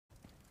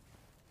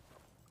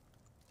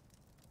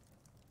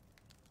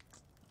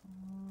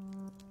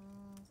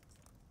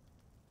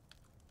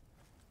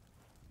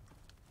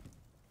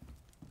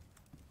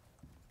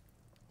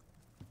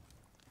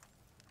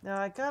Now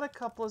I got a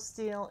couple of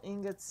steel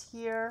ingots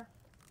here.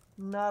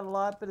 Not a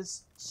lot, but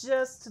it's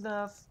just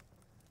enough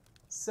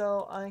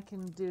so I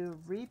can do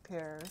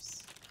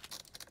repairs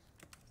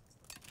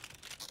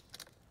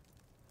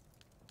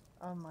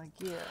on my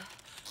gear.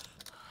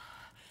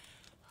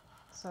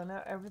 So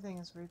now everything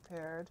is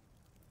repaired.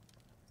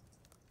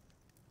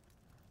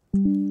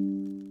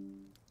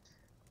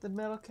 The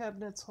metal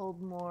cabinets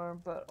hold more,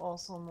 but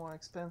also more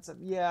expensive.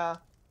 Yeah.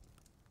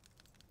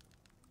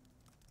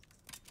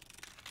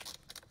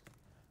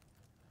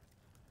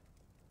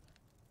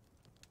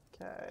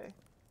 Okay.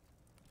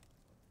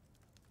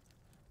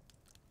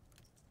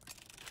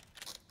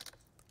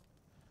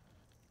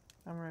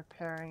 I'm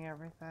repairing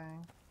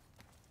everything.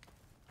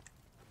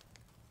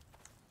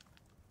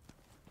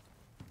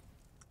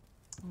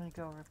 Let me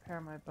go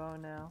repair my bow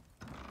now.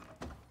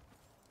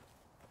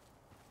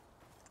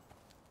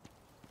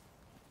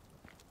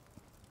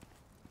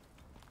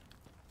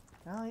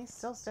 No, he's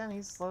still standing.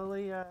 He's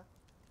slowly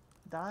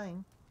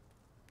dying.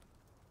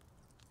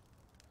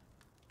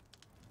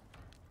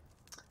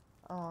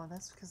 Oh,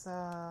 that's because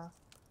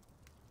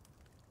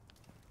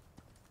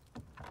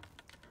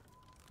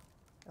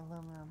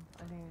aluminum.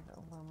 I need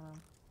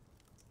aluminum.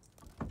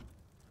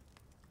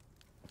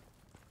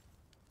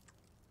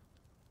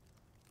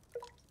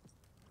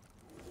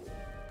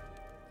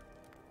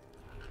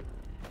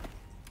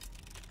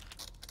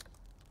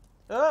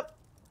 Up!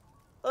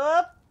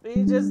 Up!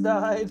 He just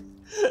died.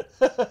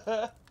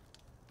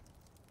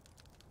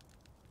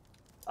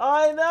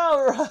 I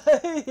know,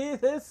 right?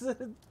 This is...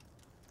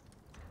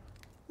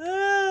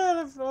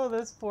 Oh,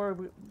 this poor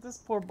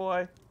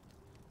boy.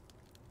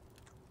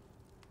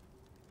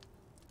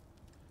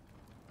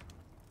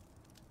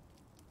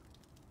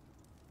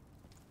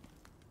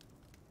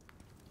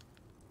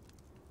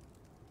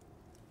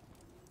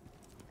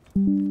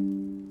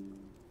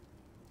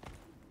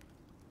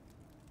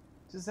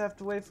 Just have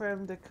to wait for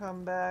him to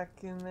come back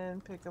and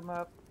then pick him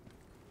up.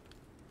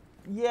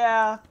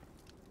 Yeah.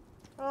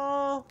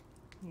 Oh,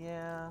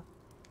 yeah.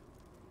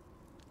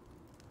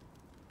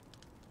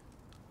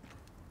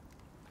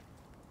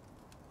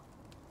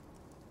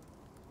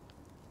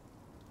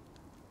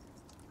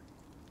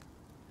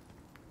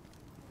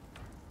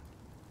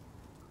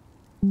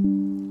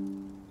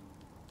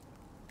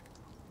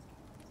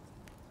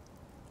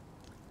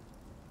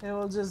 It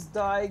will just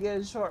die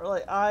again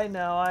shortly. I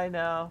know, I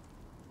know.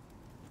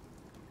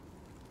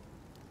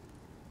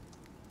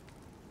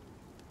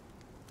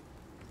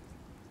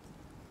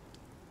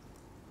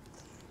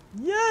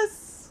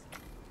 Yes!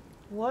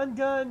 One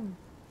gun.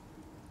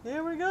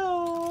 Here we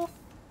go.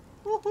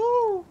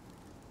 Woohoo!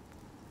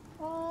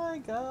 I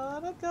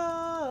got a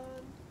gun.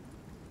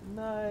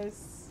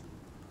 Nice.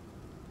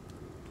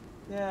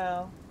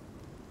 Yeah.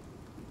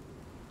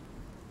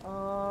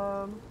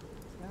 Now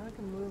I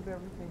can move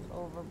everything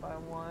over by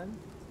one.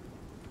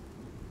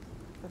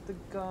 Put the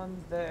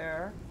gun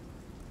there.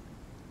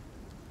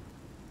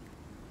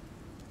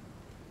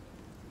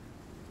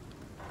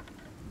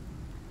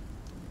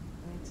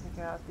 Let me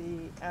take out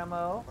the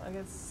ammo. I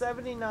got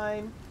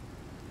 79.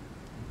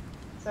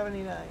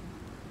 79.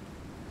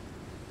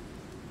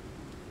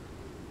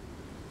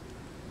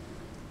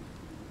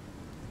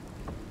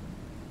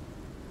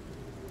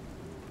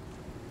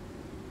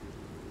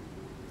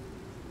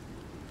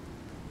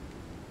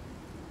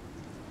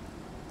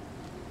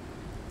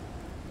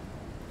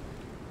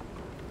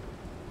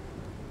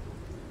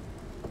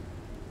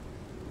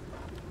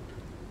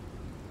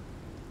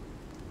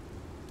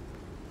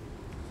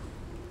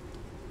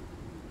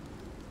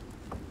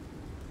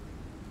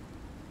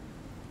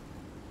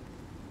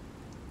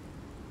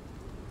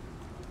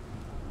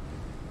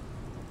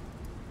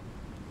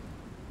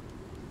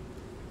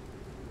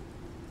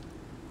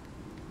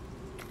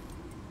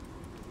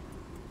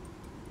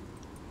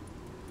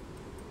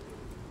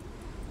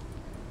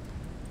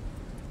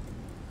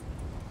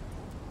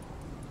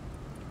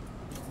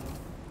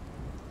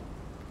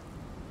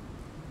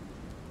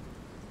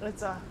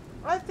 It's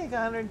I think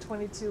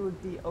 122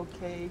 would be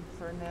okay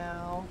for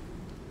now.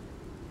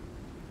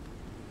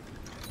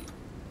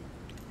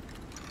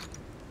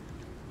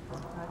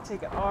 I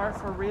take an R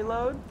for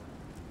reload.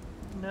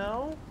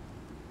 No?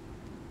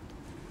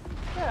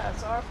 Yeah,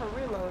 it's R for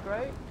reload,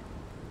 right?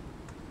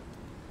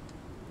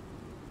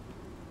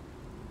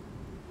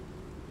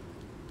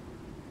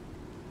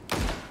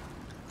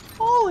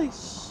 Holy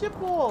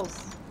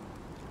shitballs!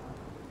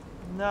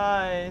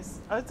 Nice.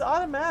 Oh, it's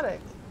automatic.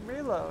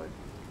 Reload.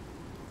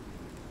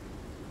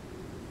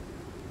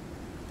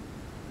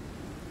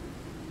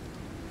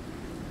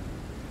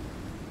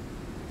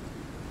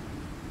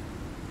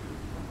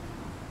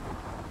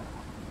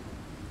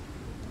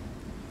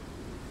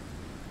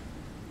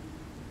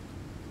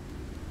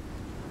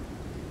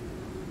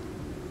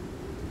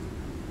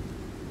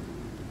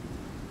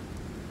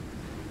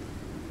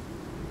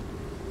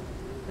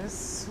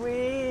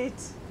 Sweet!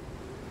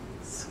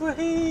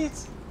 Sweet!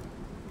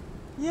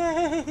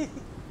 Yay!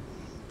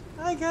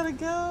 I got a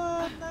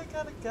gun! I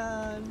got a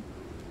gun!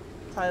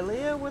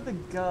 Tylea with a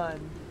gun.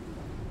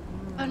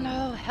 Oh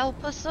no,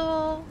 help us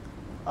all!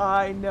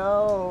 I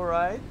know,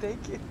 right?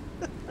 Thank you.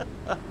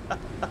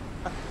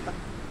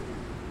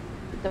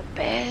 The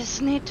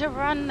bears need to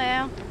run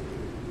now.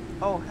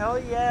 Oh, hell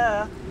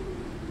yeah.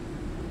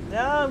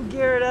 Now I'm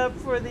geared up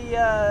for the,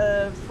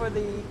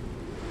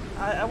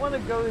 I want to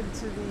go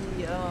into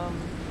the, oh,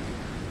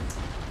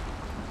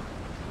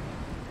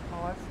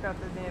 I forgot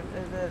the name,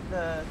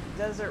 the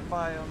desert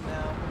biome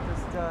now with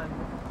this gun.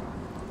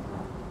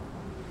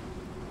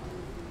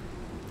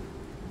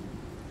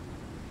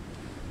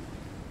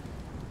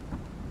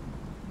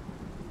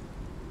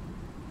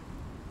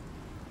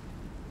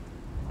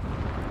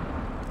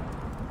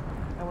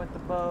 I went the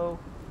bow.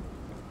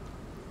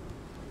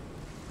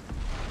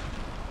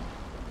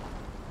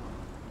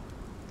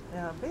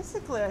 Yeah,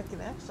 basically I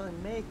can actually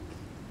make...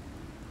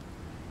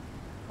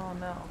 Oh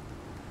no.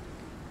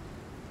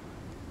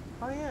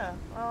 Oh yeah,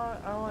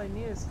 all I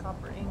need is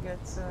copper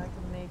ingots and I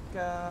can make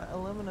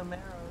aluminum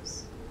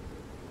arrows.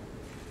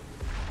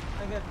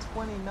 I got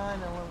 29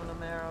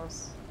 aluminum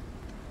arrows.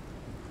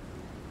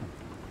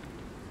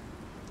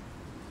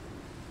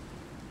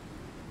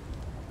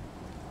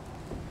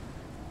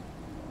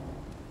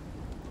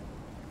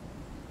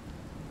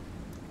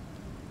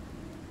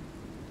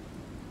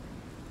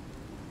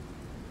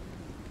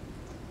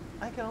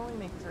 I can only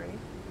make 3.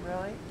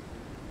 Really?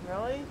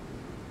 Really?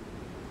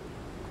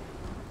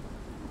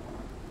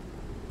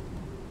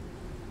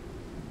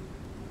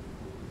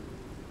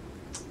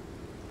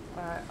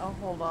 Alright, I'll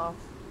hold off.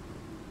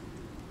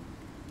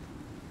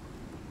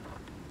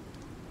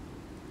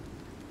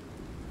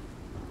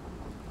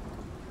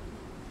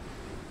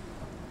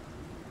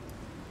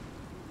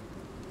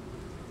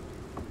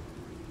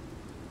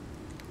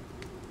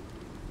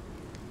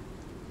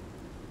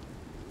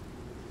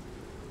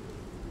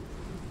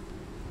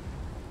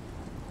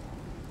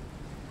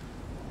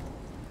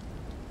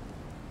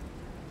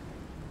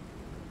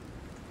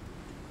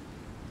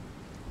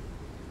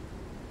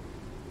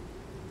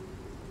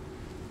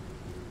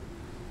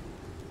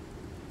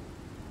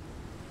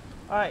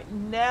 Alright,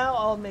 now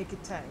I'll make a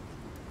tank.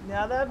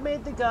 Now that I've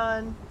made the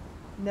gun,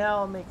 now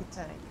I'll make a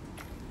tank.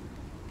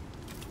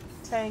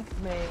 Tank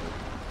made.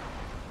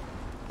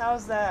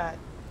 How's that?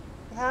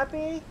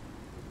 Happy?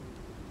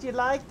 Do you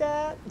like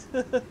that?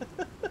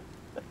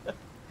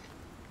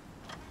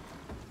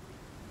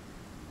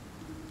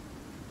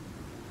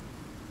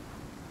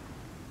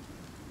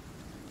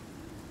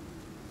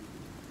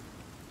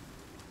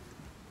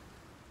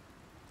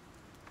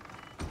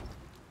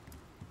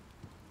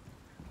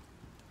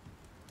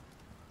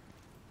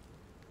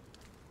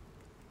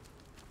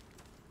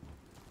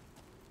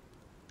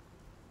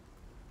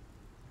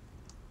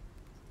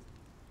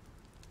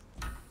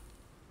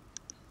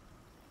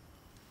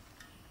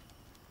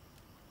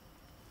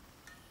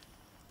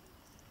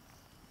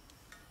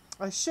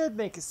 I should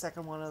make a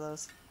second one of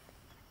those.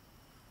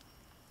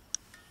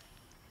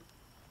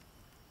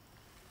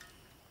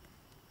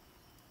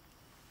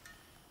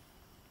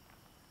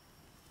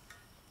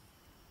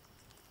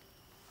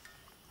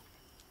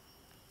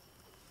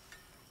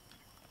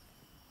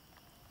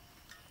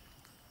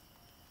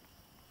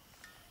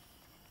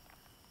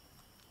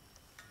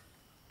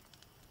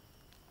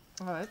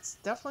 Oh, it's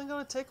definitely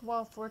going to take a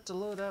while for it to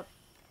load up.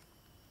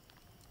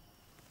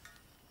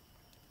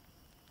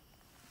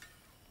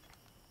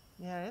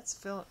 Yeah, it's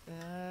going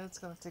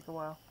to take a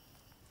while.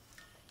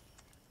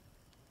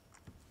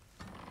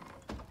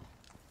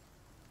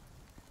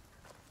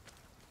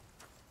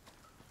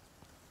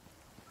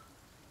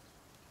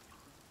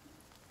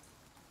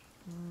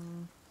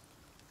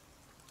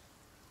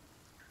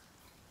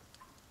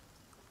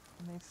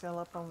 Let me fill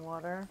up on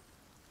water.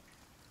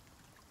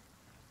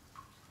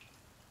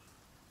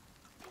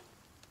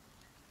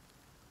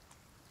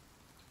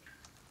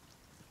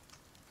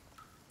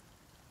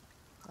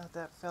 Let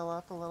that fill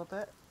up a little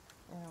bit.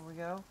 There we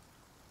go.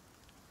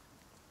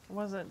 It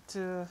wasn't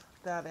too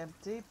that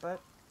empty,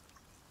 but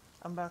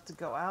I'm about to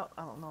go out.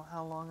 I don't know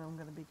how long I'm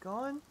going to be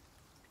gone.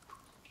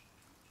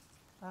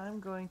 I'm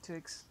going to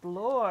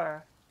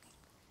explore.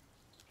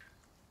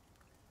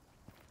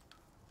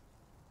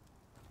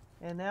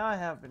 And now I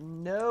have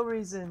no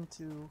reason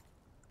to...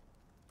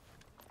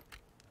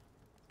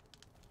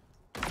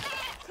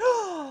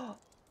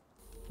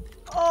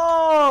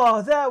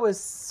 Oh, that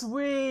was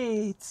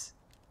sweet!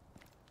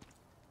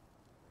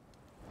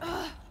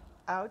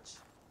 Ouch.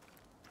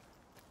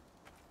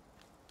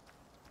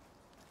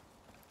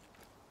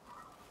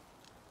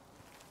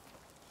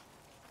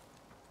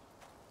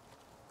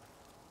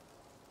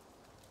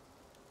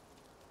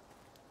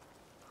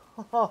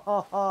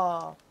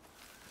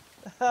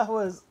 That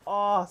was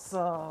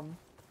awesome.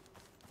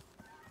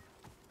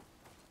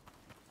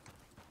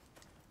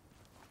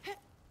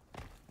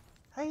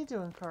 How you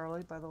doing,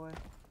 Carly, by the way?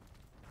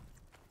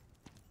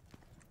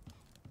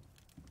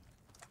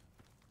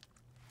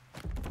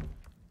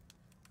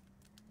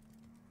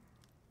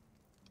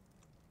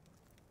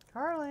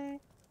 Carly.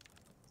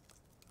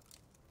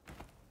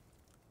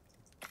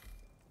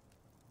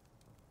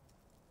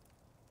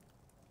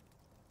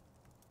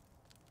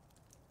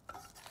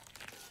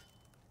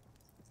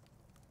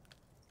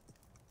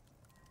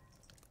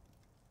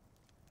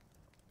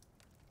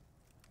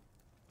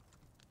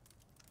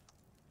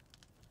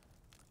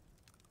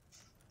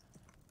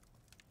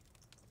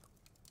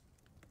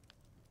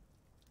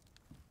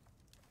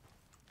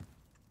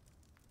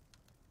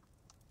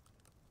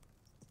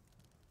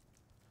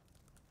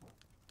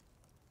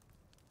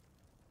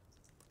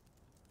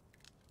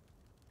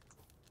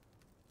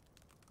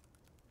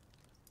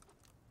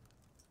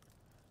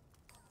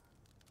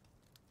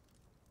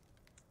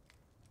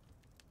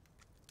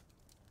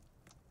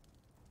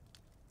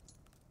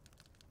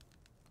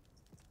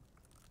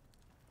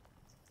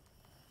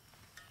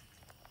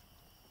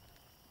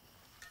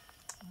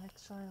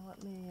 Actually,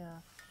 let me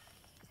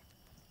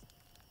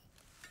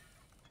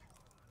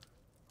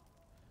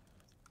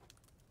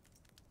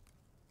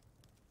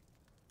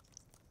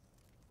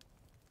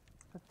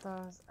put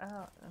those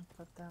out and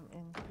put them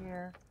in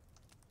here.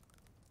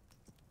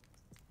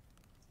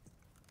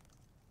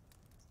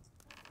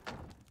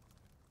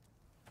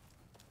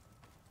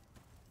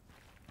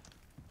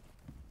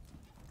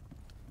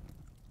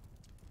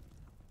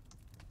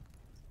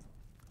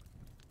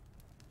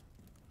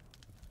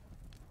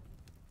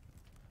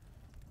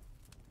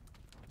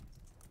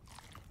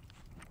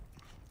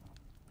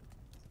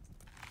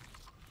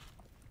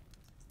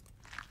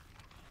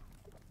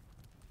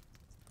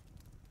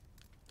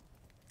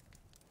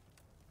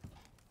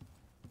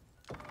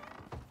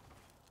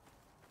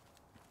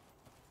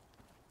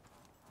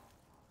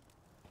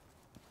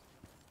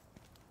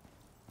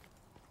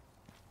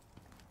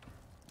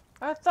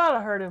 I thought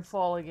I heard him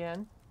fall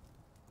again.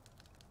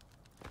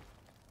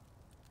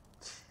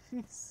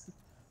 Jeez.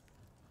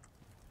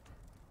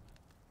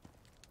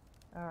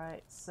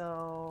 Alright,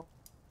 so...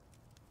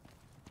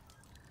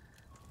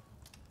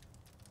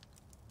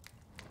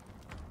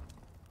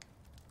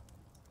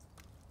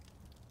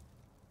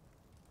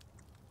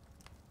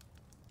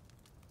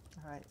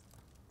 Alright,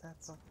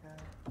 that's okay.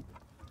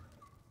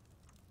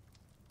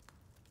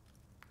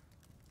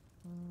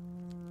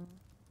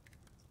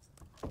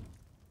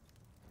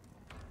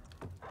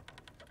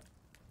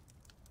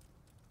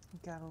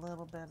 Got a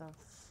little bit of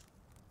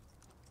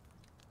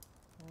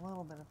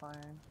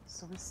iron,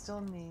 so we still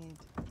need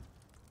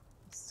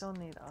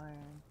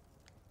iron.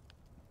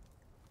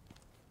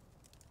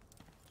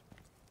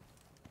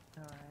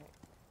 All right.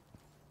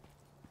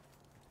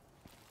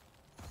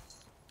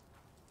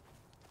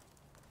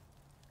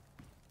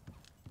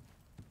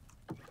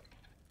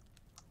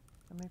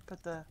 Let me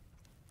put the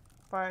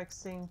fire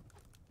thing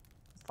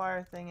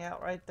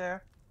out right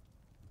there.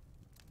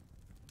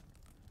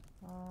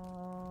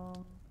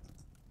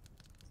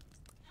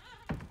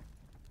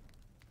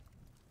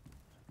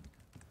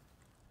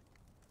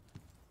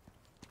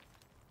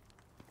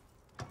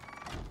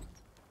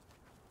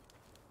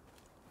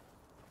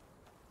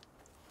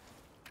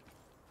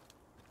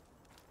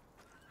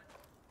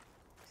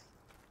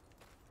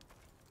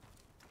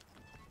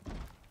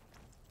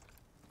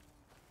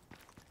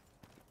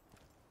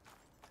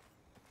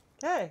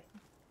 Okay,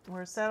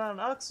 we're set on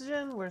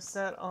oxygen, we're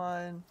set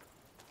on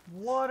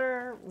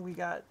water, we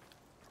got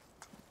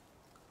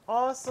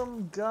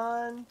awesome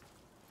gun.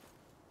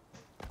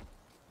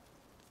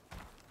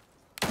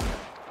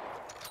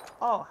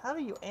 Oh, how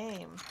do you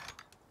aim?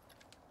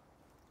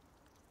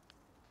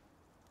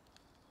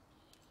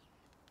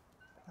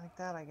 Like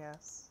that, I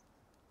guess.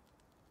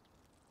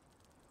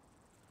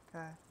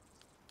 Okay.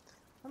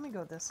 Let me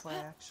go this way,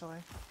 actually.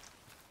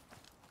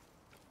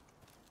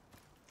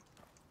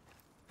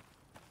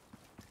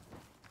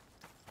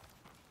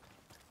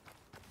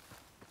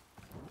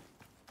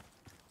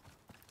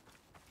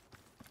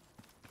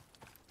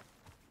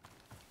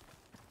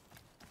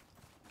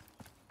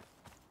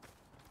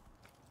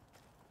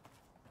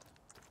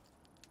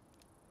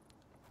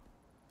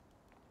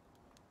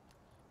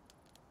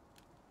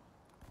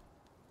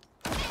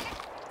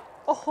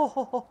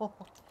 Oh!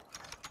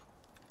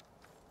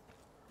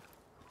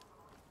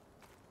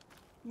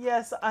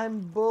 Yes, I'm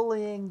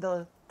bullying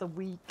the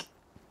weak.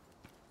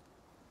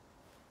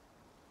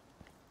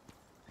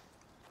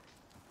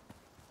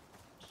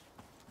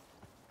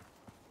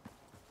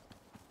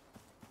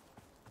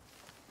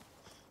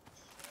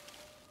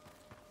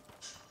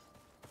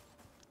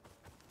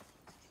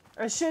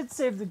 I should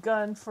save the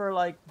gun for,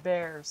 like,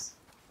 bears.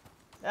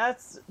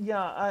 That's,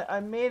 yeah, I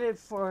made it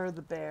for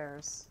the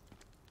bears.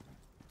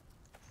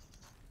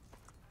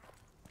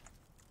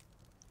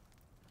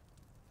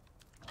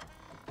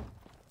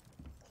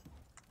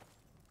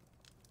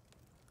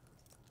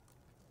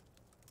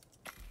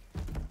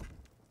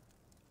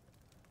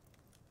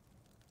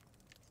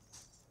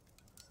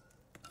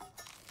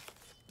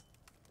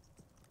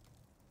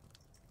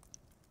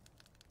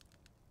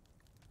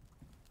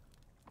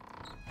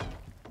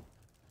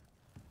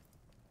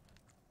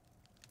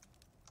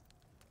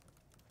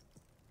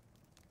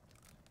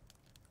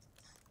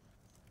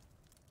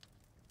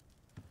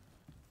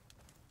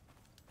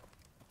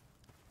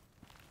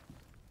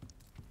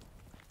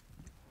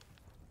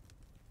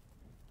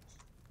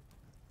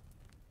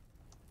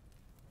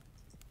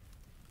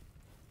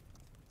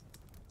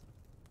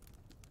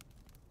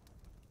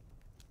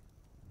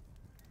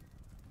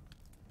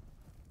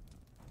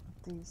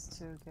 These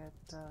two get,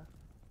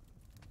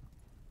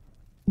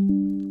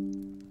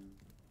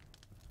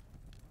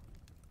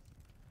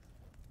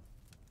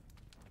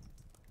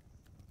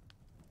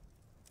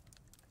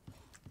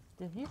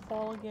 Did he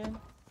fall again?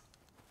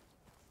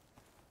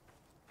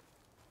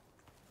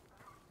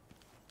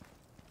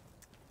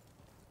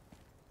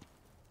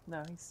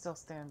 No, he's still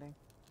standing.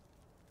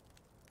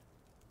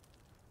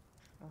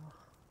 Oh.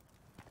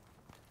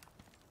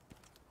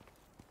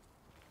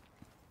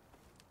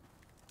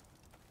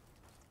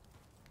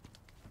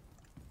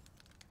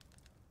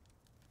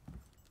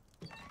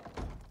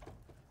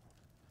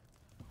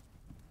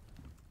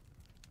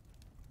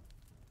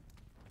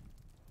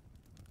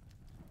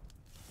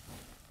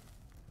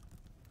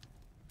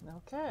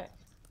 Okay.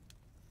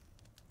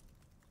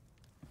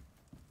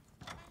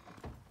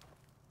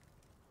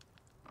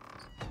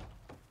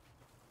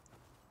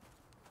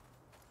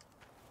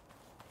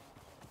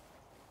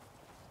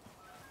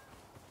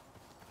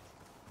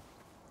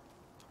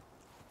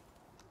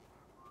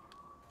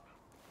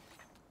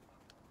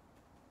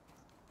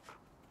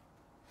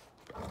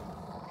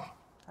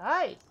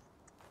 Hi.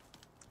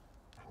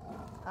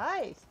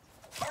 Hi.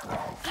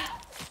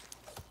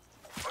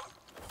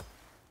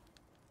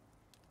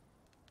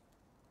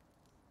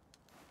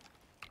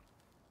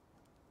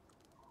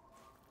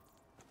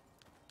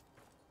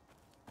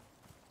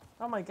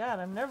 Oh my god,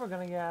 I'm never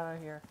gonna get out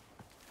of here.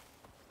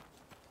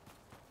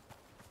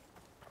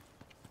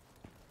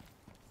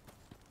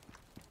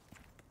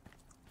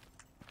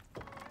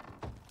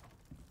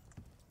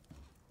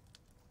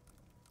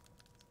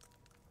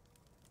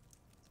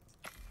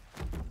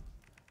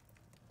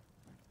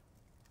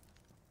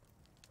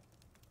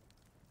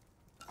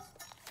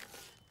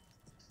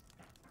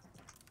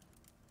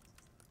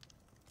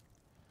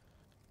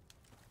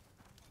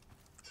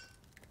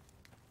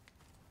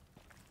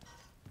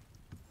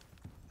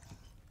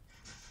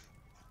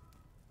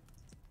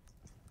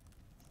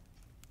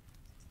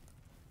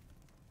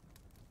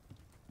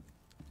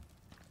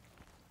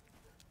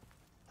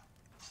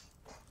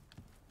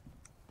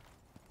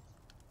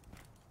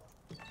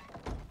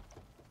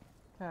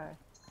 Okay.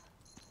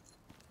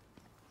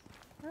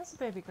 Where's the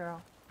baby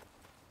girl?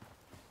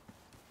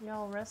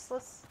 Y'all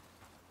restless?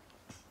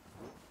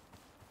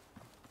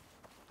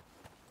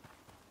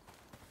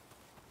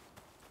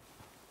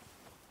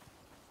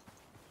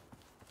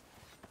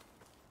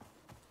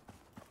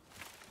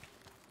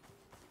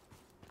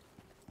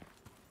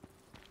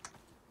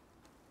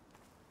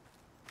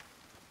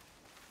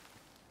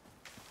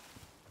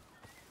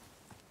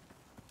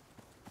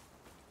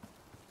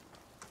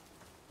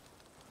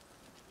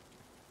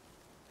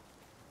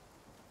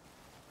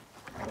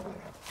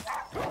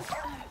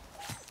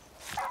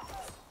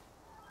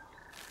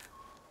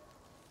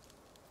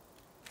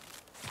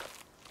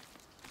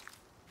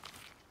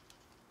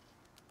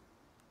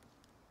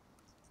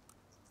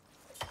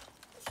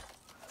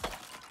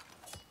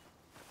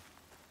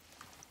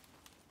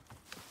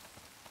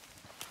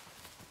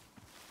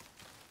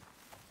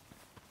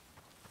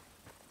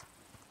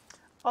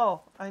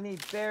 Oh, I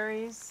need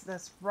berries.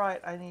 That's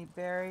right, I need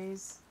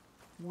berries,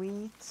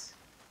 wheat,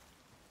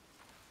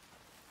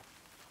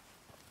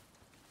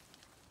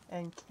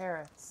 and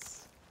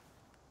carrots.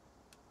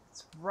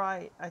 That's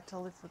right, I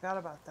totally forgot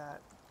about that.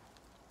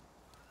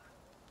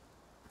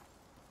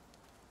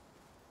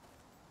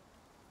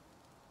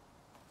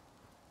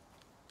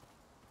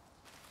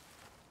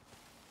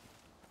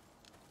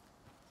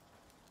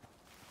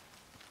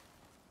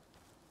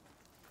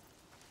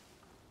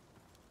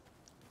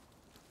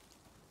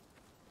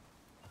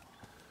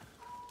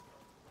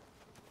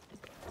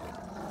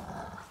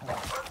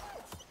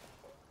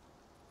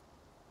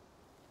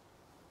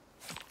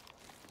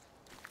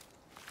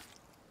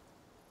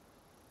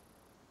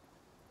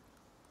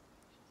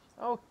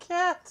 Oh,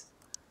 cat!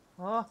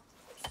 Oh.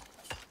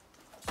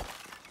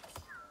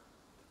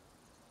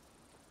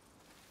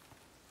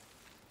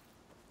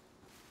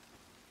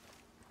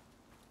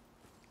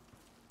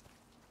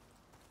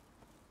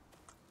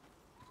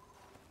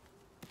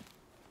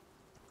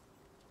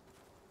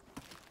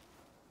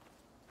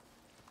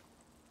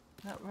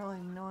 Not really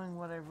knowing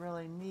what I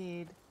really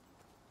need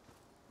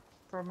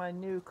for my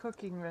new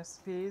cooking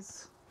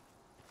recipes.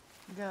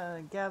 I'm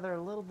gonna gather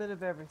a little bit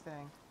of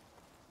everything.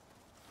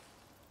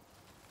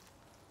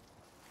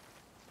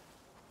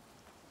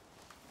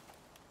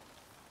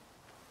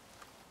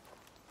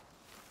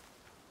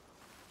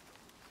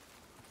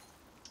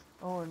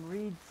 Oh, and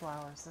reed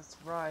flowers, that's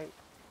right.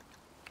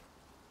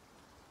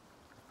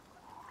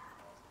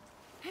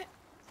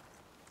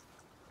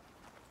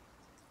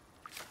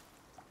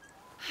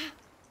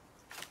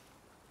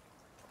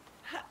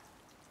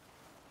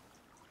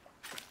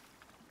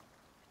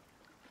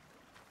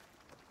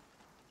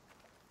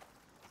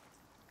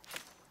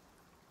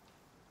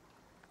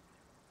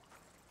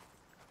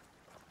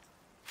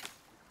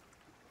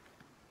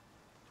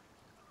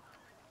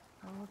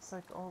 It looks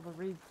like all the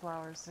reed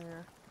flowers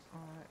there.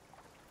 Alright.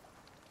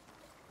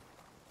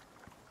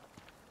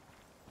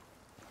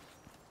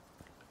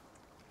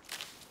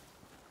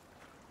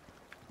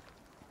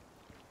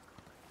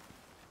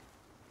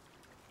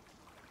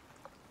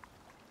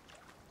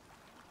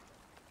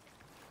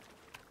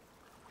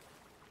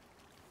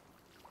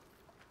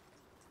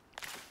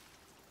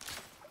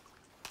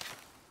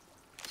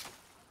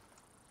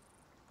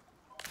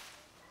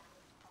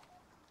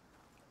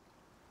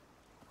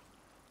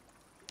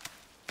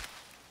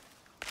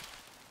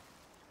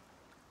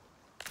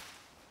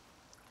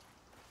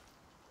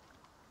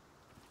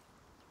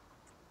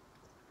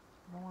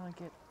 I don't want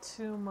to get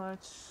too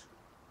much.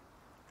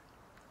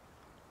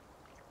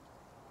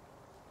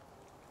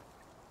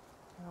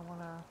 I don't want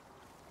to.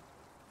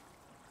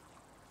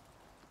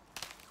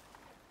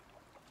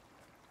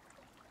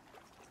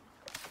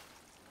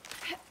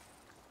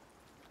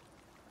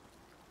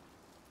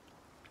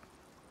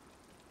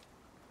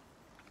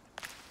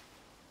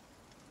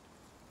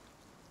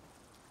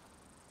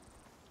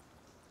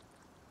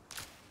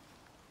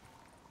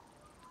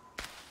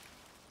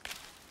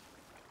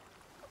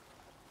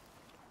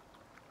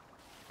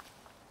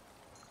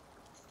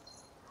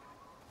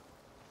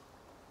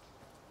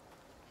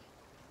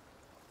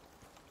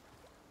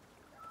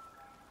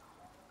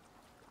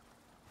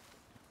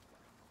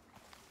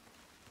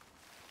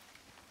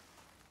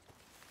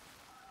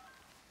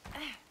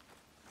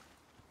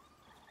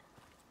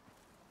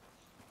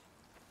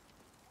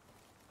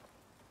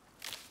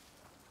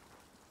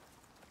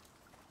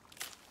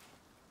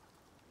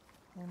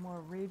 More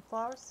reed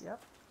flowers,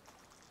 yep.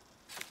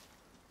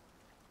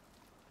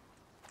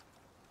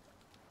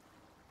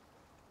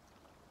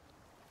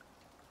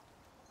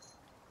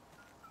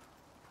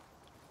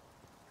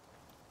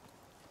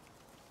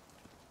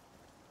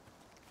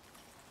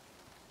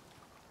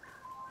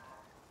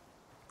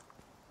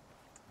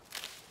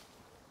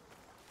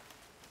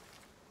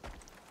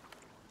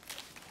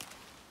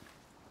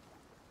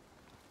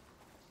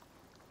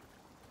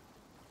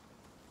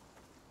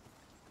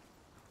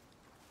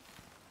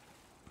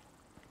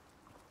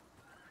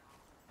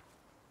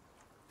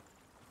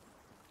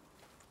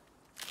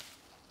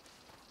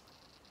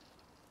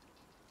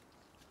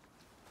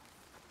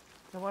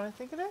 Is that what I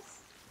think it is?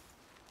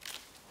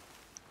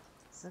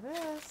 Yes, it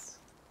is.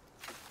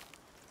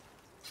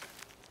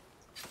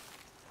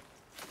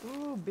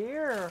 Ooh,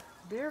 beer.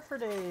 Beer for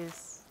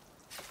days.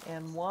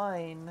 And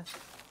wine.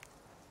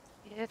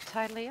 Yeah,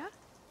 Tylea?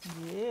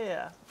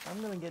 Yeah, I'm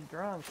gonna get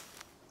drunk.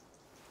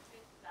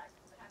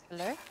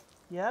 Hello?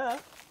 Yeah.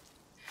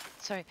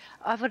 Sorry,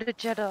 I've got to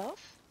jet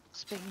off.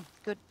 It's been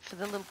good for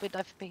the little bit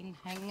I've been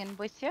hanging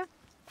with you.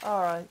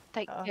 Alright.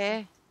 Take Awesome.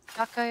 care.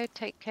 Bucko,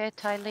 take care.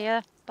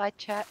 Tylea. Bye,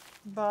 chat.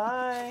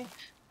 Bye.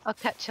 I'll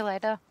catch you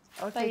later.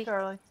 Okay, Bye.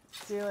 Carly.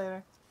 See you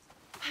later.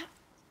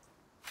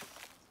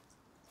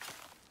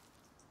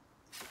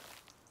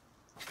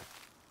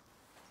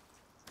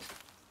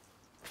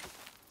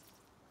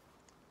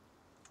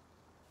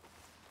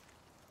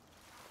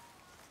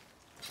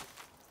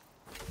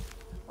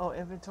 Oh,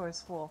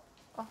 inventory's full.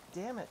 Oh,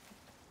 damn it.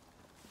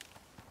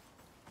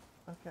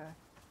 Okay.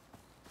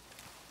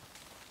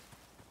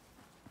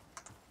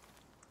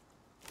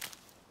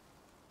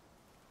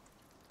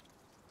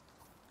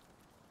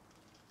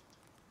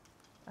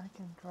 I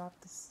can drop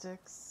the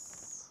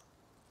sticks.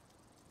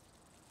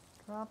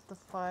 Drop the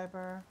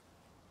fiber.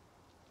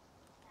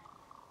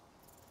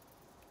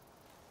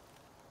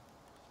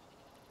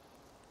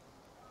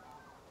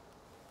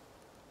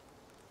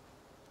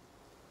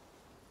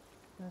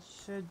 That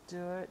should do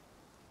it.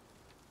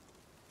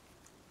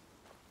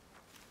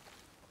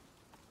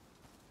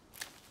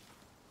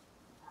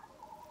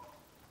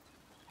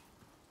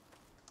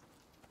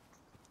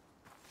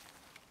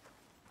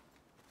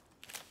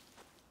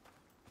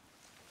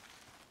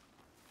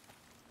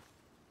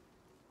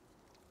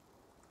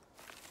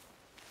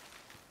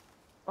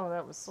 Oh,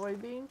 that was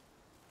soybean?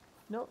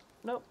 Nope,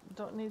 nope,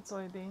 don't need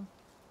soybean.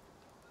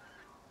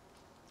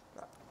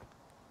 Drop.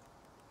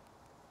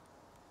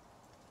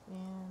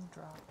 And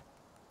drop.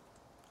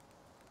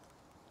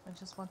 I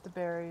just want the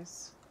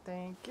berries.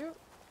 Thank you.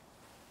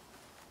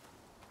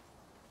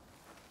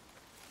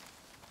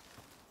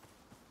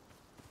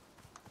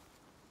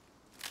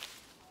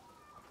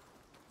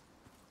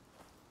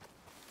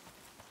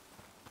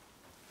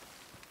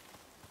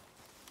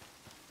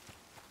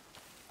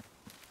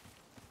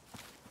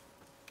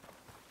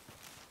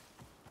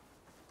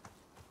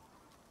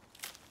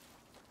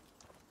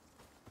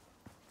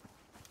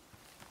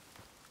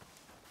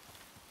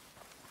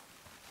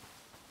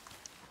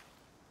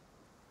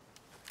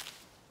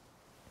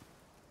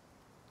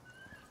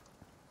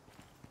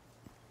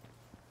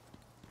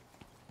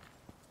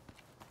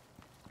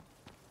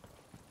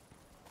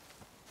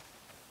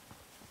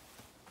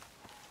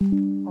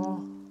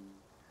 Oh.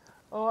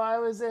 Oh, I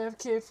was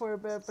AFK for a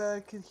bit, but I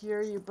could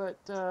hear you, but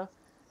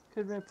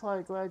couldn't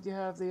reply. Glad you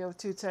have the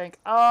O2 tank.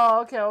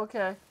 Oh, okay,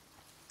 okay.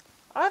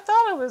 I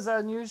thought it was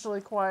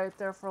unusually quiet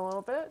there for a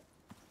little bit.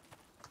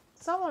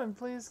 Someone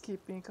please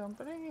keep me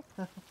company.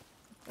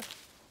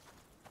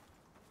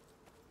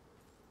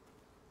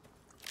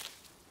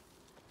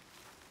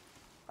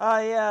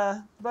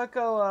 Yeah,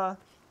 Bucko,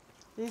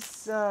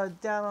 he's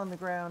down on the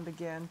ground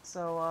again,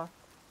 so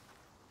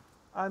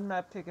I'm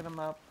not picking him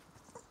up.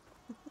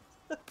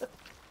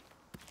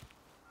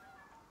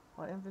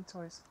 My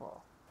inventory's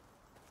full.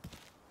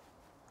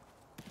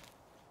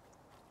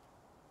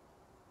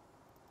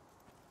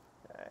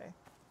 Okay.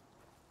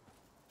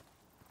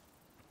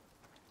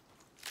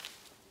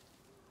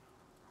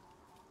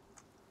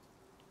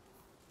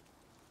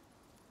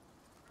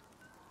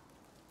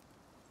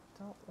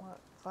 Don't want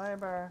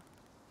fiber.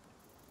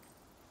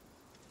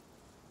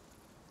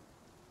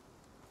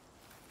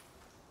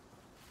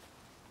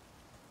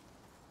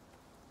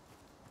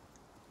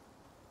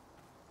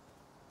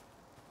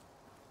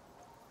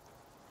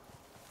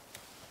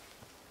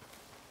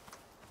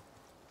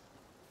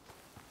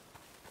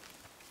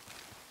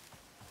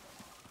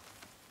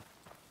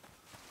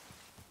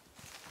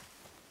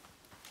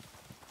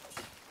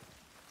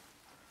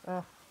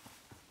 Oh.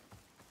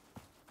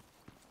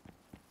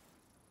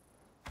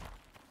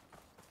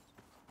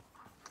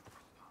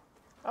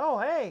 Oh,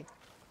 hey!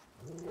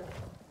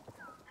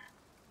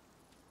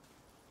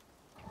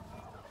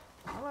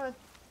 Come on.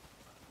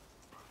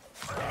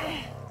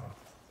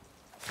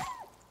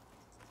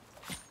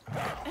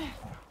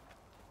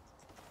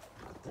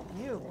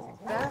 You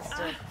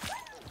bastard.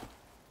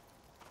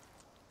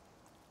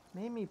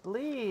 Made me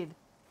bleed.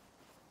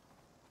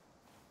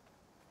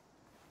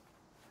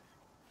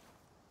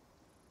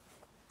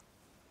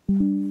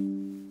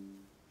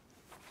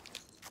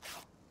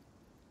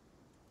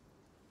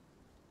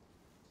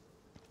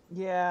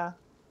 Yeah.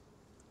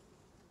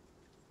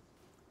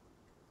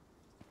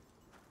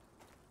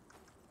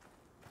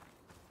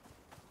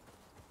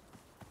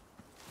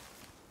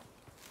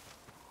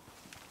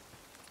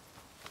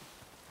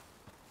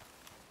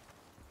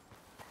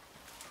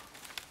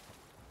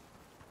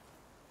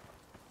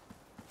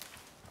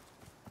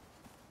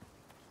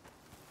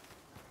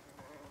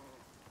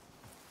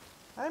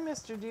 Hi,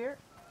 Mr. Deer.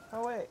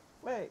 Oh, wait.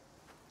 Wait.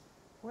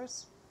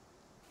 Where's...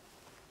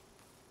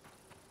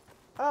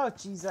 Oh,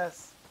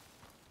 Jesus.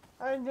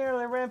 I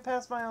nearly ran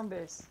past my own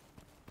base.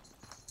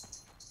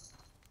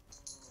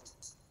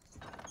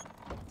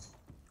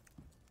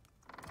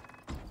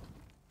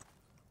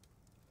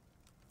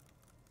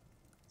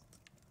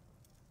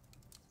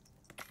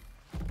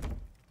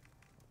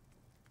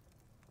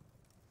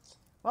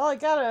 Well, I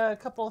got a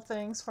couple of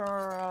things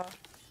for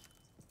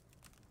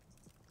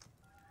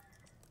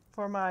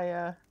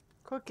my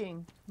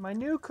cooking. My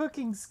new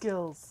cooking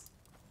skills.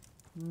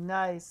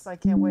 Nice. I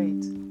can't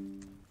wait.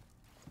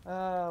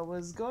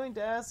 Was going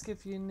to ask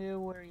if you knew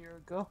where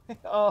you're going.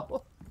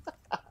 Oh.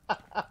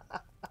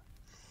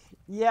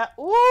 Yeah.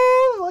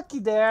 Ooh, looky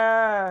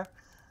there.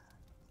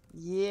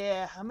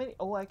 Yeah. How many?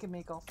 Oh, I can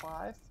make all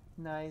 5.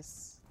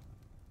 Nice.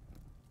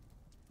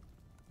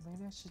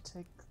 Maybe I should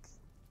take...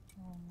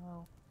 Oh,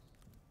 no.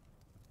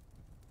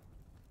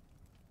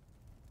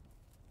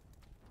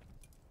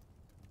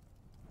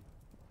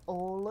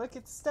 Oh, look,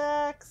 it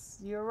stacks.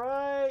 You're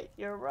right.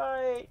 You're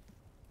right.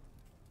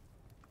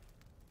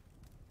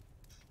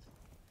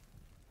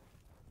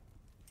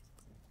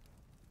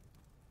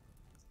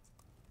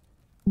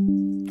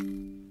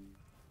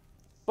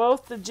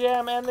 Both the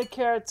jam and the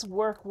carrots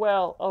work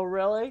well. Oh,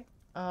 really?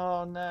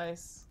 Oh,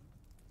 nice.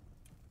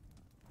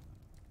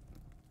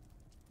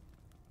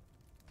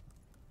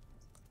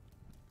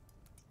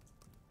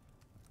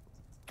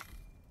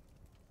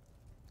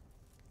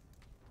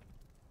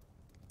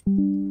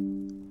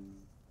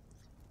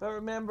 But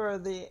remember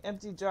the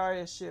empty jar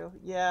issue.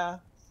 Yeah.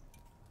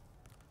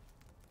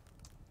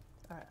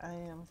 Alright, I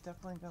am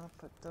definitely going to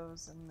put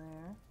those in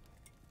there.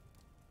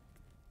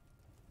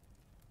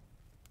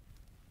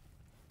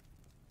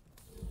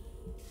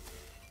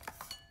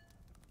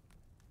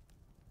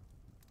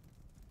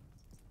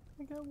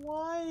 I got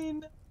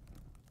wine.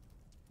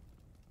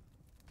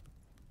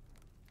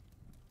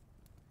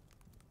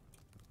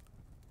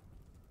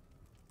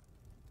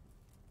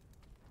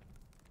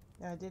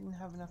 Yeah, I didn't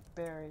have enough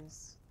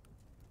berries.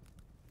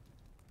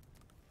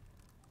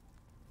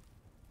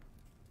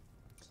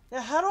 Now,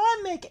 how do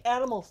I make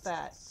animal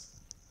fat?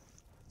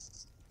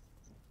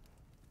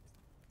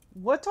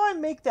 What do I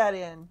make that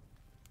in?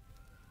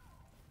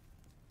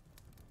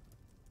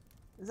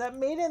 Is that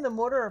made in the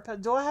mortar or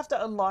do I have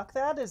to unlock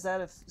that? Is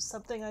that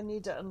something I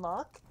need to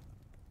unlock?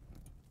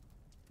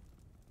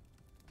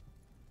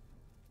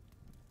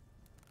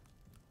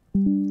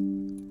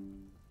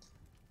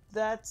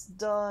 That's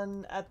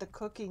done at the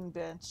cooking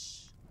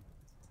bench.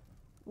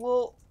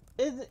 Well,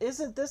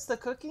 isn't this the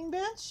cooking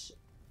bench?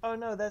 Oh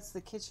no, that's the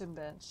kitchen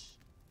bench.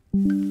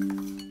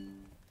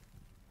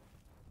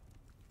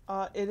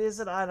 It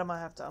is an item I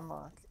have to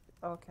unlock.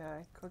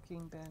 Okay,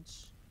 cooking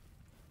bench.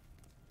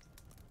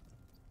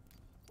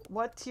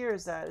 What tier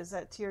is that? Is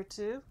that tier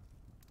 2?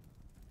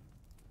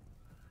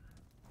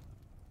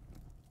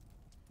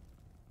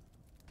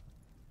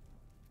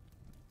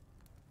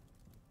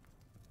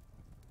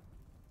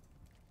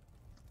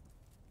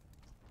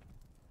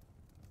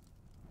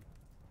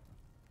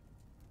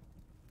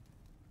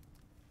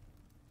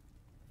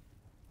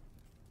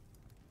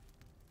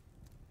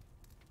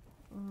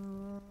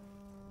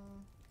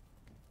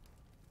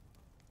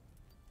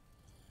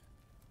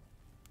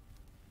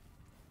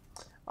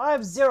 I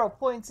have 0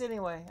 points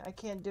anyway. I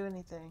can't do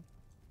anything.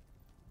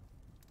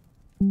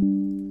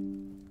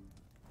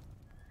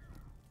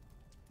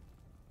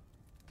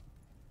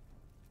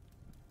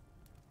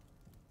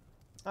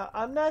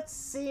 I'm not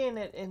seeing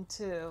it in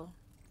 2.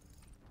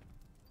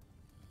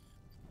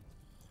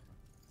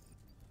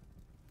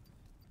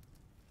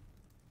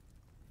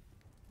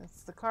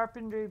 That's the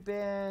carpentry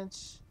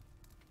bench.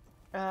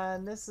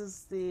 And this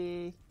is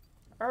the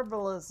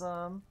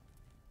herbalism.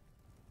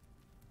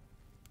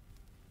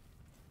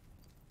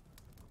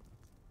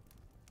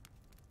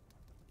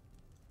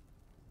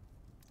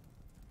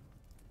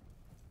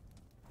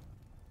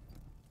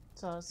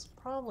 So it's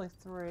probably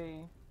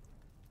 3.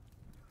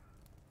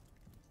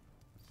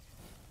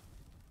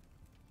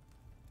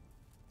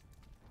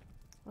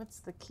 What's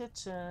the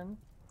kitchen?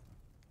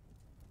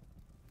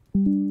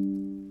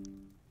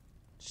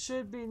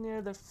 Should be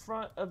near the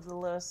front of the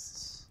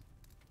list.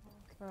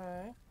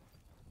 Okay.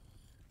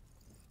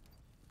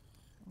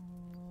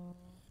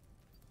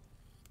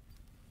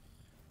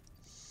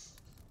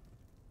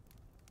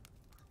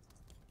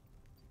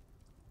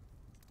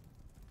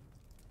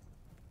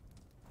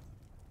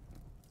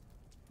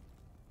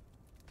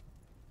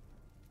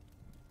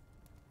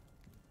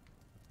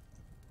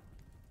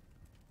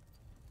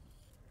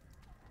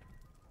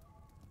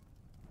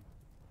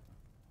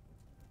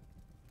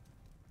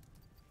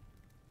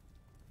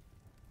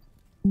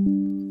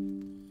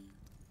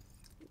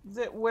 Is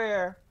it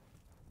where?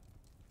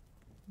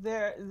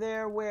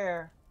 There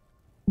where?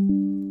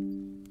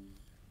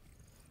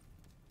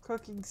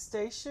 Cooking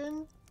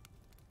station?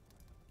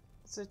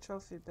 It's a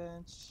trophy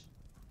bench.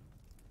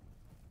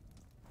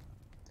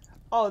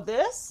 Oh,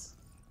 this?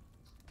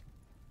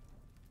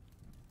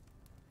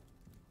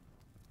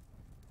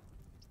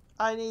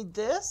 I need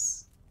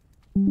this?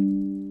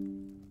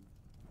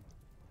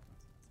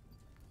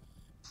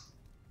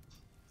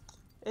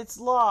 It's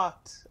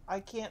locked. I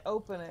can't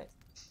open it.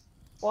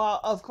 Well,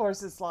 of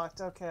course it's locked.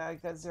 Okay, I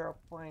got 0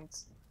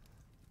 points.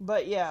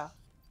 But yeah.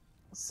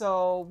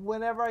 So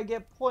whenever I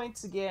get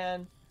points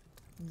again,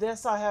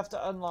 this I have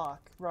to unlock,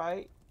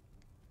 right?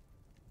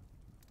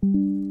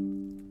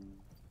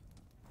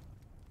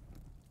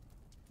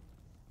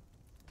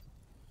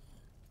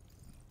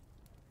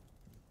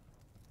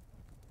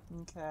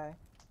 Okay.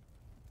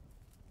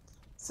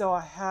 So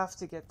I have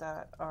to get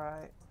that.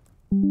 Alright.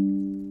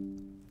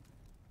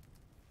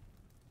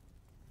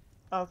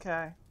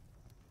 Okay.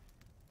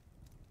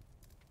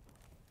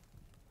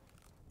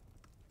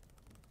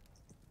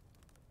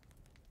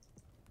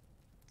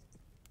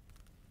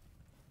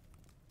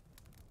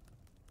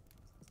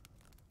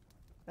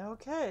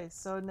 Okay,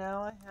 so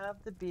now I have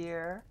the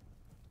beer.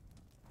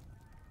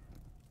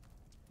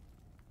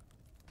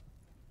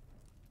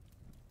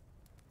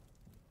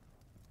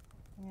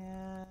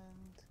 And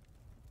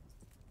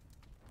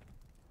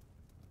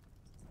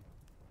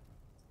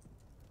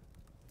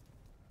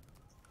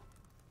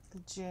the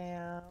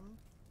jam.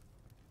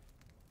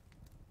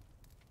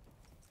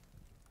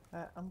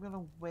 I'm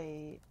gonna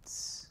wait.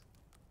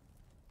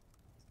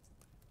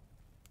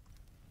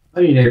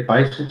 Oh, you need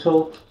base at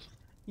all?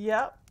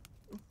 Yep.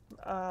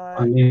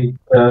 I need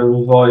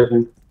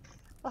reviving.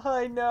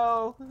 I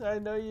know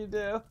you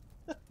do.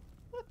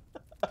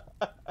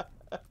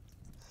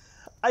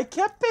 I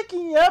kept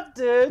picking you up,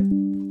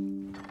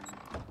 dude.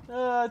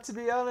 To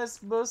be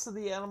honest, most of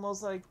the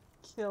animals I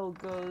kill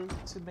go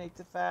to make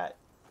the fat.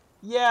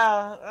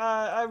 Yeah,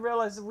 I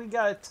realized we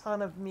got a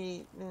ton of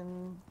meat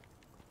and...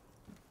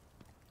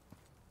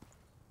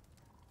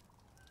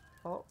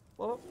 Oh,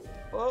 oh,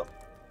 oh.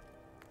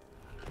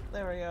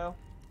 There we go.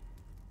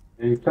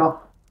 There you go.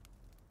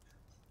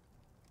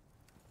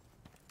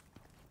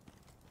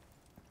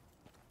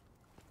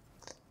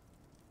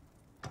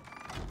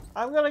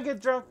 I'm gonna get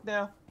drunk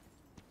now.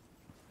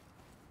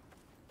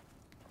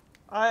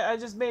 I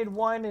just made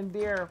wine and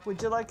beer.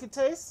 Would you like a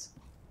taste?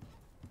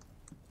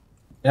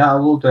 Yeah, I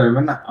will do in a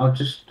minute. I'll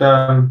just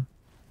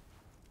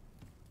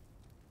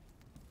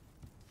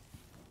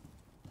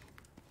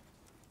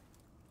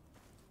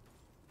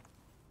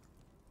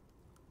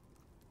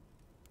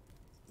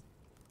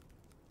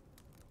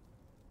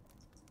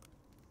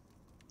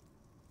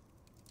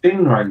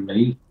stingray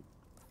meat.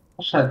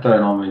 What's that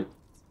doing on me?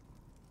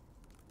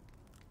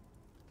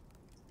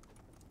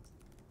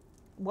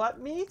 What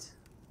meat?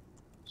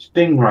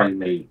 Stingray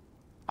meat.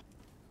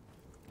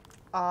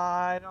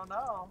 I don't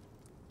know.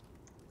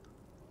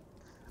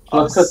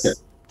 Shall I cook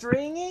it?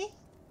 Stringy?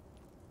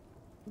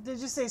 Did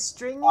you say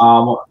stringy?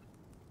 Oh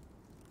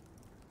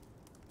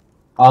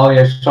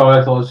yeah, sorry,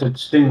 I thought it said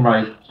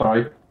stingray.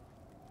 Sorry.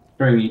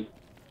 Stringy.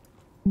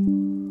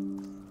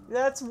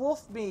 That's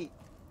wolf meat.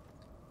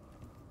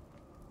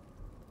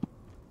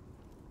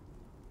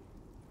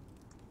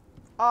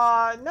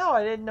 No,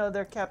 I didn't know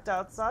they're kept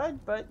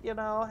outside, but you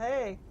know,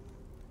 hey,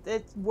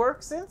 it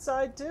works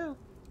inside too.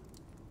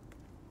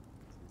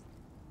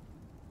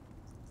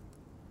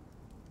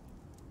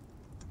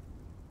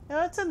 You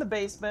know, it's in the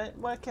basement.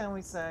 What can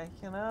we say,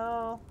 you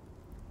know?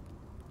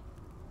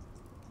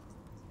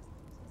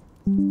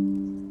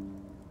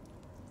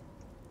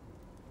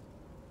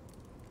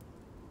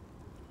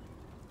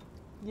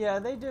 Yeah,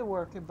 they do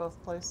work in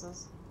both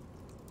places.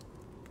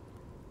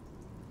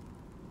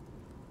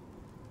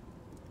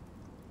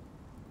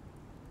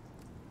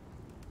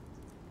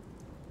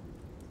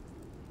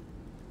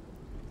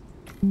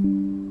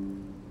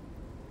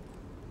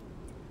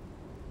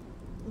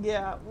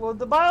 Yeah, well,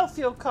 the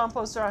biofuel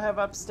composter I have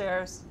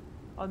upstairs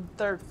on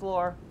the 3rd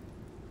floor.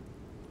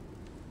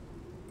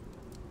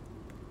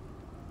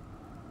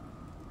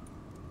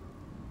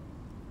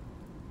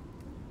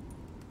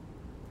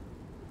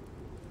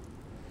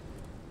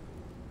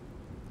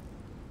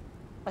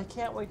 I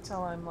can't wait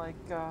till I'm like,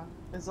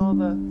 is all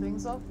the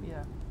things off?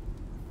 Yeah.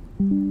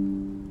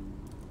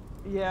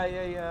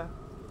 Yeah.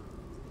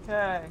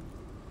 Okay.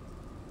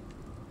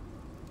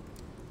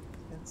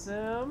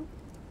 Consume.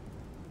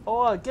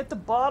 Oh, get the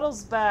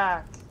bottles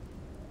back.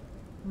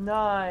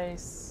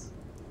 Nice.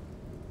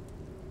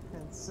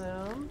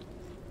 Consume.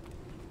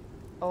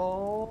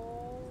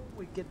 Oh,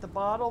 we get the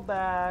bottle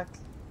back.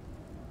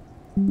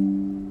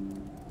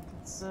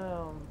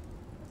 Consume.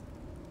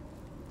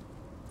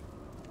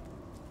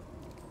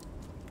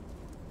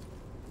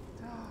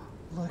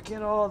 Look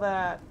at all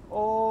that.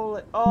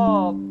 Oh,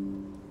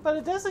 but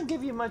it doesn't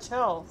give you much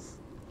health.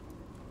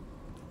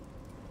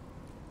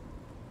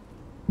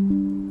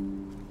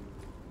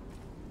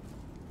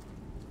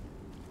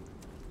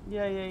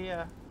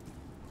 Yeah.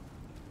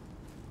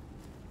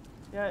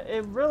 Yeah,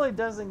 it really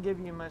doesn't give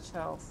you much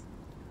health,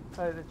 to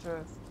tell you the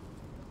truth.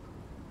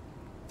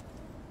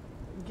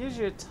 It gives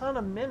you a ton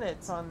of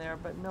minutes on there,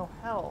 but no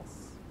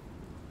health.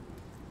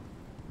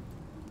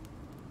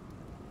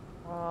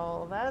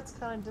 Well, that's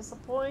kind of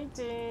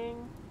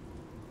disappointing.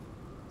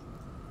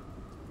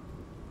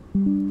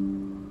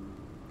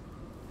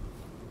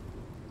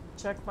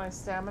 Check my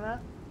stamina.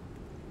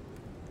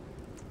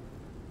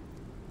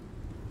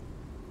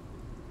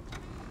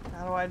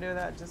 How do I do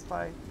that? Just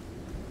by...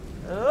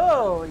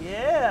 Oh,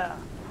 yeah!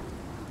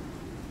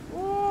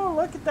 Ooh,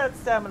 look at that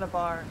stamina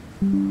bar.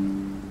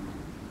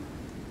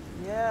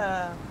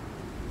 Yeah.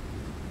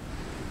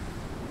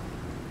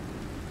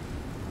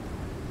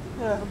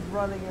 I'm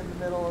running in the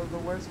middle of the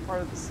worst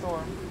part of the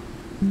storm.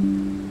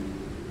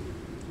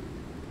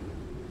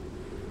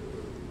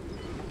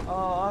 Oh,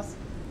 awesome.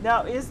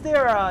 Now, is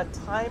there a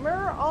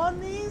timer on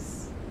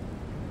these?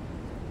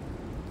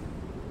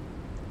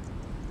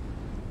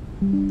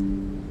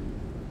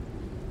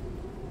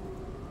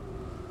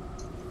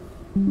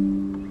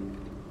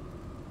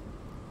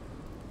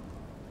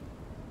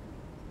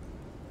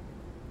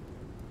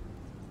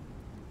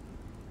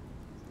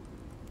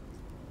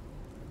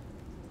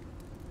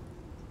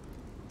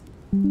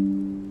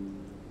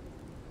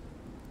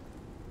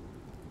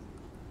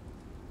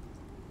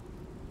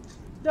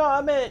 No,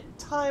 I meant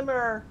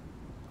timer.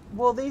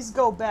 Will these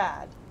go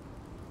bad?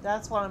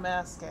 That's what I'm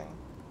asking.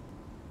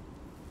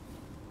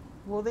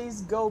 Will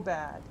these go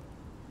bad?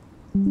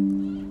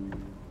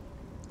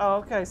 Oh,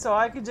 okay, so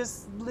I could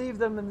just leave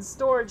them in the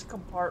storage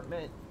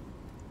compartment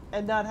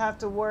and not have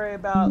to worry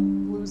about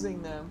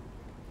losing them.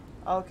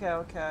 Okay,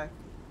 okay.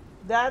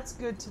 That's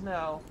good to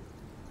know.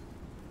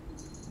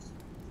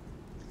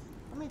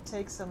 Let me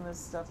take some of this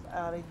stuff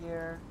out of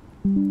here.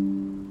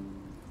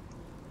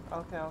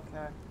 Okay,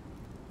 okay.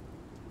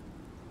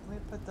 Let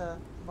me put the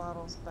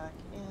bottles back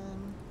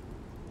in.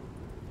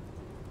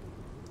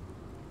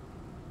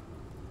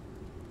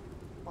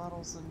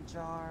 Bottles and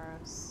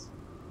jars.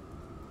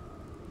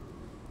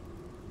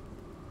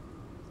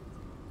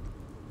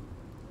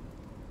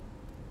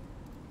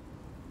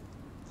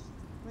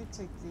 Let me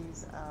take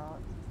these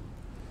out.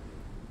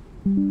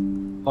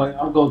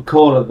 I've got a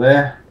caller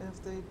there.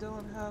 If they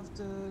don't have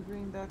the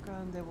green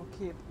background, they will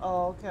keep.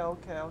 Oh, okay,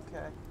 okay,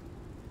 okay.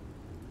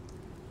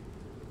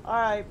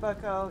 Alright,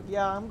 Bucko.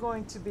 Yeah, I'm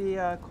going to be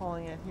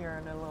calling it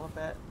here in a little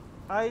bit.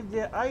 I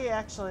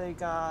actually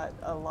got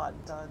a lot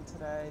done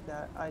today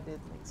that I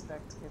didn't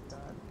expect to get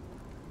done.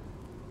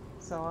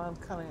 So I'm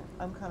kind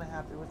of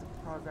happy with the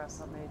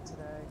progress I made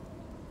today.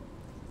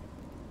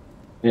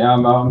 Yeah,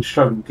 I'm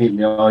struggling to keep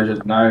my eyes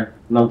open now.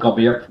 And I've got to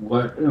be up for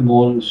work in the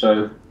morning,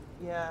 so...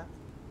 Yeah.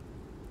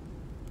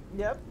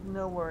 Yep,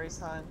 no worries,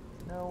 hon.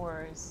 No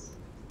worries.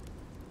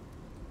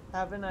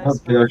 Have a nice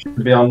Hopefully I one.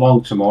 should be on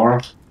longer tomorrow.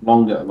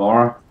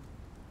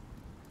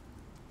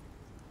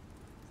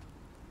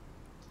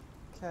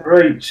 Okay.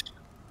 Right.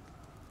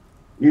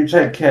 You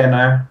take care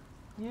now.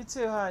 You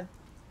too, hon.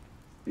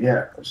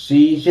 Yeah,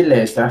 see you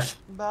later.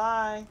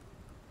 Bye.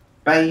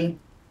 Bye.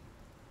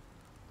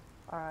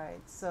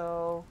 Alright,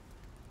 so...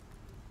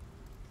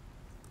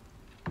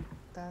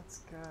 That's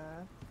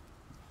good.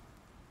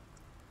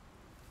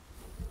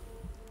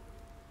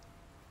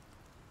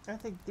 I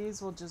think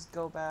these will just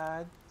go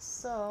bad.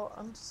 So,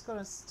 I'm just going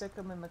to stick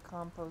them in the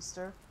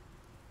composter.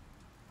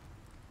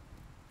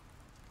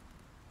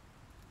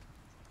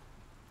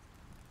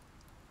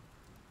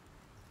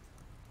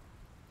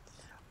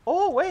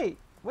 Oh, wait!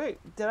 Wait,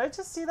 did I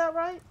just see that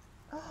right?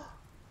 Look.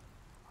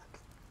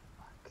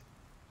 Look.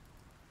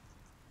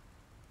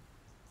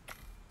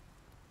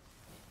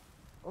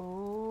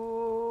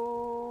 Oh,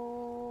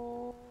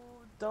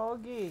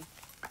 doggy.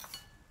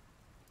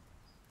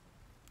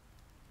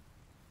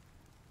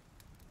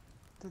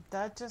 Did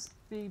that just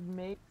be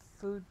mate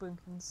food when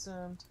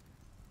consumed?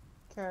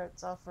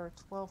 Carrots offer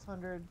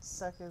 1200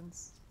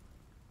 seconds.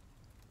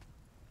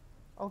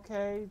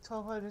 Okay,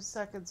 1200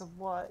 seconds of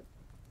what?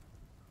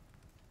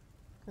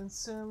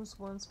 Consumes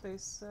one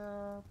space,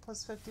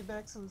 plus 50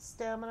 max of the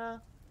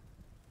stamina.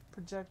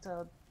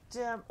 Projectile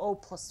damn. Oh,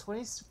 plus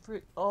 20.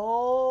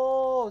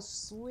 Oh,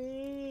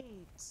 sweet.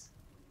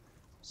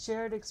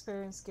 Shared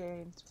experience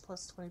gained,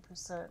 plus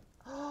 20%.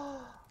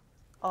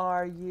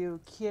 Are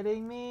you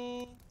kidding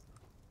me?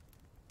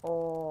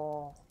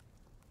 Oh.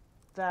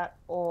 That.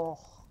 Oh.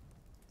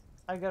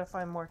 I gotta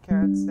find more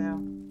carrots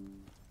now.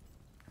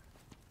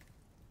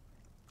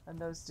 And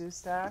those do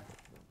stack?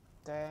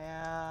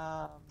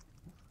 Damn.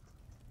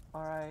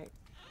 Alright.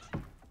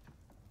 Let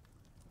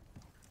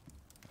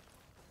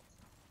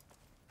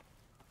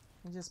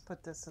me just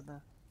put this in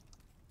the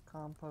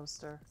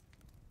composter.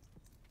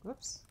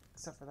 Whoops.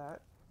 Except for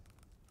that.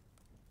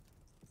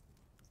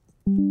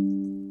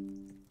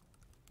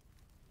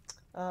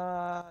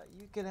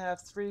 You can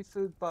have 3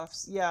 food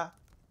buffs. Yeah.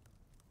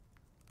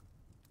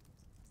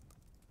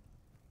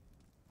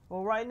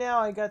 Well, right now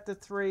I got the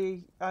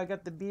 3. I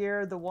got the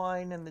beer, the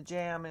wine, and the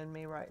jam in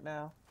me right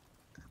now.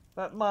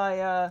 But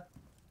my,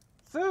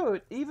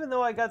 food, even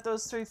though I got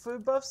those 3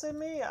 food buffs in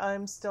me,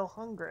 I'm still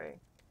hungry.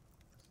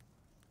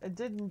 It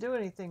didn't do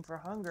anything for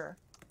hunger.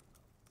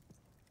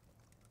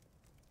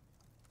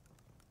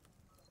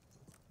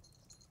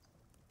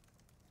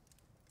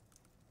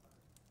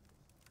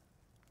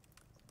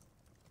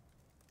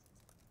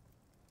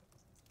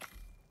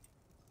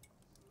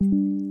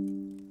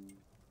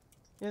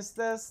 Yes,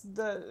 that's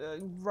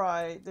the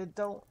right. They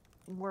don't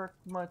work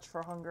much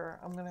for hunger.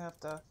 I'm gonna have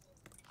to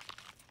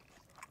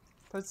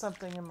put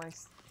something in my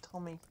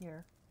tummy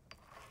here.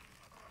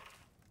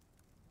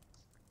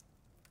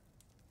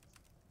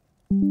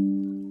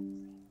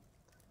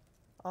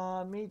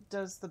 Meat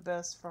does the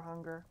best for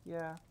hunger.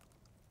 Yeah.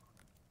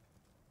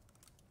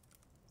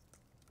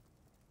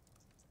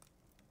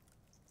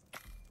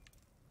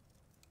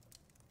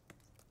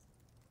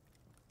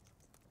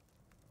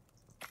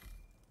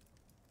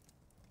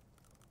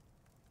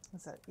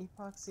 Is that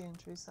epoxy and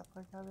tree stuff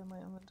like that in my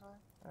inventory?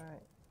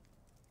 Alright.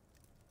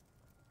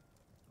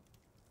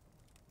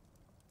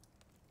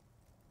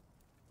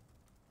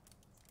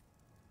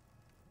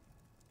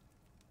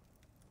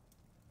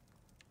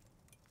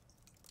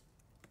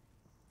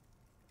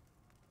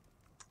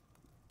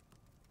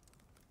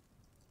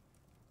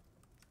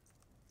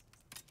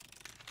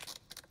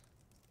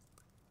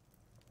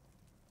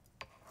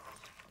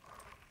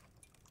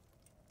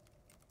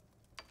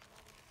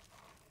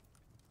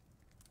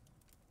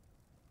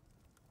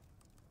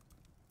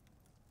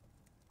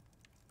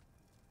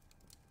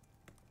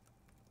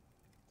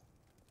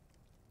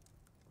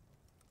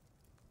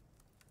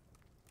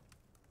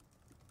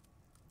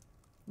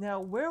 Now,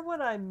 where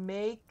would I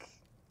make...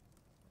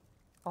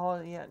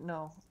 Oh, yeah,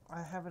 no.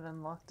 I haven't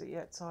unlocked it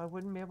yet, so I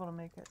wouldn't be able to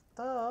make it.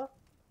 Duh.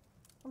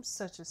 I'm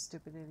such a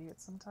stupid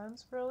idiot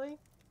sometimes. Really?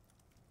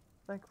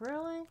 Like,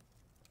 really?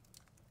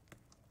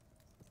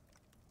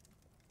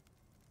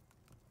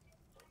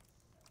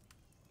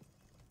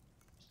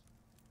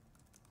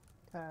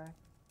 Okay.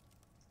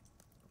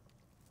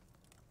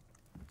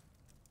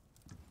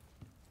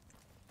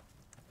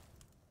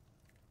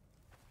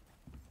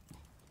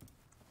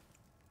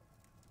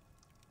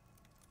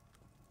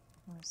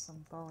 There's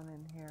some bone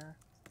in here.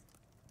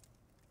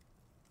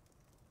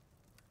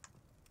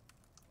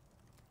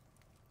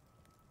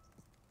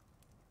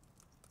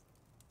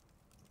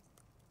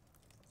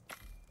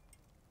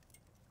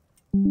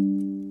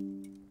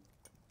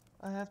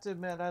 I have to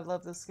admit, I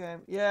love this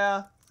game.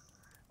 Yeah,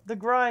 the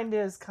grind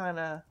is kind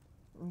of,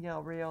 you know,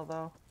 real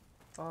though.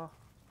 Oh.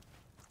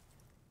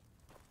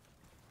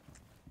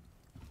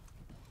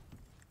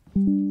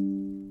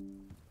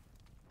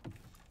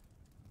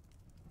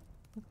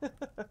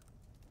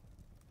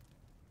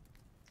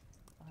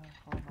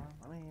 Hold on,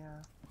 let me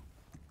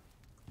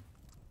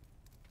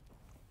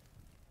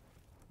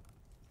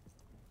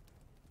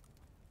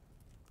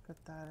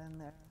put that in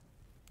there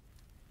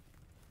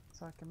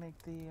so I can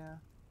make the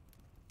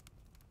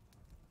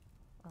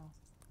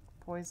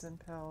poison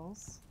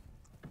pills.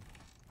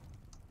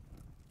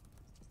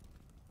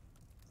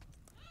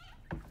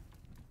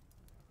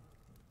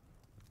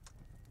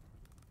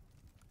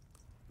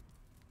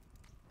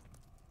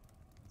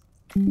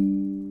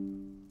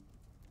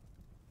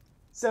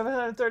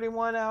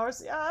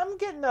 $731. Yeah, I'm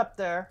getting up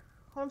there.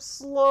 I'm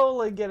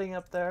slowly getting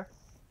up there.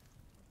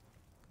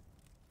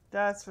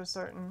 That's for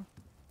certain.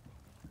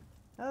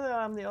 Now that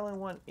I'm the only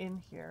one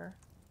in here,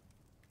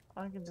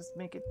 I can just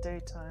make it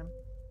daytime.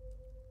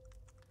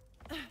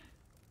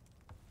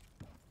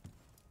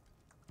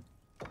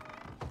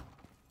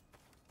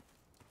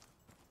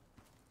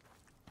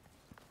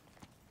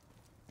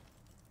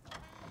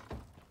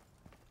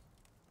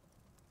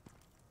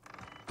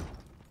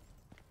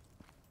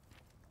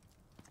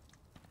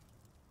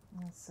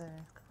 Let's see.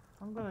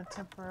 I'm going to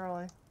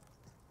temporarily...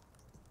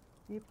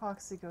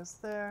 Epoxy goes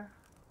there.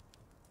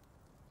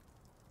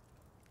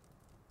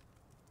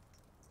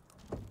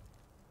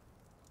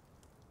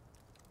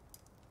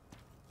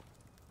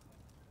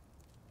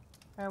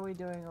 How are we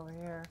doing over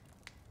here?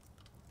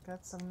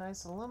 Got some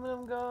nice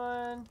aluminum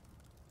going.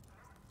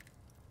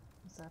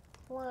 Is that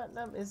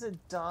platinum? Is it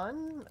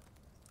done?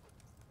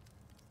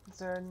 Is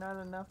there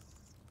not enough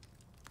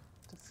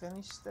to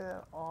finish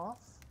that off?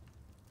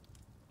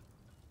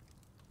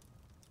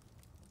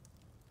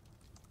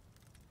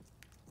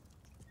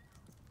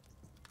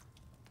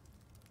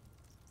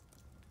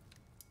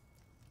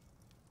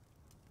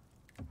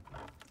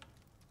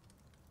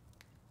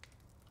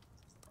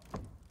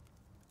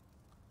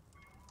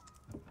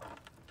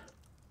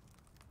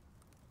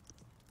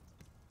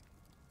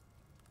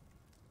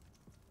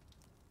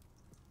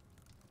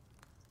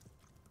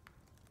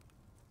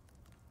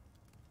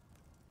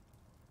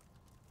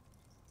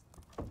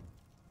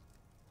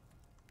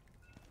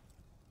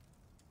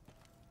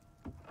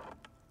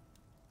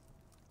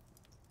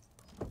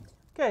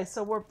 Okay,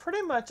 so we're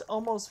pretty much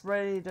almost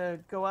ready to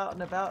go out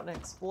and about and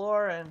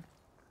explore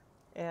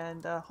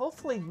and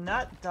hopefully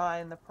not die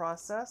in the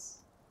process.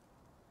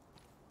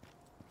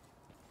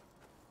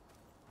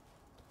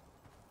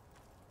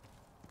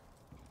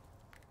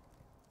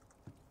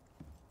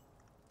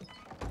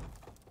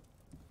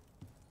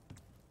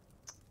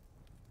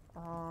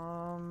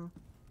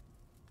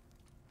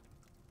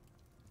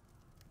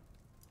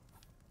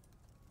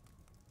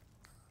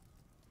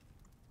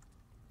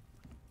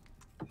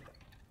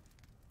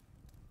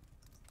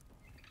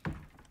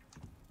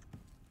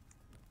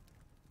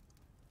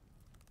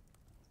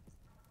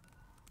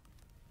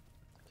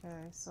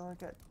 Okay, so I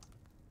got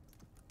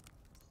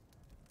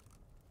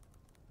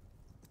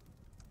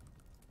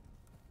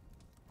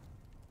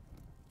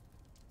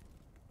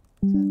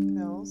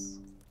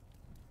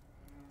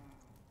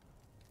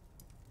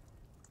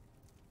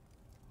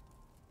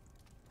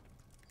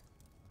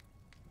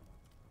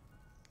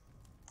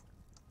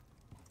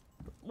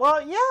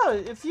Well, yeah,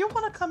 if you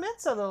want to come in,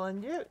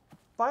 Sutherland, you,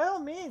 by all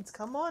means,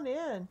 come on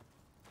in.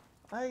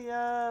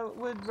 I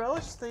would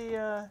relish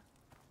the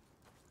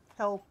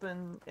help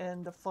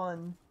and the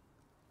fun.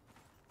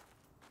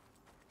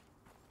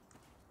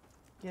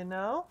 You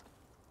know?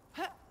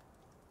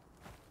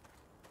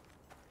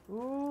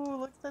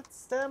 Ooh, look at that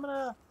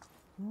stamina.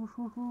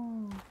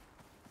 Ooh,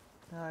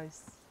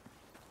 nice.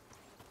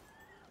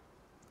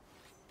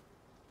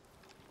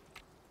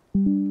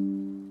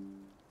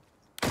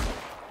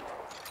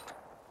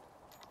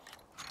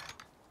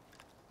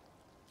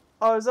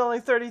 Oh, it's only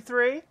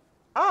 33?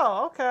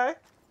 Oh, okay.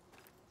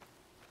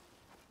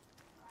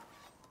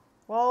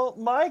 Well,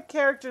 my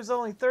character's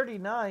only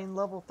 39,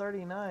 level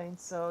 39,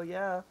 so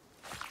yeah.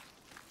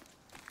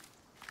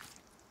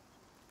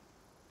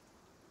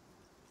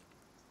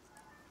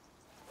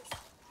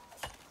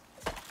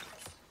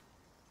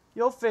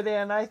 You'll fit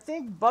in. I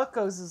think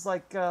Bucko's is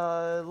like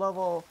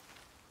level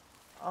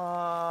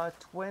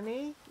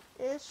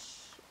 20-ish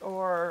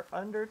or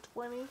under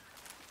 20.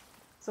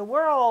 So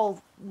we're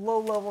all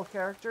low-level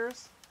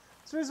characters.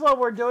 So the reason why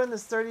we're doing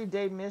this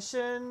 30-day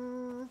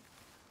mission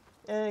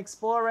and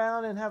explore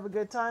around and have a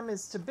good time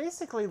is to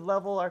basically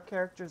level our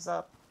characters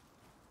up.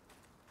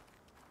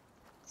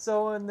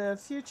 So in the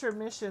future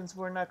missions,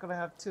 we're not going to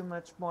have too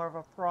much more of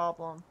a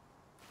problem.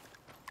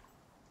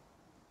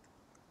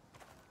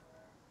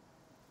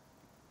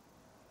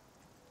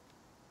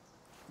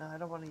 No, I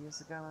don't want to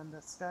use a gun on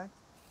this guy.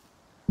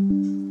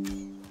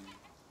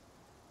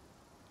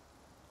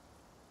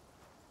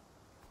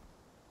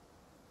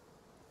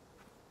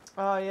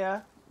 Oh,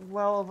 yeah.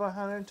 Well over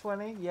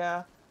 120?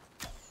 Yeah.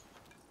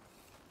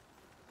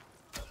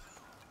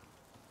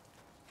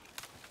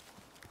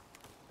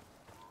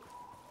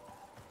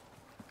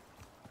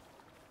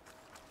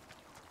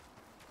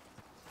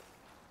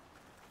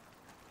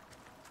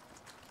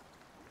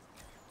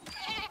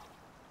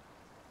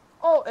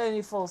 Oh, and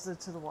he falls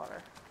into the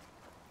water.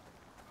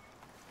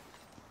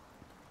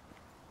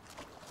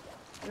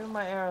 Give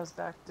my arrows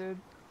back, dude.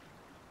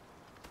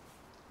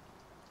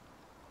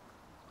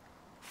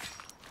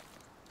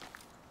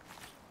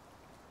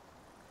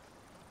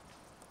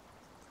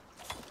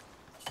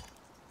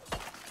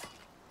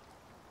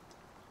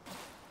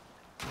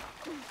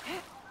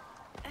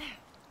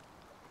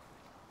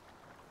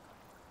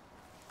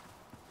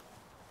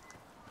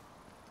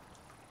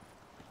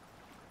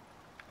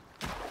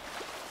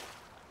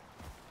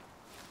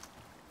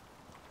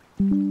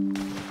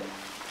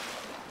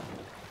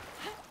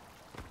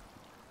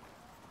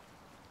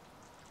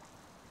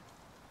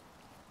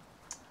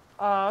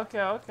 Oh, okay,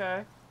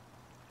 okay.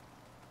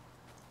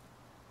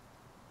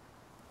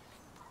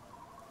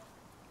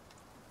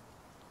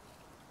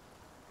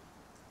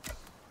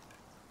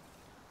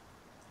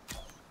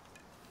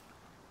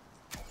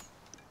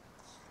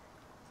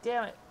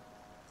 Damn it.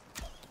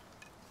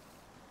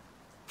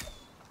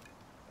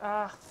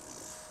 Ah.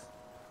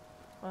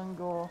 One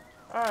goal.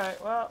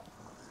 Alright, well.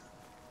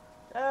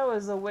 That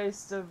was a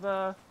waste of,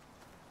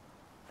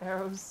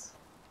 arrows.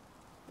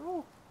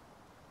 Ooh.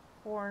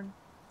 Horn.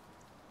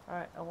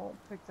 Alright, I won't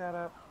pick that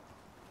up.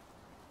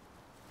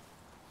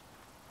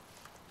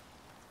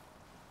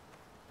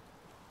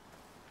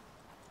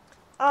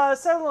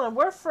 Sutherland,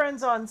 we're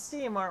friends on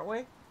Steam, aren't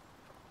we?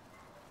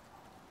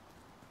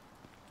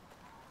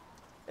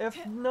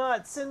 If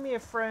not, send me a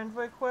friend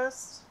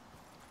request.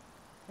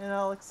 And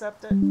I'll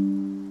accept it.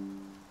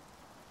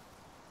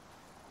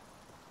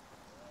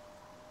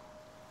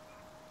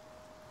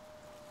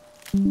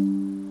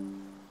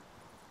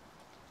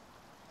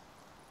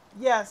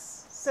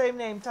 Yes, same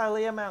name,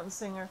 Tylea Mountain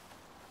Singer.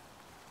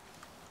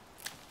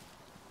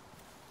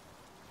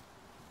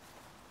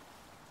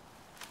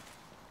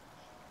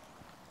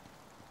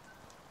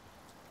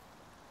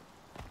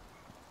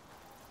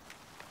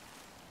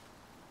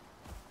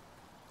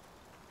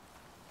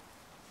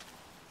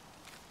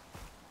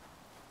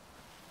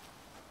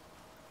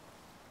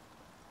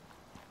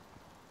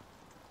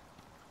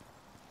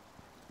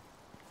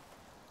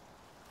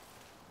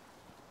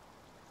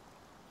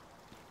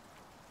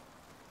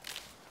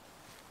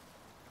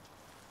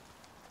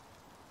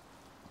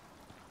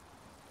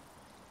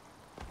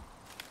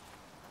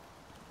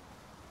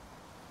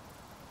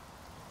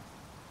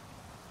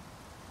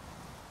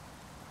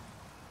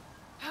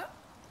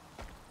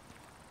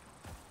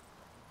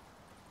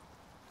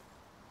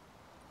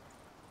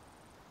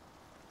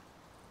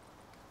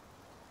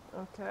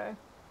 Okay.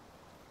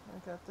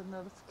 I got the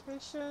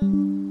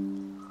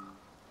notification.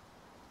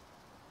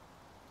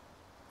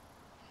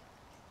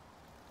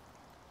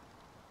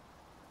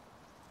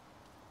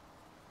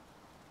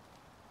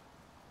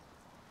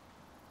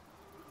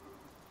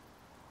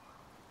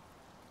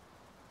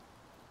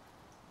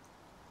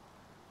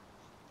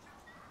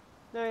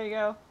 There you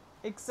go.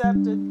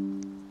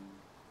 Accepted.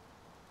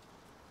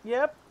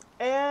 Yep.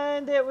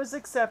 And it was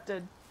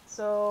accepted.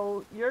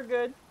 So you're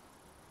good.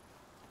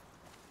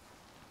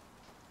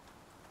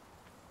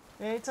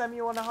 Anytime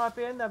you want to hop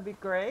in, that'd be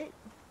great.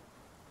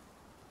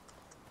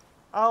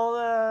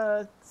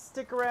 I'll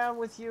stick around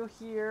with you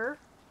here.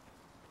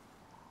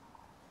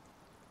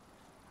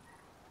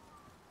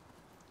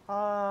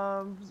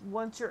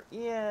 Once you're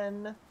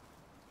in,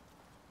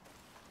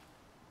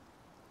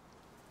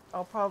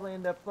 I'll probably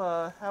end up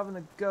having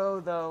to go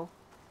though.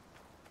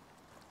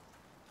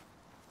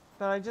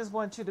 But I just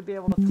want you to be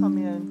able to come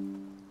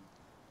in.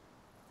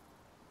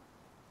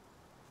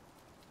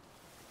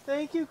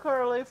 Thank you,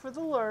 Carly, for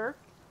the lurk.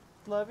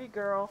 Love you,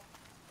 girl.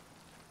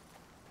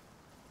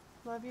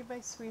 Love you, my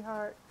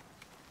sweetheart.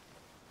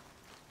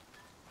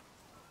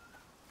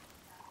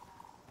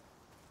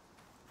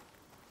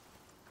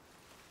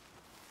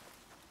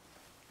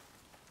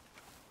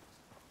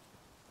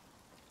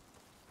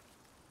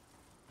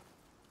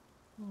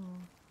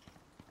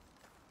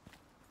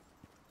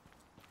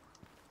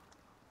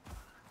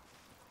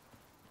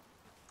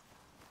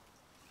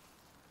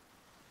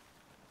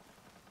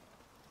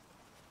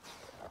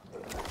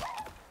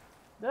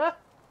 Ah!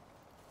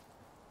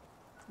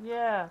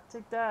 Yeah,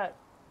 take that.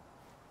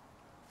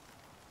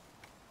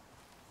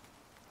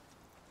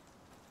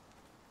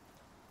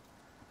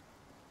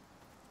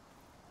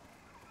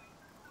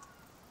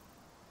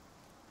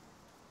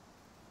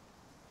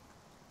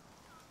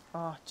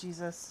 Oh,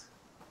 Jesus.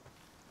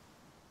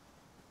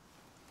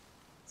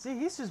 See,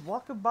 he's just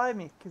walking by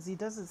me because he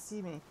doesn't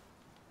see me.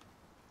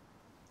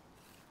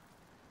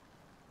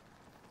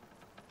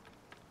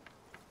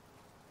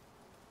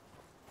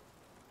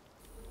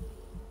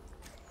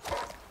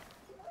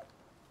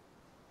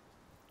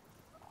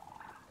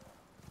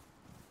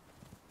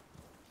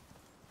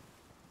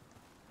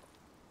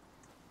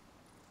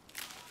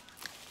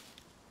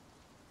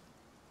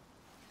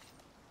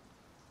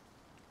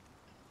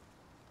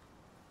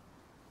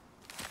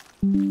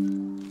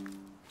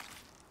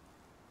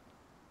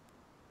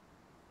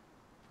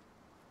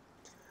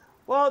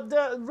 Well,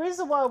 the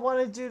reason why I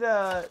wanted you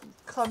to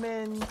come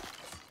in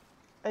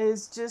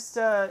is just,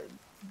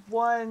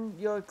 one,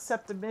 you'll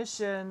accept the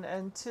mission,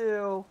 and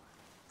two,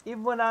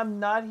 even when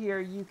I'm not here,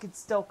 you could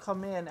still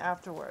come in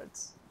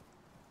afterwards.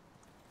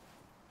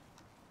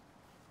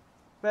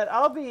 But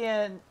I'll be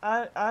in,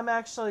 I'm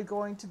actually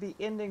going to be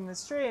ending the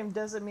stream,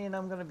 doesn't mean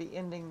I'm going to be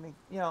ending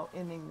the,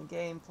 ending the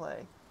gameplay.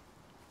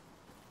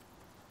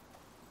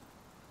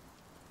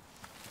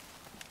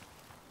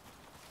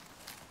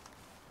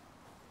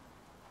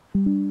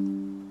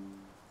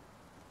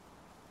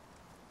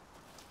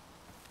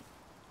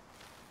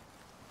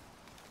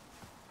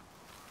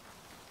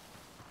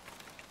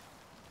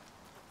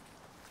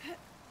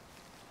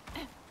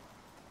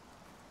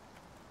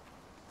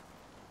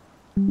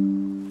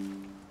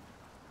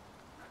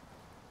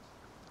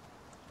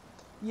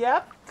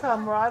 Yep,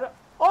 come right up.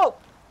 Oh!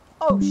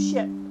 Oh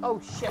shit.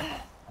 Oh shit.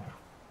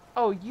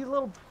 Oh, you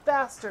little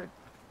bastard.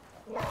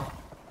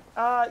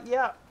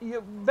 Yeah,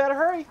 you better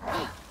hurry.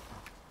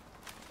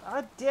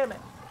 God damn it.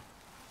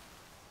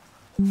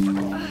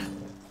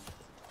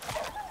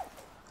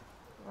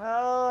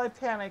 Well, I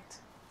panicked.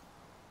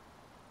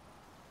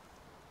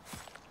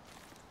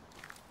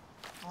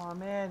 Oh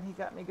man, he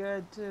got me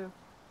good too.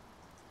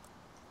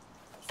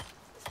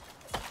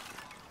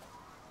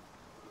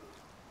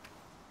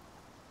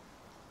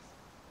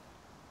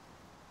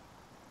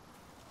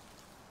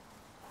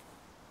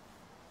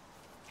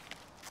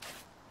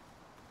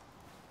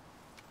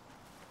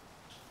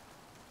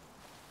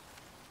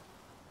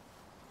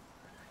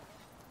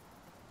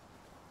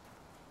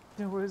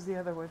 Where's the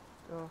other one?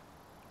 Oh.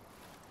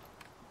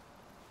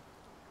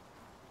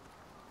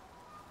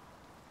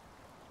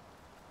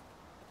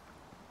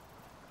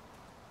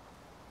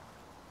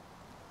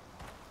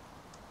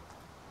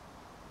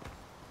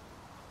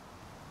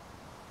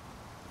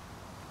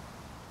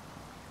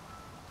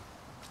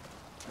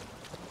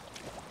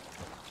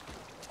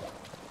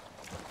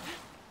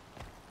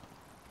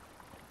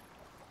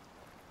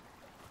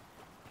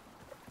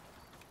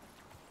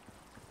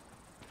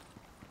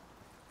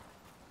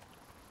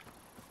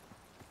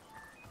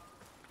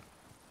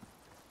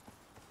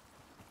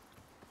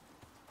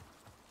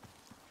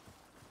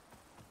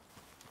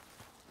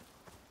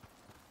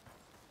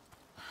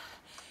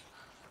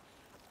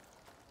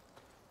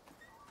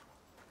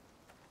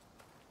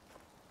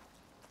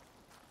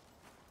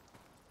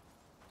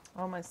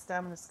 Oh, my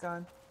stamina's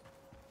gone.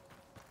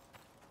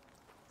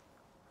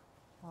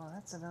 Oh,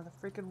 that's another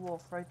freaking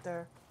wolf right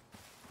there.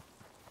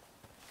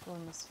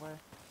 Going this way.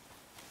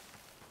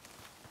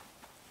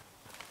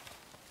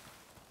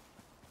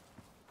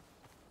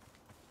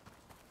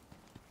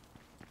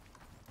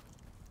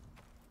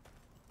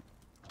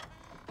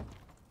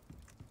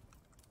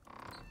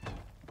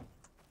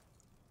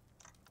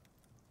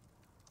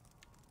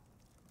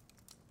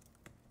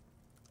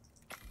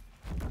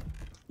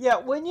 Yeah,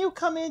 when you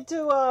come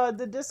into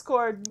the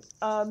Discord,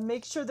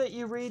 make sure that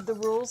you read the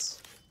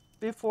rules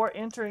before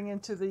entering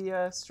into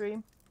the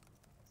stream.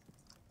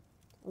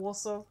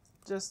 Also,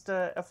 just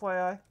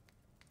FYI.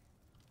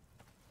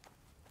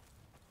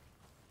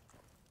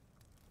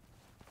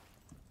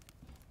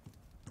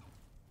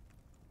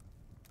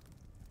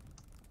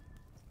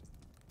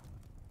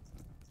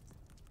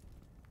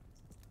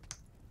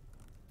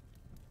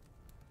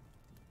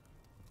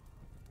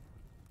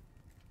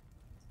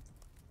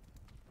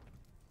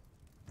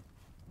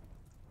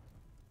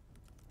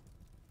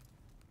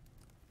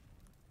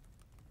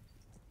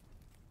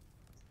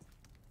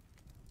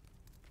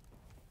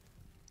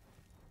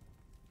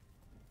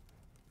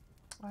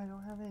 I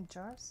don't have any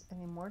jars.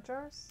 Any more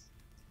jars?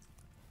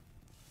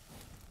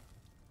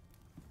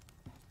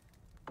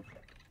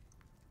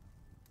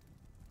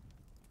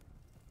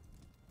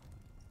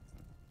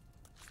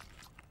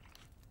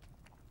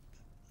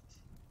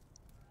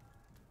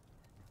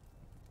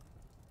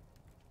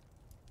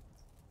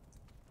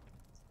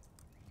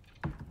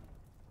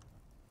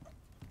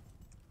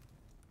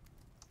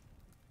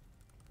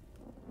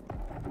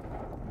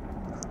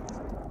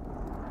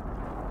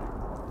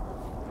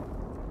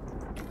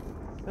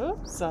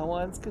 Oops,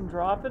 someone's can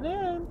drop it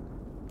in.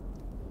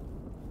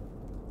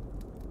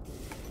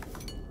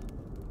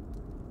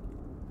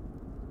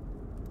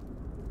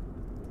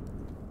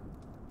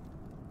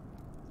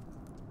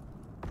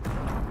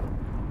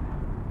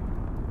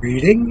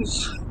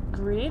 Greetings.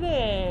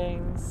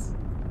 Greetings.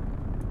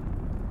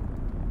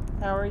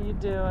 How are you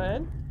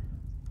doing?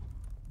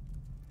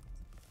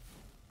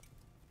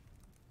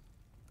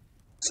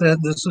 Said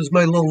this is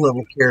my low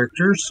level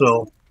character,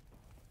 so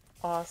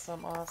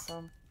Awesome,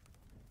 awesome.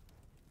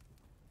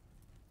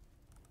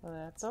 Well,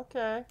 that's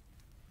okay.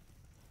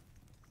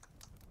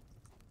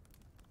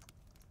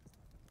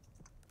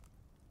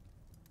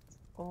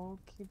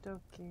 Okie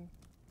dokie.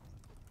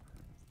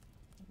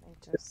 Let me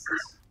just...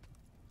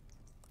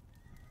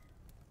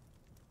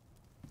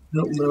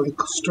 don't know to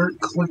start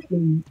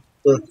collecting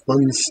the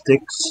fun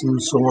sticks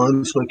and so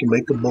on, so I can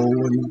make a bow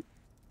and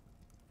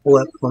all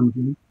that fun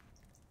thing.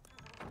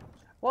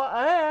 Well,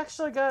 I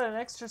actually got an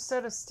extra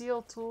set of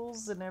steel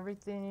tools and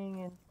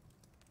everything, and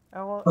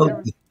I will.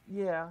 Oh,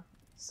 Yeah.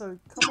 So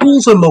come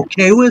tools I'm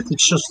okay with.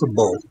 It's just the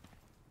bow.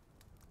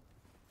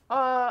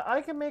 on.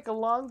 I can make a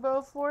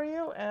longbow for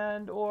you,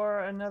 and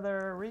or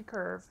another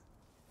recurve.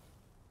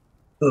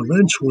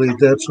 Eventually,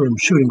 that's what I'm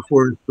shooting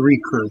for. The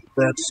recurve.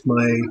 That's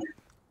my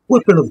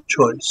weapon of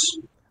choice.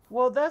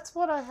 Well, that's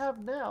what I have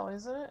now,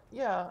 isn't it?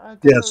 Yeah, I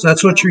got the Yes,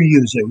 that's what recurve. you're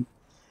using.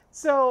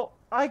 So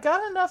I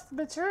got enough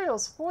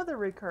materials for the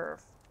recurve,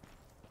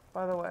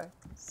 by the way.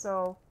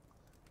 So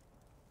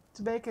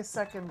to make a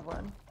second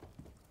one.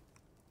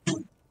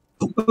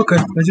 Okay,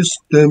 I just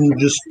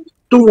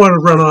don't want to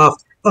run off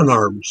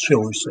unarmed,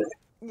 shall we say?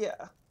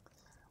 Yeah.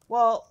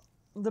 Well,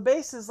 the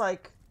base is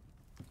like,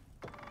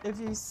 if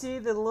you see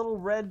the little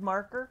red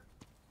marker.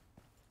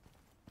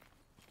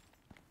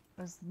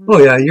 Oh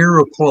yeah, you're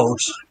real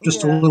close.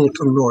 Just a Yeah. little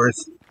to the north.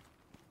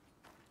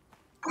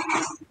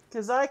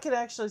 Because I can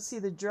actually see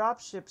the drop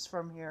ships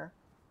from here.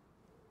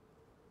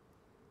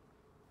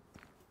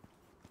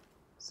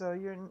 So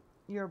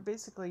you're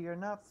basically you're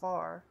not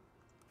far.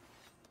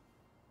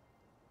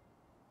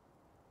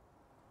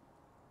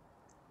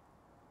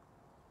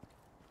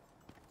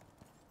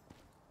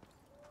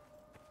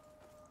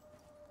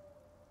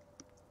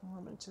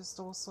 Let me just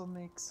also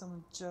make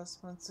some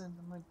adjustments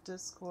into my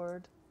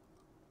Discord.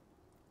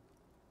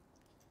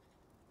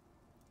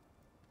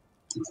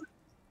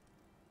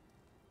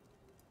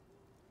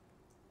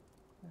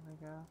 There we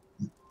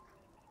go.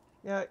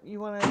 Yeah, you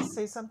want to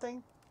say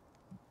something?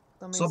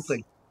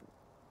 Something.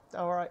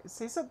 All right,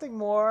 say something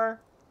more.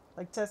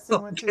 Like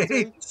testing 1, 2,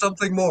 3.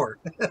 Something more.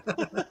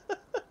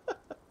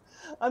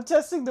 I'm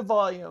testing the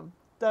volume.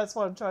 That's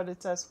what I'm trying to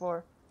test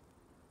for.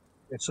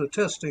 Okay, so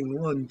testing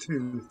 1,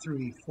 2,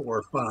 3,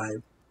 4,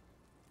 5.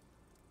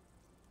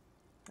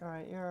 All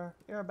right,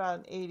 you're about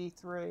an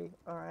 83.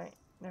 All right,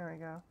 there we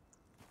go.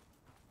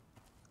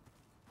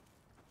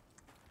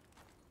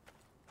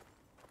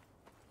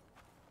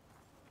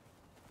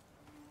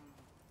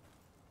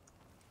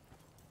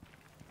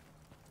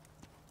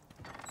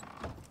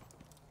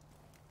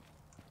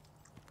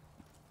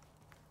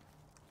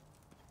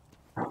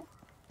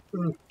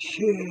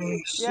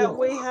 Okay, so Yeah,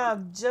 we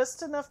have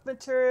just enough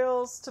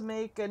materials to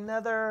make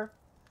another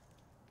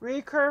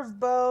recurve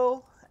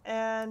bow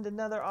and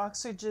another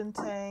oxygen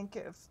tank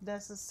if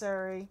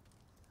necessary.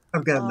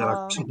 I've got an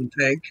oxygen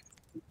tank.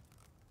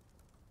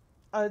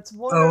 It's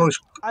one. Oh,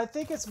 I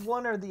think it's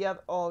one or the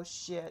other. Oh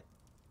shit!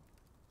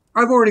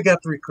 I've already got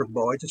the recurve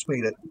bow. I just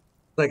made it.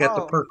 I got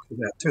the Oh. perk for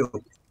that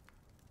too.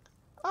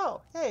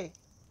 Oh, hey!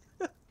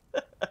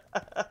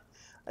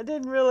 I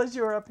didn't realize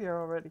you were up here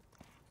already.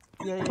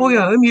 Yeah. Oh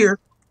yeah, I'm here.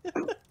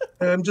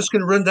 I'm just going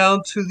to run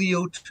down to the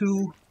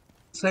O2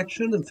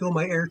 section and fill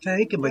my air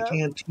tank and my Yep.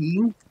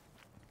 canteen.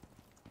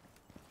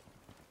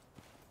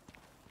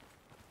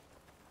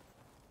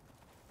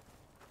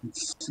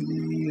 Let's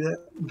see that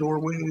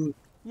doorway.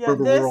 Yeah,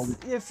 the this,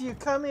 world. if you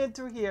come in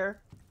through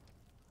here.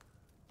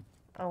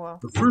 Oh well.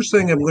 The first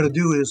thing I'm going to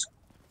do is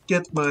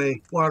get my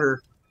water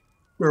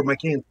or my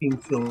canteen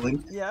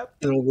filling. Yep.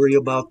 And I'll worry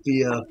about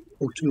the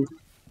O2.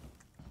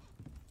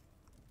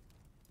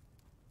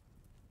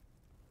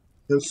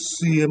 Let's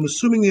see, I'm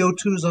assuming the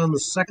O2 is on the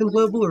second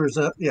level, or is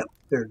that, yeah,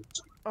 there it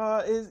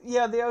is.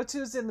 Yeah, the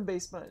O2 is in the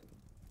basement.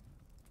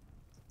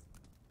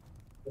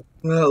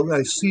 Well,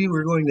 I see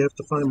we're going to have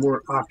to find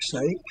more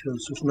oxide,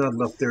 because there's not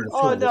enough there to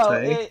fill the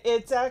tank.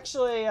 It's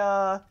actually,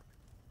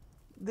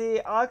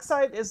 the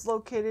oxide is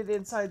located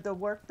inside the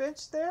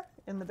workbench there,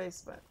 in the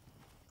basement.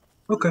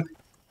 Okay.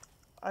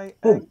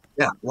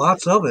 Yeah,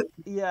 lots of it.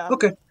 Yeah.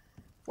 Okay.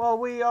 Well,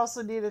 we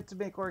also need it to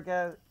make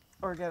organic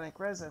organic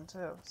resin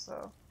too.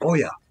 So Oh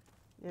yeah,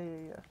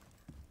 yeah.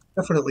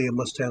 definitely it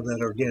must have that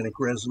organic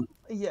resin.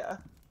 Yeah.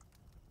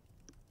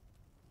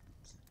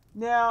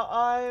 Now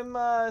I'm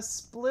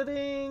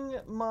splitting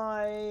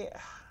my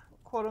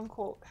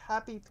quote-unquote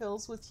happy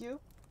pills with you.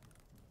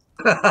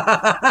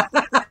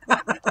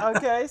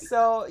 Okay,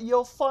 so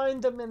you'll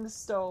find them in the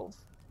stove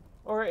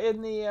or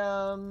in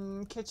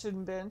the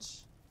kitchen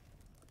bench,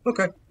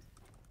 Okay.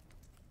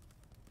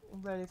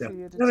 ready Yeah. for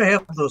you to Gotta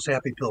have take. those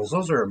happy pills.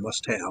 Those are a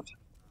must-have.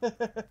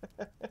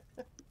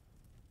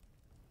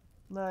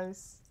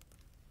 Nice.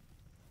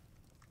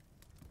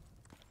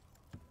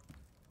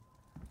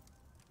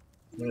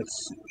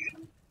 Let's see.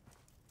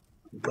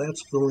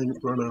 That's filling.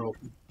 Run out.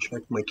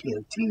 Check my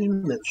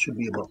canteen. That should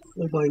be about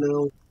full by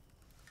now.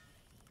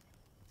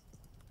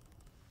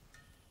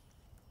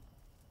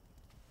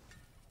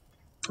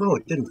 Oh,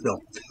 it didn't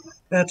fill.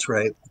 That's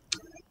right.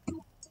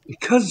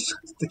 Because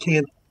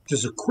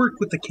there's a quirk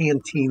with the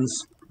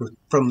canteens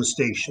from the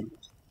station.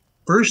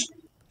 First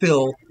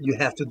fill you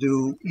have to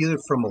do either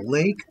from a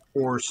lake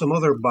or some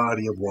other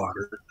body of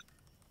water,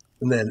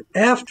 and then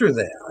after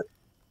that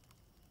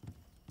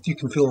you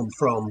can fill them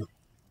from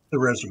the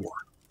reservoir.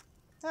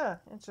 Yeah,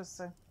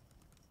 interesting.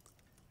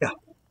 Yeah,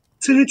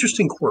 it's an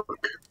interesting quirk.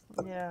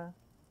 Yeah.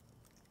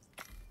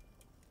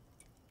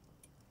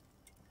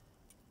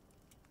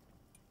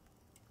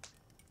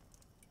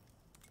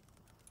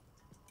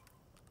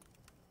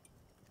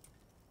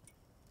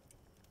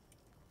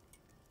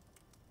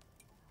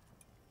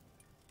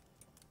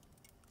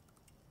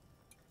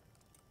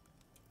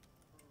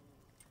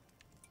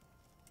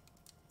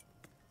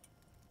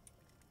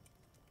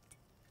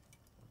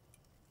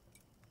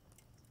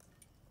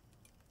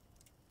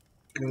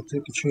 Gotta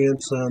take a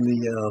chance on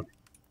the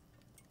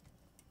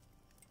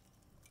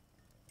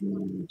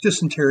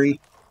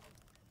dysentery.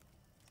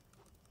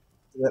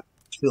 That's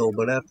fill,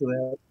 but after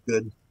that,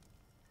 good.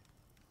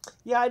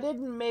 Yeah, I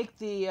didn't make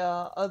the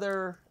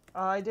other.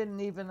 I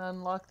didn't even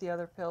unlock the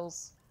other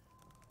pills.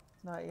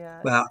 Not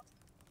yet. Well,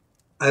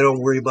 I don't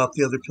worry about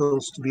the other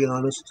pills, to be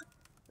honest.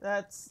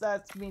 That's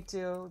me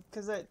too,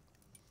 because it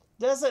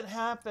doesn't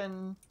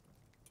happen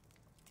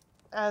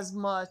as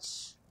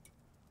much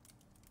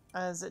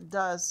as it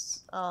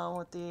does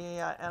with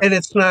the And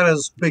it's not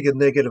as big a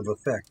negative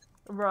effect.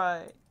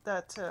 right,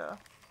 that too.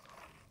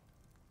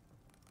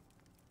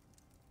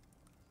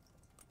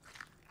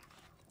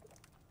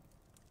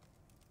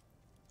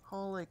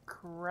 Holy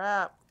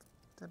crap!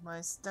 Did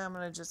my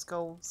stamina just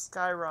go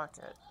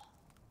skyrocket?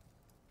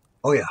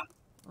 Oh yeah.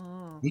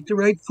 Eat the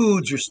right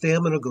foods, your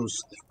stamina goes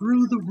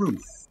through the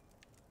roof.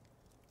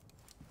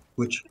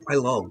 Which I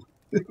love.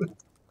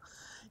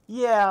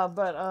 Yeah,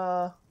 but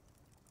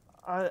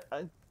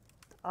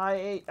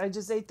I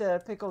just ate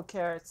the pickled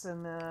carrots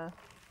and I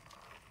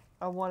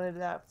wanted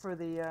that for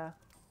the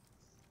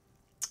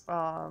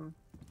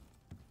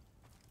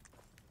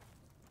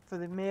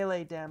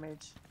melee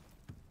damage.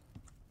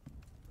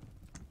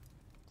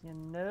 You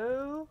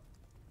know?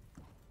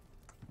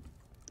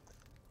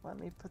 Let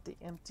me put the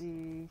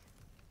empty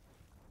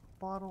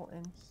bottle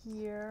in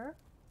here.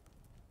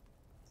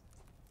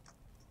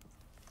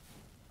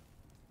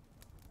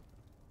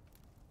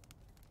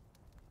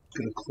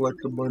 Gonna collect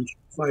a bunch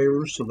of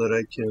fire so that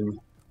I can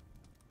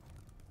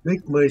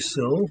make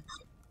myself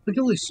a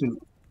ghillie suit.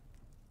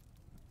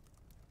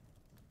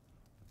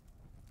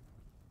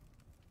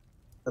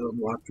 I don't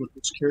watch with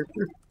this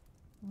character.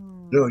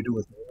 No, I do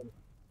with that. I'm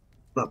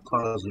not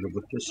positive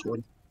with this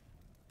one.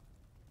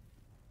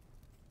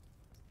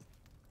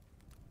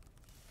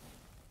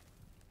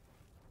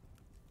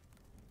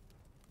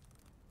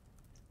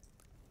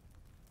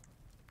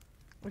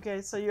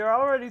 Okay, so you're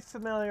already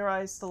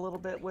familiarized a little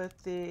bit with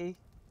the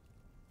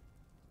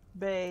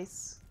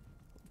base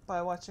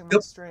by watching my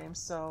stream,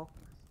 so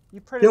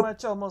you pretty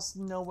much almost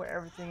know where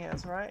everything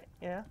is, right?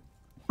 Yeah?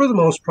 For the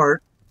most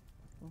part.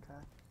 Okay.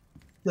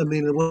 I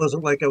mean, it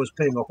wasn't like I was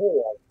paying a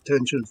whole lot of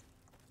attention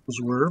as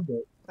were,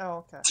 but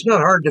okay. It's not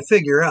hard to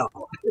figure out.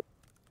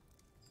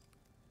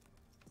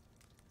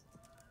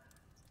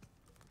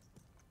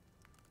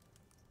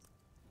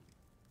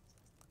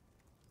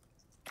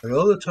 I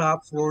know the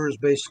top floor is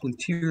basically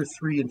tier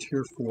 3 and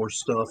tier 4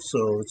 stuff,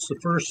 so it's the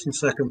first and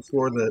second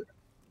floor that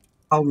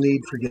I'll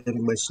need for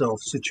getting myself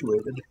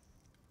situated.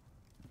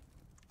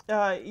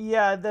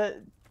 Yeah,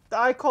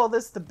 I call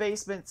this the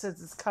basement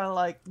since it's kind of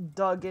like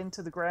dug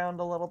into the ground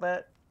a little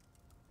bit.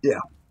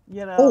 Yeah.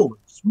 You know. Holy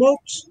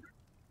smokes!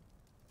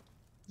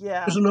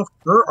 Yeah. There's enough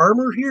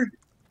armor here?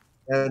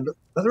 And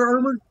other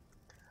armor?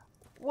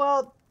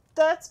 Well,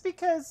 that's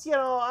because, you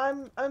know,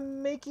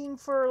 I'm making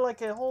for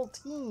like a whole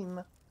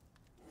team.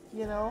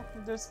 You know,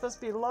 there's supposed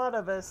to be a lot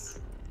of us,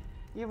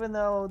 even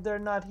though they're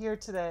not here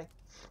today.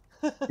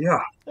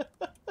 Yeah.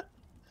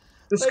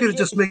 This could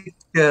just make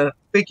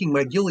making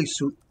my ghillie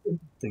suit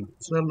interesting.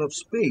 It's not enough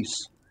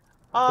space.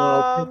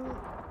 Yeah,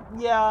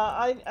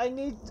 I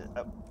need.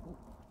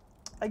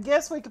 I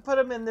guess we could put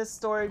them in this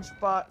storage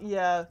box.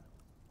 Yeah,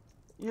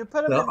 you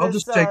put them in I'll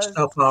this. just take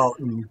stuff out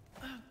and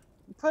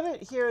put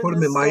it here. Put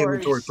them in my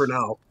inventory for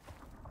now.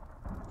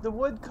 The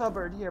wood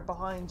cupboard here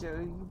behind you.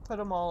 You put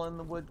them all in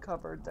the wood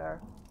cupboard there.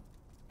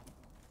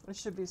 There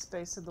should be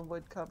space in the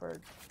wood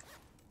cupboard.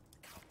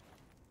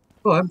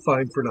 Well, I'm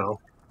fine for now.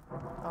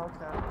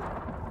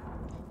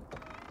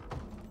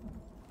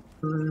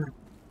 Okay.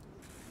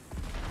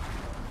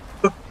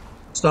 Took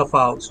stuff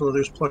out, so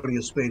there's plenty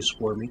of space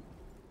for me.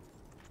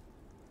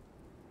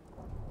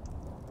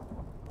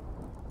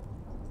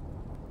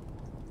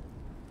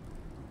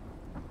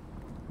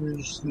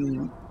 Here's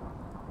the...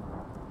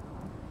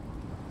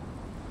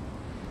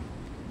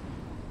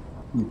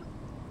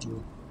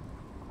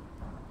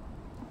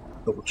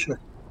 Double check.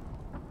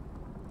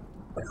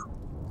 Yeah,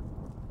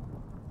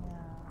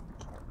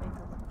 can't make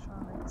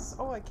electronics.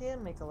 Oh, I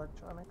can make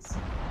electronics.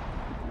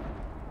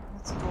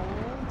 It's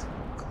gold,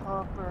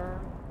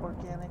 copper,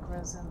 organic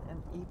resin,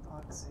 and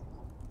epoxy.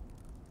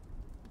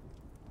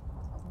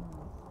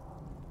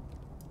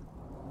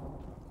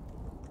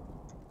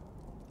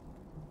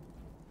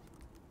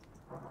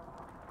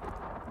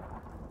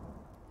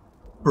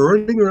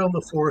 Running around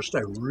the forest,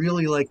 I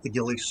really like the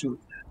ghillie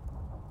suit.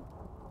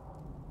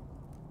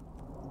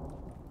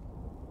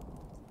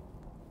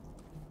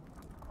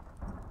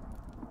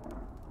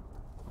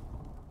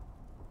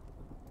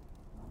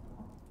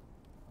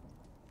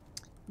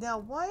 Now,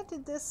 why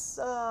did this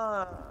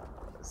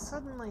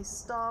suddenly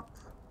stop?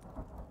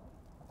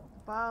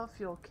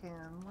 Biofuel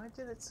can. Why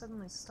did it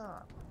suddenly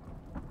stop?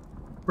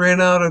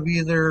 Ran out of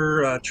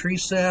either tree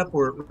sap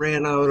or it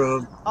ran out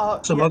of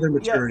some other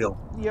material.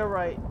 Yeah, you're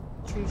right.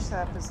 Tree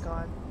sap is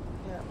gone.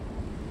 Yeah.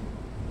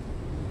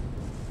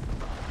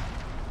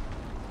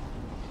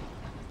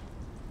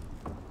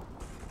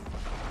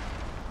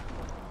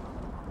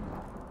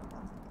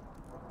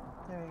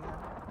 There you go.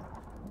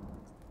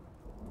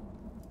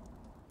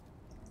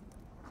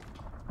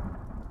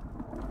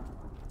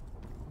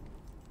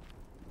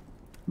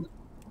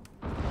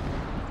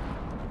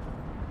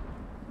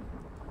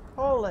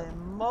 Holy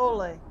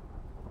moly.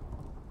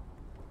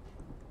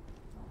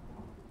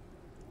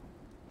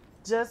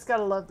 Just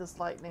gotta love this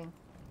lightning.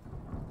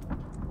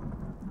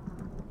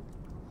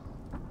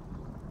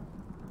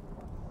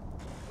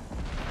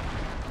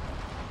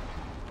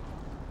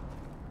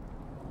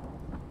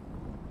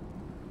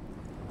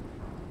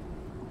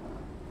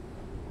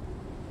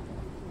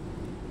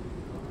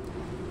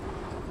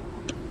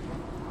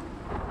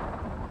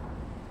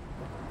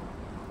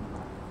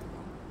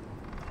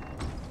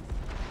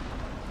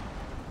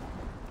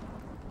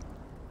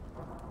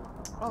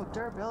 Oh,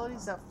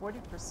 durability's at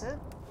 40%?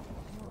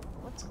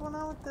 What's going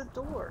on with the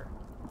door?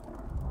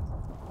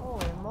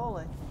 Holy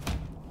moly.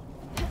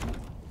 The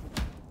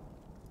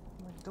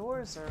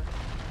doors are...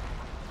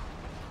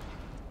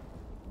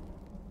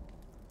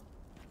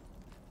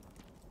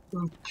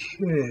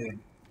 Okay.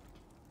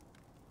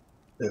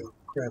 There,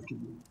 crafting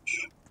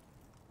bench.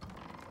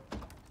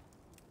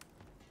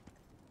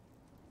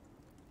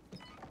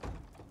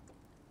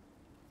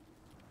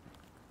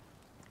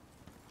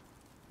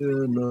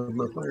 And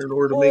enough iron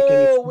ore to make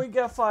anything. Oh, we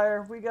got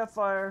fire. We got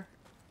fire.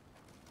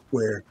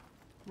 Where?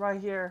 Right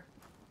here.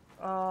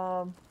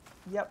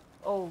 Yep.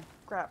 Oh,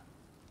 crap.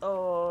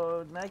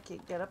 Oh, I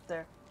can't get up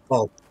there.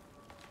 Oh.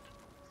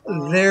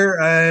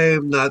 There,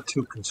 I'm not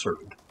too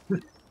concerned.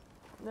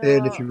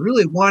 And if you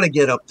really want to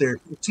get up there,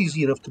 it's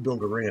easy enough to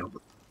build a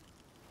ramp.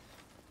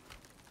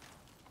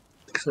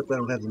 Except I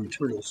don't have the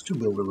materials to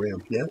build a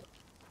ramp yet.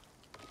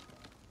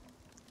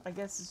 I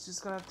guess it's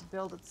just gonna have to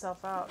build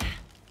itself out.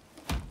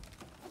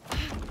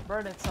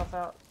 Burn itself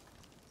out.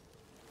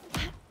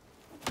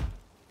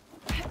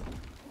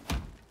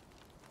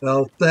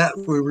 Well, that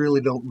we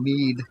really don't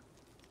need.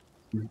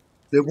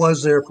 It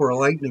was there for a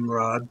lightning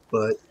rod,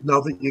 but now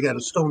that you got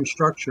a stone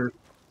structure,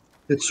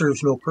 it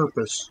serves no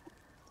purpose.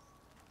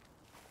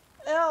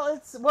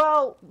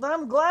 Well,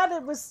 I'm glad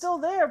it was still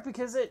there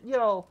because it,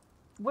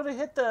 would have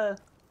hit the...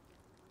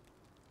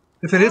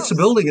 If it hits the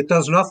building, it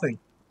does nothing.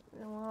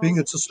 Well, Being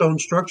it's a stone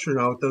structure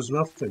now, it does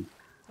nothing.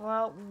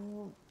 well,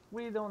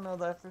 we don't know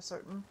that for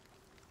certain.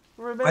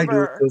 I do,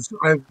 Remember... because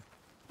I've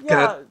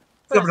got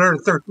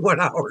 731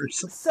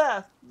 hours.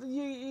 Seth,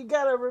 you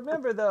gotta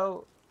remember,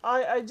 though,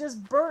 I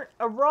just burnt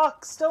a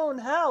rock stone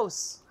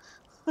house.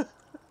 Let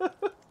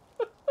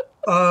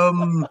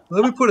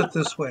me put it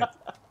this way.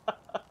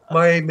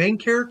 My main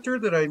character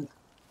that I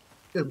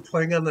am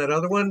playing on that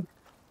other one,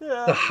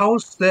 the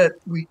house that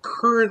we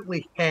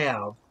currently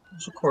have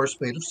is, of course,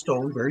 made of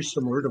stone, very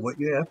similar to what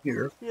you have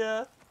here.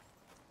 Yeah.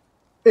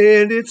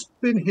 And it's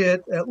been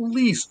hit at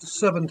least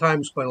 7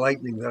 times by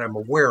lightning that I'm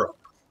aware of.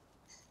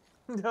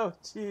 Oh,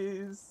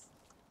 jeez.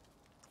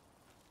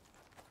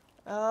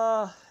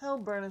 It'll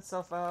burn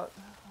itself out,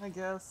 I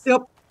guess.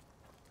 Yep.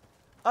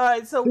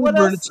 Alright, so It'll what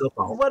burn else? itself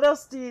out. What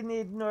else do you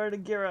need in order to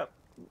gear up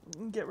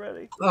and get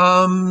ready?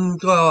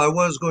 Well, I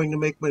was going to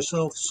make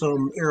myself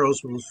some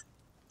arrows.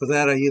 For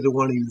that, I either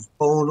want to use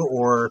bone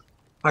or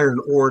iron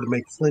ore to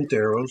make flint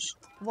arrows.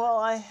 Well,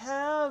 I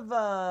have,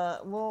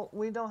 well,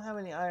 we don't have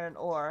any iron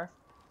ore.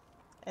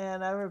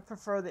 And I would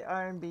prefer the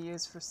iron be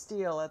used for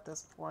steel at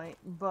this point.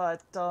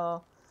 But,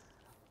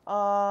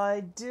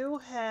 I do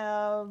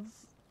have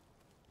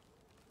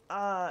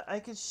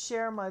I could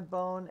share my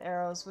bone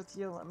arrows with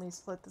you. Let me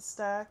split the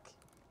stack.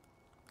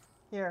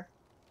 Here,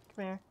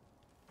 come here.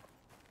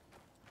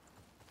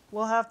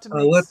 We'll have to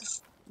make.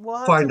 Let's We'll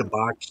have find to. a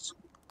box.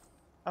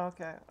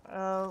 Okay.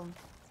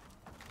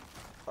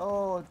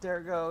 Oh, there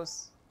it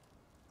goes.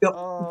 Yep.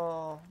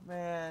 Oh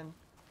man.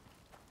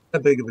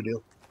 That big of a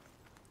deal.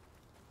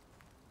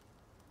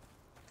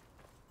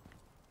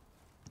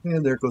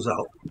 And there it goes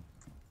out.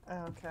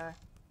 Okay.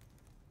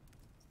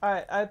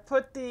 Alright, I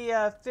put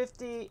the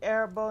 50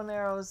 bone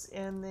arrows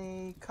in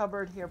the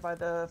cupboard here by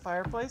the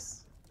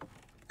fireplace.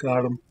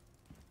 Got them.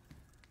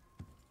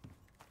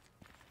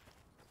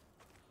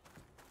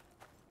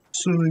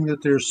 Assuming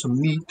that there's some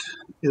meat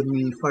in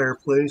the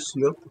fireplace.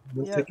 Yep.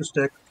 I'll Yep. take a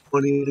stack of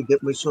money to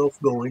get myself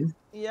going.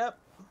 Yep.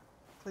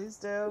 Please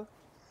do.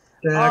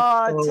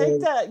 Stack Take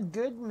of... that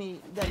good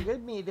meat. That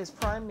good meat is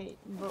prime meat,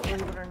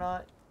 believe it or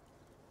not.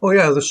 Oh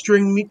yeah, the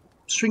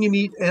stringy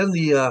meat and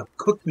the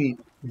cooked meat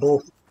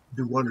both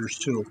do wonders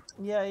too.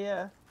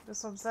 Yeah.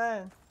 That's what I'm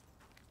saying.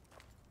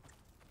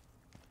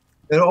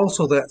 And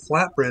also that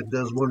flatbread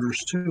does wonders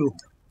too.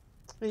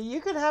 You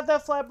can have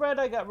that flatbread.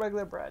 I got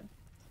regular bread.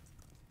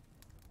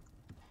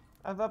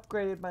 I've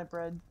upgraded my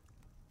bread.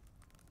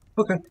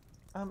 Okay.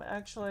 I'm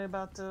actually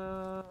about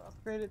to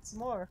upgrade it some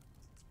more.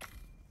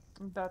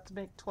 I'm about to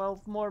make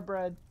 12 more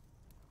bread.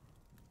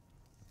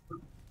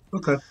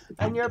 Okay.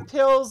 And your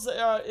pills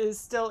is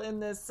still in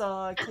this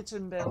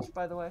kitchen bench,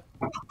 by the way.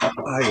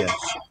 Ah, yes.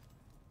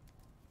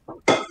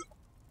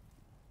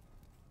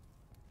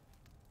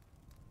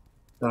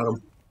 Got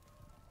them.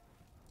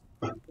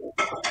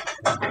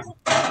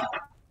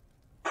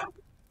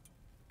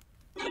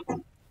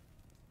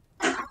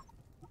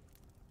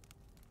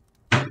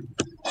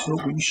 So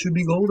we should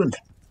be golden.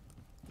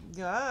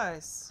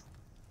 Guys.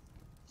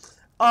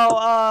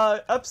 Oh,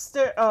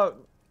 upstairs. Oh,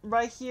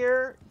 right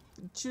here.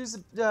 Choose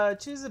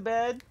a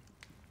bed.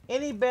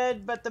 Any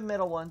bed but the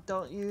middle one.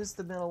 Don't use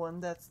the middle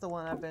one. That's the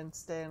one I've been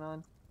staying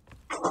on.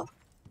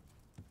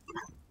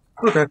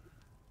 Okay.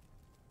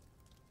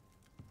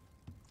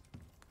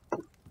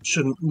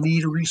 Shouldn't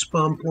need a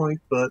respawn point,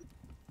 but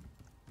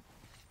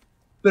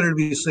better to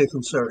be safe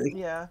than sorry.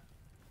 Yeah.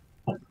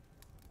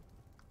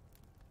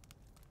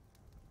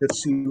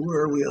 Let's see,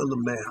 where are we on the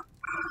map?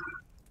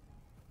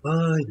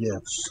 Ah,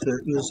 yes, there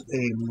is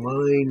a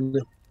mine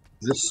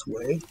this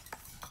way.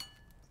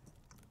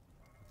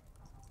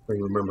 If I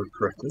remember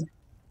correctly.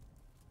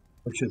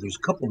 Actually, there's a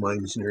couple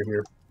mines near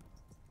here.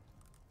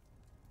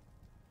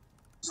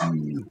 Let's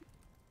see.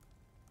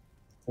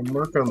 I'll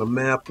mark on the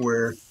map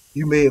where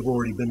you may have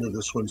already been to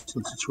this one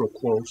since it's real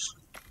close.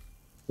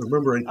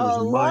 Remember, right, there's A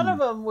a lot mine. of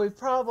them we've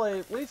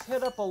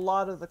hit up a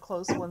lot of the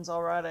close ones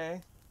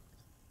already.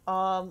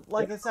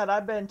 Like I said,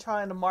 I've been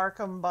trying to mark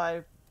them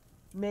by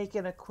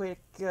making a quick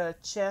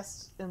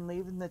chest and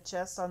leaving the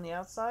chest on the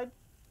outside.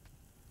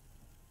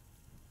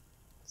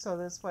 So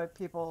this way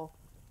people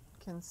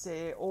can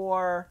see.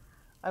 Or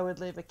I would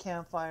leave a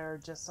campfire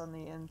just on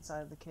the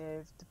inside of the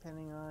cave,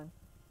 depending on.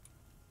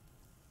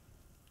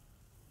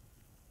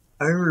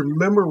 I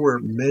remember where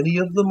many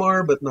of them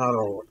are, but not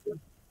all of them.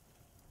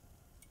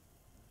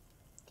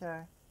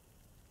 Okay.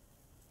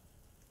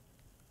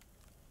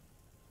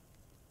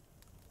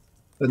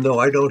 And no,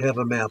 I don't have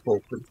a map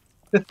open.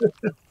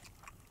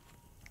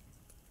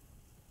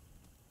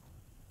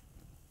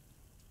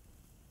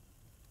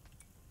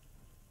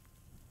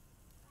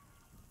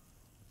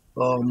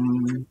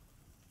 Let's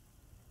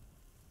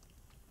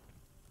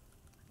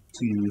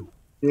see.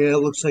 Yeah, it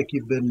looks like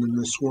you've been in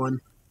this one.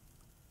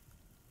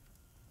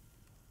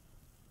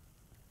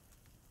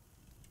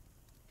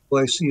 All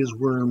I see is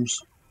worms.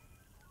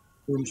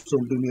 Worms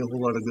don't do me a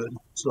whole lot of good,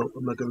 so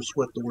I'm not going to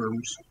sweat the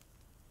worms.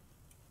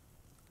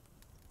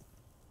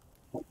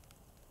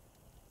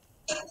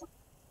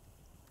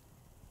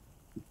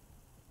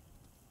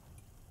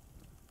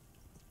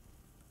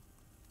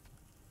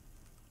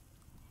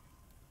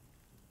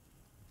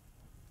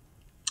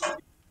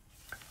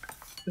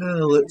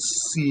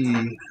 Let's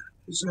see.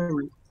 As I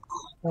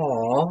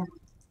recall,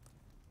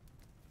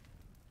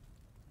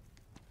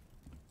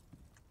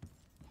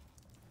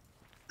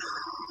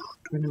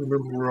 trying to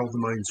remember where all the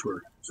mines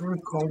were. As I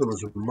recall, there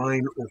was a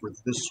mine over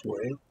this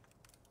way.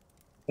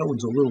 That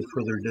one's a little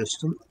further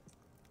distant.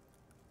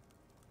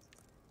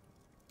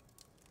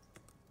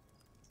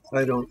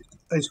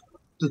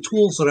 The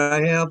tools that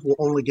I have will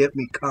only get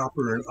me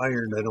copper and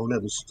iron. I don't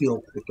have a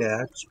steel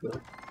pickaxe,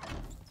 but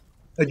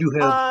I do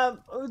have.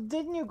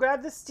 Didn't you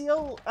grab the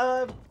steel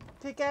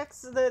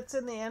pickaxe that's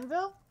in the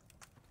anvil?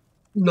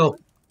 No,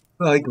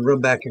 I can run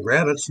back and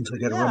grab it since I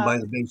got to run Yeah. by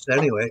the base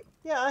anyway.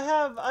 Yeah,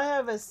 I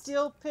have a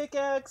steel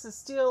pickaxe, a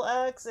steel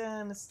axe,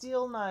 and a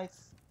steel knife.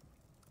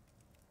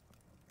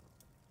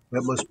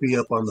 That must be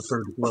up on the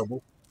third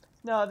level.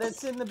 No,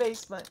 that's in the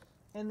basement.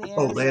 In the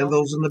Oh, anvil. they have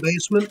those in the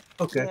basement?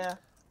 Okay. Yeah.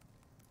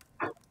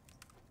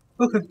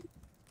 Okay.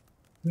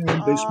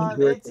 Yeah, basement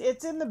direct.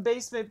 It's in the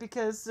basement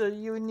because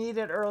you need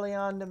it early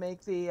on to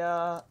make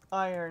the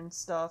iron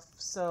stuff.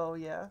 So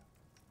yeah,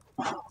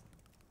 I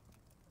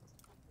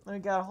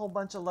got a whole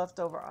bunch of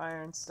leftover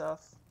iron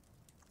stuff.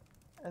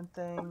 and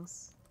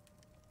things.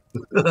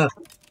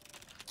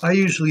 I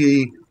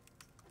usually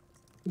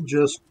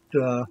just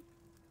where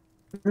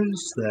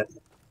is that?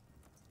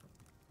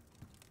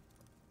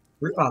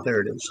 Oh,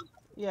 there it is.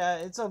 Yeah,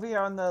 it's over here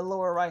on the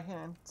lower right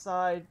hand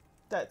side.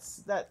 That's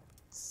that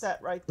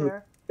set right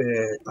there.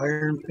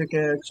 Iron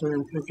pickaxe,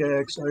 iron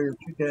pickaxe, iron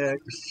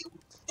pickaxe.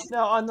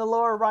 No, on the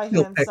lower right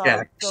Steel hand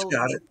side. pickaxe.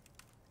 Got it.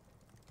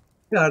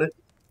 Got it.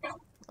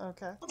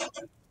 Okay.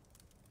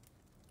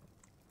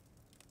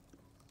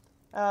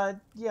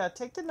 Yeah,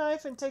 take the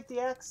knife and take the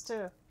axe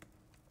too.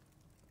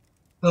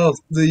 Oh,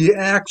 the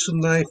axe and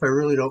knife I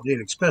really don't need,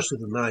 especially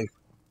the knife.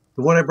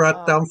 The one I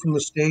brought down from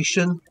the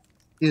station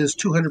is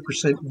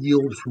 200%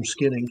 yield from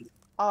skinning.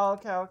 Oh,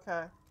 okay,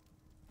 okay.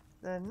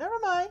 Then never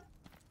mind.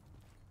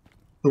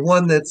 The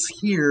one that's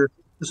here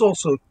is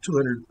also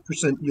 200%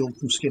 yield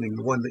from skinning,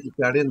 the one that you've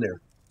got in there.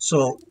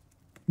 So,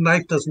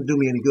 knife doesn't do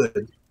me any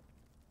good.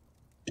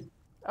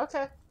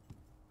 Okay.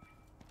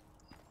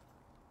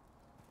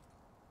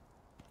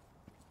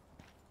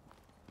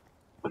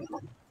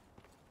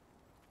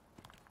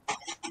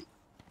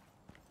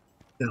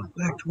 Now,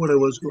 back to what I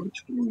was going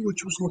to do,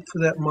 which was look for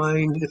that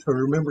mine. If I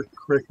remember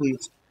correctly,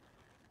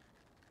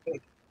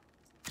 it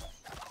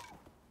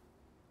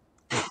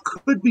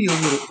could be a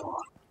little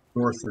off,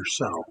 north or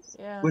south,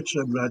 Yeah. which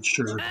I'm not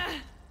sure.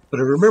 But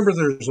I remember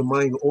there's a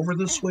mine over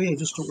this way. I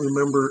just don't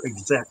remember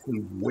exactly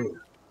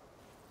where.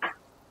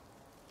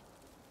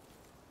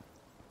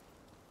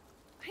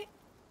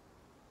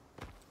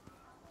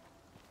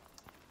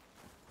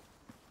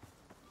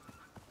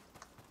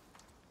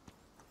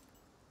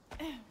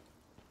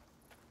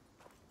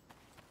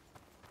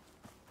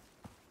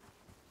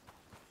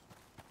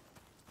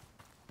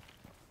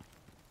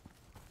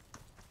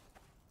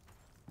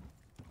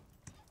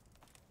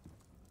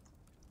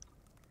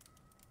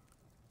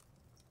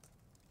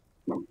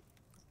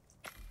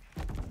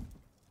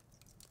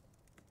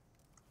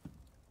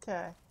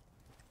 Okay.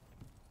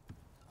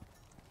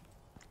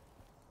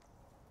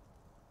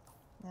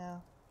 Yeah.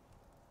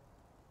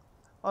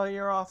 Oh,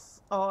 you're off.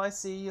 Oh, I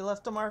see. You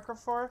left a marker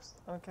for us?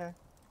 Okay.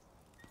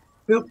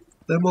 Yep,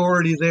 I'm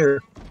already there,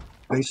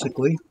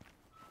 basically.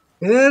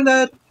 And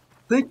I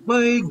think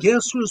my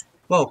guess was,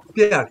 well,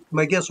 yeah,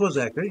 my guess was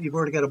accurate. You've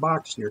already got a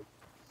box here.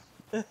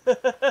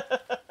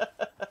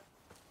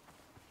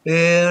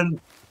 And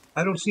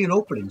I don't see an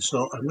opening,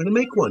 so I'm going to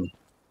make one.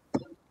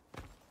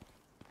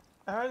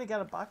 I already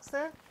got a box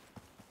there?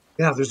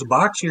 Yeah, there's a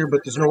box here,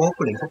 but there's no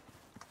opening.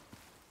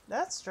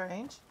 That's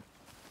strange.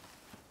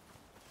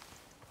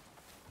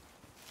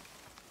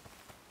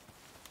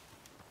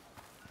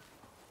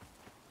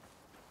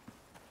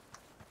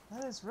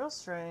 That is real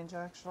strange,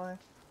 actually.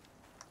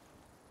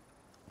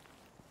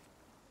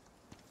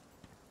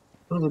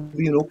 Well, there'll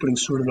be an opening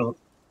soon enough.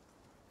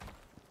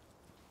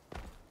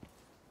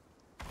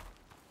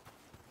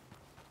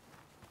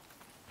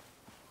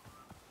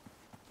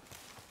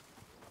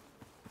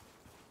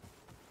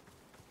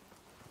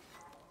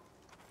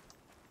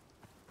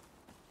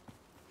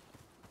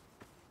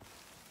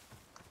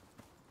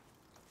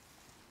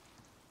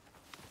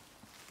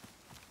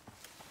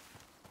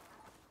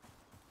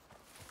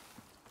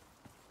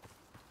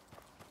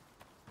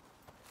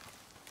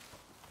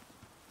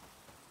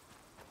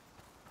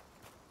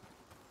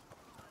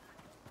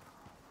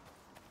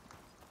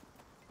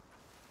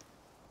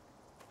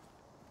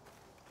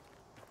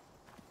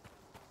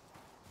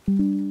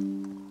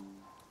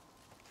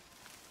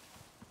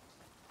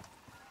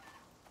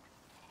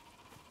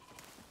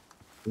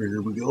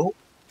 Here we go.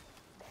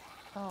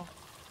 Oh.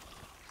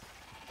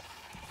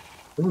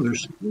 Oh,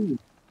 there's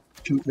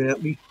shooting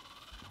at me.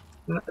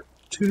 Not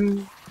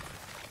two.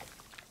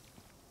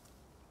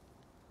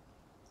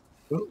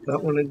 Oh,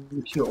 that one I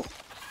didn't kill.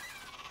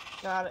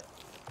 Got it.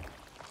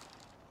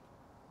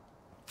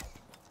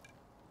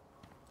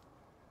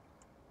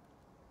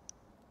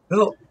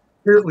 Well,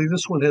 apparently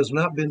this one has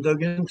not been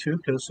dug into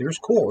because there's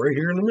coal right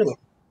here in the middle.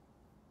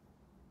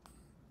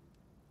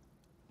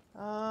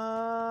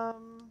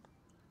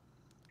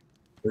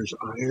 There's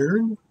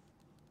iron.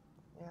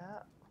 Yeah.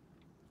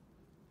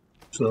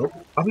 So,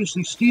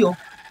 obviously steel.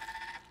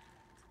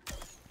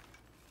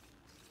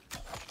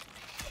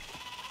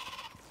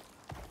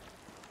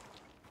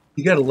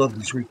 You gotta love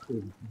these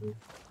recordings.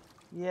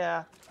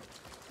 Yeah.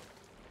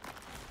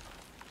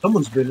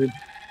 Someone's been in.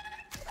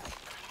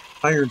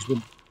 Iron's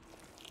been.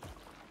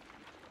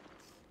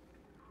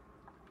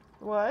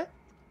 What?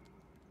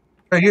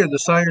 Right here,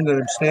 this iron that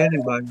I'm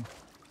standing by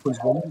was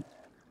one.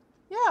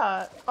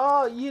 Yeah.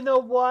 Oh, you know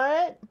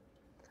what?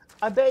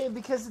 I bet you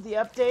because of the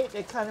update,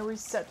 it kind of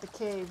reset the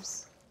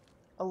caves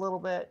a little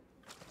bit.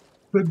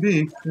 Could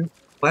be.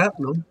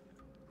 Platinum.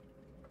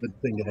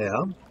 Good thing to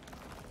have.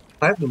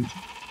 Platinum.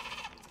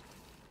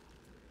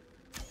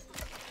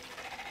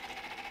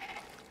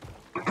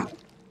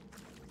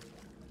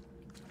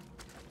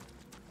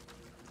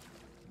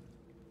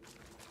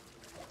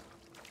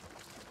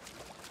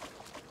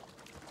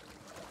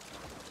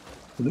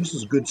 So this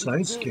is a good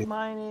size Deep cave.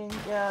 mining.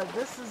 Yeah,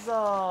 this is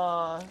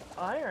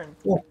iron.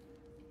 Oh.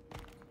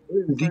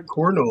 Deep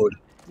core node.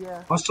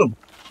 Yeah. Awesome.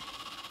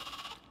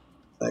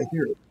 I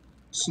hear it.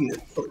 See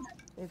it. Oh,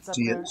 It's up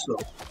see there. it. So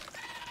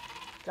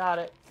Got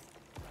it.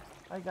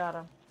 I got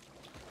him.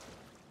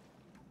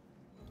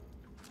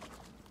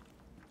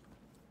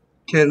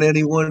 can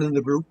anyone in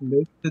the group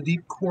make the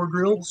deep core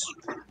drills?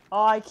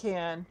 Oh, I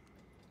can.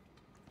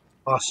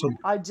 Awesome.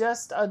 I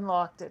just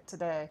unlocked it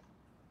today.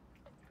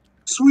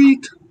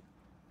 Sweet.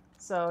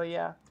 So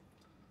yeah.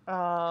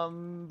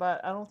 But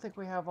I don't think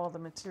we have all the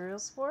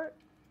materials for it.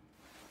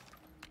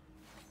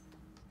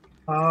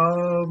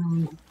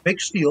 Make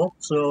steel,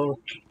 so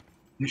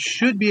you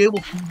should be able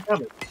to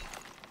have it.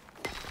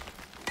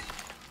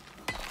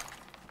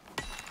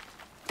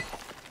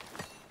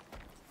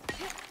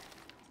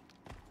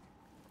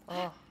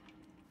 Oh.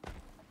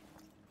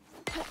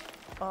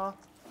 Oh.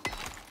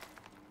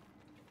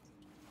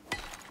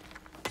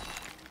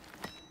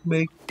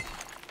 Make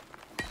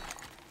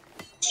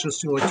it's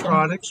just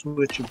electronics,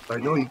 which I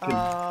know you can.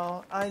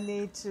 Oh, I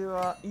need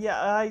to,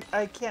 yeah,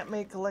 I can't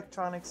make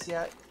electronics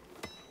yet.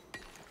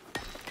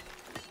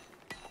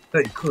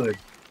 That you could.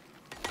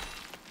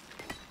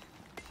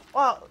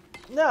 Well,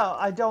 no,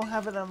 I don't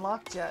have it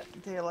unlocked yet,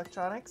 the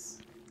electronics.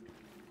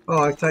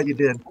 Oh, I thought you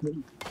did.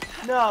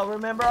 No,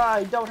 remember,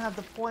 I don't have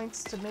the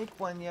points to make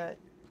one yet.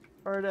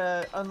 Or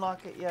to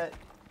unlock it yet.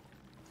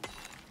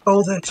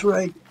 Oh, that's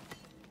right.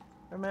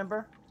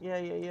 Remember?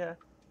 Yeah.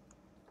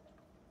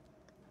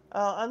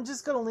 I'm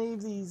just gonna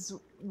leave these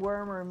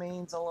worm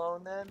remains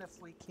alone then,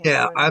 if we can't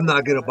Yeah, do I'm not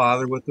anything going to with it.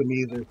 bother with them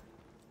either.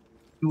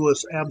 Do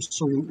us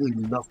absolutely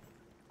nothing.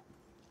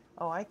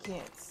 Oh, I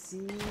can't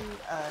see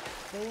a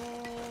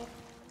thing.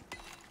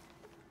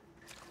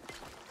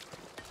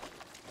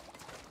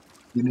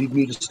 You need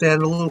me to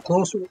stand a little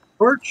closer with the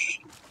torch?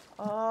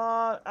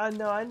 I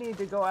know I need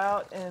to go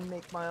out and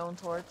make my own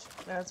torch.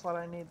 That's what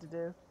I need to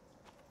do.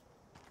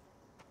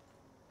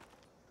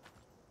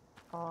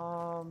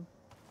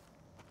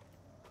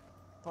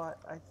 But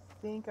I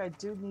think I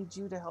do need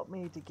you to help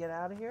me to get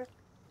out of here.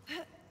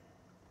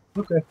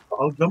 Okay,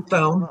 I'll jump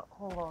down.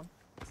 Hold on.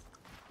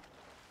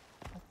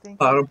 I think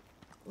Bottom.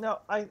 No,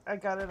 I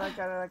got it, I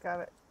got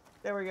it.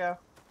 There we go.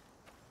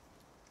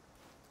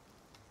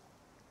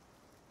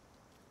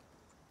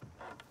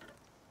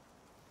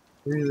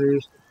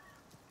 There's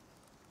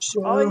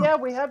so, Oh yeah,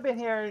 we have been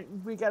here.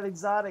 We got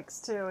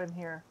exotics too in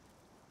here.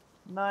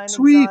 9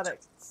 Sweet.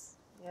 exotics.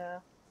 Yeah.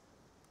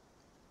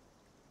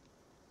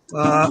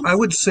 I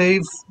would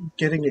save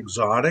getting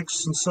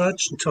exotics and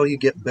such until you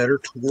get better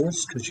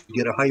tools, because you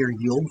get a higher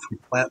yield from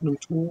platinum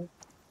tool.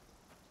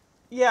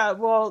 Yeah,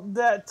 well,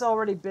 that's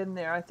already been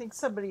there. I think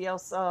somebody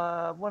else,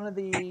 one of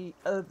the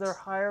other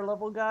higher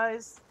level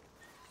guys,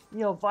 you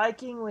know,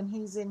 Viking, when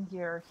he's in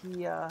here,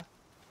 he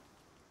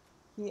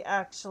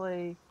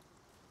actually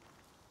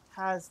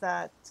has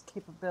that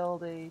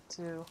capability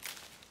to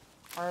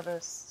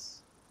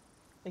harvest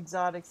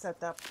exotics at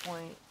that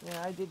point.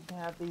 Yeah, I didn't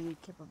have the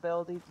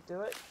capability to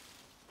do it.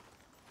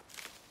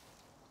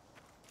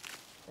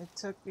 It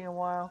took me a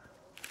while.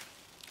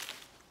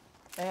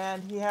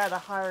 And he had a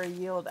higher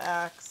yield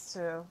axe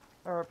too,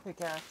 or a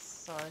pickaxe,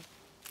 sorry.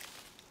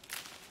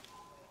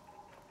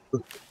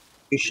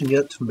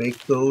 Yet to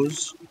make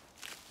those,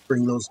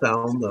 bring those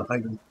down, the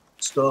higher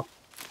stuff.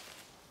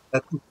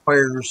 That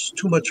requires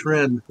too much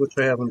rend, which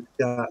I haven't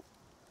got.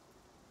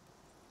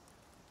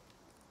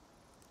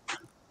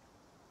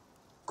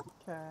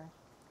 Okay,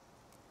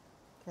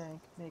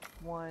 make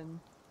one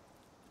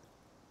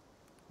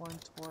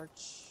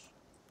torch.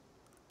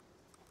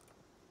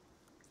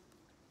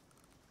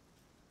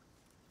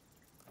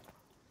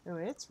 Ooh,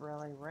 it's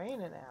really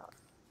raining out.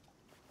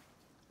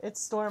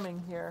 It's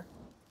storming here.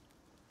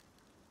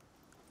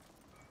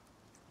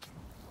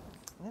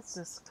 It's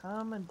just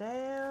coming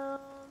down.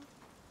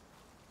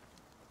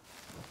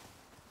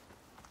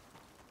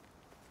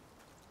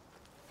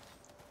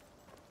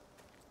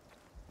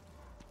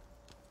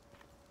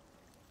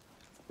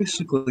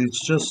 Basically,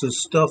 it's just the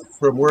stuff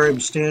from where I'm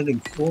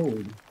standing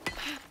forward.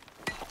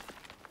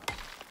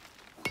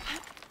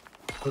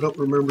 I don't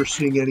remember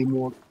seeing any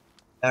more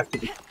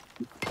active.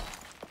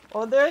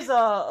 Well, there's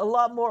a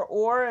lot more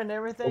ore and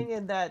everything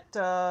in that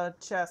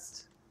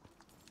chest.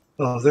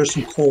 There's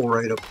some coal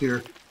right up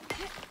here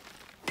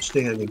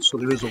standing, so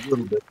there is a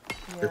little bit.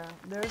 Yeah,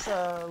 there's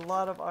a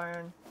lot of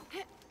iron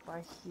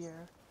right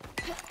here.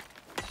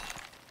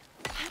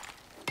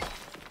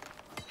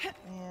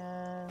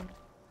 And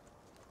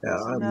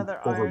there's another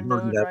iron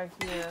node right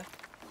here.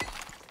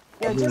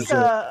 Yeah, just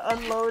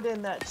unload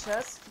in that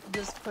chest.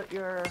 Just put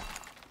your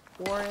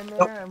ore in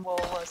there and we'll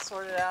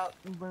sort it out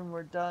when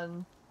we're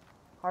done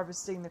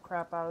harvesting the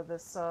crap out of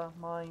this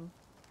mine.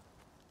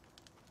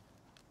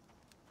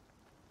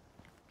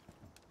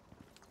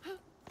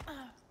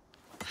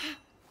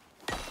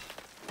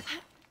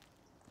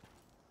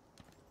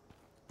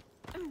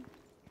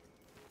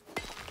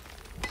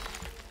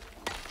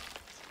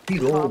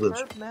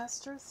 Copper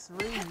Master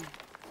 3.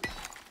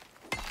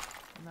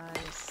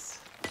 Nice.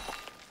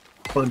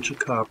 Bunch of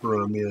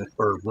copper on me,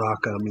 or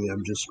rock on me,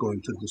 I'm just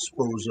going to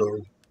dispose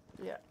of.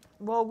 Yeah.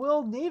 Well,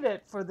 we'll need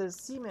it for the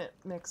cement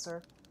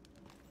mixer.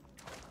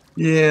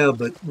 Yeah,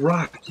 but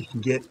rock you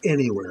can get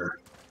anywhere.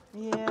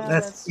 Yeah,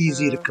 That's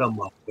easy true. to come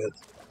up with.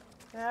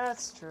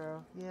 That's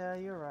true. Yeah,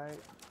 you're right.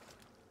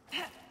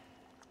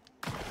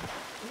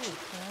 Ooh,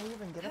 can I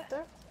even get up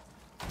there?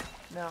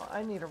 No,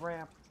 I need a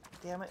ramp.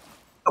 Damn it.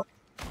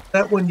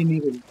 That one you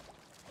need a...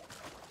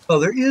 Oh,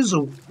 there is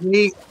a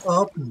way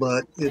up,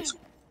 but it's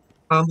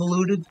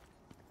convoluted.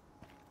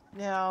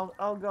 Yeah,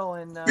 I'll go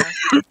and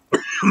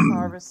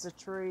harvest a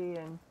tree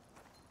and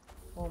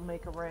we'll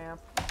make a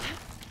ramp.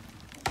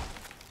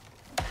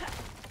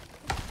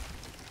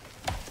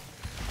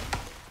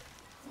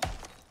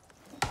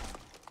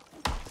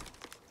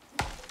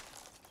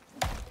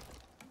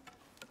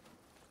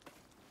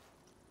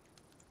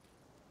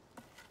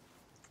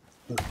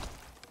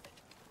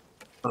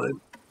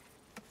 Fine.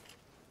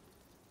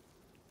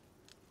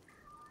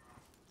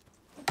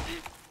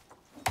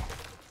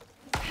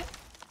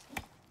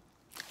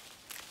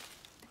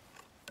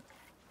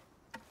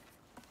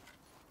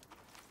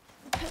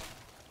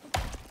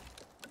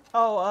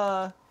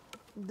 Oh,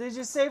 did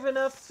you save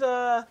enough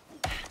of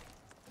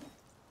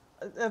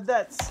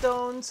that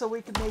stone so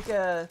we could make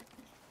a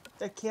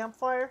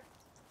campfire?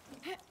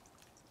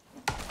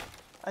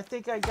 I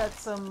think I got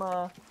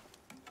some,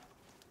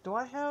 do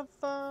I have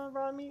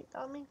raw meat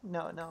on me?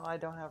 No, I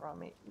don't have raw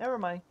meat. Never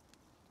mind.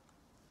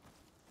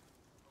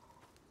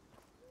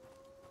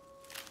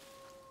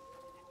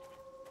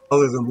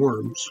 Other than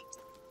worms.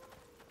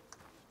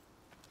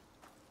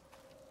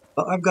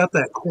 I've got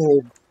that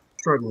coal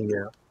struggling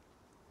at.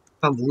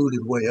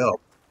 Convoluted way up.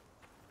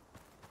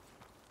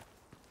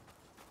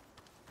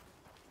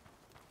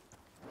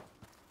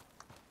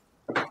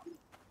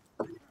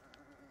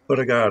 But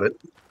I got it.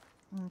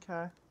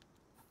 Okay.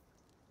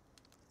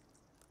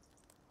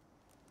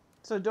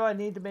 So do I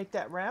need to make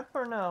that ramp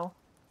or no?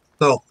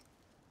 No.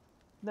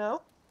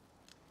 No?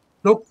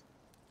 Nope.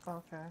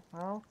 Okay,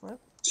 well,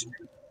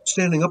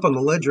 Standing up on the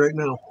ledge right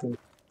now.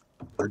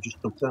 Or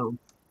just jump down.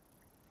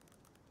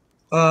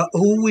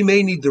 Oh, we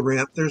may need the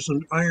ramp. There's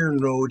an iron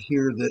node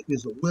here that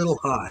is a little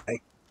high.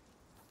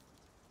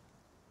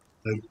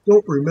 I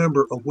don't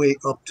remember a way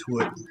up to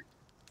it.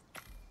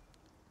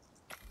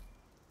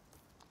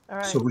 all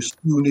right. So we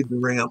still need the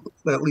ramp.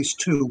 At least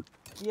two.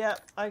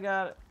 Yep, I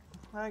got it.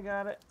 I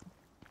got it.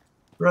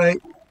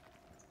 Right?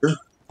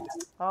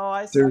 Oh,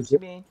 I see what There's you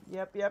mean.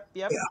 Yep.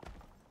 Yeah.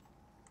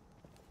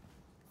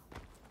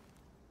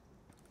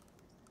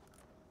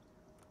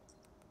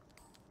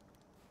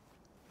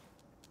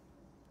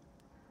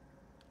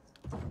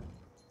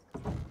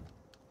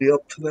 Be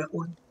up to that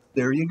one.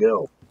 There you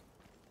go.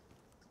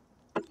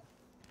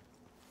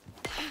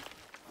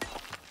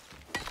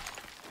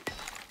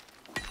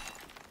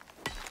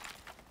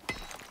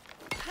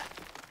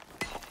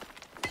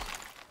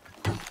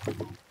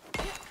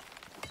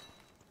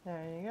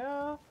 There you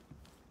go.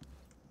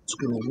 It's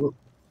gonna look.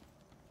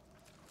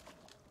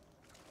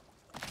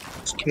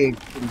 This cave. I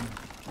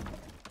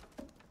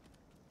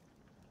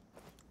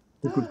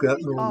think we've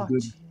gotten all Oh, the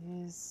good.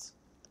 jeez.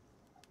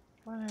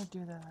 Why did I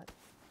do that?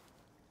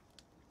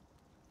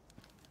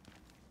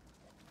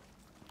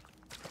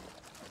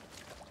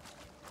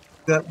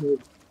 Got more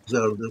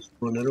out of this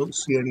one. I don't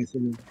see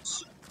anything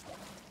else.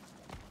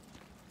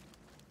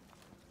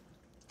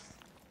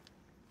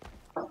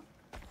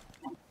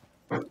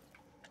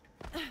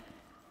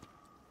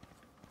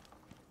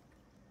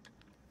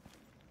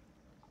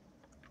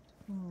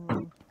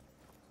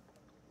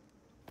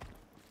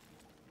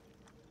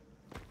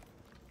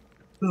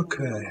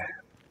 Okay.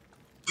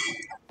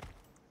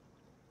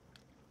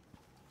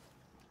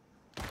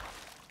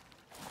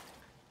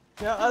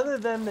 Yeah, other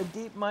than the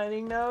deep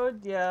mining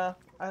node, yeah,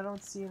 I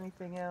don't see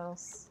anything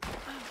else.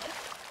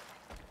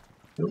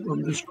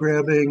 I'm just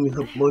grabbing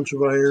a bunch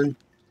of iron.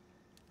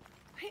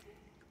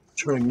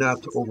 Trying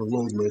not to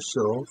overload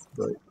myself,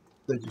 but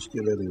I just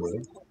did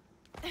anyway.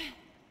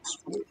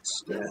 Split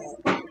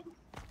stack.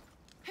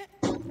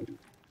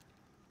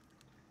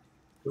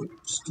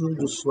 Still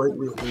just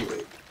slightly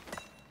overweight.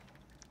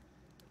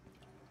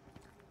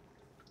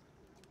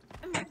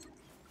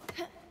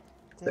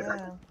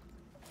 Damn.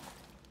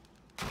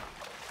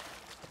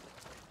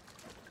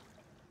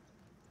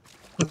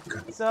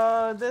 Okay.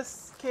 So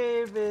this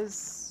cave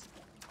is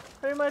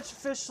pretty much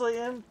officially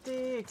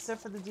empty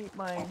except for the deep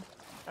mine.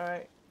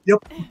 Alright. Yep.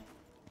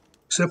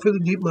 Except for the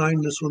deep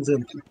mine, this one's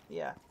empty.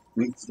 Yeah.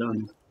 Meat's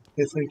done.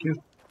 Okay, thank you.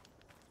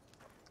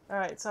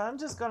 Alright, so I'm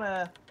just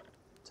gonna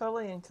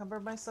totally encumber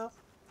myself.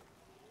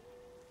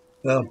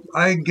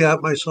 I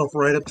got myself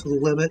right up to the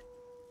limit.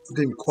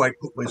 Didn't quite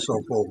put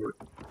myself over.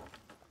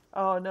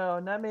 Oh no,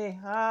 not me.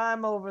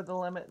 I'm over the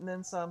limit and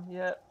then some.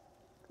 Yep.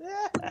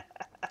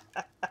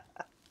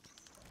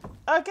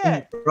 Okay.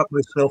 I brought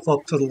myself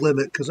up to the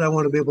limit because I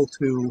want to be able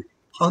to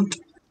hunt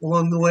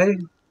along the way.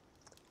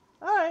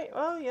 Alright,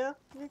 well, yeah.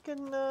 You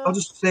can, I'll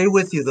just stay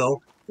with you,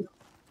 though.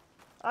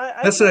 I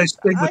That's can, the nice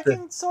thing I with the...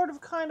 can sort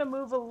of kind of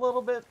move a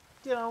little bit,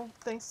 you know,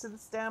 thanks to the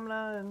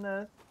stamina and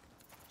the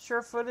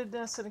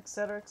sure-footedness and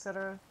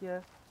etc.,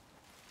 yeah.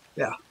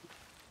 Yeah.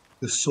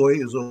 The soy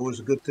is always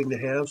a good thing to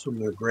have, so I'm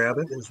going to grab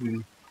it as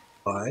we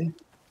buy.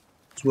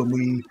 So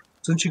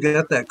since you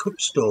got that cook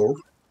stove,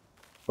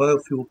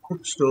 biofuel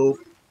cook stove,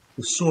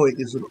 The soy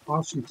is an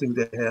awesome thing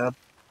to have.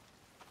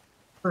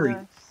 Hurry.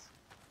 Nice.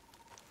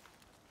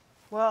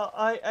 Well,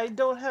 I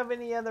don't have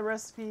any other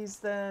recipes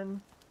than,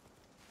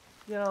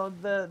 you know,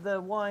 the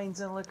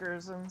wines and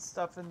liquors and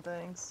stuff and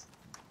things.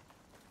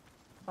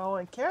 Oh,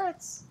 and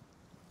carrots.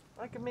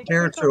 I can make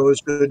Carrots quicker. are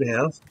always good to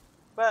have.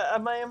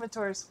 But my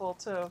inventory's full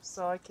too,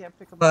 so I can't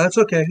pick them up. That's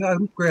okay.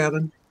 I'm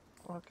grabbing.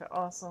 Okay,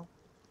 awesome.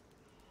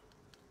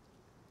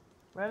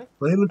 Ready?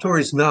 My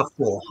inventory's not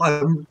full.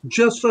 I'm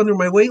just under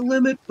my weight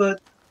limit,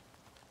 but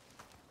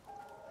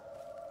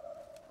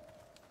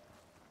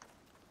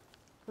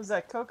Was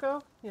that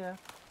cocoa? Yeah,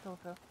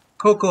 cocoa.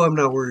 cocoa I'm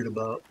not worried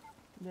about.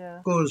 Yeah.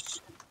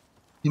 Cocoa's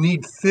you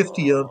need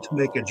 50 of to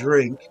make a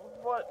drink.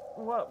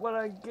 What would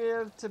I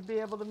give to be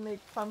able to make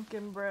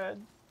pumpkin bread?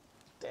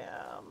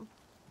 Damn.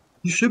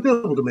 You should be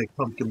able to make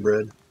pumpkin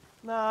bread.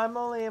 No, I'm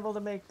only able to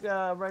make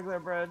regular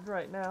bread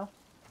right now.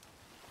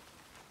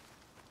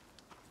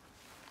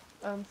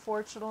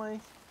 Unfortunately.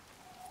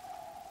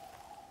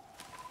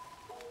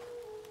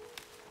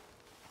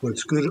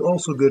 What's good,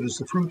 also good, is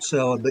the fruit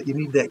salad, but you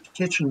need that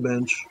kitchen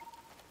bench.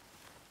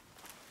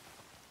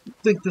 I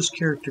think this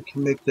character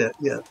can make that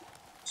yet.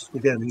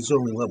 Again, he's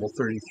only level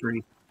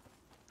 33.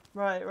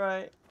 Right,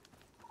 right.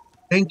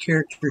 Main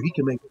character, he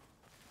can make it.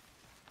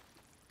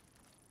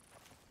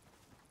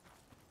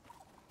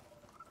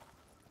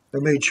 I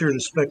made sure to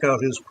spec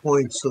out his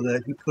points so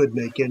that he could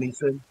make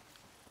anything.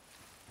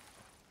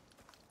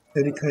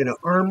 Any kind of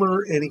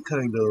armor, any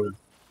kind of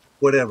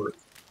whatever.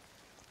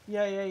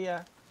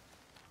 Yeah.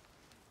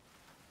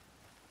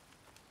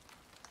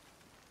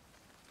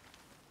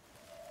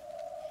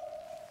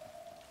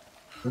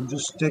 I'm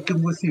just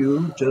sticking with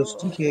you,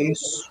 just in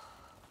case.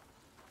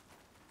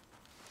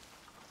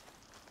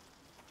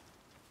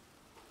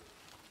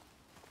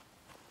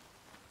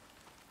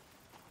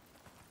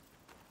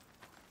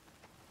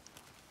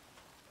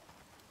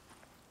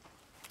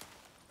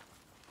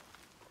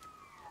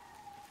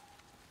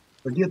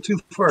 If I get too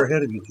far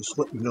ahead of you, just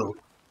let me know.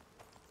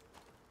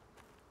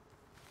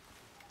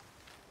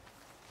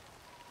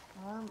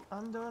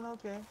 I'm doing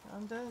okay.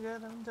 I'm doing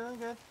good. I'm doing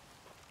good.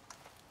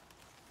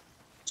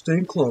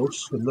 Staying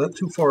close. I'm not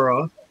too far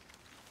off.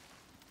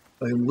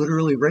 I am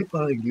literally right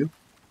behind you.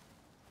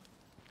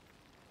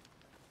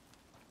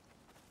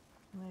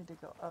 I need to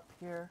go up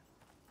here.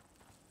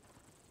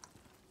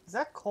 Is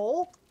that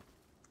coal?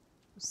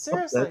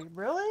 Seriously,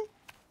 really?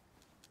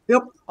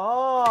 Yep.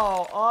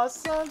 Oh,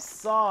 awesome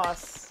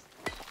sauce.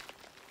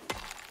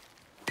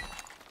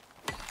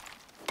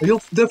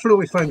 You'll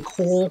definitely find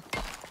coal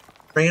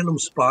random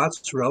spots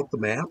throughout the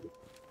map.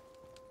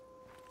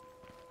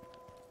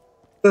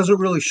 Doesn't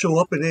really show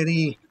up in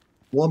any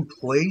one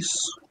place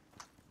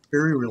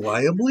very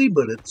reliably,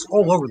 but it's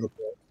all over the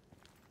place.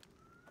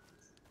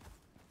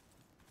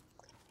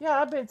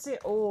 Yeah, I've been seeing.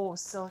 Oh,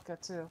 silica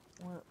too.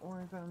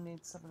 We're gonna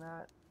need some of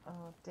that.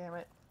 Oh, damn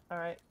it. All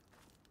right.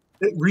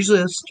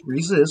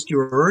 Resist.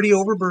 You're already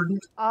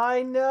overburdened.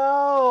 I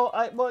know.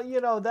 Well,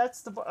 you know,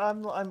 that's the.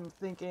 I'm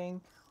thinking,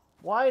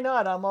 why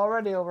not? I'm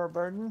already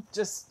overburdened.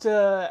 Just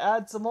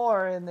add some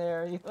more in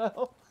there. You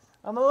know,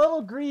 I'm a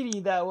little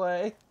greedy that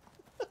way.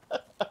 I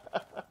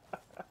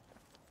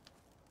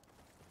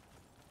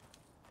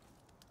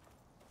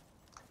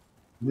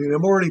mean,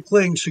 I'm already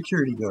playing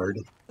security guard.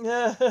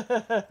 Yeah.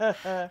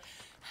 There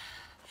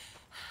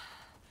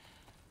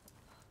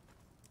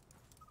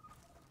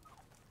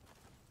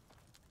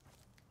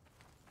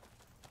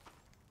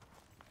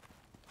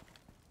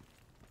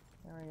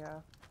we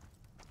go.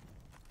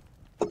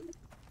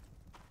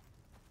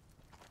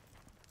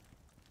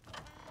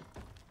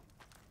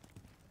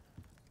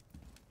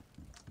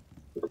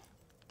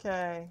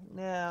 Okay,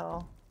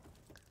 now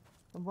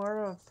the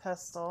mortar of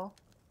pestle.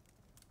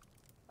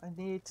 I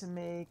need to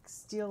make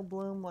steel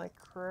bloom like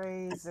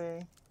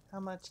crazy. How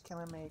much can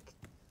I make?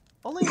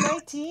 Only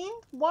 19?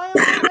 Why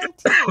only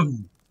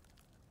 19?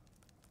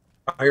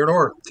 Iron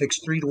ore takes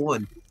 3 to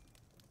 1.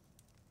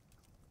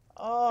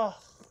 Oh,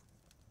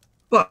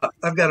 But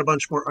I've got a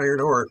bunch more iron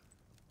ore.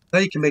 Now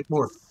you can make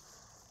more.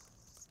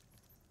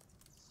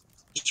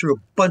 Just threw a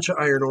bunch of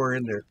iron ore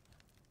in there.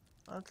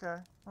 okay.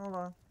 Hold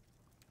on.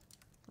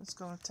 It's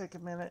gonna take a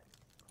minute.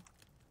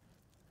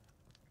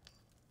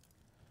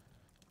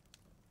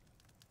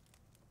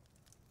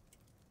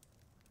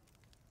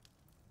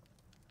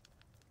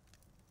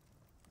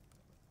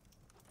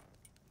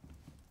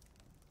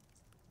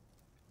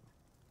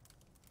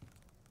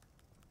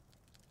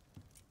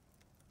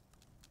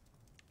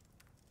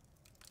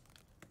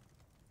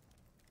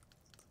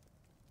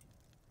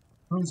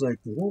 Sounds like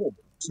the whole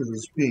person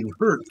is being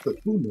hurt, but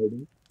who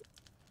knows?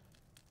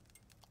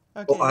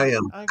 Okay. Oh, I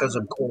am, I because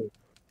got I'm cold.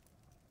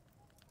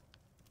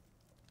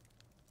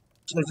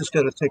 So I just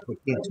got to take my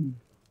canteen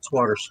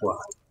water slot.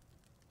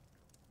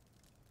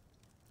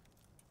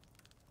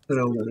 Then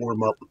I will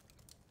warm up.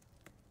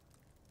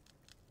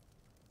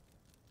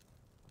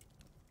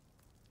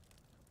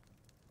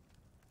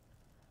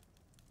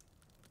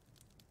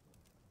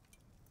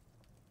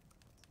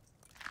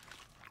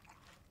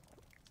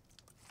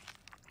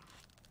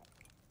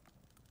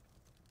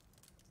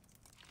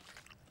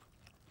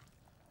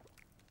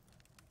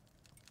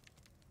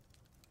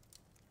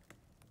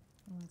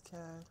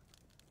 Okay.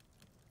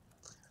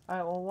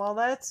 Alright, well, while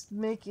that's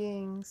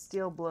making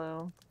steel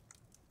bloom,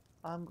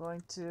 I'm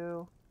going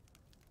to...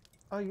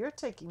 Oh, you're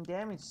taking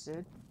damage,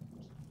 dude.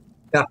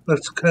 Yeah,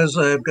 that's because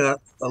I've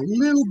got a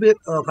little bit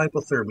of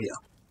hypothermia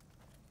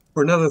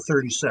for another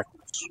 30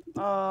 seconds.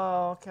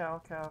 Oh, okay,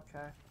 okay,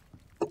 okay.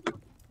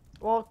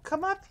 Well,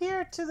 come up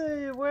here to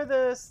the where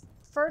the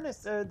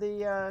furnace or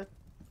the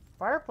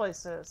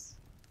fireplace is.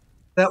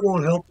 That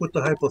won't help with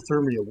the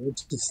hypothermia.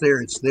 Once it's there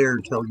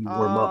until you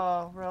warm up.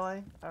 Oh,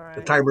 really? All The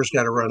right. timer's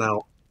got to run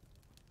out.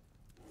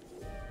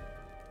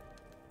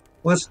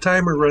 Once the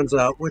timer runs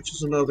out, which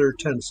is another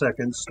 10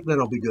 seconds, then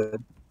I'll be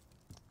good.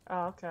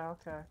 Oh, okay,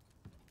 okay.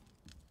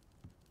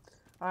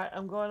 All right,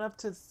 I'm going up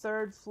to the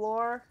 3rd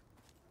floor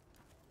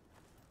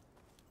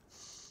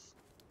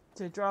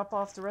to drop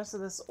off the rest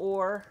of this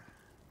ore.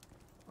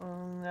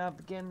 And now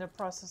begin the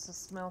process of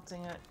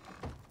smelting it.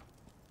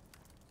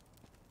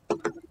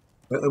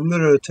 I'm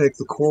going to take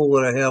the coal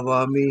that I have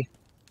on me,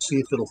 see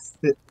if it'll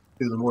fit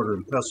through the mortar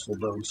and pestle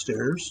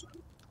downstairs.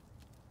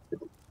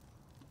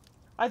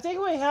 I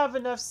think we have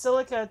enough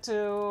silica to...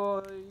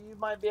 You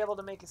might be able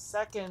to make a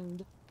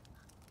second...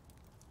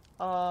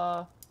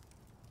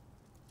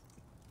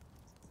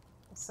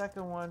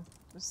 second one.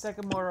 The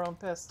second mortar and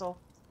pestle.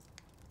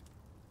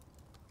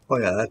 Oh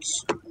yeah,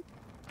 that's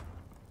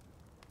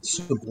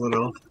simple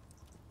enough.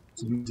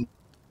 It's an easy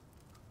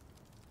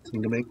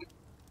thing to make.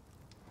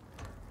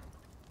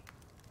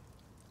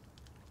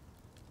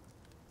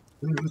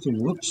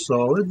 Everything looks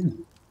solid.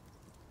 And...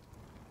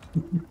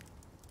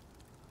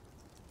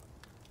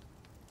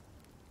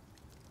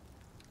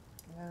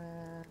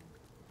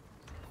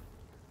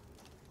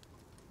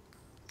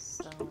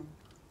 stone.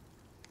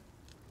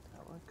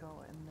 That would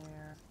go in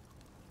there.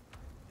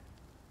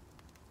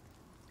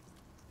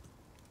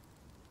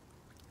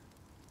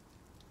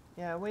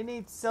 Yeah, we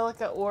need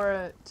silica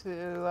ore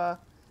to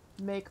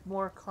make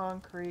more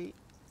concrete.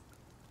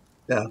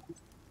 Yeah,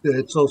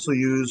 it's also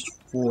used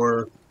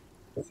for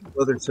a few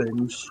other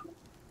things.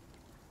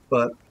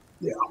 But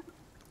yeah.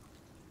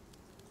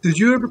 Did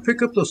you ever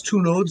pick up those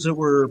 2 nodes that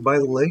were by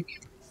the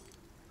lake?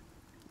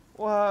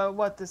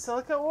 What, the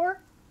silica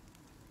ore?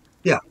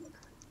 Yeah.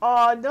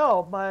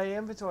 No, my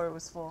inventory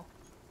was full.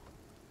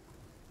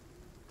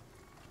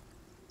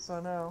 So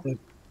no.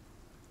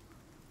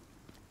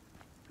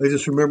 I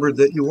just remembered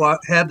that you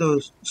had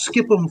to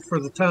skip them for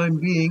the time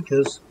being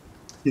because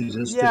you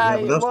just didn't have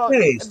enough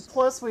space.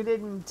 Plus we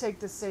didn't take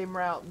the same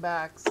route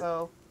back,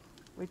 so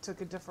we took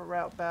a different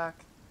route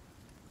back.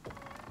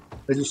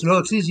 I just know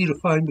it's easy to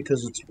find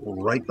because it's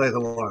right by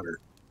the water.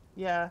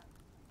 Yeah.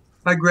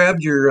 I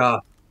grabbed your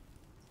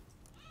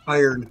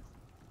iron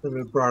and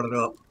I brought it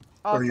up.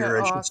 Okay,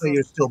 or I should awesome. say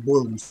your steel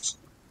blooms.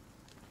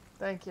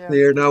 Thank you.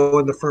 They are now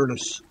in the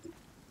furnace.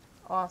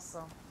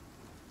 Awesome.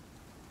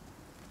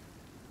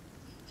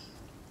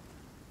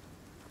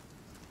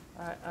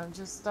 Alright, I'm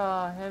just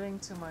heading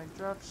to my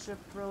dropship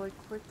really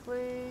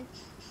quickly.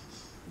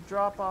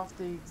 Drop off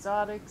the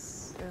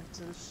exotics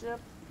into the ship.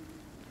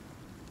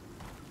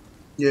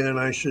 Yeah, and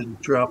I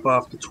should drop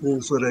off the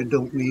tools that I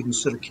don't need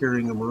instead of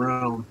carrying them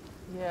around.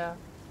 Yeah.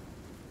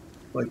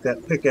 Like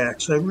that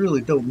pickaxe. I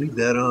really don't need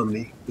that on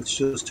me. It's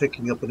just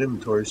taking up an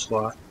inventory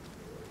slot.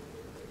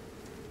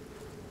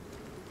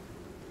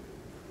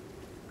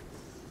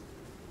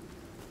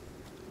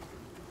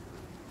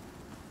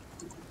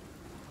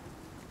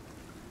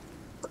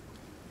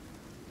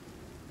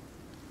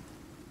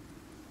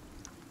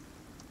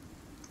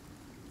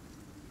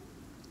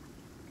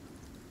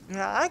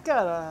 Yeah, I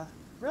got a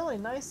really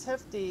nice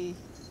hefty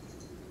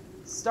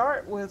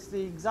start with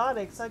the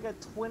exotics. I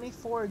got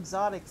 24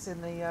 exotics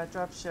in the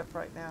dropship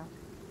right now.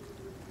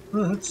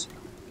 Well, that's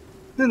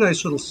a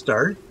nice little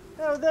start.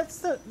 No,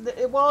 that's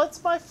well,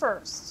 it's my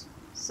first.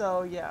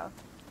 So, yeah.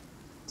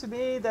 To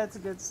me, that's a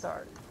good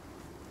start.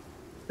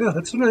 Yeah,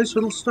 that's a nice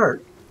little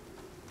start.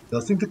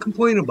 Nothing to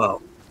complain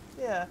about.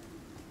 Yeah.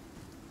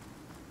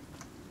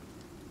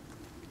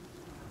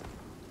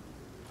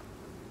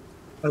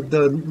 I've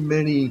done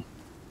many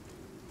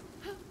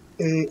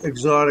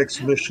exotics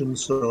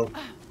missions, so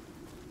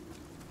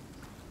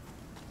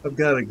I've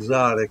got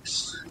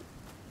exotics.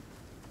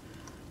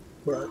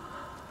 But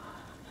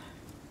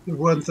the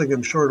one thing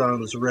I'm short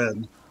on is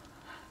red,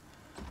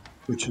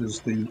 which is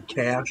the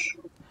cash.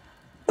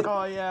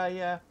 Oh, yeah,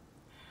 yeah.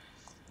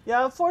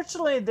 Yeah,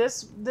 unfortunately,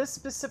 this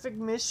specific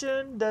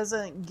mission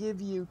doesn't give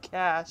you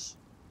cash.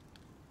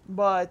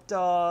 But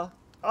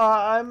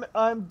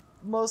I'm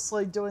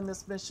mostly doing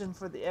this mission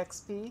for the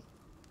XP.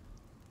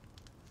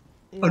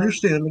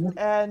 Understandable.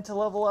 And to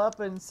level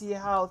up and see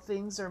how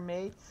things are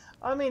made.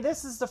 I mean,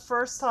 this is the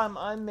first time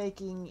I'm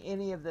making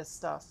any of this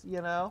stuff,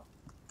 you know?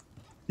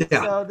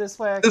 Yeah. So this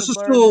way I This can is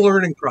learn. still a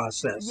learning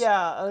process.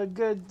 Yeah, a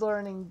good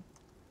learning.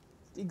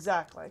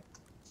 Exactly.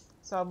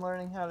 So I'm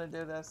learning how to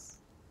do this.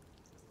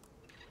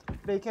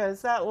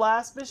 Because that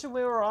last mission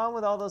we were on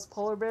with all those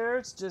polar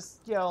bears,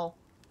 just, you know,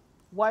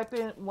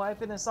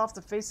 wiping us off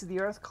the face of the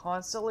earth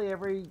constantly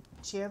every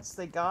chance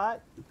they got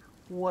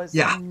was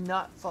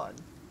not fun.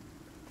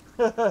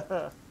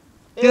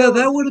 Yeah, It,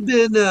 that would have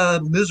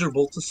been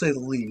miserable to say the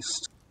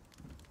least.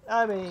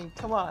 I mean,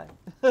 come on.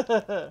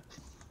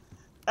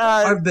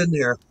 I've been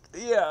there.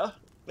 Yeah,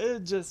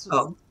 it just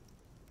Um,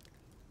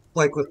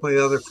 like with my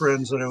other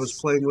friends that I was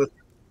playing with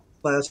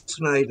last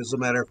night, as a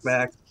matter of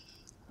fact,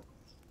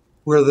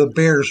 where the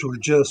bears were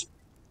just,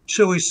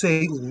 shall we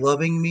say,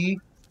 loving me.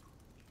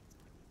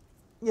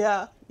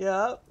 yeah,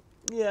 yeah,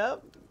 yeah.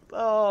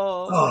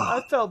 Oh, Oh,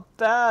 I felt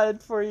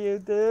bad for you,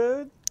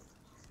 dude.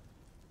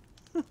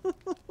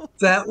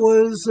 that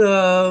was,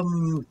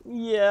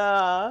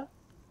 Yeah.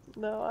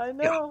 No, I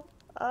yeah. know.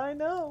 I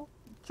know.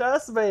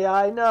 Trust me,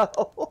 I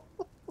know.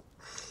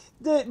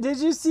 Did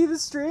you see the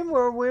stream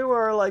where we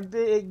were like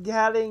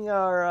getting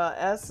our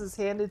asses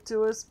handed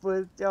to us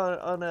with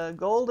on a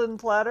golden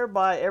platter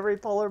by every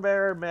polar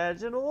bear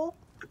imaginable?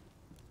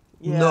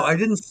 No, Yeah. I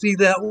didn't see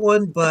that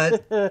one, but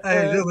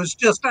it was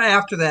just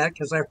after that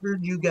because I heard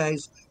you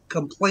guys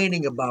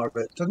complaining about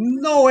it to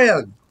no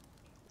end.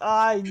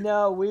 I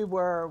know we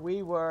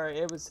were.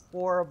 It was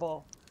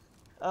horrible.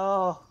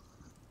 Oh,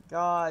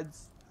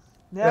 gods.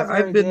 Yeah, Never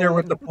I've been there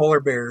with the again. polar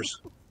bears.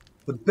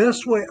 The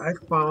best way I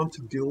found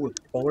to deal with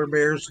polar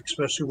bears,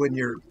 especially when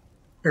you're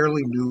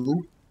fairly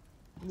new,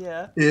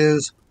 Yeah.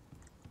 is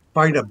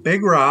find a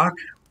big rock.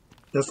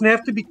 Doesn't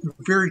have to be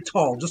very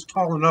tall, just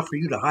tall enough for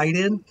you to hide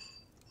in.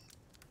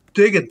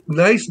 Dig a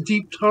nice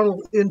deep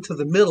tunnel into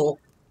the middle,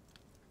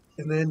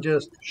 and then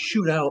just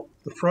shoot out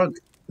the front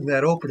in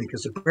that opening.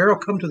 Because the bear will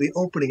come to the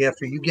opening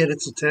after you get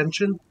its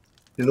attention,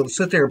 and it'll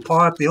sit there and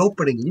paw at the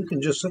opening. And you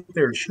can just sit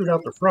there and shoot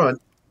out the front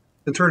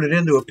and turn it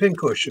into a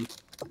pincushion.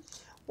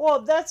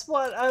 Well, that's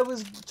what I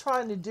was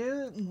trying to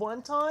do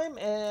one time,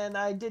 and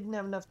I didn't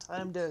have enough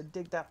time to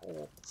dig that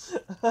hole.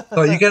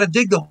 So you got to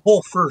dig the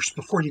hole first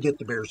before you get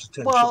the bear's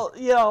attention.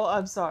 Well,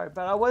 I'm sorry,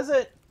 but I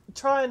wasn't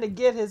trying to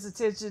get his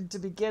attention to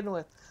begin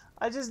with.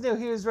 I just knew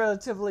he was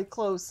relatively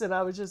close, and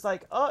I was just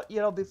like,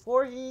 oh,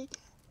 before he.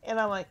 And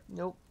I'm like,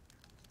 nope,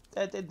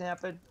 that didn't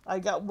happen. I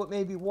got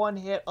maybe one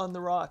hit on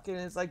the rock, and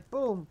it's like,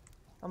 boom.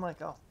 I'm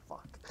like, oh,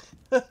 fuck.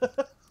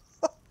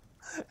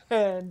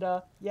 And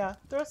yeah,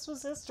 the rest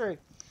was history.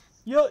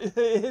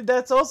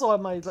 That's also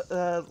on my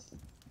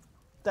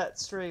that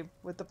stream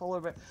with the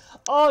polar bear.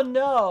 Oh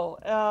no,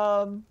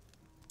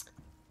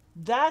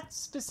 that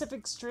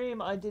specific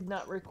stream I did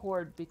not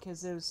record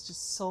because there was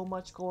just so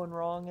much going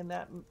wrong in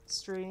that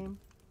stream.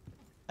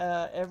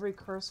 Every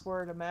curse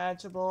word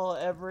imaginable,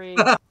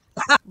 every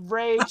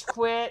rage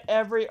quit,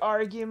 every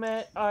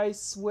argument. I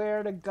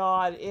swear to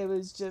God, it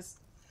was just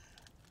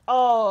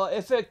oh,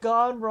 if it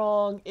gone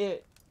wrong,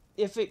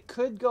 if it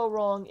could go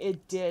wrong,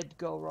 it did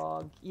go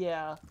wrong.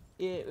 Yeah,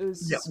 it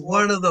was Yeah, just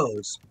one one. of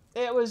those.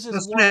 It was A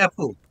just one.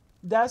 snafu.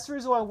 That's the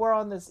reason why we're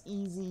on this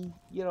easy,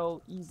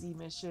 easy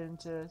mission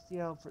to,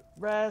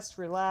 rest,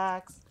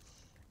 relax,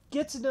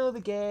 get to know the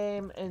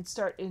game, and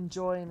start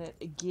enjoying it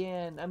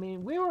again. I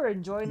mean, we were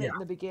enjoying it Yeah. in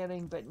the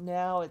beginning, but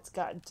now it's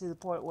gotten to the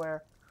point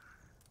where,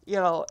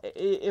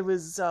 it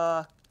was,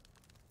 that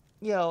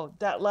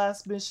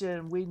last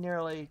mission, we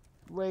nearly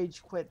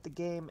rage quit the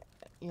game,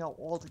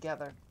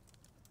 altogether.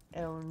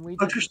 And we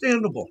did,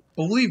 Understandable.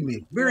 Believe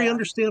me, very yeah,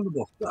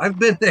 understandable. I've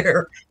been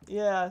there.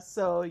 yeah,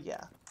 so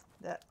yeah.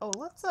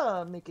 Let's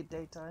make it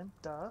daytime,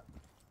 duh.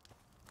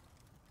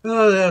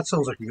 Oh, that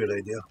sounds like a good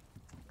idea.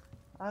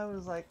 I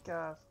was like,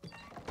 there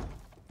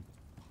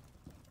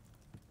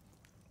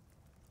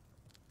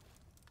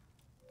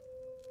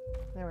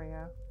we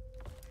go.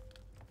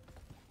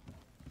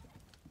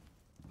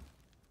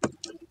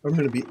 I'm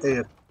going to be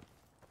at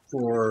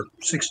for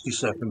 60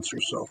 seconds or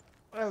so.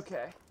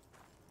 Okay.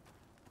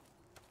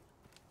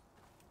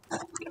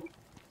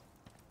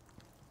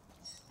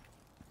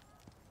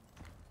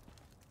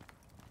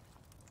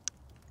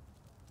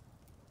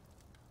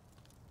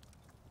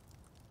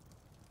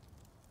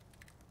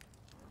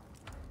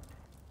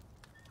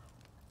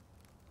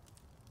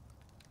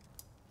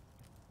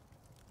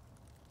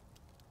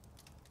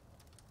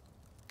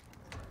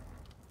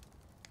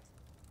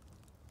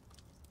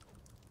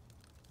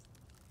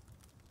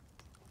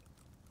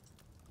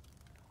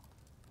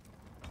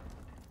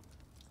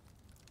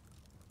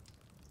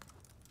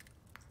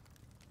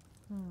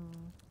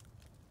 Hmm.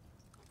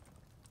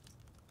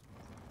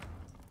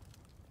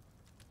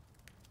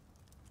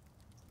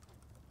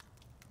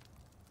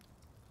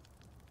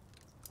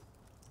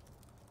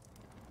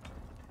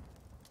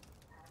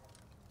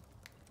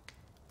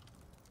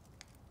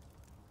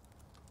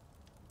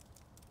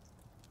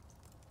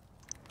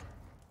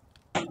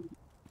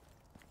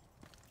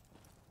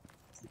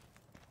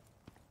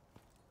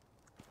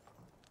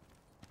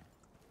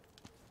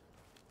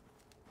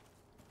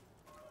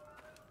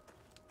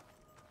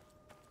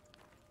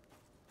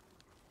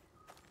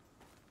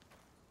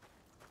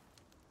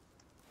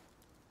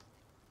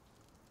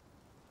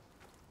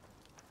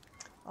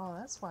 Oh,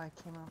 that's why I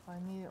came up. I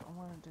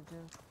wanted to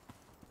do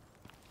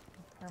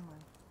repair my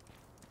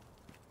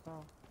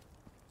bow.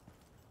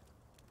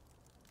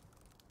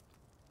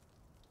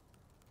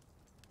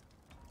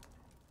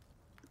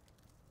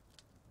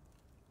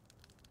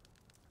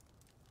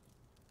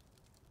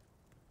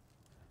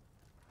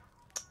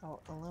 Oh,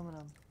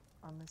 aluminum.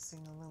 I'm missing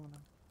aluminum.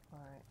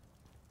 Alright.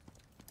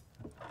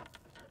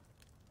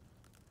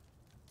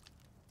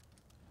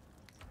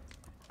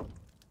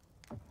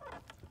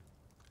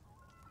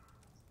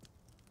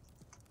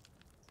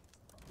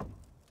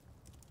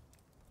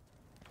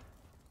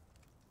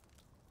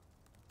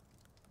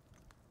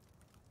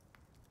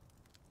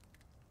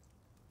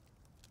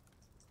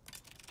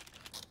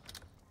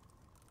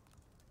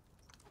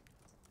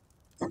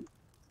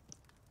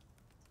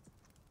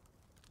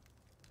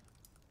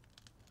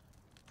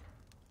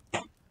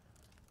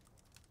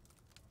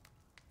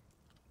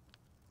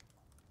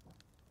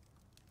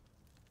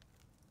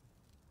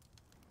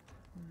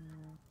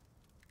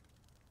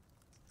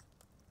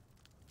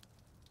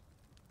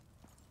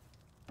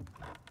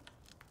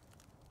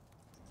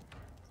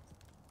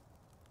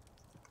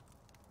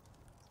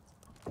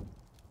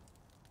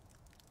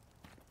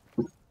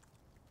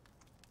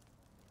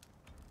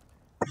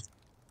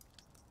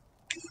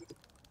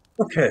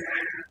 Okay,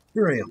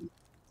 here I am.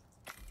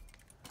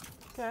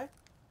 Okay.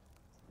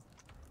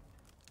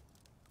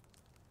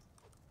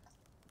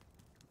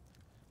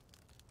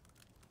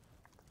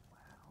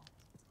 Wow.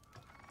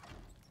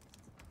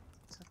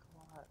 Took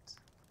a lot.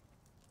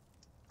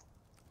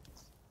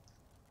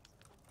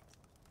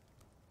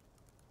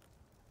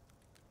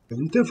 And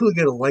you definitely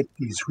got to like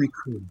these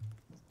recruits.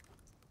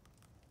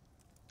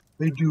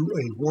 They do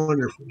a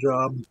wonderful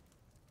job.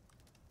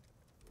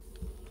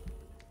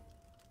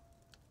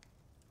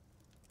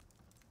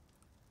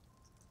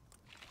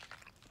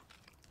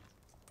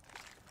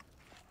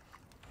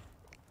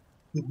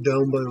 Get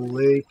down by the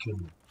lake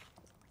and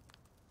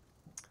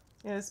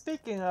Yeah,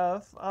 speaking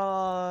of,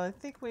 I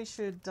think we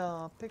should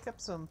pick up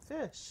some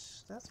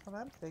fish. That's what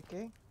I'm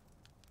thinking.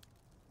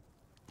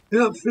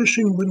 yeah,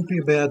 fishing wouldn't be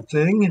a bad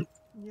thing.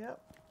 Yep.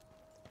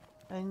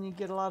 And you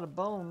get a lot of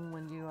bone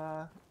when you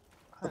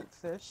hunt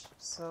fish.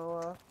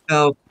 So,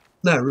 Now,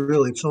 not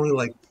really. It's only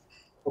like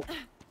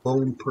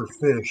bone per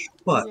fish,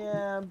 but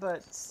yeah,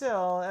 but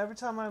still, every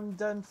time I'm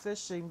done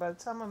fishing, by the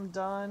time I'm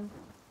done,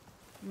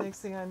 next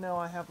thing I know,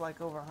 I have like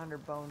over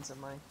 100 bones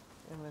in my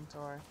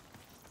inventory.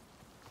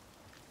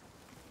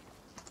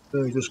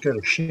 I just got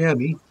a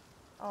chamois.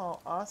 Oh,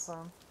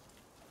 awesome.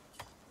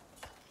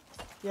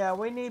 Yeah,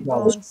 we need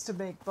Wow. bones to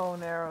make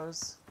bone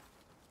arrows.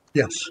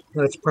 Yes,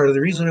 that's part of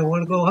the reason I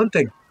want to go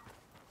hunting.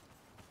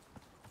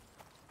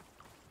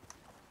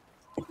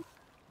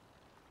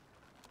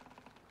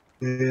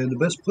 And the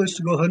best place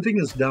to go hunting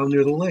is down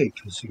near the lake,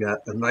 because you got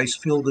a nice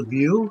field of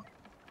view.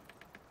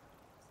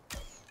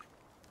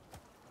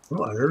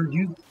 Oh, I heard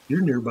you.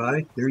 You're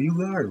nearby. There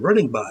you are,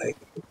 running by.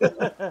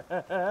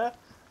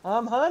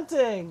 I'm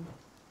hunting.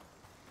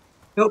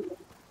 Yep.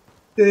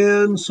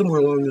 And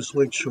somewhere along this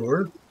lake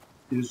shore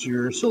is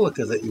your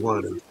silica that you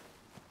wanted.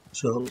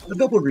 So a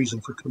double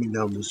reason for coming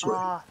down this way.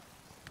 Ah.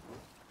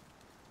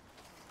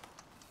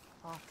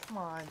 Oh, come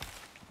on.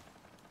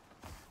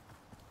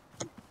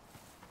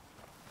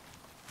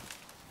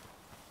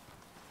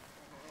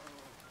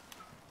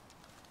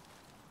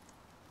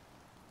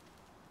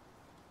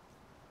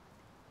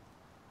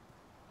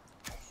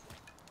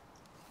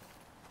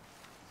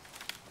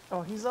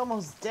 Oh, he's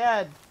almost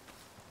dead.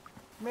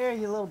 Come here,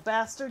 you little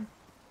bastard.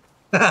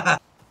 Oh,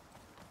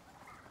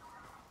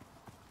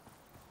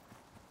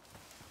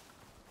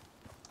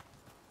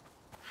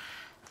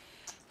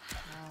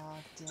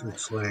 damn it.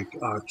 Looks like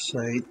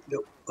oxide. Yep,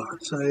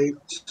 oxide,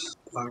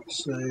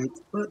 oxide.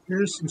 But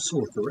here's some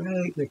silica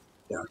right next to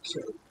the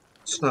oxide.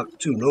 It's not the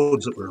two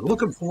nodes that we're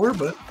looking for,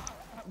 but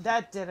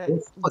That did it. we'll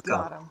flick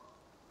Got up. him.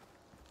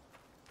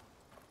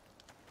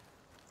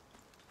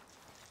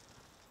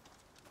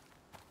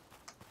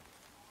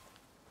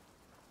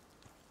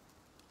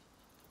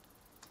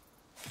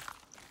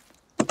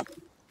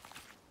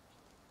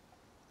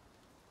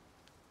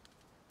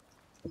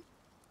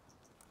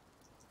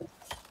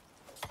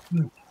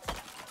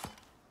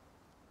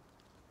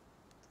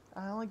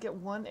 I only get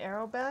one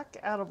arrow back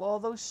out of all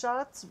those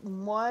shots?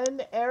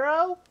 One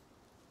arrow?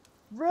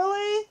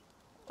 Really?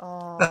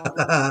 Oh.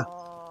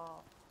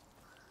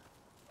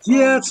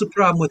 Yeah, it's the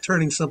problem with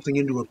turning something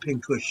into a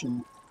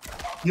pincushion.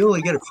 You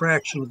only get a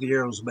fraction of the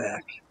arrows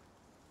back.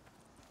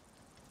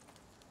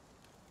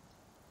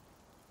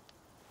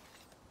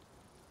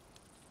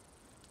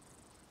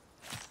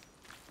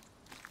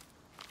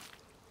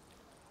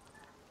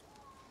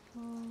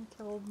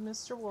 Killed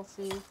Mr.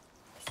 Wolfie.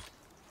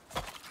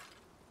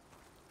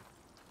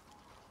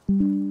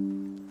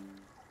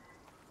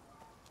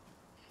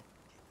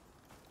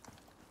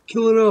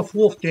 Killing off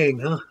Wolfgang,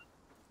 huh?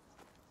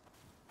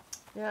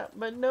 Yeah,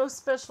 but no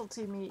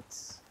specialty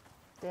meats.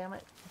 Damn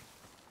it.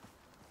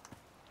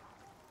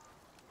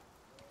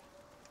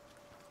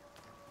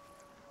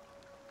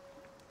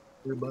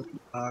 What about the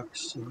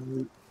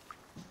oxide?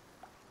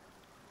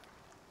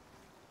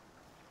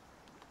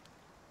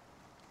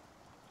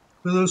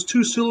 Were those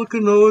two silica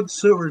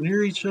nodes that were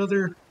near each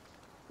other,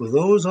 were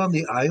those on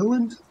the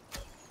island?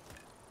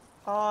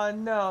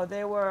 No,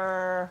 they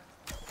were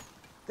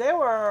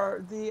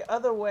the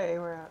other way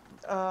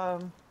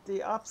around.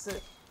 The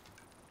opposite.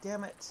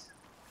 Damn it.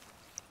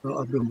 Well,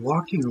 I've been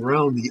walking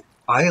around the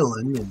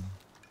island and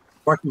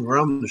walking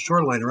around the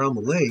shoreline around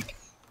the lake.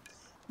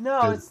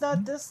 No, it's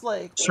not this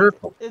lake.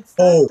 Circle. It's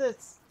Oh. not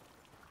this.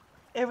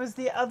 It was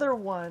the other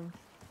one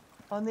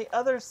on the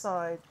other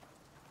side.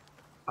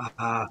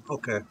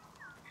 Okay.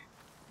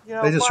 You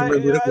know, I just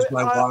remembered it was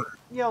by water.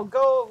 You know,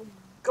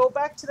 go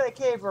back to that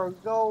cave, or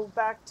go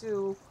back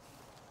to,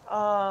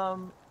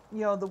 you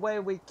know, the way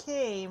we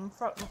came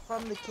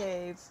from the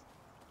cave,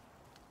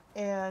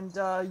 and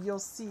you'll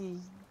see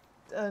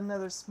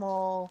another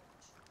small,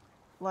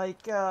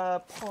 like,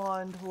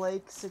 pond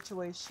lake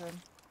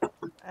situation,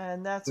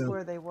 and that's Yeah.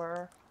 where they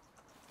were.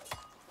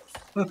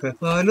 Okay.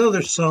 Well, I know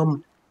there's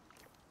some.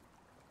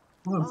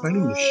 Well, I'm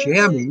finding the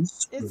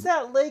chamois. It's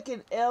that lake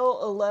in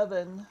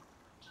L11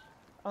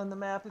 on the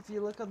map. If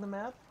you look on the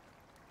map.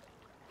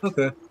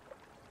 Okay.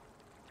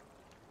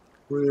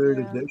 Where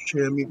did Yeah. that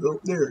chamois go?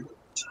 There it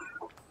is.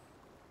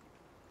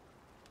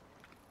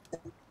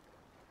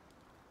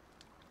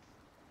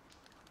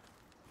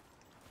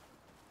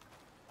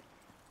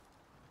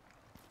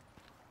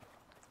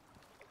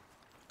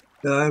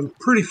 I'm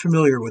pretty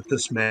familiar with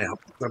this map.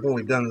 I've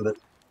only done it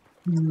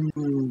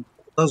a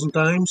dozen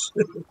times.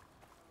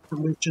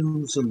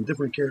 Missions and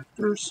different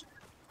characters.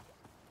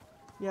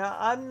 Yeah,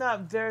 I'm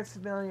not very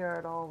familiar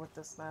at all with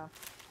this map.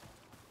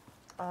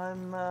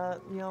 I'm,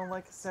 you know,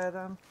 like I said,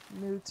 I'm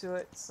new to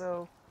it,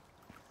 so...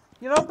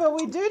 You know, but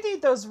we do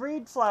need those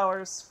reed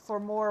flowers for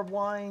more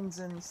wines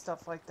and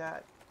stuff like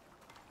that.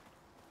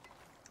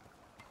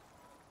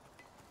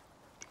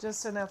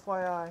 Just an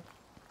FYI.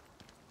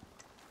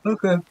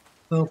 Okay.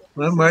 Well,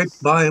 I might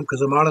buy them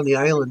because I'm out on the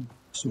island.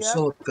 Some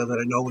silica that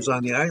I know was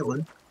on the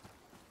island.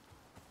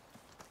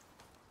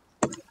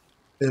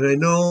 And I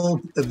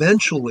know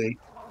eventually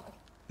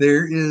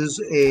there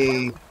is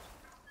a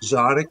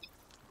exotic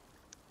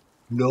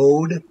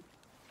node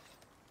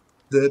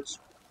that's,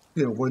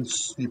 you know,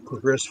 once you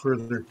progress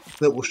further,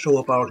 that will show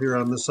up out here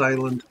on this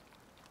island.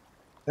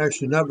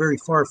 Actually, not very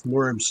far from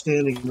where I'm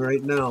standing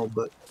right now,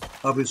 but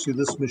obviously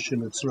this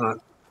mission, it's not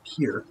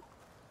here.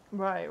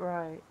 Right,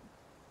 right.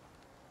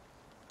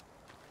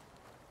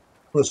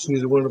 Plus,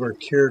 neither one of our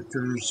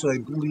characters, I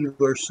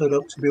believe, are set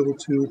up to be able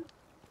to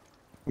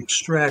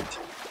extract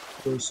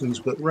those things.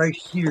 But right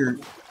here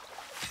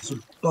is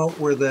about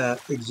where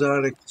that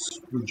exotics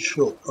would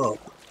show up.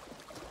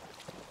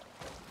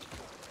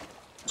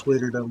 It's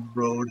later down the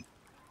road.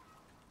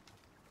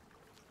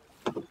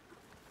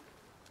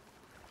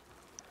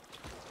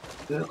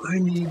 Now I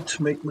need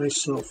to make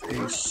myself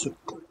a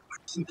sickle. I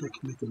think I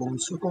can make a bone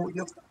sickle,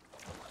 yep.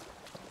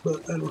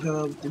 But I don't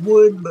have the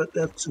wood, but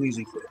that's an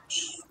easy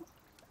fix.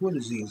 Wood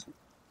is easy.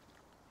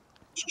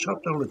 Just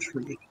chop down a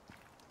tree.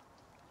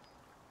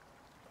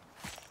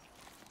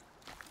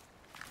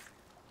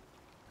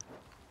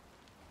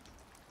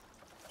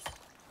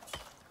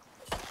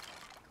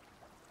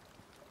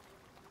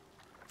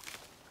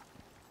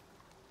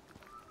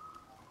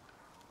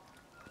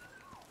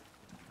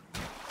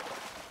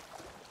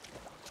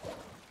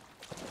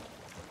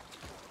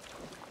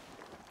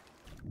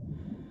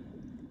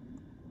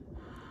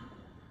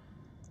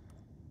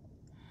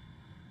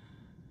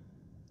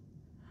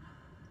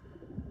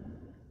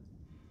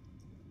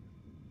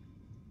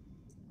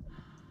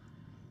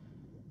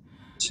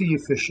 See you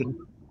fishing.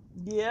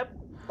 Yep.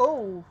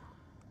 Oh.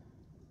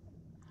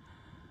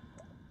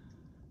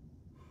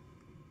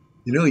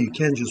 You know, you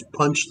can just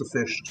punch the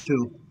fish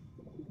too.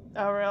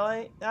 Oh,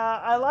 really?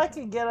 I like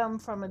to get them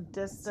from a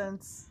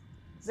distance.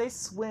 They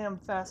swim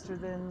faster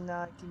than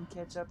I can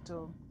catch up to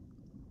them.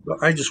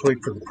 I just wait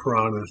for the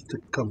piranha to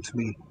come to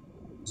me,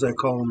 as I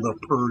call them, the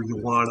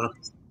per-iguana.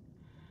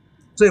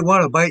 They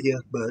want to bite you,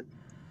 but...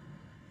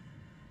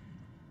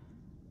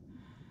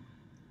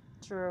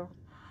 True.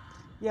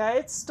 Yeah,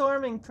 it's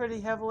storming pretty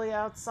heavily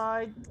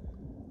outside.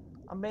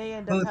 I may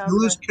end up if you having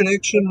lose to...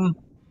 connection,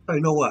 I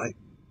know why.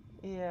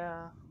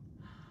 Yeah.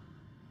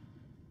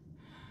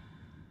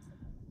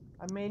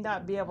 I may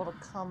not be able to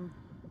come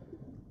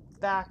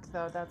back,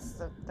 though. That's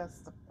the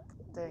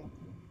thing.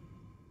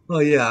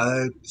 Well,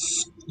 yeah,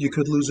 you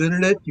could lose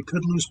internet, you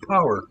could lose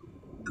power.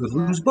 You could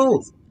Yeah. lose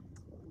both.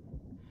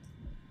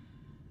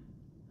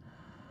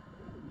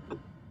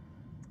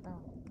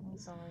 Oh,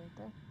 he's already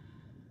there.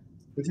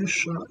 I just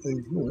shot a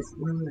wolf.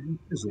 Where the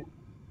heck is it?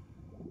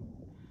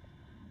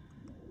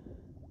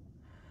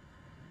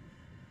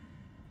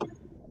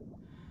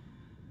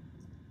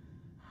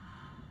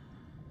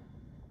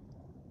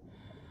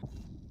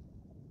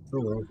 Oh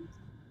well.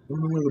 I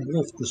don't know where the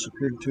wolf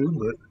disappeared to,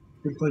 but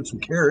I did find some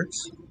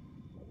carrots.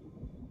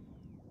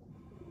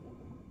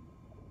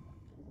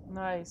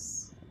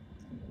 Nice.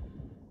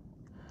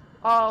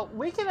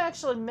 We can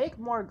actually make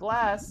more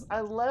glass.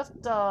 I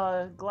left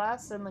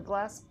glass in the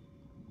glass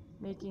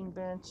making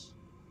bench.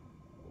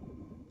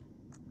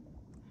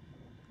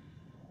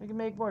 We can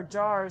make more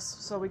jars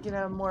so we can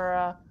have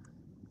more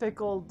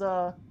pickled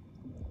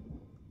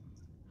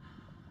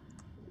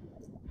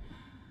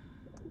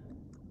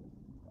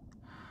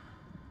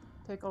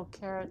pickled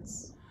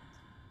carrots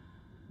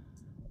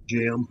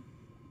Jam.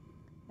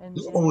 and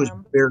There's always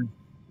jam. berry.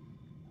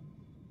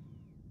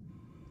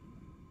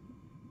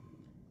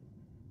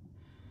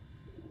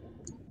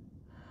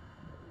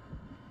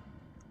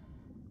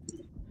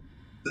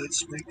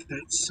 Let's make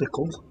that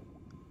sickle.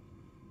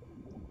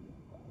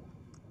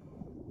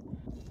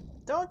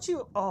 Don't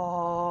you?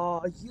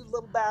 Oh, you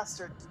little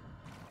bastard.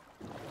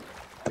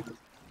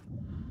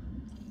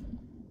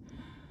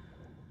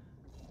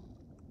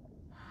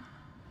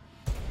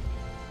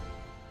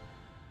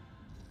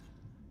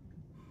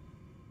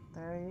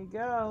 There you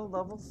go,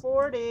 level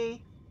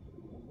 40.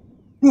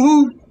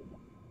 Woohoo!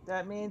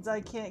 That means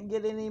I can't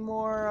get any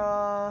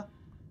more,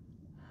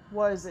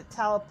 what is it,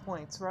 talent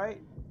points,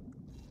 right?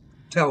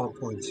 Talent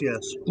points, yes.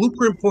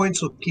 Blueprint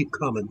points will keep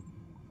coming.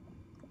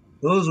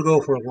 Those will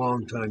go for a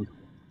long time,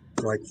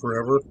 like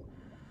forever.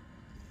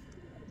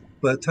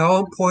 But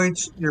talent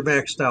points, you're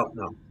maxed out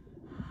now.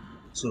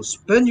 So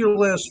spend your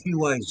last few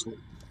wisely.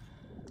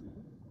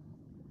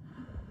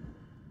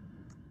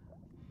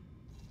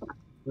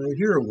 I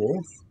hear a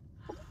wolf.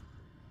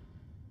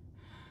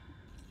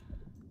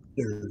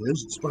 There it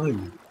is, it's behind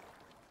me.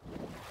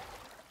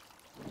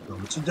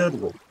 Oh, it's a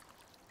dead wolf.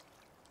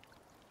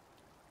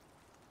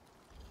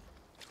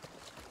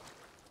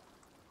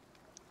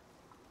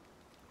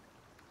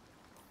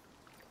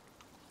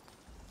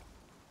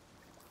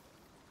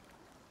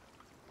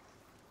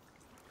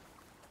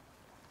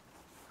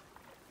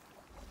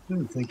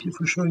 Thank you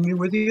for showing me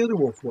where the other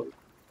wolf was.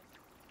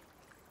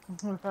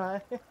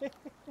 Right.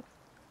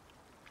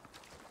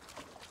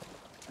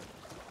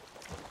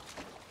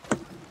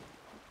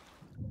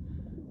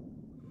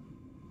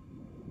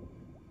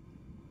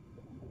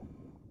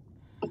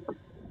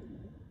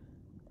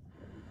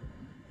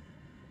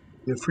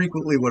 Yeah,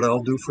 frequently what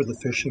I'll do for the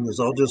fishing is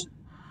I'll just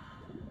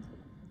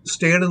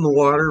stand in the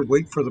water,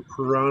 wait for the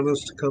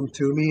piranhas to come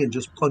to me, and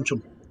just punch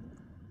them.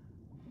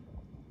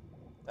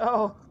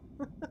 Oh,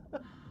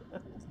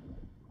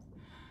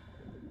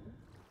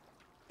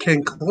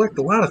 Can collect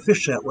a lot of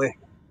fish that way.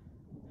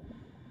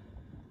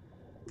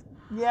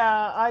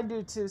 yeah, I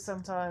do too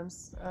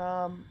sometimes.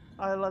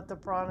 I let the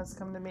piranhas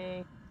come to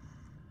me.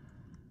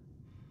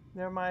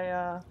 They're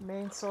my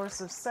main source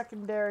of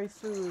secondary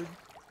food.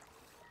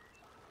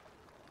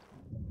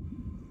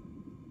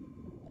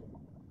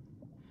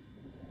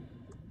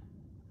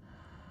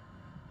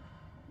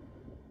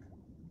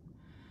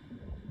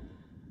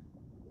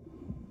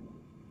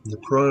 The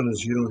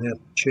piranhas you don't have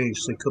to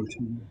chase, they come to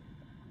you.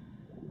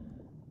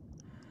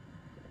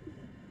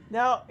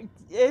 Now,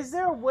 is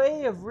there a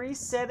way of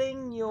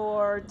resetting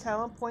your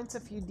talent points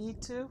if you need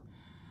to?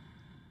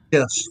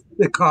 Yes,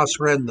 it costs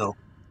Ren though.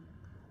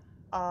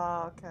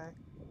 Ah, okay.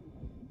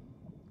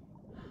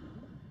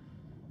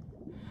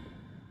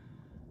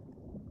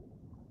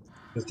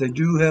 But they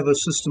do have a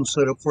system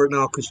set up for it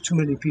now because too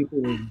many people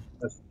are.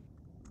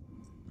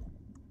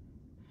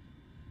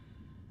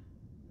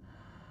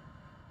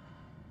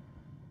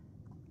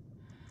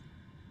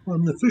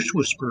 I'm the fish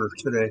whisperer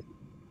today.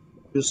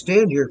 Just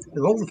stand here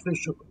and all the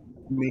fish will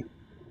come to me.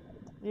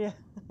 Yeah.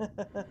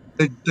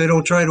 They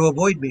don't try to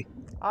avoid me.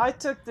 I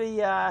took the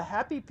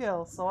happy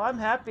pill, so I'm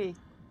happy.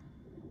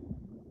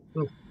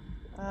 Oh,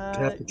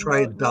 you have to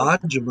try No, and no.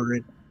 dodge them or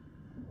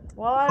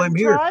Well, I'm I'm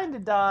here. trying to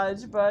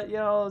dodge, but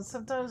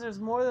sometimes there's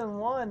more than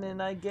one,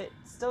 and I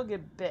still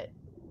get bit.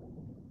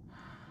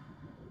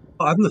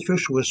 I'm the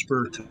fish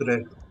whisperer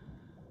today.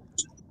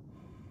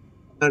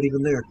 Not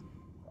even there.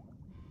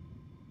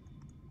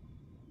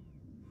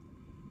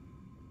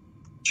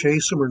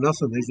 Chase them or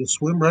nothing. They just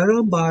swim right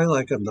on by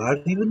like I'm not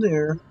even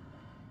there.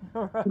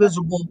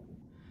 Visible.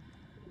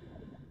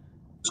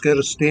 Just got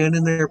to stand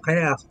in their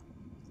path.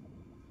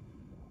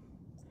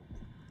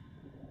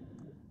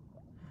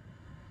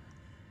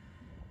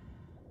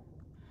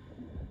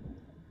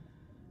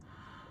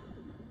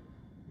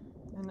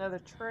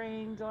 Another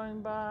train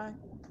going by.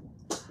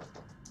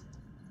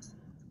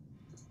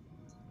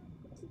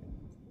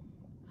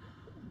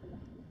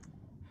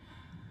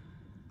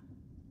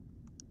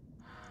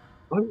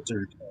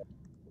 Lizard.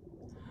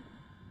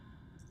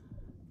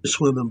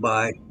 Swimming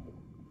by.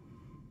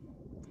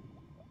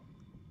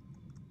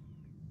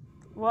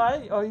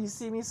 What? Oh, you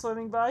see me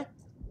swimming by?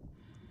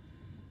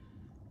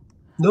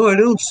 No, I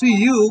don't see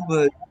you,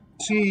 but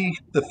see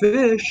the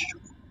fish.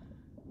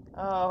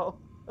 Oh.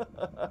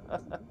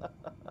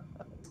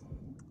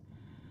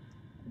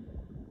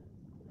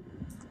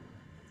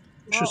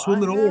 Fish are Well, I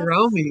swimming all have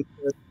around me.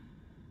 But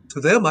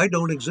to them, I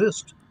don't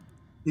exist.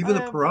 I Even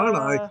the have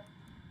piranha,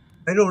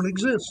 I don't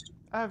exist.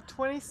 I have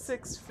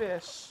 26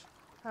 fish.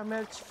 How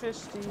much fish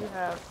do you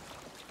have?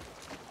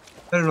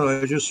 I don't know.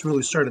 I just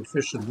really started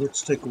fishing.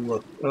 Let's take a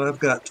look. I've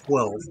got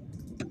 12.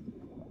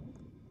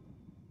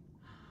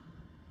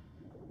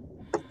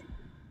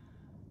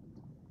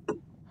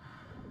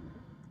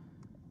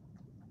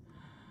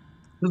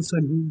 Since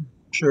I'm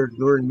sure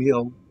ignoring me,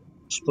 I'll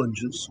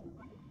sponges.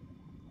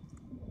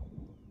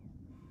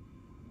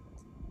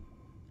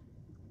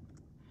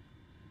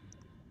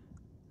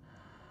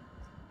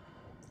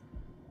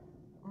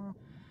 Mm.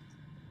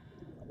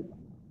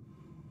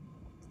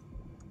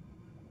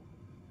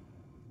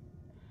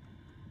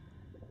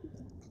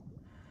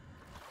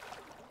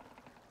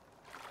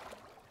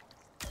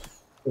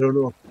 I don't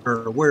know if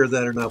you're aware of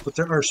that or not, but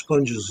there are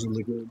sponges in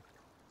the game.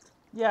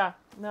 Yeah,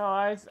 No,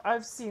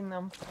 I've seen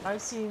them.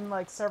 I've seen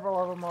like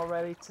several of them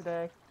already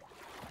today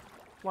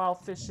while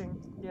fishing.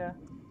 Yeah.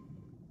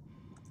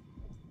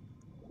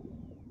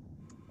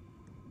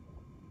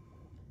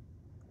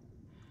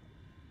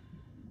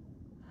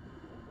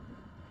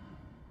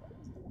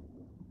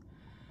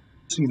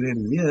 Seen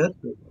any yet,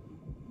 but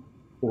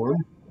for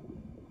 'em.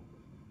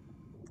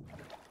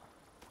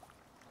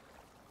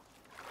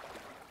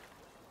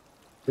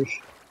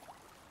 Fish.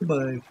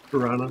 Goodbye,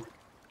 piranha.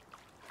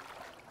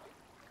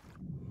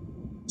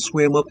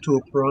 Swam up to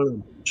a piranha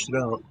and pushed it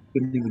out.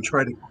 Didn't even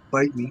try to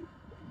bite me.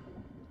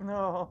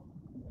 No.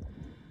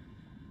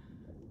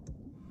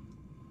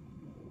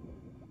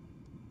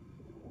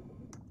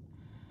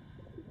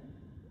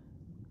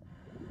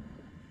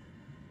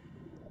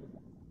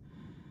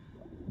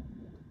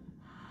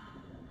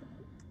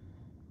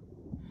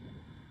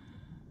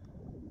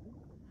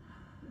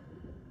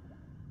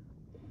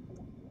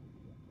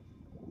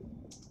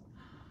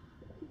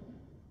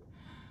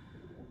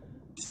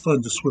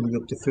 Fun just swimming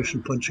up to fish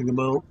and punching them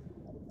out.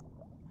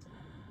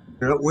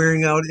 They're not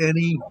wearing out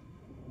any.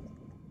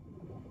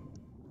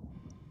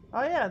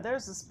 Oh yeah,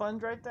 there's a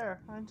sponge right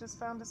there. I just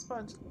found a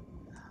sponge.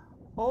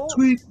 Oh.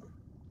 Sweet.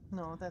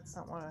 No, that's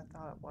not what I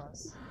thought it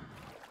was.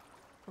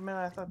 For a minute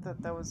I thought that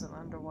that was an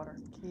underwater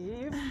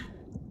cave.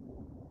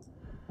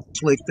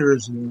 It's like there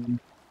is none.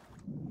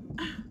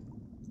 Come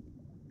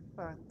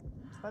on,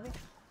 buddy.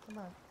 Come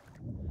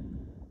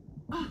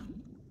on.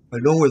 I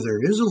know where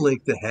there is a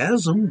lake that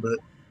has them, but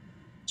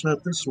it's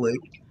not this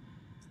lake.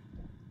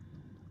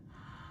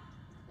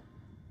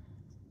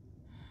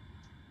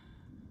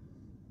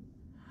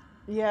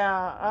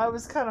 Yeah, I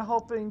was kind of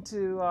hoping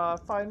to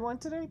find one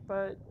today,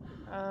 but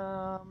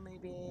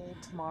maybe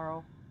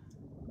tomorrow.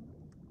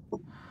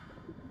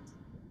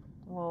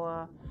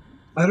 Well,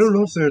 I don't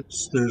know if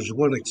there's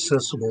one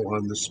accessible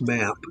on this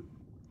map.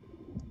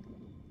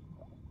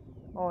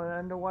 oh, an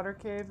underwater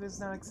cave is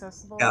not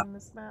accessible Yeah. on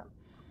this map?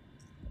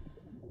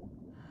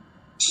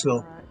 So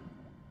Alright.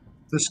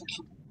 this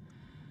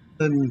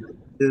then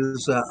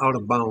is out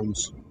of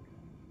bounds.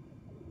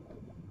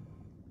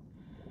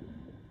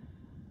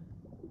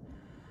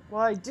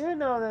 Well, I do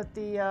know that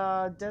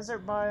the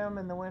desert biome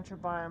and the winter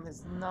biome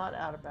is not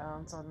out of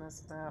bounds on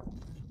this map.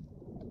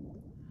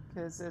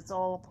 Because it's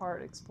all a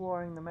part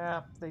exploring the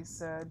map, they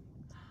said.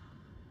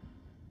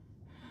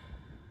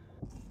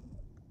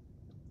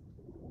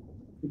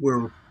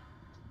 Where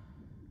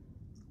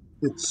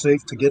it's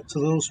safe to get to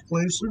those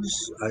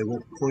places, I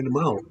will point them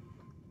out.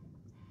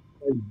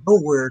 I know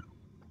where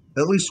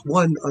at least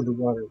one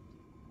underwater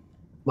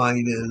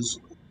mine is,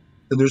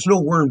 and there's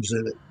no worms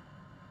in it.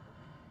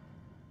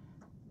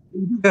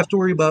 You don't have to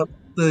worry about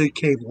the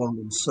cave lung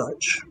and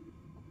such.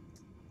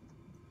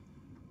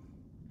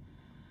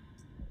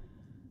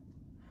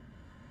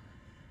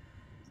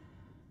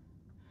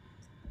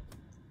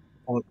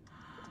 Oh,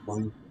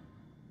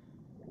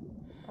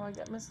 I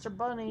got Mr.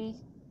 Bunny.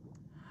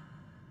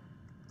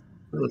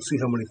 let's see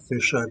how many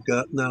fish I've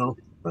got now.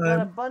 Got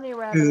a I'm bunny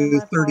rabbit in my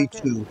to pocket.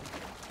 32.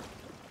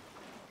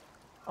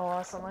 Oh,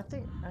 awesome. I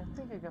think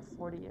I got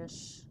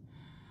 40-ish.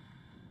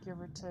 Give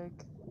or take.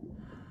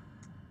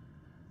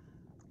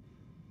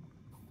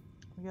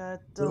 We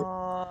got,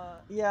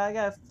 yeah, I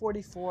got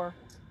 44.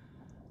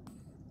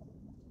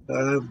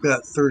 I've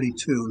got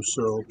 32,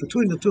 so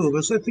between the two of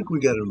us, I think we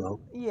got enough.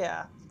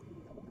 Yeah.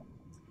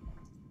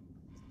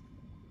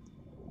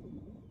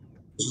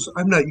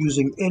 I'm not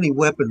using any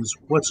weapons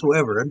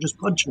whatsoever. I'm just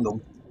punching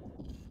them.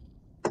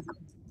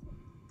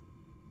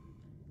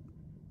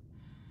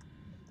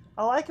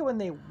 I like it when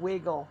they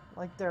wiggle,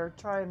 like they're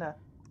trying to...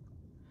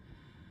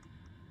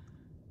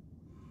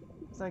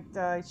 It's like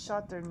I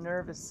shot their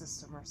nervous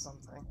system or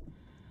something.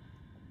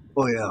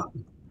 Oh, yeah.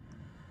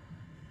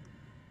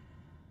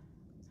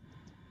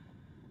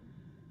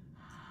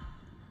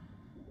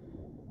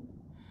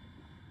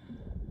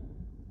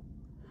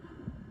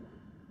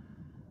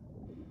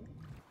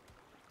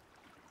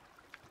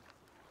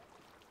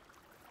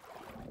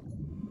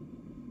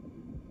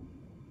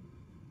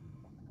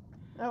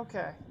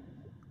 Okay.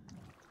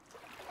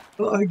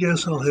 Well, I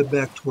guess I'll head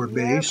back toward Yep.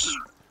 base.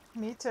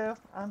 Me too.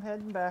 I'm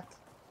heading back.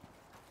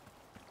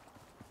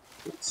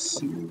 Let's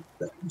see.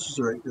 This is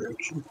the right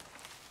direction.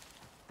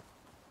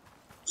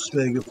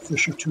 Snag a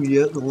fish or two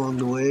yet along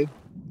the way.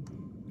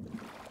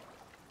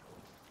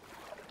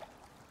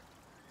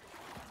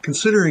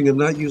 Considering I'm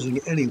not using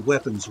any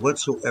weapons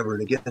whatsoever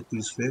to get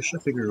these fish, I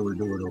figure we're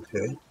doing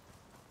okay.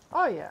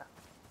 Oh, yeah.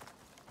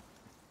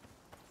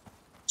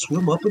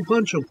 Swim up and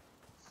punch them.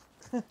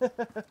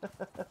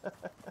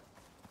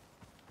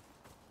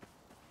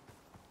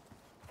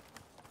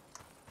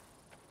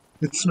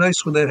 It's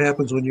nice when that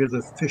happens when you're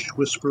the fish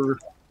whisperer.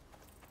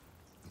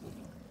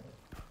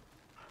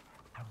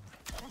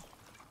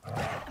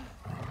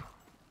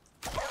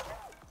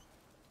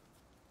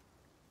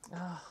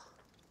 Oh,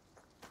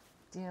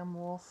 damn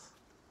wolf.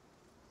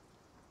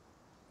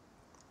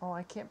 Oh,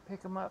 I can't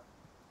pick him up.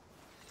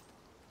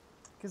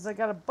 Because I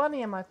got a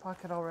bunny in my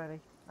pocket already.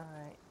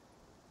 Alright.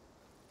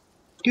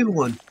 Skin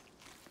one.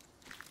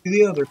 Do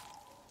the other.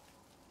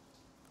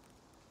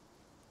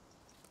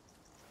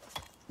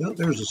 Oh,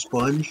 there's a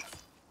sponge.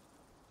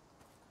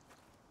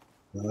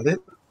 Got it.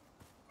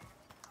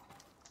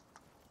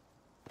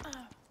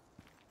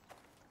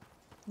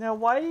 Now,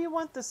 why do you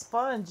want the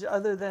sponge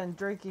other than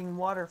drinking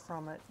water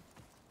from it?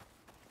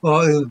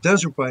 Well, in the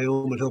desert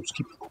biome, it helps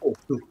keep it cool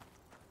too.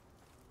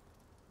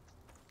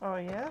 Oh,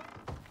 yeah?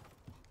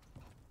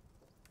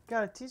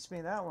 Gotta teach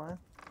me that one.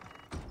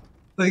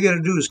 All you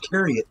gotta do is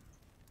carry it.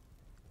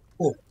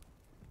 Cool.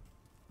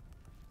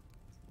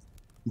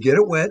 Get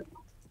it wet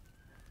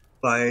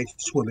by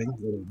swimming.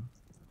 Whatever.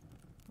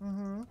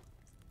 Mm-hmm.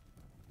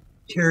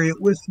 Carry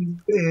it with you,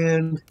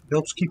 and it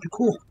helps keep you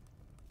cool.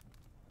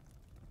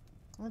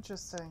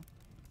 Interesting.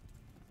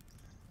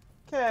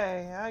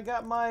 Okay, I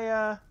got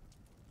my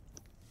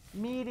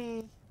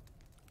meaty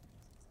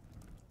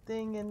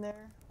thing in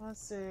there.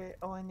 Let's see.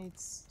 Oh, I need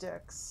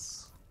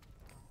sticks.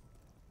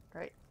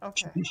 Great.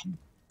 Okay.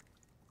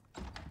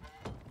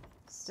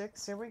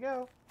 Sticks, here we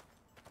go.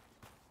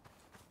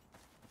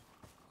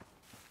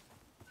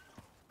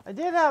 I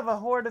did have a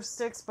hoard of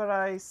sticks, but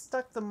I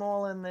stuck them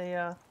all in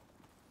the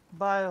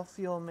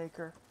biofuel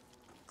maker.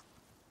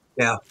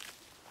 Yeah.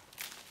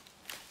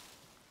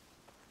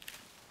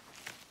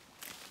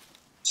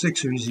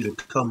 6 are easy to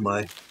come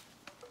by,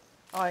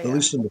 Oh, yeah. at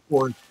least in the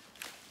forest.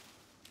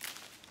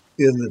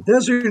 In the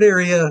desert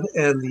area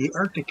and the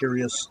Arctic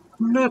areas,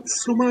 not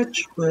so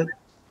much, but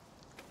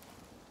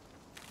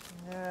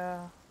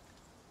Yeah.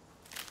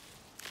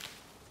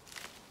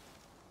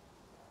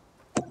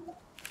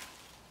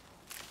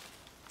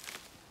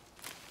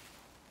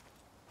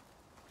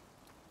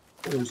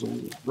 there's a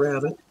little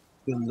rabbit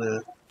in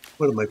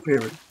one of my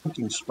favorite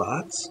hunting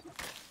spots.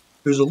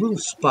 There's a little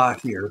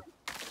spot here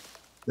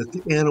that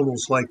the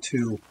animals like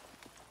to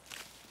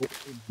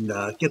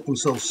get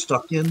themselves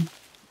stuck in.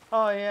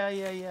 Oh, yeah,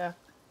 yeah, yeah.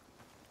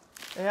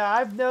 Yeah,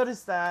 I've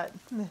noticed that.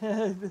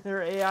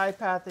 Their AI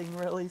pathing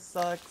really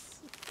sucks.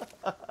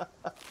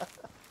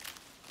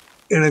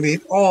 And I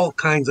mean, all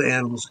kinds of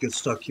animals get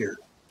stuck here.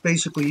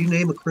 Basically, you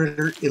name a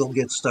critter, it'll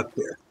get stuck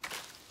there.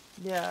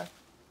 Yeah.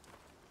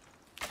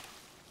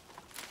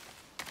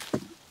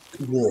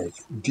 Wolf,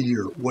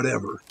 deer,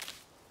 whatever.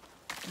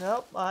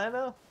 Nope, I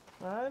know.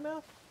 I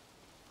know.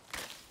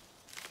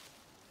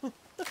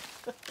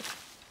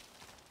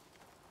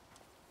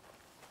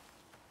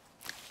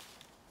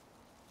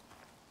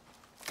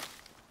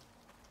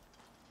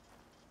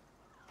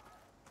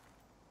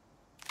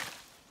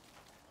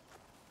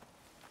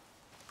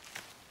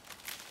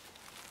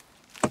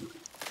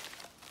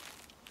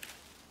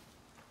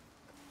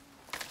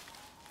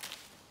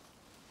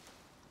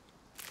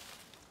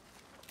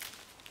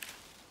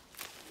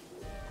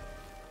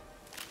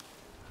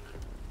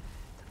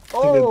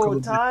 Oh,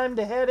 time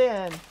to head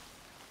in.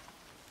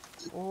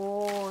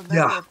 Oh, not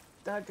Yeah. good.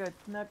 Not good.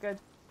 Not good.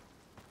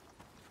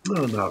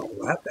 No, not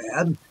all that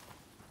bad,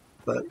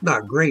 but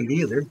not great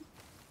either.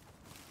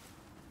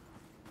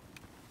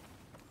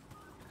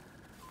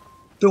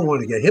 Don't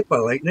want to get hit by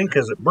lightning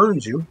because it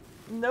burns you.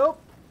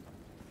 Nope.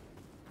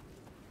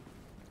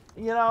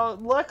 You know,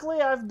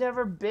 luckily I've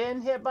never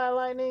been hit by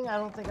lightning. I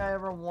don't think I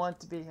ever want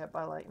to be hit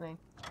by lightning.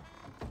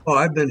 Oh,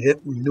 I've been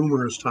hit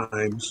numerous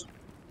times.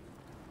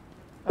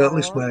 At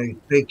least my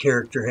main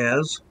character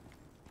has.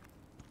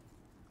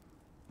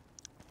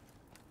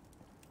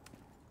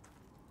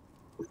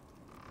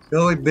 The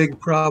only big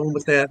problem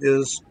with that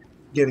is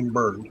getting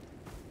burned.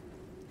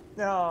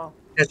 Oh.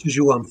 Catches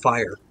you on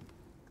fire.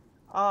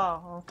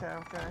 Oh, okay,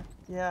 okay.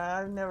 Yeah,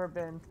 I've never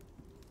been.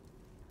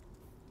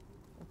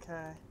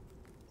 Okay.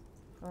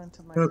 Go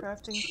into my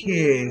crafting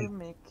queue,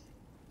 make...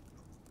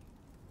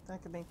 I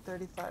can make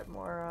 35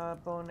 more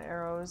bone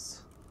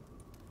arrows.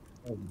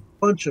 A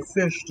bunch of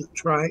fish to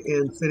try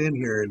and fit in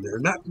here, and they're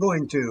not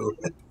going to.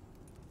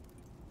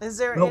 Is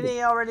there Nope.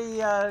 any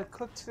already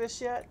cooked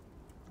fish yet?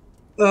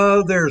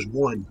 There's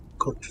one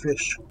cooked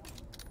fish.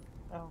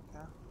 Oh,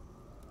 okay.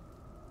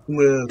 I'm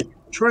going to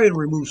try and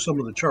remove some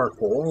of the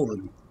charcoal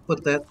and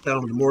put that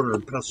down in the mortar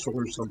and pestle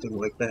or something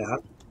like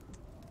that.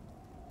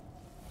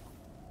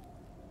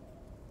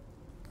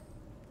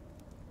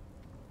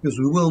 Because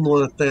we will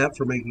want that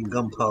for making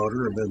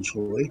gunpowder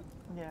eventually.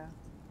 Yeah.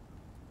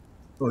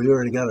 Oh, you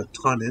already got a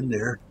ton in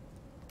there.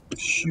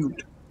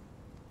 Shoot.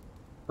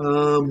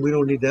 We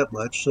don't need that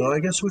much, so I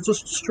guess we'll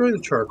just destroy the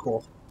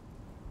charcoal.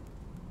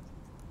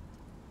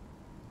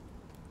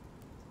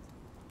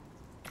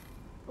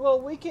 Well,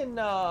 we can,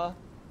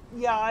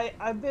 yeah,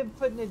 I've been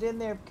putting it in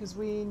there because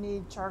we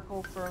need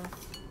charcoal for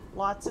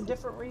lots of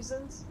different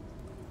reasons.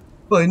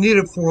 Well, you need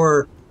it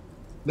for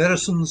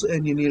medicines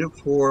and you need it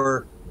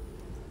for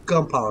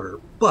gunpowder,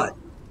 but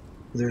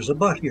there's a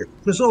but here.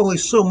 There's only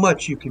so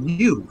much you can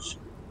use.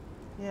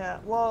 Yeah,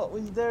 well,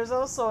 there's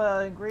also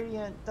an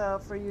ingredient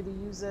for you to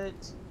use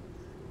it.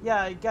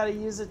 Yeah, you got to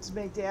use it to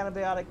make the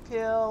antibiotic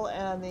pill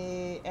and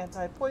the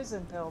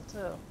anti-poison pill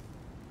too.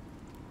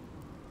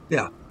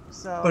 Yeah.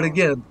 So. But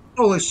again,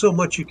 only so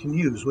much you can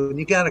use. When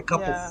you got a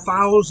couple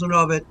thousand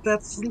of it,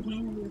 that's a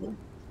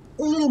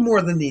little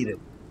more than needed.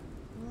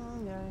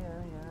 Yeah.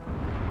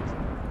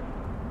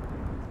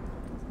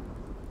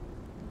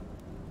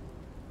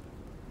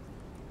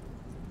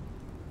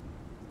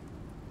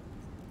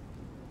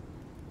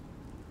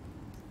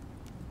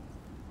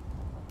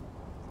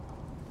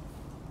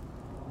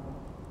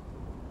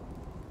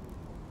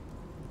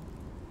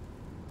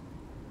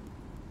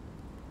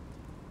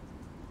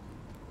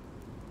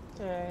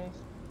 Okay.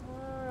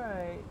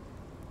 Alright.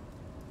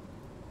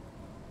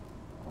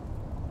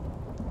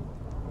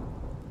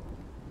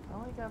 I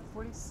only got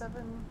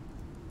 47.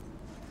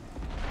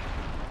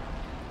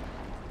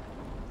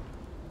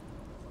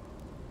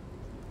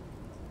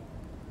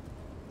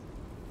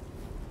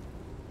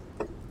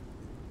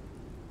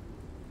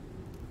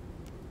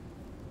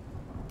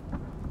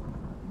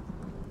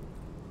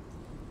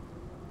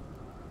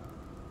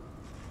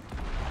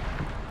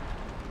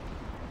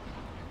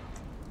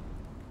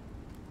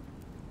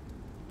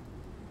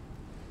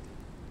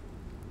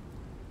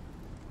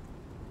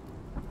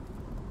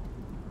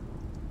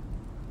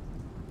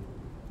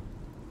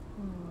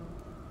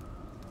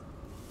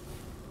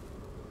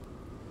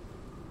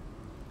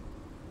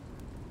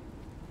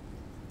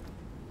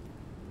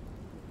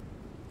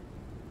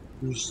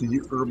 There's the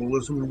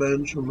herbalism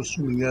bench. I'm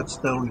assuming that's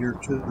down here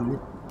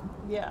too.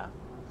 Yeah.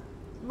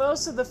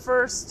 Most of the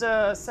first,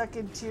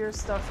 second tier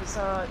stuff is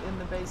in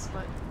the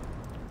basement.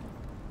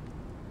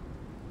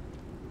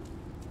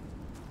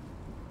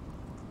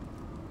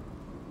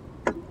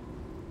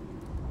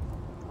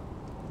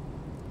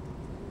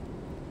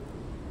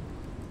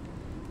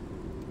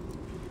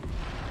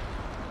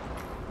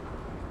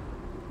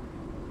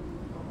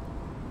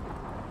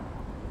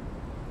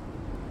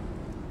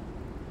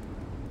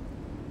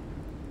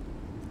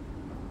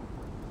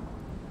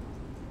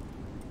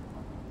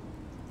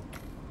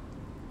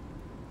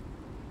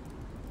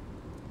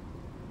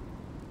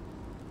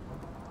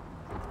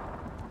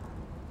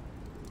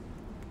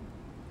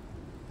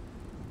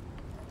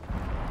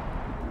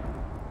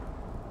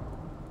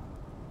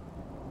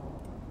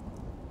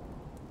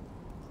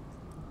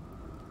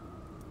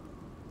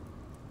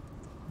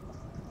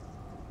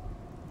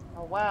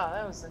 Oh wow,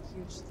 that was a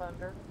huge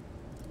thunder.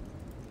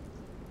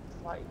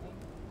 Lightning.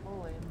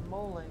 Holy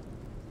moly.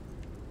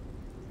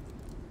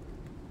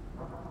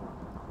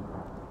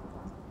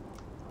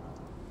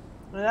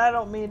 And I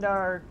don't mean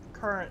our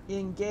current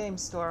in-game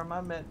storm,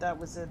 I meant that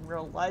was in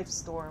real life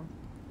storm.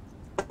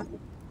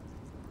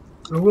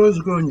 I was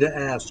going to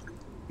ask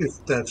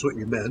if that's what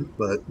you meant,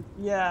 but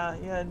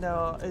Yeah,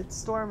 no, it's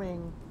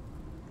storming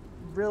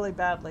really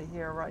badly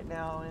here right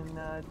now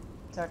in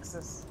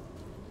Texas,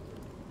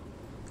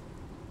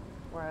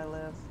 where I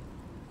live.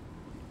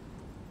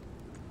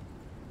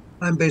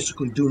 I'm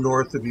basically due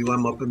north of you.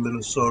 I'm up in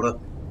Minnesota.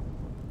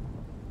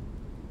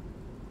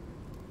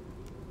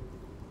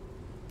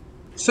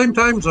 Same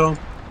time zone.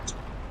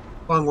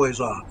 Long ways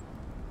off.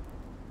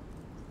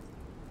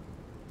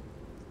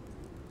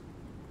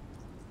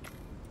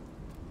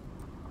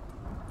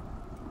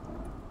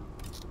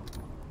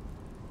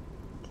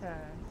 Okay.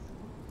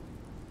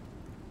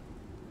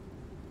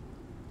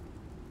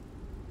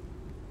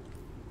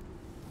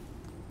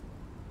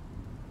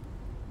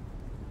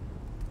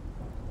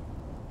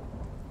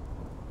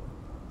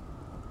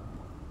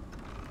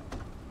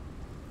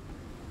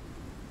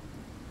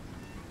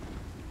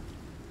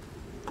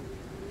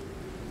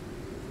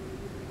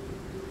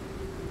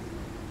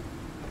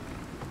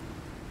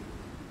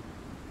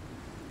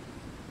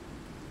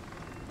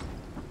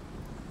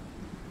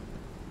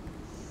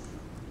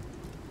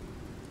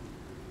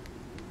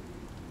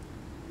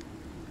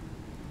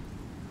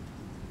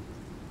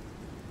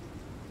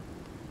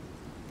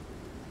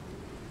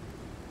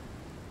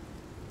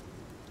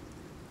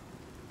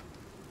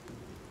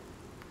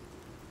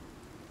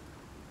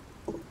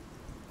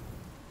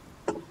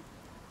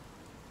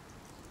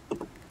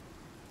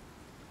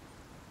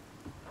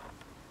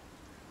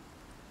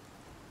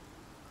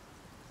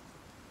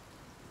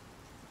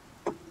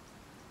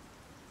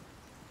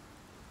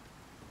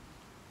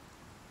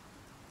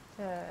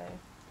 Okay.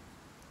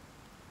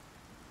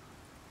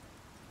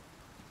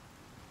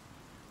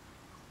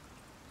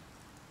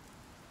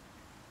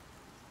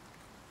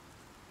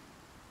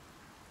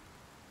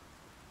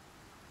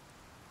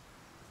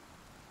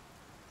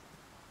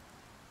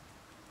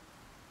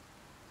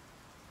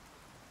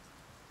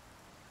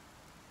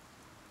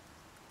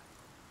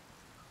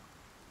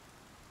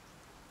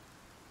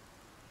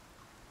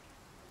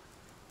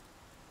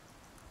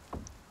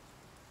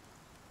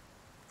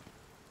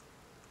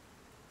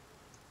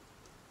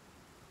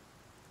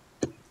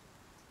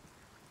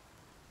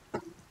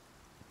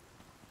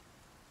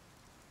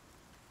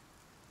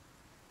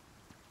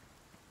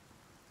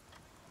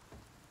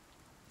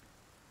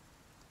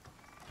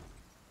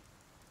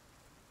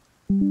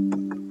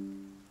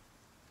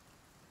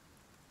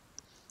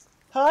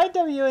 Hi,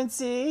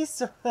 WNC.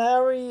 So,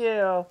 how are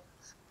you?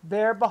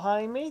 Bear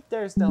behind me?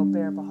 There's no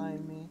bear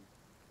behind me.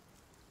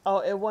 Oh,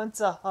 it wants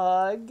a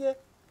hug?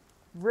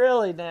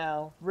 Really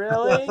now?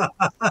 Really?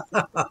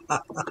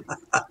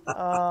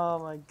 Oh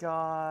my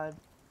god.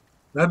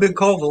 I've been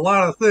called a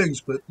lot of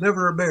things, but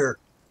never a bear.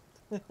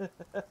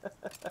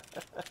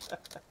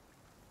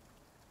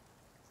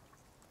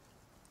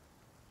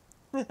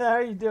 How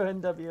are you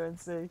doing,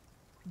 WNC?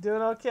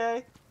 Doing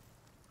okay?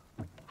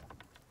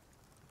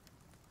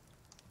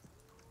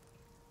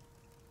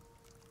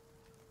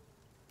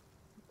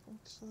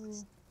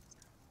 Actually...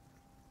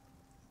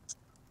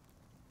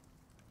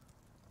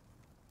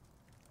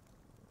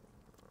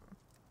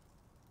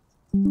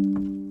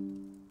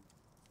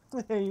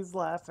 He's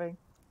laughing.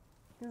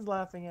 He's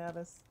laughing at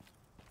us.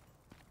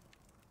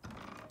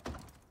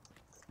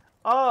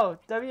 Oh,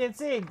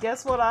 WNC,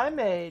 guess what I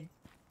made?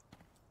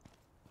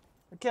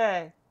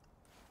 Okay.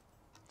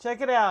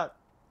 Check it out.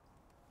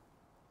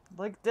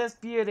 Look at this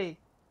beauty.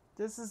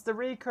 This is the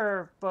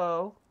recurve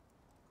bow.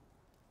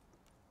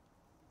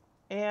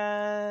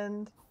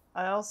 And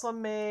I also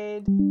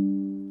made...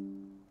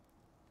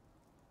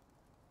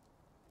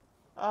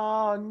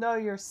 Oh, no,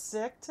 you're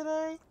sick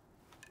today?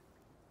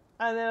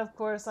 And then, of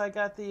course, I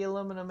got the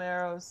aluminum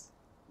arrows.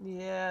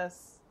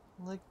 Yes.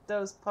 Look at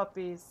those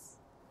puppies.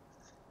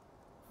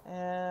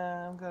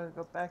 And I'm going to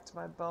go back to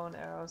my bow and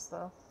arrows,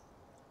 though.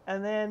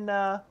 And then,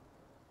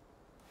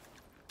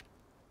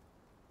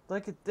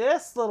 look at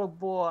this little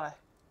boy.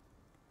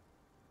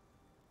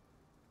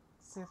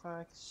 Let's see if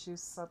I can shoot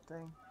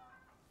something.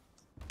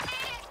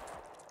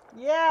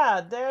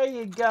 Yeah, there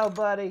you go,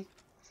 buddy.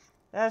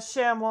 That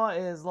chamois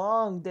is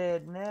long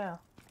dead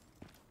now.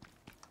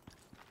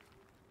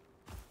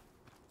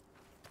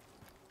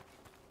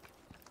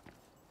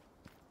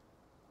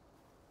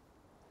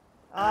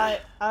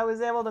 I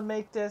was able to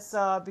make this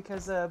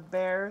because of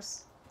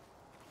bears.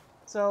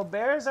 So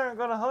bears aren't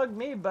going to hug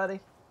me, buddy.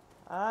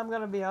 I'm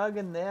going to be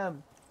hugging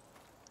them.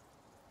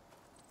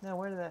 Now,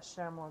 where did that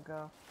chamois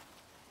go?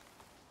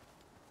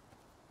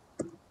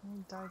 He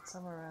died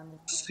somewhere around here.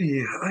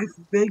 See, I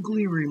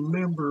vaguely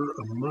remember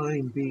a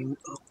mine being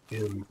up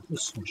in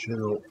this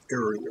general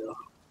area.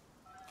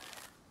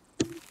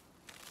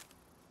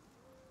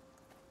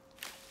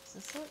 Is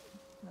this it?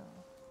 No.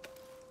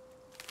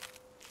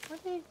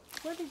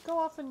 Where'd he go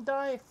off and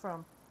die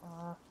from?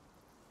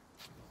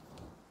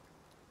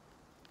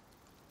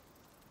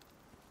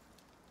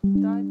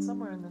 Died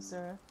somewhere in this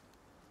area.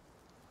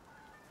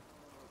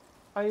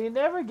 Oh, you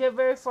never get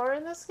very far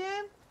in this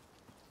game?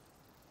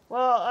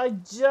 Well, I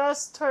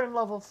just turned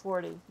level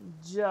 40.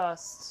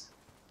 Just.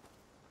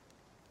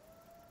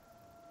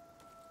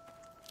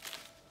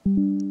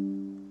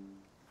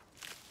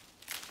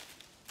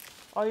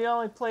 Oh, you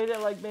only played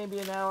it like maybe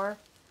an hour?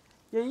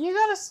 Yeah, you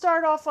gotta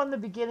start off on the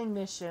beginning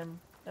mission.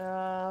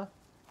 You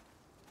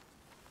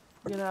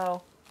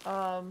know,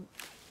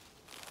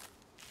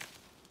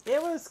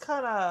 it was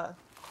kind of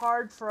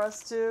hard for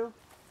us too,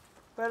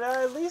 but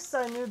at least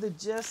I knew the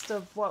gist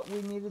of what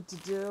we needed to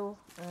do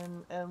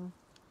and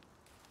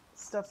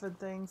stuff and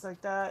things like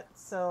that.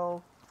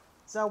 So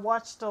I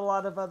watched a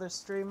lot of other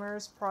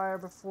streamers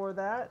before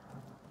that.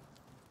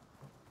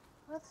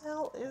 What the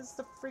hell is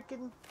the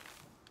freaking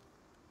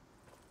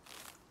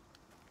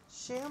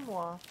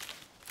chamois?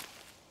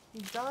 He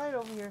died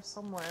over here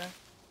somewhere.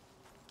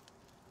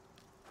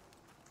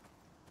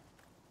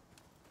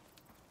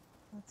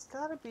 It's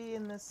gotta be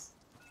in this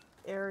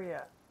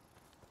area.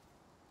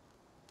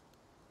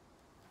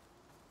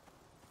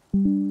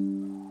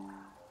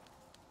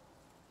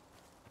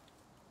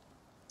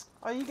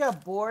 Oh, you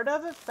got bored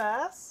of it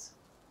fast?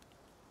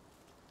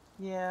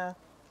 Yeah.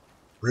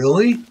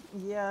 Really?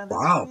 Yeah, that's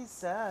Wow. pretty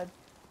sad.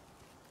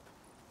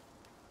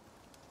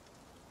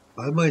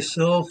 I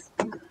myself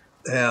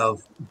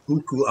have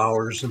Bucko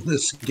hours in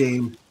this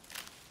game.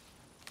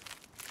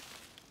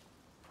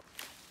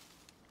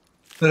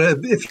 But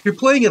if you're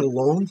playing it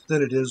alone,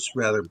 then it is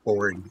rather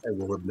boring, I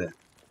will admit.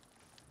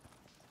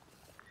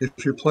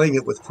 If you're playing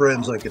it with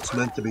friends like it's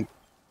meant to be,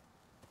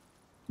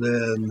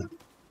 then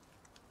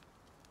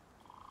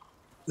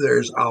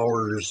there's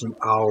hours and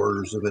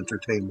hours of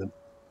entertainment.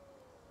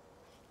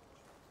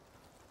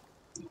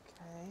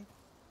 Okay.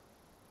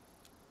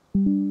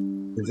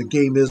 The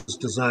game is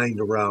designed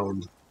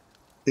around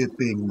it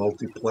being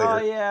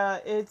multiplayer. Oh yeah,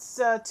 it's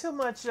too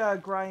much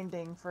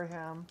grinding for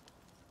him.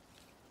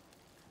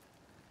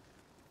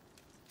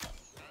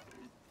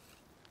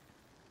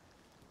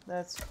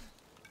 That's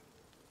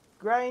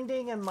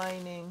grinding and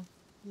mining,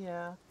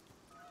 yeah.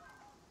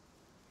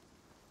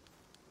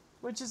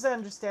 Which is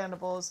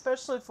understandable,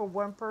 especially for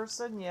one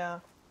person, yeah.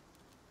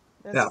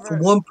 That's Yeah, for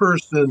one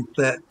person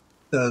that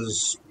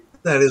does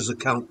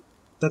count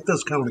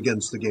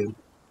against the game.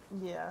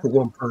 Yeah. For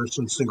one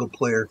person, single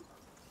player.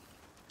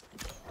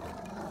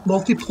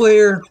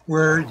 Multiplayer,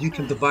 where you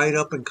can divide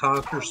up and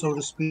conquer, so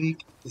to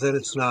speak, then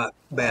it's not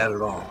bad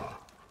at all.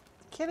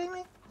 Kidding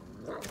me?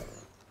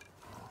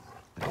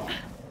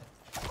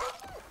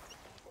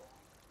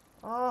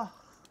 Oh,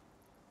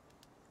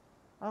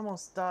 I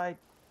almost died.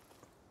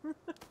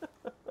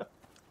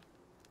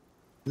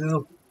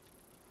 Well,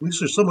 at least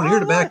there's someone here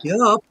to back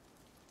you up.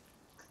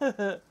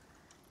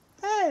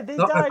 Hey, they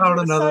Oh, I died found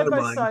side another by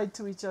mine. side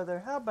to each other.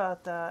 How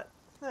about that?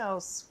 How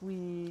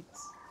sweet.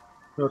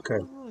 Okay.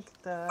 Look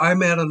at that.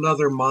 I'm at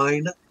another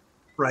mine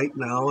right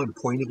now. I'm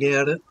pointing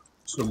at it,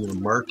 so I'm going to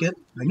mark it.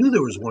 I knew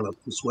there was one up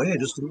this way. I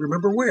just didn't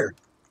remember where.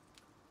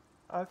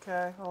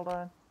 Okay, hold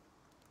on.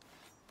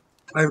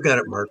 I've got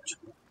it marked.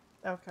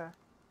 Okay.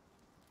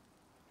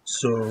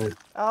 So,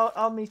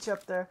 I'll meet you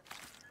up there.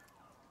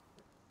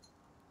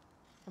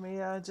 Let me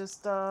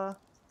just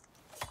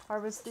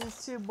harvest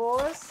these two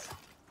boys.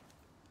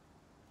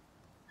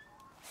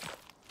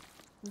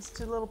 These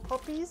two little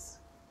puppies.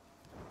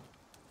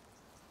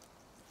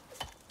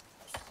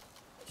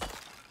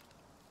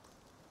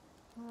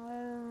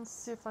 Let's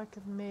see if I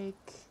could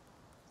make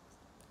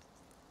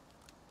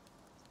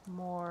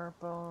more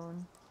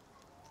bone.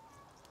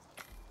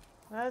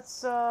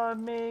 That's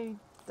made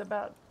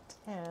about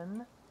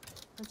 10,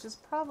 which is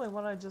probably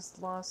what I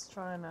just lost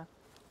trying to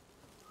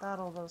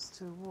battle those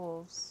two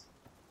wolves.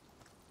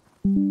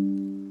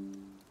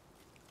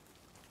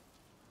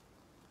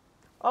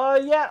 Oh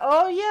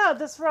yeah,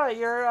 that's right.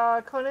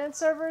 Your Conan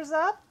server's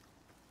up?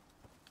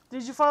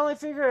 Did you finally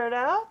figure it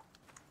out?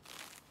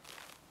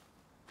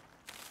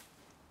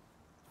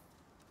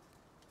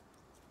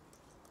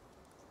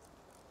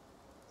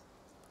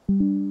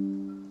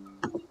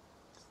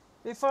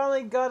 They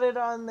finally got it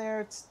on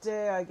there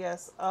today, I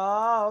guess.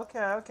 Oh,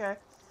 okay, okay.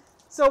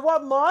 So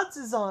what mods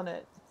is on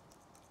it?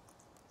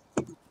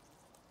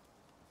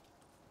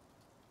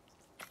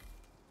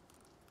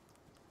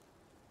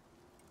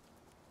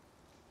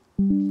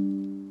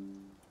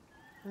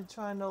 Been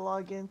trying to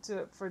log into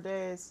it for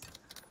days.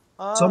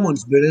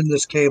 Someone's been in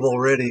this cave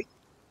already.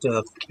 It's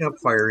a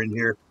campfire in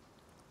here.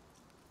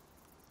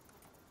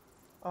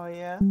 Oh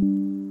yeah?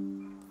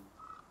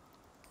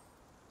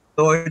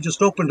 So I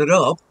just opened it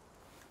up.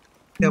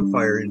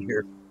 Campfire in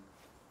here.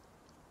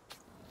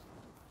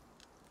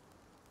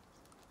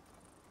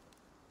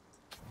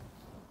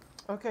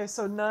 Okay,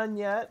 so none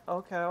yet?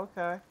 Okay,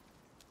 okay.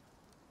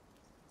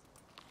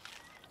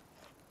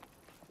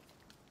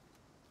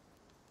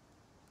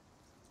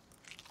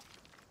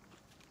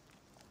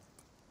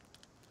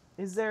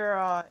 Is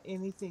there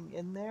anything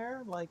in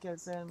there? Like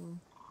as in...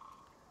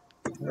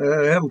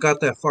 I haven't got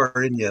that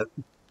far in yet.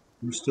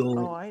 I'm still...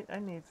 Oh, I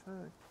need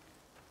food.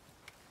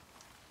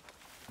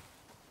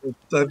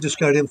 I've just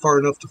got in far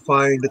enough to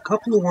find a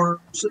couple of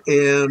worms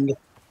and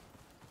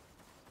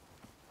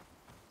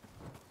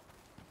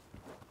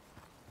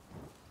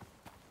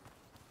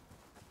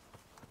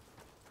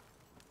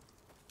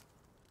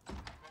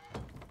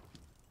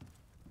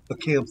a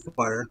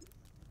campfire.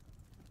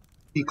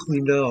 He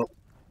cleaned out.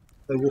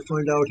 I will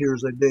find out here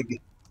as I dig.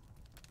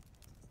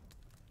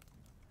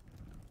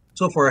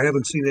 So far I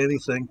haven't seen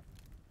anything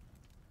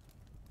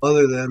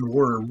other than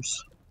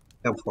worms.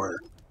 Campfire.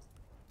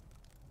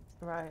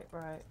 Right,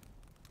 right.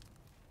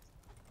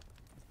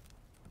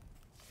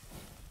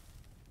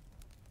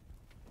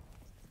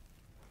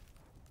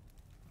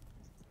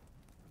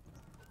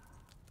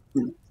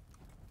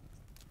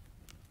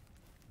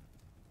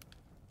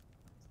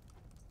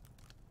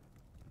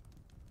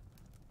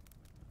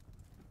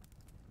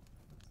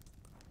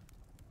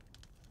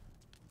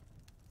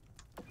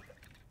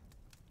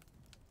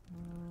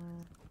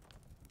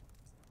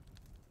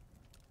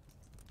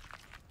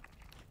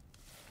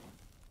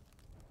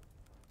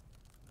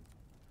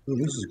 Well,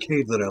 this is a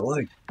cave that I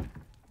like.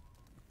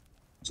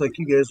 It's like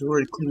you guys have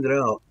already cleaned it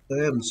out.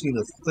 I haven't seen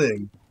a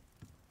thing.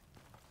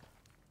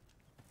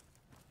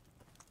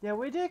 Yeah,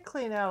 we did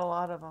clean out a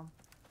lot of them.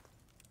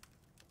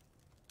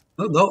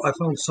 Oh, no, I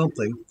found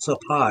something. It's up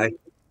high.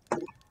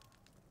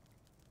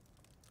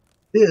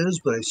 It is,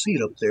 but I see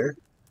it up there.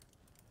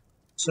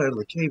 Side of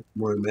the cave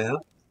from where I'm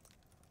at.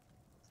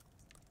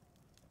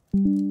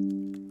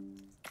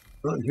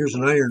 Oh, and here's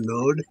an iron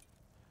node.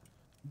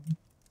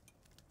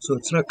 So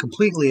it's not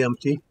completely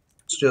empty.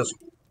 It's just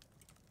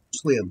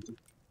mostly empty.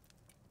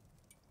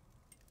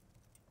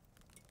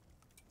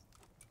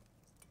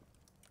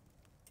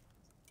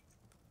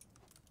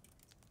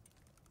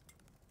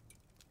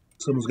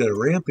 Someone's got a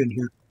ramp in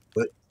here,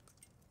 but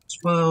it's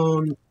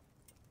found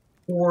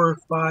 4 or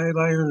 5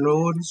 iron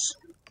nodes,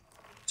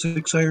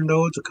 6 iron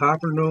nodes, a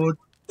copper node.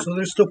 So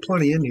there's still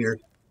plenty in here.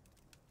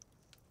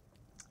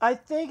 I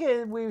think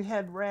we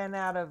had ran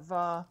out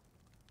of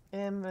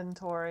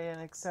inventory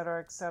and et cetera,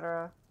 et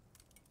cetera.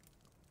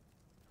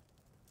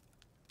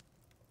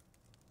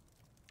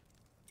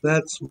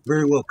 That's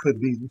very well could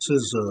be. This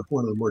is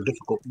one of the more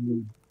difficult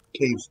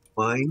caves to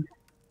find.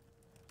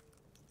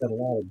 Got a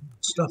lot of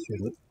stuff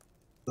in it.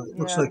 But it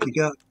looks Yeah. like you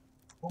got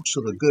most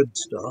of the good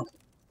stuff.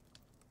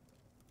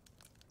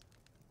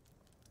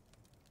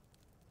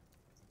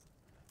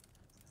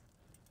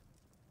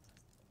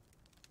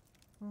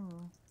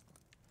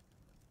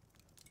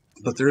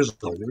 But there is a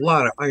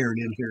lot of iron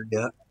in here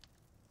yet.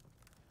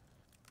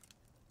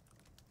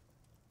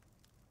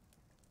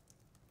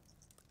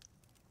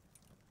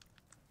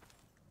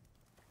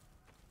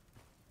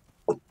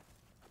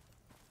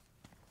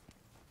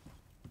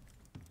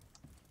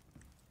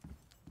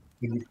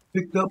 You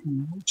picked up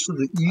most of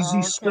the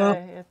easy stuff.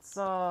 Okay, it's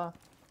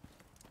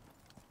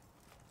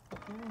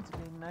beginning to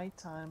be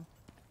nighttime.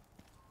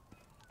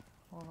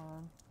 Hold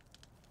on.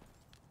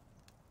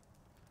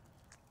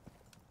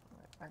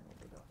 I need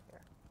to go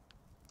here.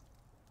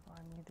 Oh,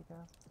 I need to go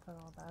put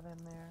all that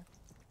in there.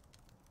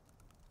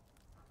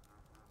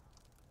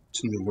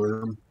 See the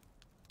worm.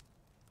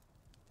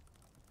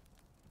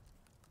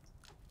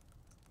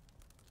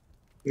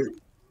 Here.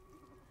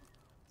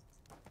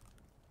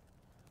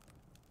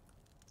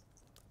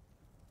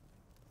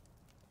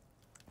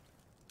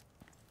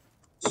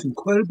 See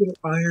quite a bit of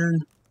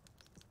iron,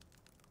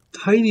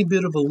 tiny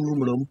bit of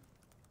aluminum.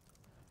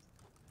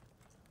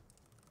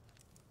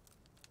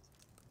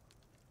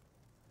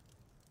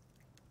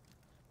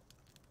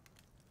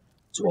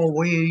 It's all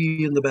way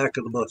in the back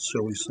of the bus,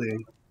 shall we say.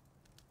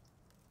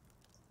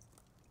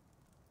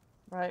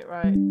 Right,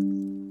 right.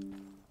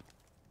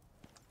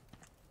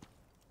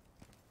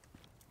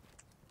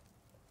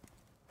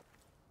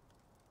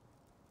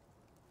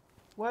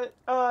 What?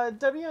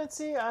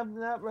 WNC? I'm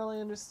not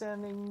really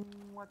understanding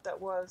what that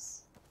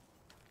was.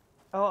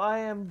 Oh, I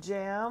am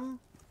Jam?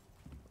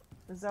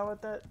 Is that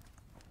what that...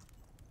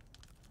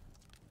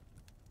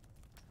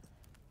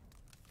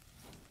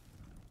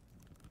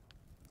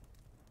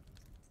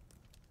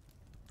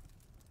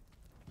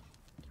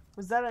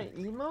 Was that an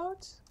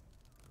emote?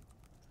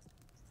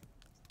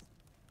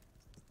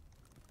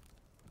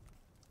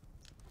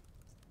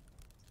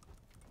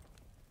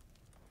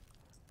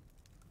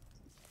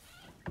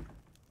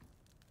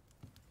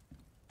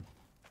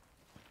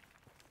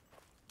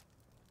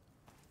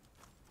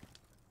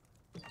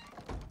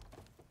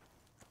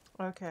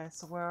 Okay,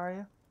 so where are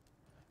you?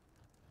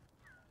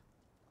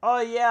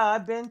 Oh yeah,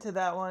 I've been to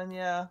that one,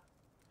 yeah.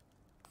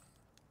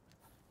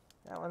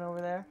 That one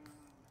over there.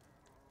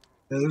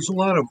 Yeah, there's a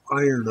lot of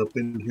iron up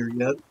in here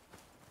yet.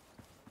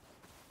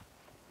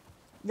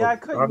 Yeah, I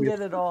couldn't Obviously.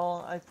 get it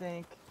all, I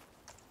think.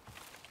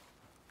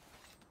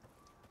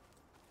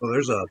 Well,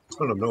 there's a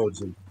ton of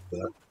nodes in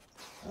that.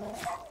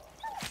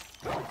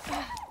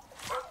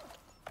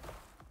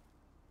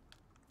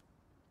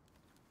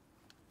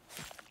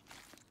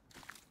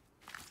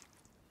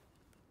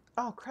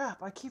 Oh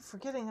crap, I keep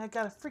forgetting I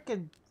got a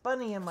freaking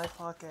bunny in my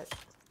pocket.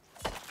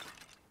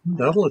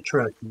 That'll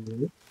attract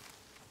you.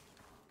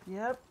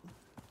 Yep.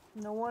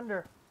 No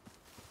wonder.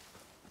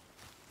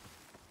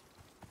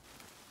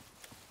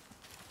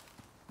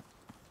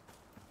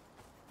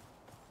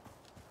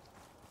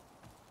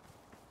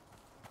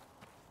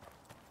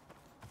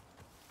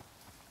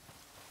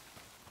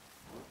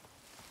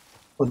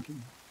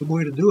 Good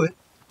way to do it.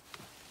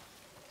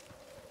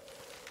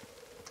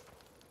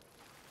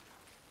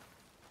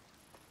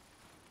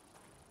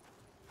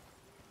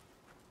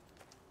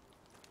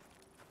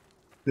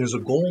 There's a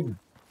gold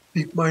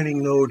deep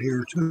mining node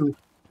here too.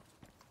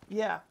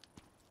 Yeah.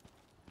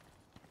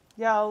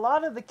 Yeah, a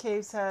lot of the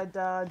caves had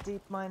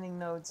deep mining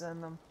nodes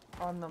in them,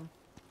 on them.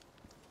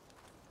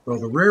 Well,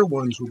 the rare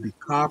ones would be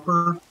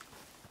copper,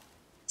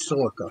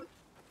 silica.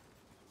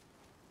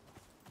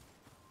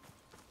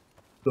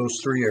 Those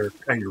three are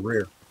kind of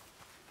rare.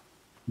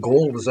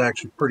 Gold is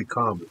actually pretty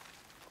common.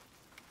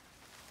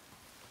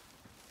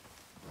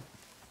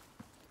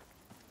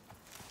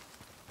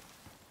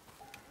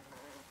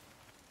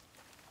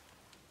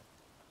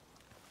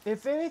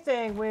 If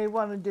anything, we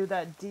want to do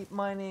that deep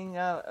mining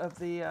of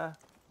the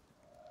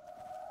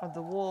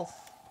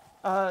wolf,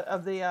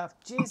 of the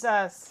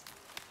Jesus,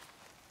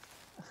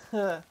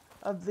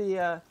 of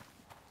the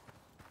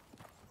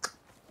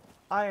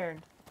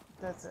iron.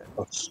 That's it.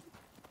 That's,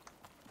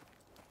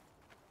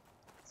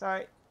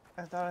 Sorry,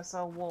 I thought I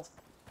saw a wolf.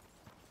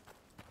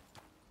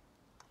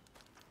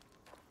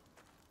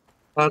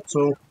 not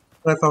so.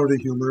 I found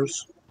it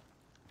humorous.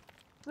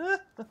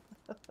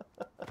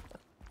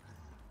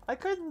 I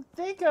couldn't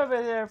think of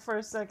it there for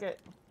a second.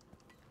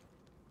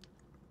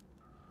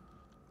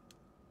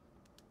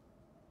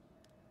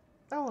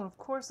 Oh, and of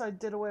course I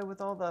did away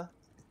with all the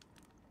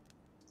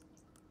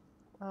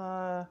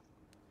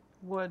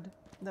wood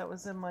that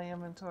was in my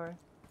inventory.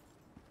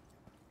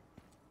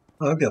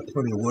 I've got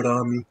plenty of wood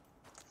on me.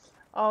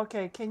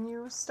 Okay, can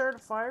you start a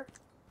fire?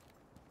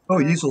 Oh,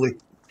 Or easily.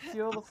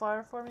 fuel the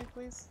fire for me,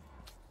 please?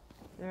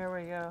 There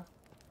we go.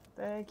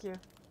 Thank you.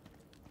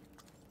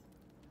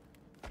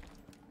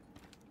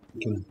 You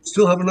can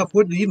still have enough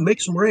wood to even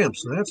make some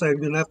ramps. And that's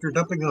even after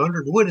dumping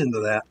 100 wood into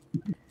that.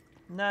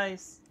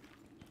 Nice.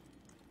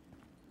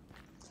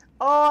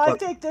 Oh, I But-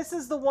 think this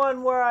is the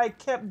one where I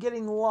kept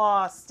getting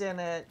lost in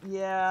it.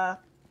 Yeah.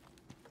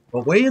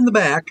 Well, way in the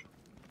back,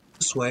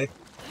 this way,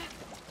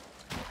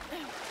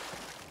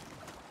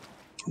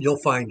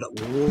 you'll find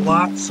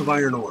lots of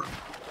iron ore.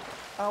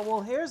 Oh,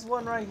 well, here's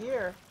one right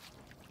here.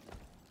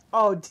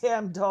 Oh,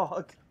 damn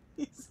dog.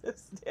 He's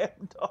this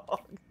damn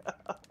dog.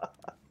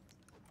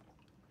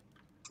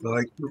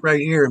 Like right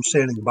here, I'm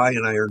standing by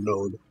an iron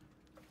node.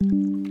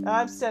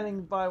 I'm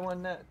standing by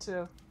one net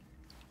too.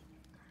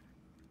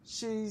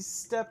 She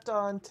stepped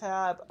on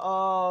tab.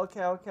 Oh,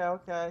 okay, okay,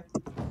 okay.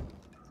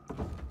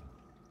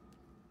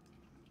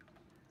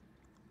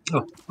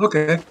 Oh,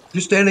 okay.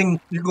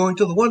 You're going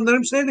to the one that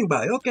I'm standing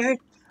by. Okay.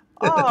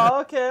 Oh,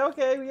 okay,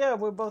 okay. Yeah,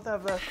 we both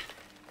have a...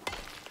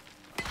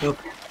 Yep.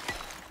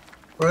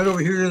 Right over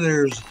here,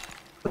 there's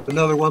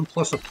another one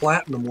plus a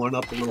platinum one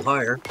up a little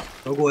higher.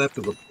 I'll go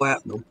after the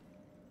platinum.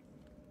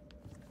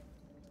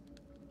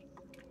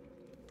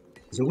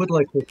 'Cause I would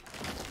like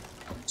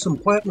some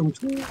platinum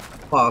too,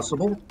 if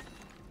possible.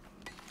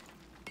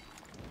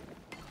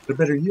 Get a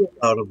better yield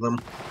out of them.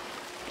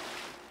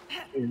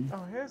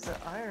 Oh, here's the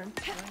iron.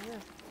 Right here.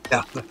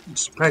 Yeah,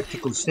 it's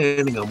practically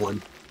standing on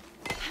one.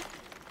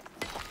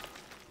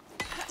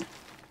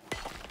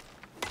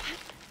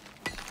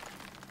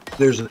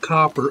 There's a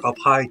copper up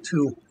high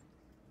too.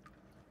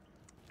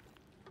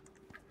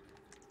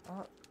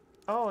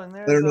 Oh, and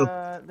I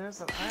don't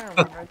there's an iron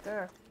one right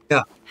there.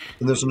 Yeah,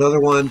 And there's another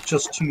one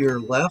just to your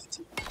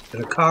left,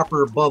 and a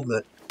copper above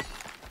it.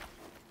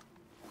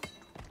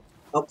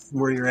 Up from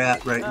where you're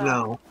at right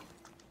now.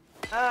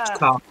 It's Ah,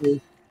 copper.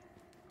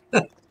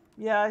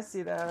 yeah, I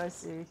see that. I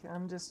see.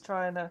 I'm just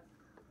trying to.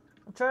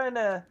 I'm trying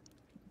to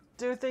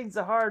do things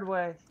the hard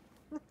way.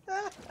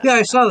 Yeah,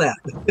 I saw that.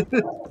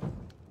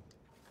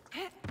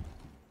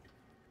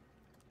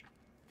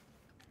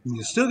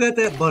 You still got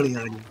that bunny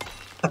on you.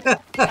 And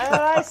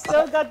I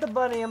still got the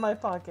bunny in my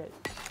pocket.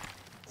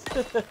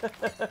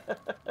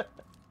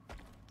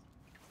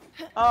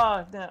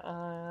 Oh,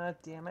 no,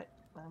 damn it.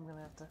 I'm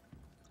gonna have to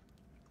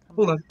come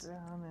Hold back on.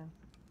 down and...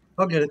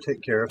 I'll get it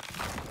taken care of.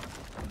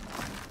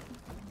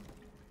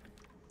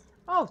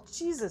 Oh,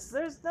 Jesus,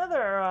 there's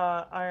another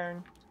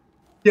iron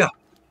Yeah,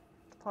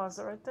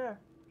 deposit right there.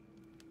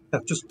 yeah,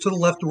 just to the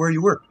left of where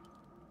you were.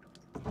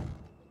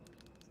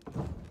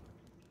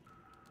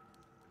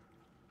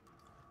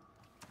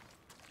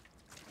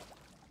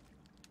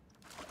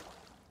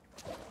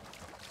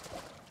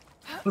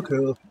 Okay,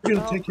 we're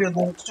gonna take care of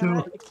that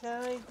too.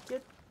 Can I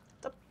get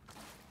the...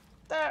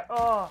 There!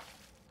 Oh!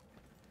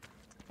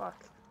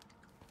 Fuck.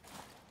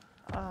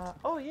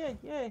 Oh, yeah,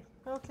 yay.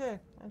 Okay,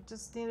 I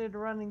just needed a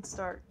running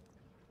start.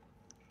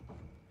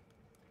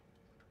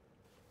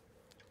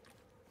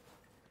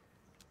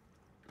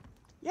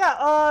 Yeah,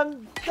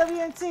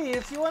 WNT,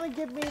 if you want to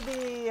give me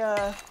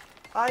the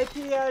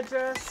IP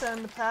address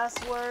and the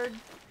password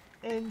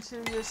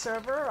into your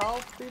server,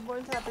 I'll be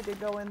more than happy to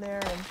go in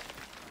there and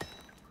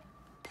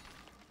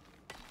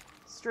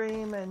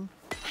stream and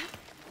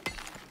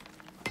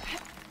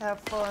have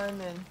fun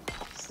and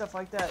stuff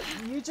like that.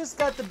 You just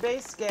got the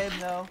base game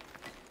though,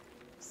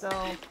 so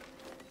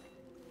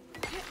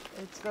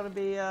it's gonna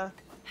be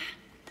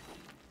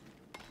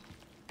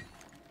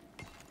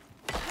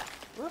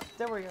whoop,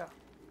 there we go.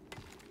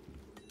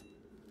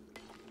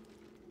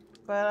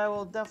 But I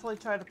will definitely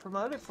try to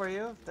promote it for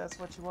you if that's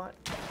what you want.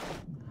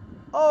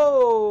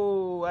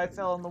 Oh, I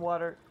fell in the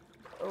water.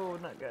 Oh,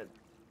 not good.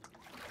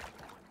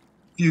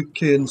 You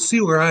can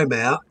see where I'm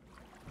at.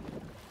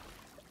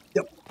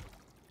 Yep.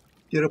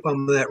 Get up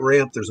on that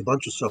ramp. There's a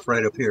bunch of stuff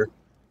right up here.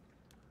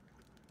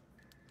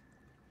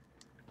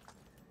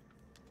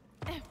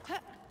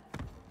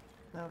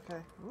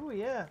 Okay. Oh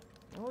yeah.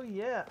 Oh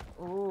yeah.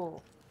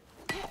 Oh.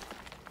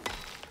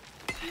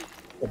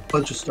 A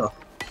bunch of stuff.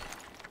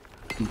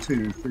 1,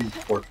 2, 3,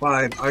 4,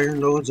 5 iron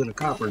nodes and a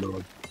copper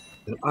node.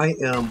 And I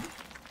am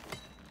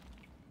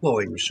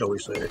flowing, shall we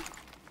say.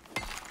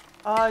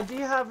 Do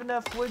you have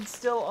enough wood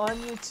still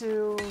on you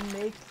to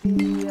make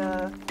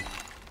the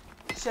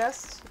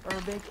chest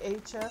or make a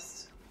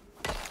chest?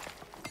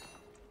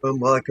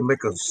 Well, I can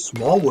make a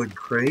small wood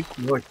crate.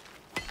 No, I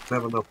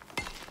have enough.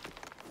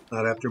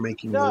 Not after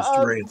making those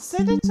terrain.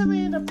 Send it to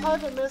me in a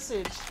private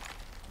message.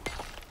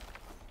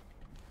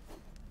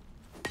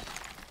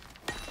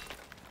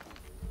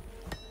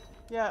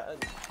 Yeah,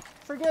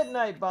 forget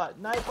Nightbot.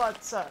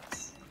 Nightbot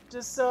sucks.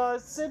 Just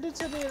send it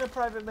to me in a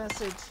private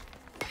message.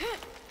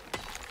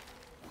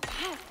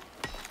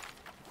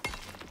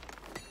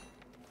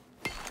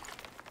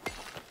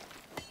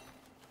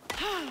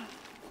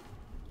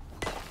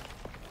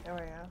 There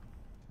we go.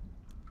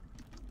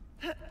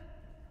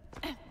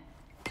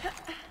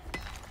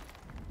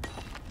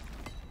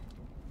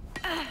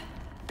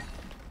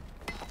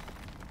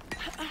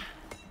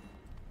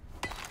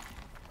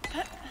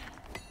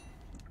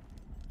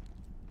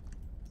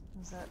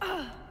 Is that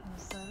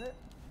it?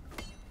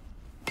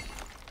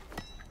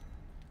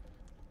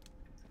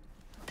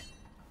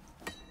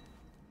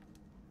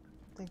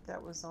 I think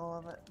that was all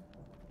of it.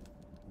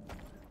 I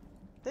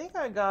think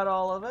I got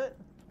all of it.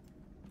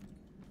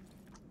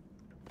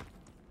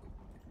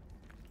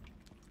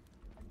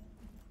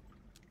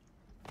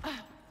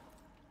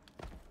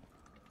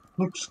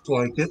 Looks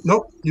like it.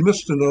 Nope, you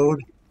missed a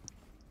node.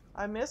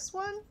 I missed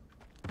one?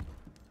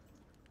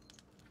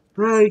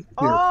 Right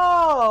here.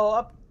 Oh!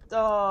 Up,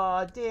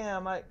 oh,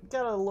 damn. I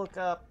gotta look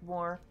up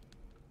more.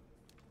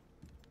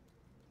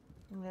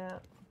 Yeah.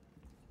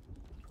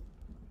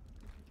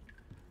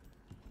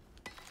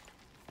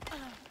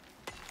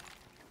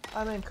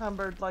 I'm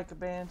encumbered like a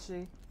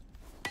banshee.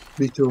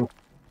 Me too.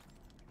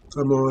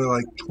 I'm only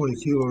like 20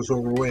 kilos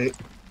overweight.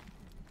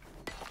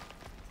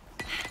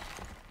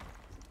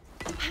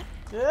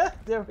 Yeah,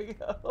 there we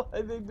go.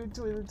 I think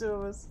between the two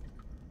of us.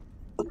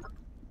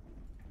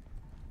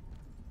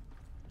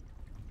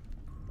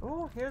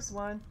 Oh, here's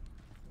one.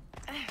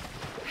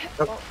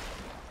 Oh.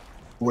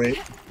 Wait.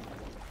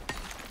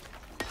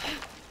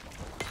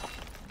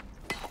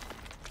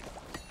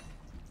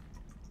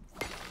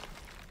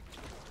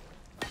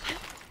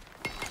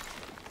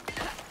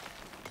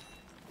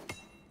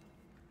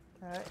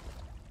 Okay.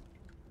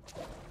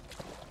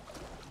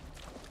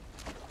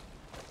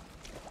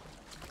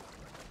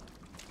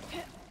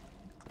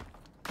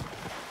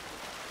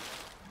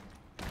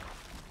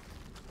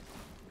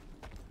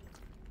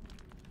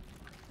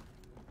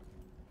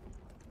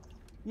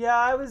 Yeah,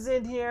 I was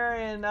in here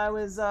and I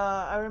was,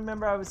 I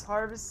remember I was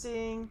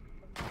harvesting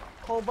a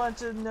whole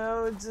bunch of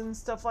nodes and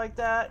stuff like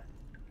that.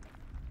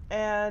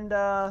 And,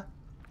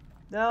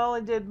 Not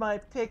only did my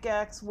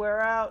pickaxe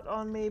wear out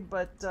on me,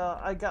 but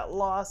I got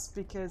lost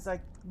because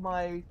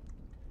my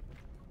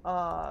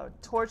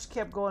torch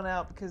kept going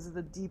out because of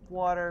the deep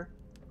water.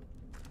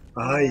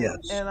 Ah, yes.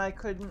 And I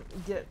couldn't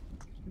get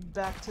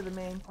back to the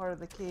main part of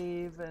the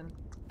cave, and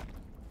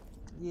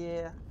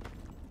yeah.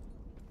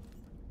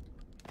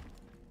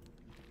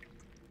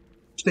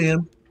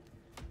 Stan.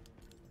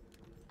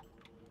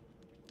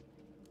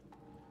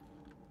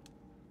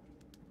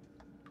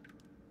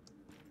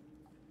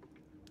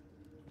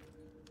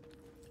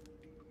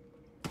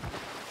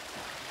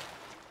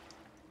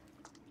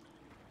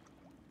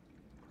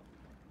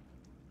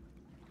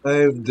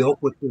 I've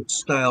dealt with this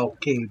style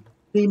cave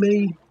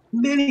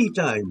many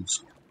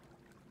times.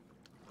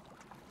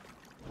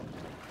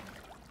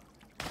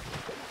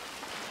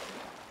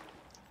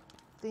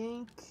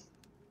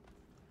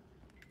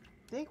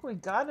 Think we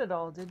got it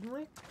all, didn't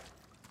we?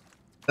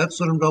 That's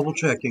what I'm double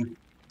checking.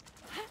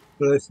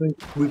 But I think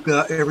we've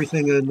got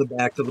everything in the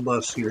back of the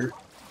bus here.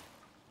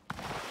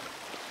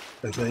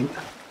 I think.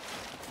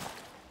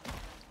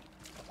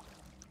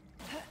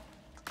 I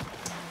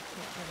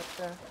can't get up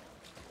there.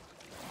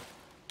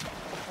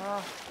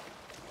 Oh.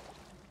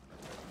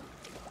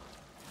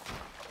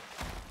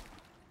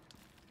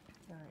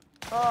 Alright.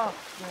 Oh,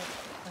 yeah.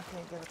 I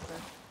can't get up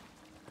there.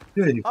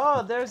 Good.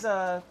 Oh, there's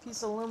a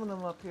piece of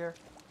aluminum up here.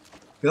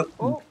 Yep.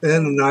 Oh,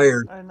 And an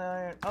iron. An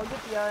iron. I'll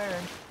get the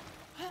iron.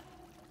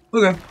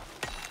 Okay.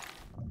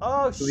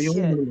 Oh, So the shit.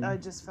 aluminum. I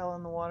just fell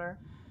in the water.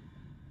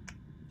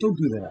 Don't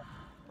do that.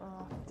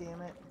 Oh,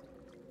 damn it.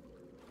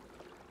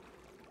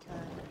 Okay.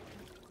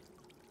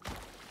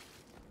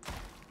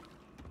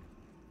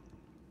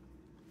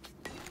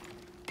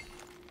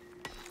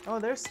 Oh,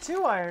 there's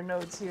 2 iron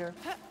nodes here.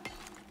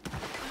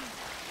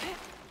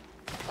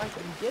 If I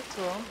can get to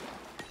them.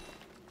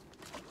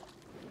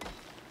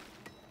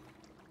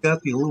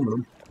 Got the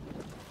aluminum.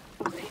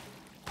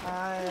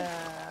 I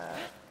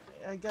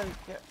gotta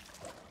get...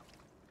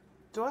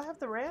 Do I have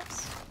the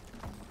ramps?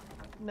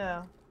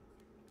 No.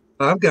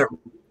 I've got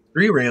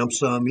 3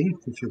 ramps on me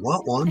if you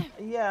want one.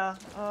 Yeah.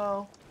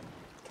 Oh.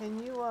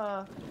 Can you,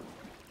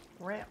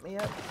 ramp me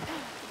up?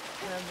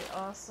 That'd be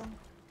awesome.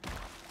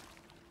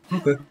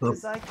 Okay.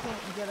 Because I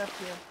can't get up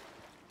here.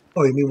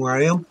 Oh, you mean where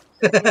I am?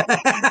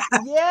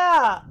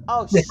 Yeah!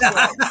 Oh, shit.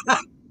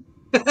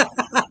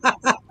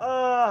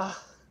 Ugh.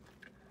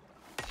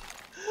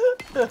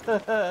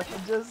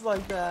 Just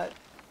like that.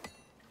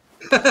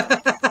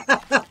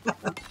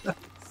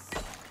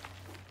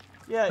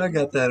 Yeah. I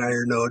got that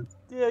iron node.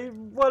 Yeah,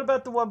 what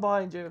about the one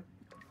behind you?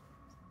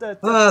 That's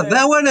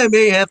That one I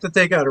may have to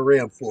take out a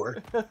ramp for.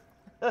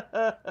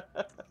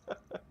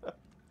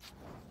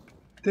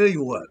 Tell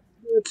you what,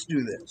 let's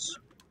do this.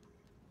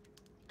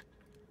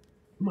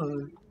 Come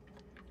on.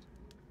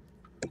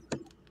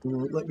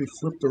 Let me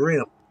flip the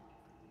ramp.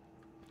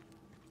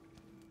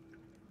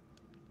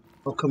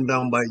 I'll come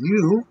down by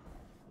you.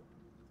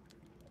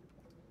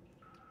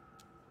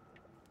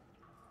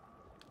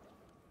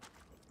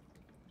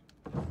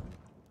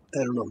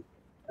 I don't know.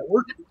 That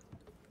work?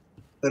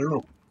 I don't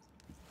know.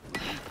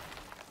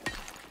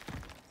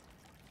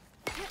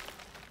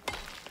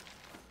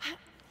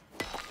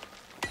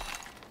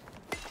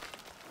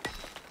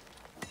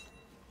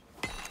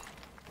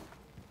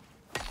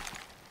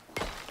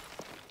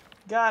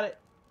 Got it.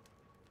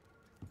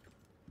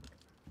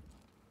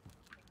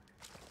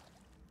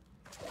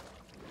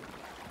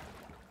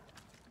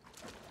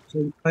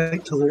 So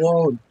tight to the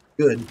wall.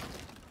 Good.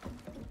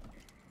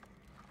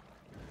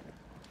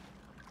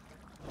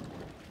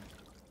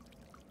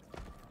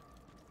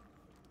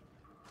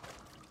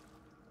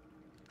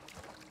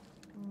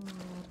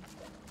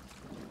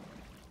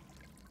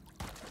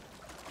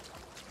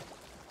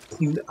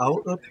 Cleaned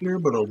out up here,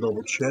 but I'll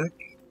double check.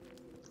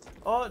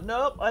 Oh,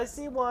 nope. I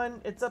see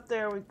one. It's up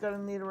there. We're going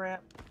to need a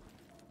ramp.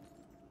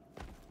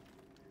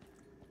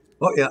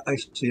 Oh, yeah, I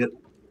see it.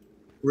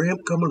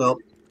 Ramp coming up.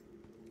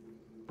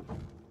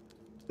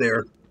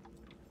 There.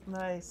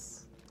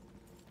 Nice.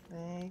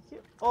 Thank you.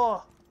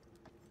 Oh.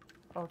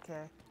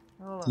 Okay.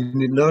 Hold You on.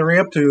 need another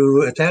ramp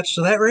to attach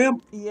to that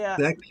ramp? Yeah.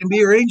 That can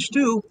be arranged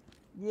too.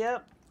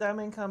 Yep. I'm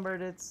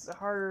encumbered. It's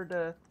harder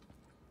to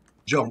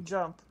Jump.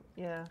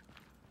 Yeah.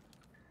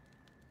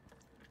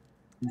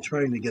 I'm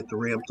trying to get the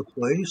ramp to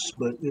place,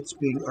 but it's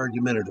being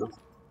argumentative.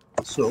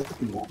 So,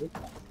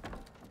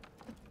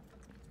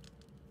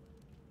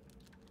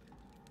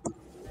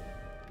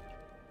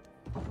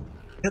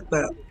 hit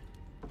that.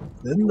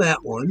 Then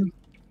that one.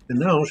 And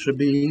now should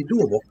be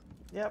doable.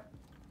 Yep.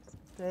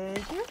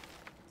 Thank you.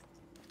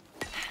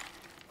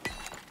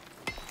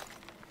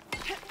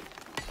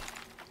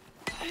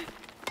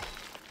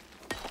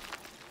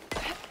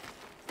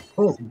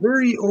 Oh,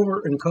 very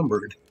over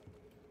encumbered.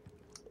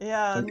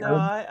 Yeah, Like, no,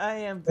 I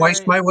am Twice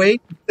very... my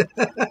weight.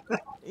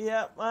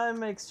 Yep,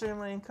 I'm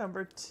extremely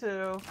encumbered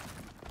too.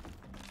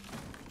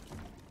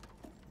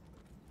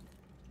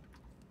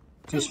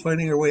 Just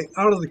finding our way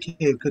out of the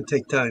cave could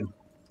take time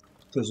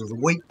because of the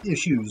weight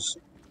issues.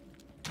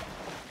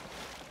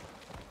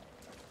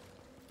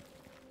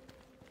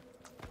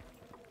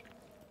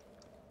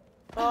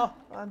 Oh,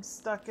 I'm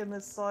stuck in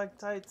this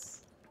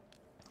stalactites.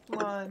 Come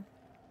on.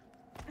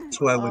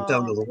 That's why I went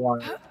down to the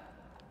water.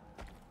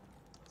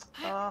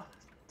 Oh,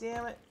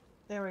 damn it.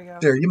 There we go.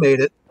 There, you made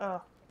it.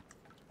 Oh,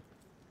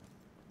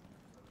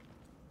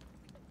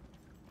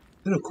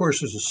 And of course,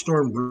 there's a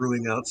storm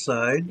brewing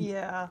outside.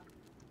 yeah.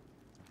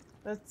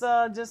 Let's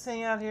just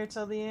hang out here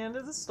till the end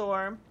of the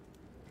storm.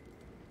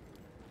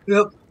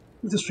 Yep.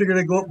 Just figured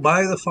I'd go up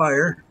by the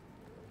fire.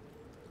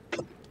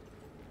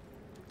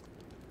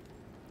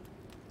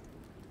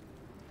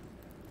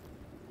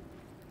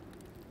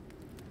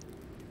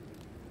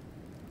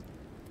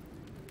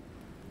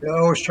 I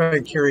always try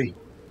and carry,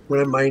 when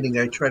I'm mining,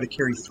 I try to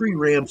carry 3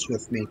 ramps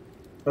with me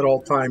at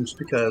all times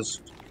because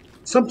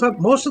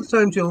sometimes, most of the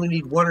times you only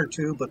need 1 or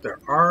 2, but there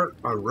are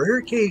on rare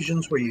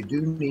occasions where you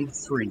do need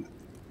 3.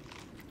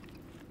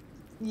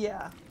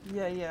 Yeah.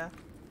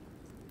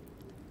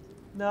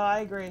 No, I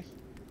agree.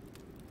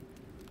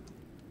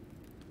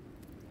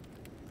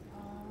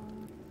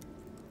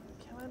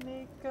 Can I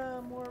make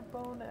more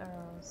bone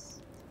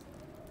arrows?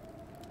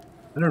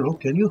 I don't know,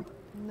 can you?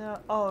 No.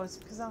 Oh, it's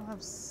because I don't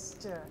have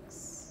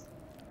sticks.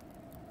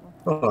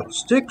 Oh,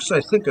 sticks I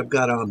think I've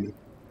got on me.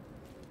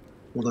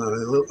 Hold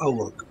on, I'll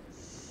look.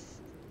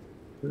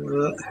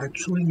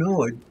 Actually,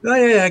 no.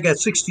 I got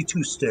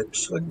 62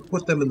 sticks. I can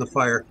put them in the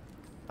fire.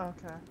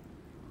 Okay.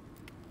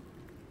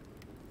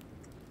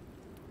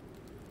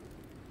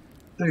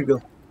 There you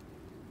go.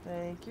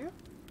 Thank you.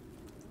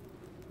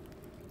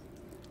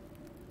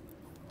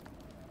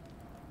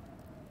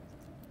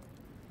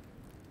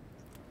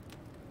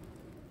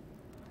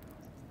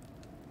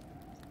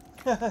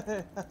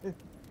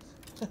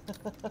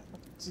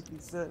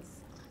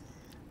 Jesus.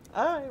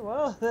 Alright,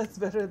 well, that's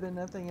better than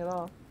nothing at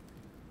all.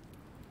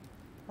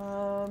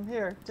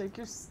 Here, take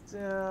your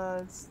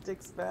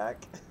sticks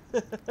back.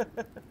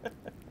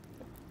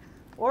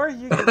 Or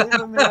you can leave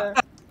them here.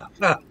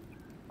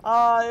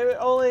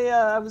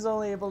 I was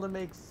only able to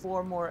make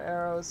 4 more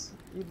arrows,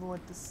 even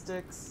with the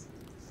sticks.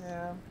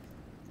 Yeah.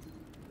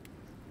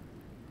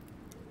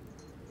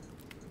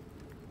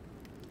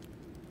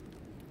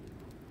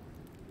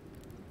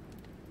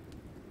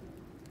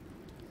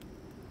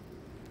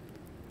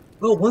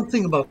 Well, one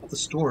thing about the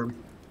storm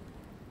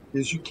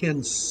is you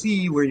can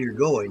see where you're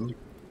going.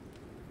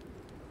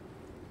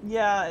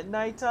 Yeah, at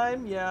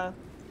nighttime, yeah.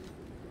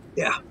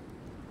 Yeah.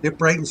 It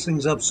brightens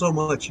things up so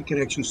much you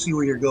can actually see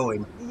where you're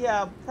going.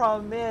 Yeah,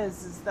 problem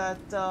is that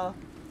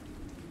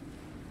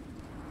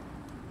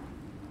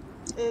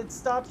it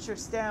stops your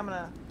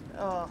stamina.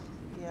 Oh,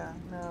 yeah,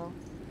 no.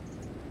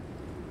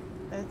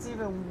 It's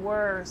even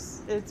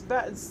worse. It's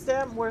bad.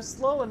 We're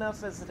slow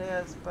enough as it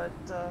is, but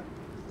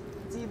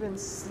it's even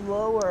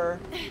slower.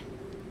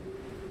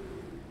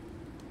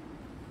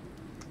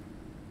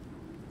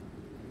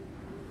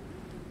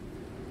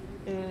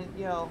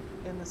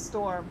 In the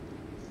storm.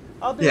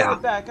 I'll be Yeah.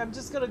 right back. I'm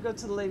just gonna go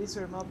to the ladies'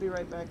 room. I'll be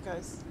right back,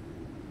 guys.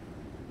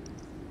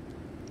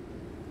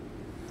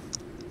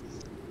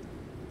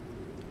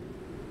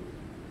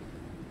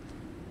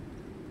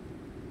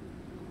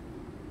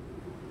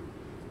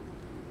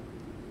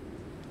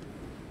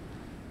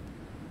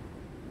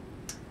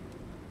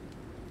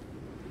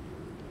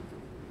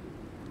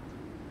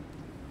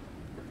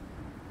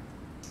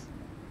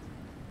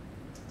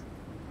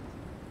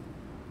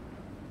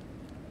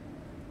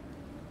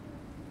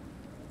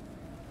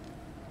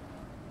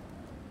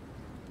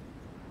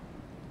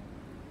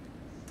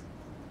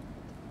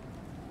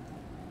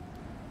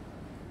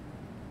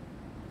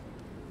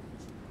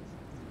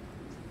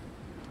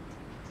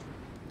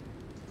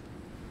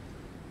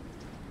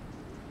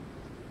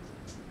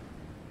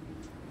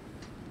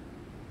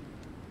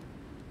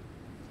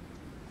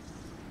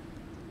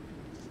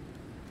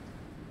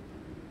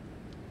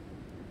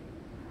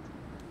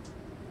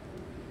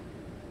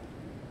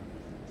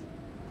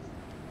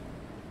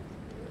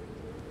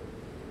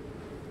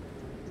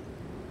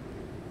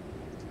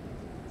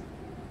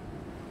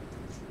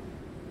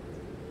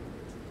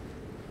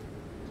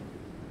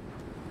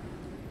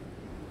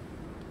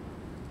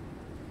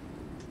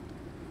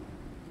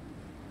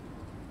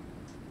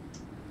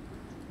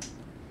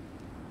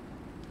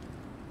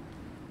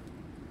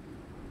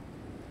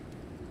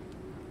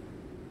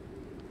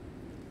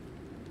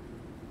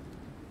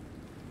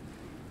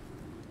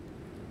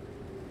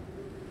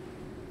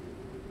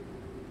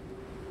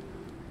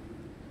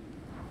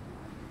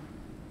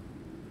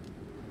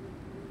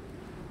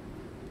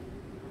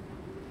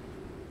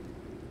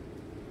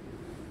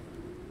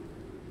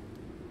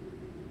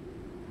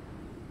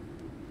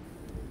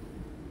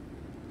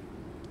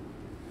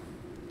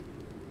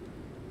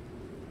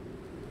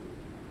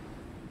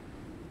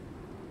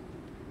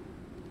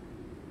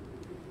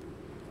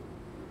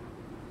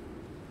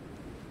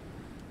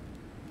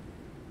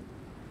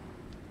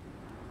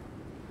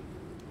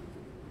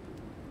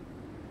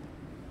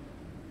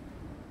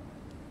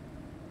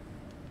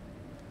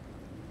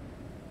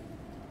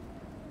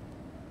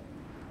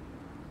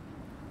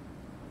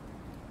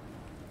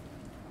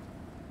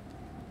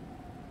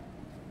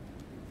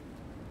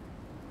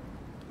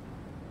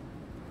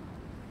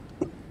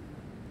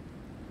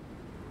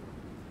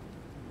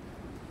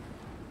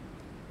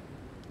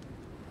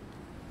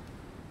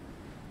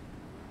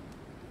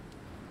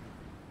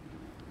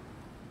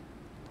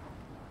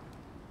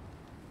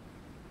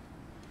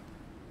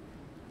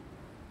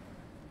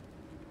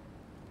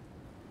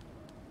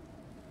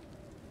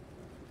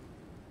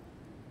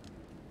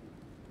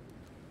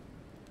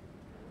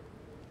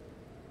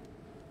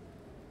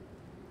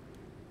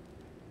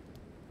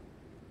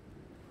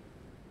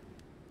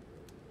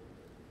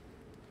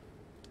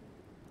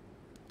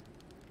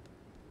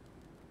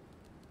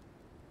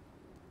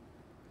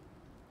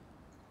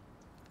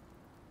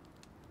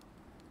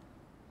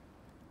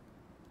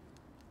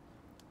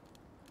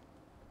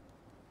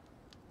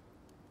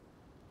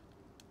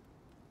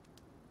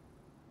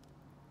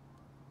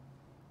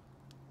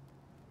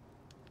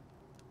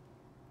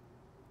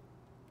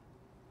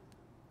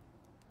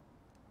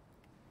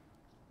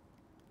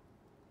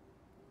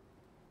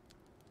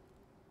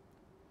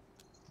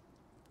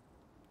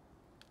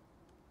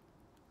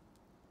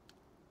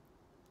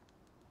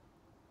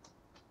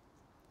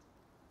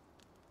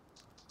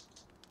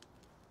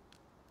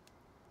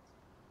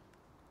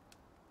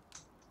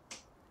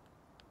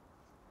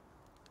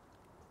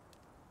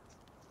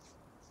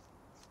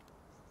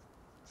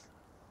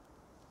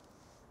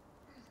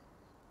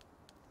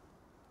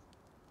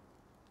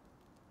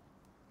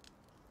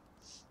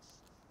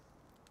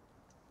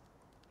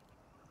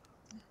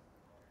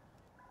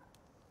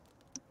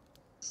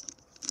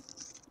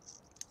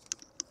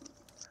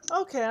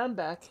 Okay, I'm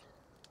back.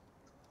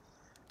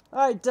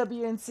 Alright,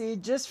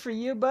 WNC, just for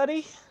you,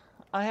 buddy,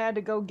 I had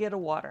to go get a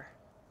water.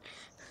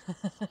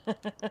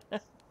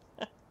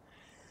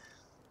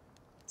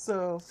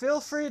 So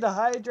feel free to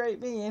hydrate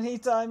me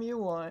anytime you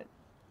want.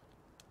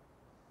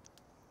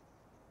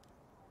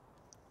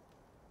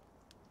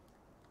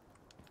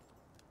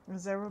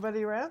 Is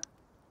everybody around?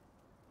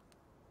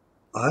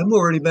 I'm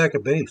already back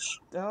at base.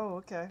 Oh,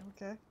 okay,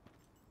 okay.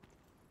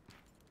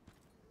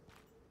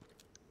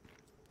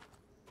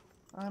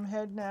 I'm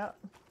heading out.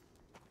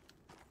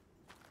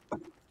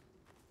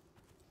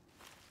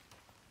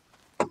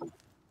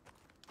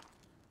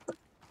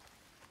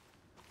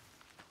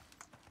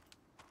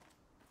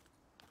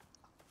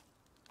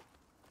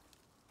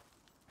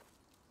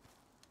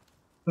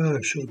 I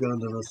should have gone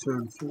to the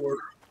third floor.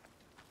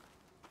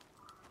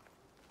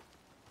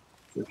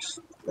 Fix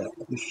that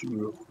issue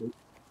real quick.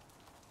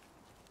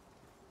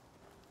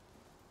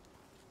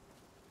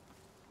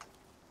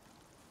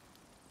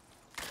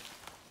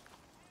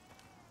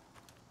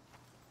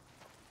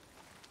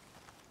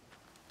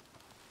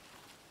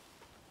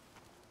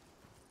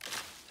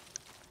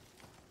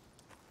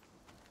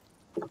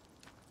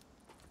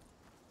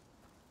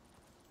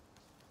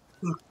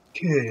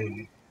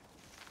 Okay.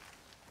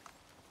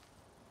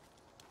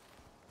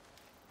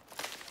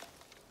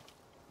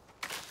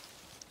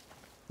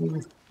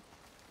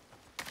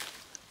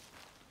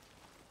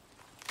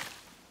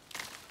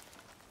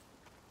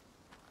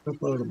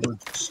 Up out a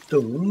bunch of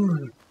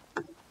stone.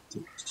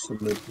 Take some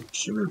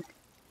picture.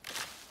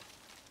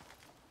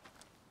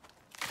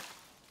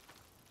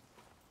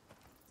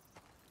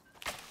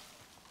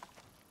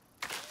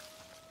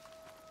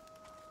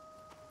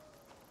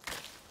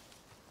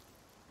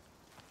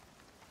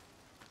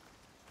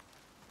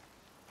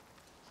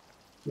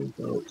 Take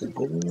out the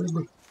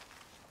gold,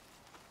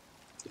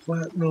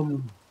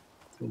 platinum,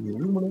 and the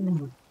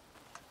aluminum.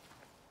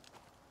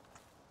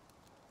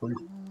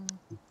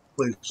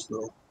 Place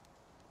though.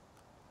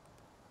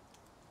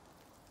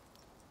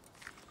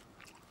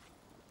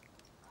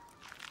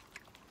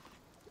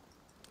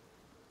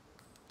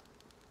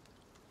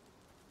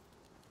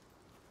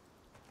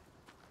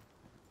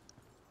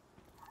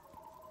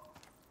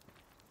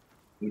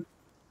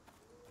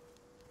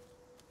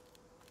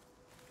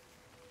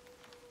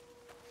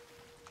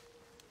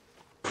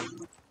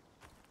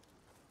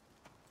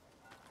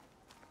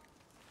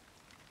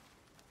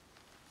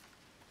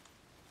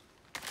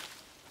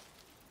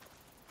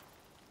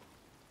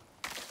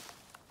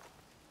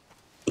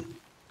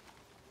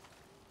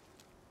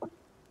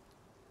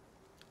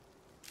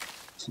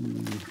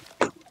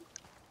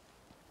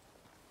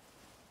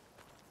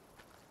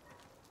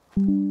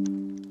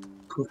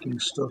 Cooking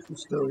stuff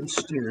is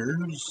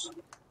downstairs.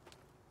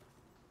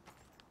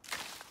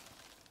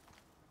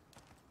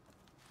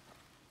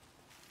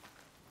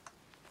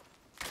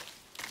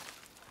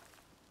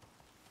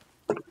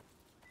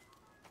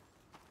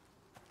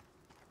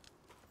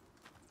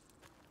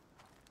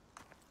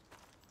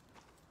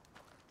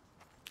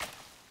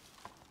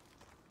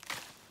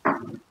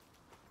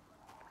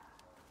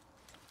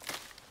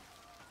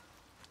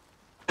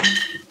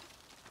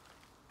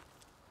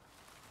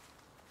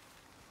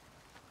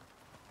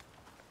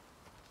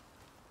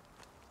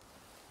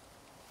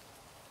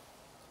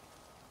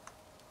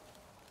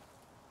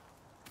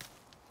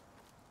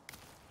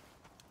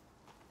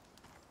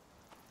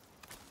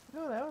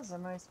 Oh, that was a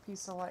nice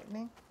piece of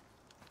lightning.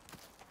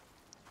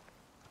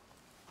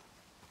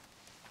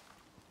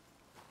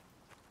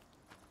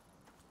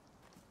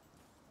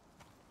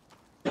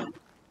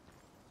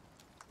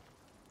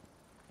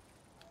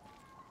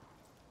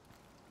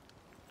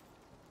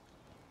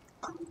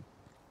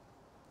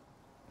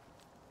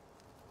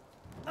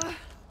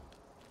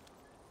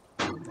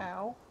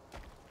 Ow.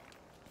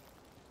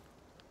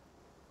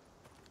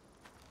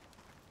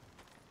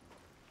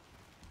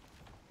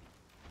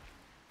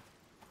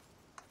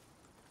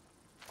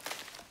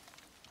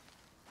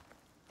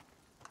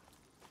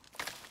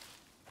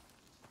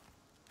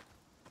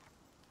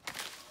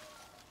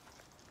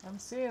 I'm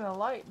seeing a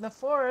light in the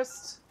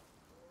forest.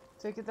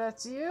 Take it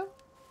that's you?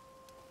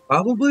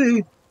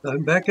 Probably.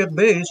 I'm back at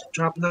base,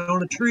 chopping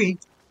down a tree.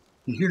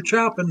 You hear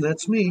chopping,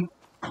 that's me.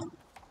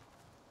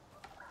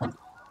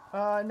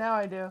 Now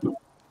I do.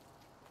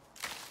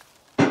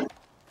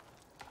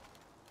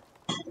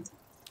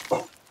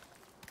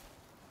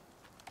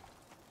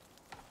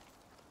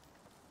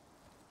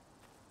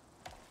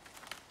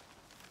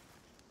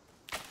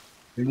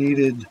 I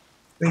needed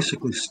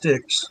basically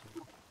sticks.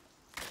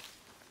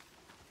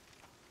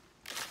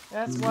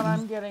 That's what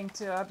I'm getting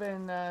to. I've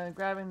been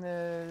grabbing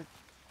the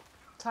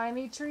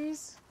tiny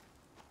trees.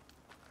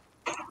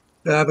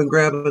 I've been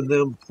grabbing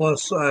them,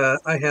 plus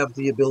I have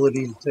the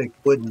ability to take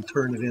wood and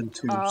turn it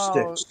into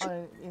sticks.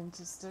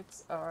 Into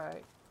sticks?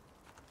 Alright.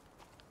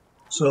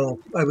 So,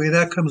 I mean,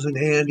 that comes in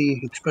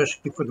handy,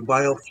 especially for the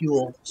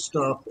biofuel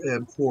stuff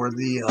and for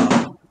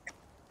the,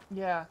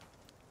 Yeah.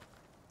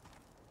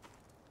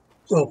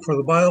 well, for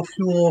the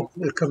biofuel,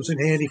 it comes in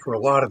handy for a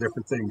lot of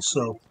different things.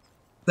 So,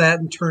 that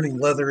and turning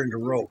leather into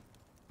rope.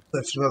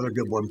 That's another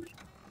good one.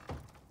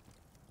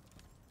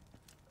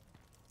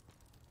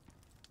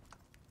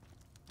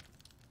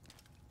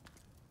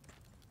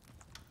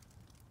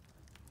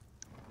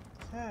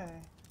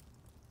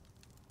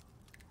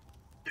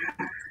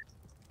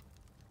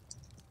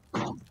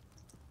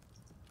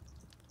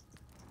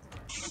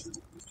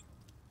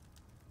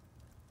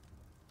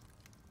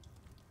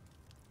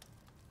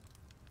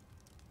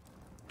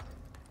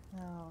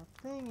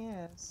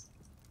 thing is,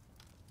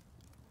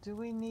 do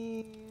we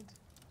need...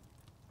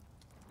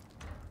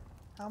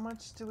 How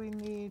much do we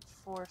need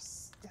for...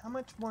 How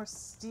much more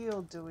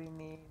steel do we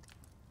need?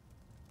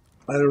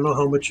 I don't know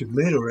how much you've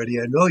made already.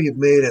 I know you've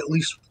made at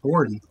least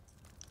 40.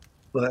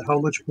 But how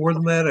much more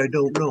than that, I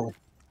don't know.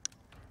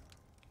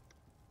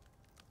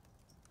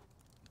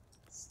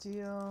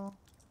 Steel...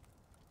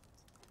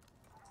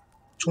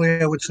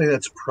 Actually, I would say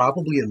that's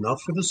probably enough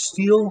for the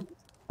steel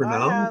for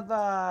now.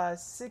 I have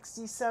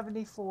 60,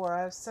 74.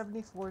 I have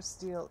 74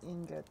 steel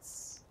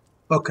ingots.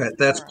 Okay,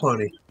 that's Alright.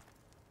 plenty.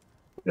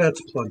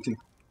 That's plenty.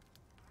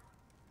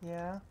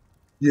 Yeah.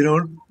 You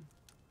don't...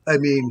 I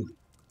mean...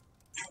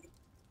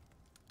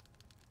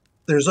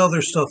 There's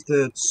other stuff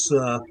that's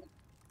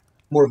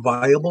more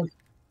viable,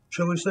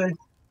 shall we say?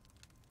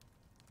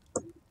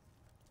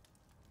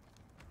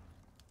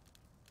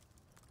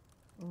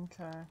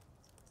 Okay.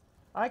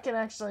 I can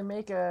actually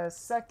make a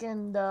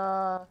second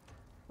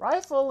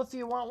rifle if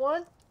you want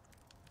one.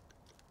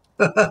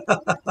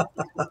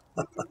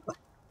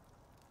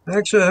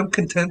 Actually, I'm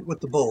content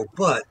with the bow,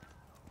 but...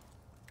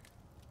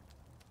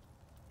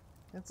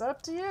 It's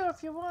up to you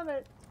if you want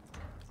it.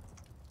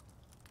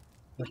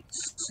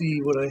 Let's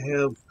see what I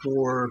have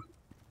for...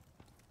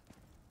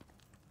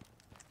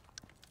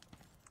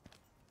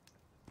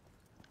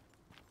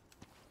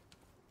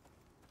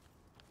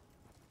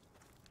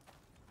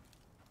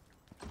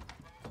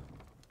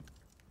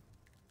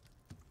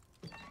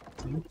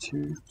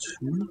 Two.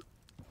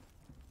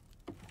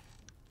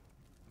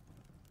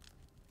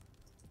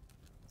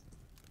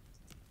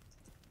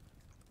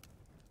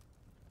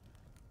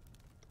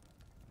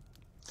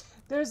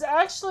 There's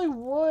actually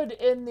wood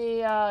in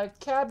the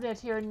cabinet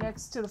here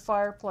next to the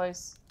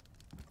fireplace.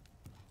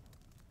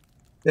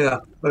 Yeah,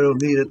 I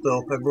don't need it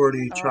though. I've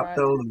already chopped Alright.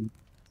 down and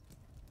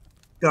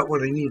got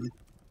what I needed.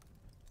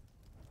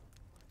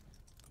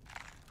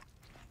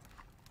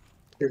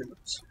 Here it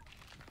is.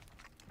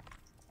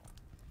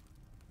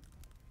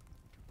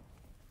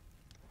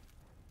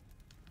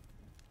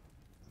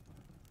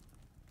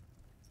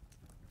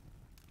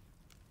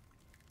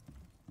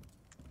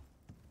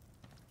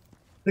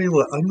 Tell you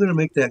what, I'm going to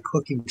make that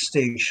cooking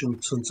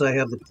station since I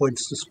have the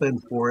points to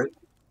spend for it.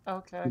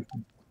 Okay.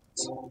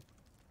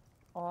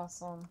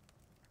 Awesome.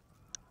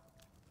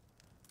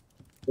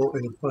 Oh,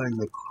 and find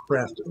the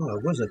craft. Oh, I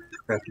was at the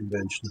crafting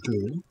bench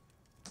doing.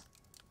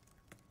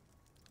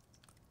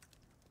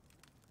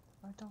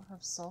 I don't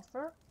have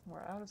sulfur?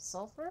 We're out of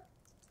sulfur?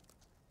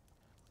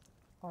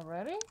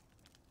 Already?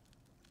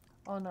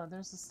 Oh no,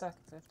 there's a stack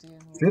of 50 in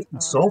here. 50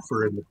 Alright.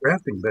 sulfur in the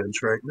crafting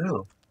bench right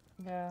now.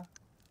 Yeah.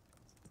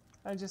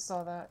 I just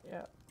saw that,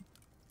 yeah.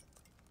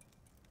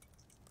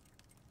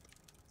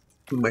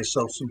 Do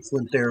myself some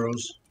flint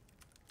arrows.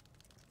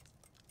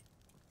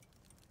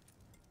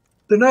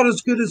 They're not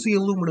as good as the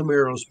aluminum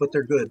arrows, but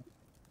they're good.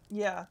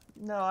 Yeah,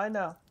 no, I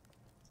know.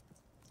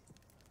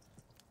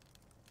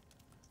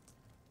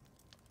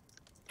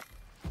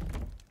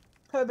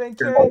 I've been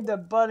carrying the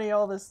bunny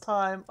all this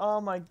time.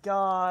 Oh my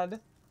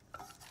god.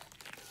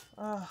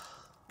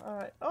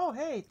 Alright. Oh,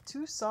 hey,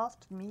 2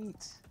 soft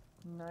meat.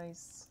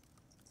 Nice.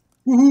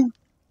 Woohoo!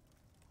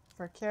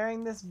 For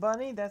carrying this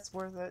bunny, that's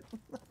worth it.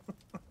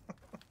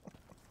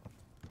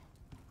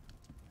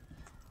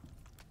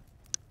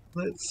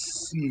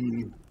 Let's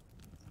see.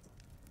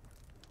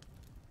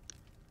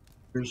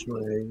 Here's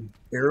my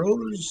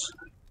arrows.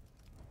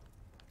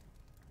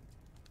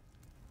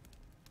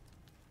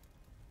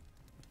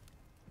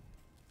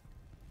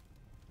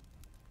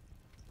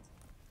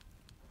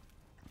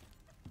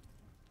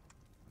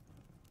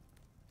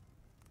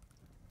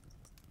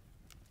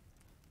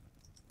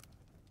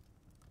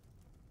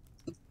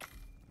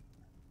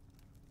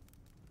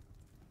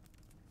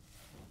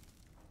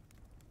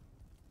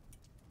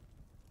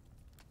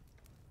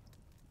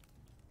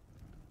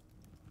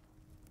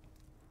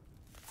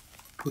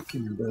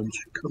 Cooking bench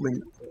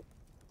coming up.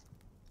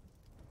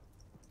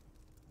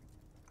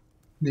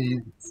 Need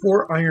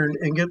 4 iron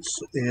ingots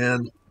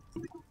and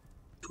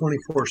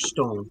 24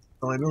 stone.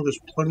 Now I know there's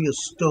plenty of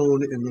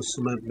stone in the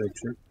cement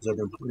mixer because I've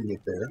been putting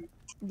it there.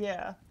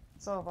 Yeah,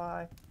 so have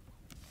I.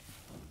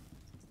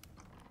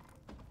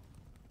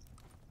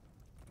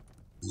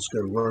 Just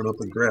gotta run up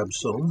and grab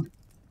some.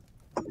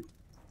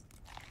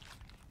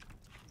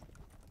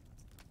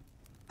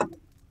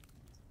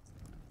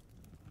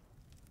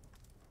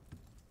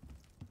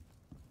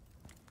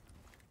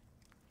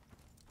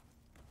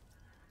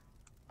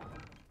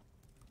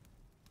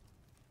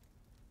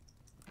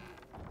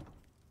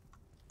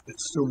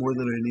 It's still more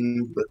than I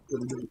need, but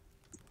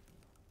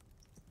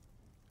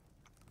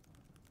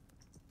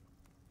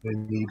I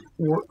need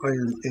 4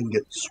 iron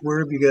ingots. Where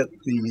have you got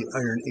the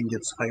iron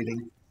ingots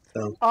hiding?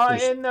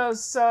 In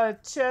those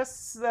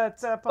chests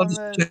that's up I'll on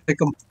just the... take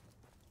them.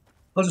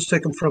 I'll just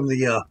take them from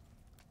the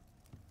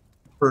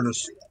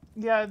furnace.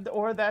 Yeah,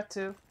 or that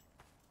too.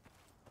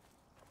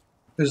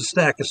 There's a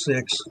stack of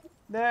 6.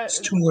 That, It's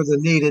 2 more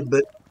than needed,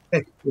 but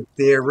hey,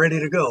 they're ready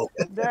to go.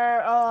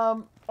 they're,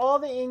 all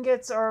the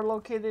ingots are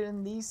located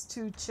in these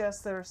 2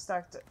 chests that are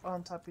stacked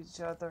on top of each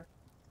other.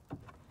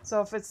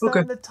 So if it's Okay.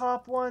 not in the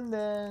top one,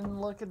 then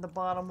look at the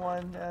bottom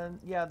one, and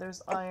yeah,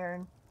 there's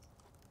iron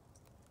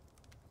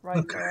right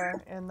Okay.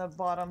 there in the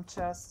bottom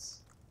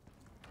chest.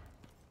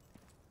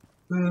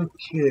 Okay,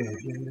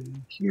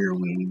 and here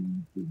we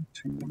go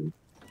to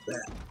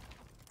that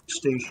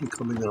station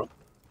coming up.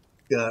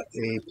 Got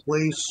a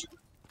place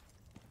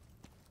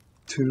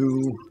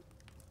to.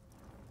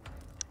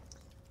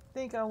 I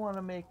think I want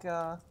to make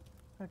a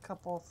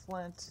couple of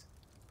flint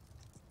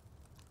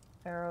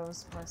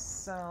arrows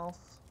myself.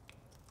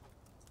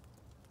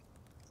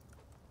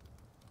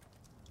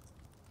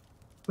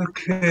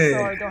 Okay,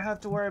 So I don't have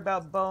to worry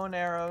about bone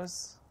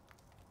arrows.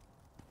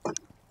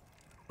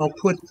 I'll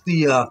put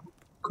the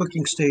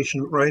cooking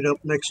station right up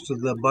next to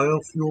the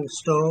biofuel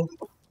stove,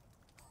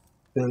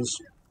 because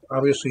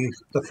obviously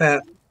the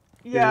fat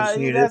Yeah, is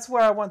needed. that's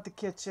where I want the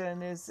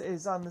kitchen,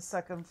 is on the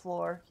second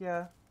floor.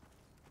 Yeah.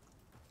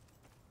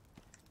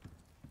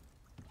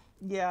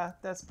 Yeah,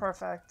 that's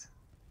perfect.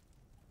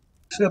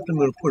 Except I'm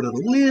going to put it a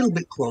little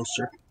bit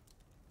closer.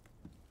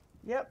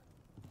 Yep.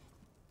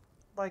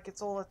 Like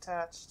it's all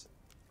attached.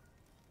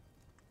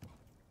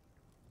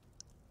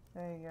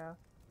 There you go.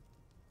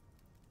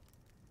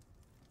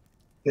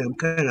 Yeah, I'm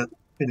kind of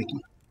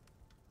finicky.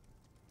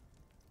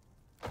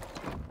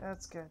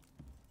 That's good.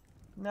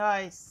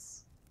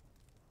 Nice.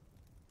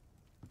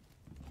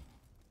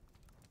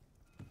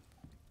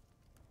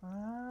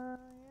 Yeah.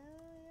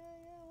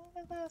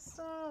 Look at that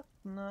stuff.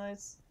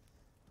 Nice.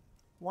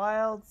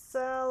 Wild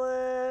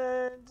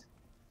salad,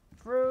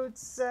 fruit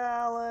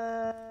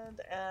salad,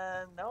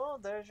 and oh,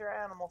 there's your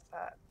animal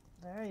fat.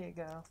 There you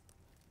go.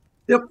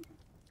 Yep.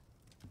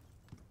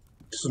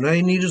 So now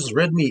you need is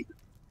red meat.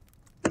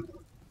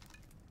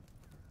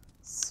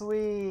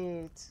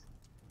 Sweet.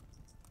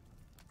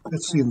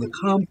 Let's see, in the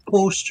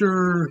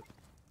composter,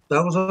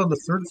 that was on the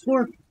third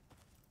floor?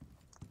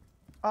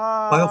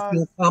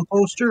 Biofuel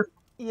composter?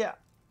 Yeah.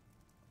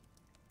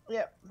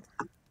 Yep.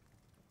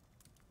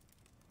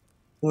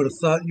 Would have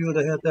thought you would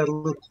have had that a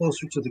little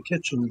closer to the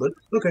kitchen, but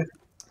okay.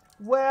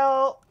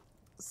 Well,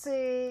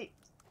 see,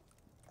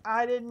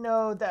 I didn't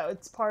know that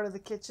it's part of the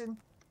kitchen.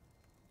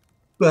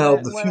 Well,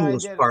 the When fuel I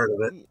is did part of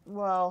it.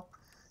 Well,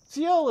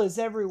 fuel is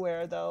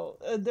everywhere, though.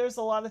 There's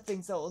a lot of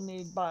things that will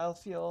need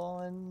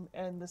biofuel,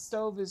 and the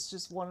stove is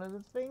just one of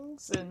the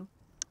things. And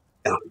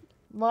Yeah.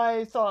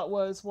 my thought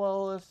was,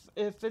 well,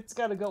 if it's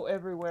got to go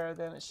everywhere,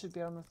 then it should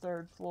be on the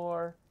third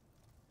floor.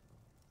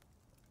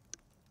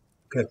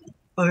 Okay.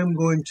 I'm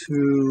going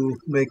to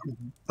make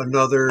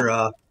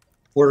another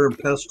mortar and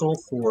pestle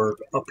for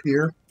up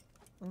here.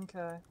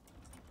 Okay.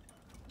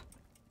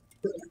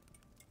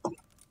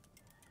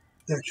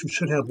 Actually,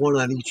 should have one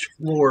on each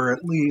floor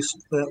at least.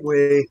 That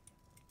way,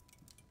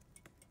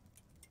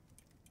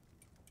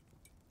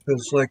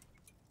 it's like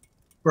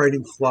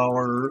grinding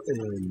flour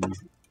and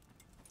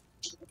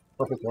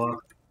blah blah blah.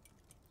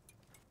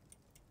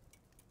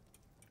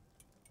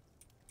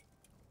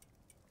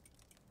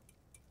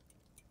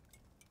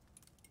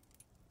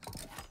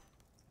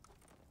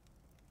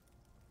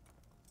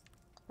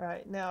 All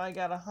right, now I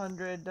got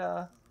 100.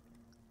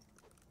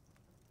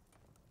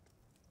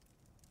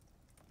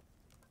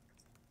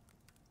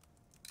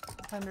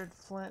 100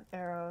 flint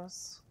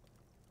arrows.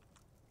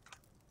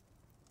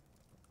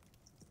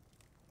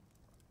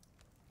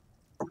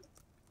 I'm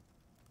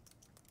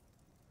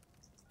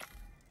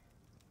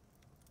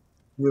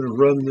going to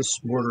run this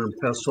mortar and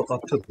pestle up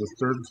to the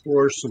third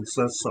floor since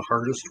that's the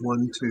hardest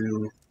one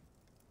to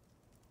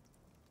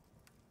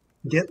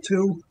get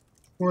to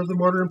for the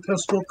mortar and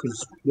pestle,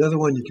 because the other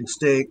one you can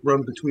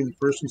run between the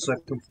first and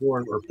second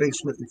floor, or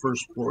basement and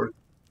first floor.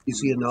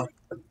 Easy enough.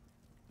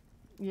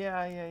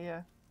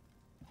 Yeah.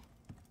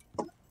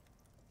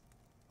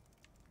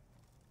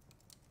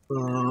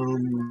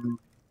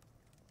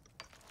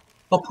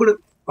 I'll put it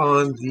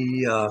on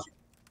the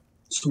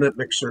cement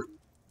mixer,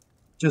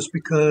 just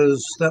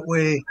because that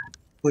way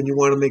when you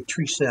want to make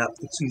tree sap,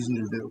 it's easy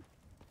to do.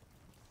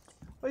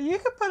 Well, you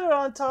could put it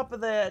on top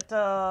of that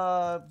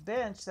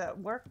bench, that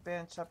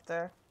workbench up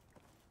there.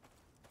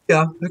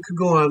 Yeah, it could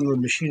go on the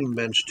machining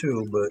bench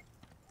too, but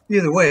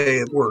either way,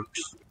 it works.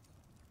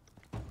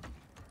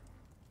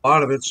 A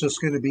lot of it's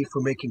just going to be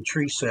for making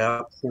tree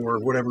sap for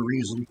whatever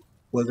reason,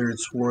 whether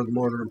it's for the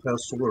mortar and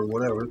pestle or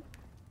whatever.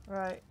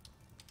 Right.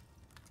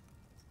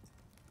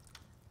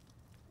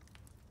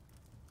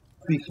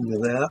 Speaking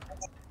of that,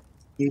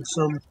 need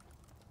some,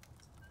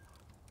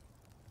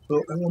 so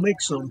I will make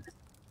some.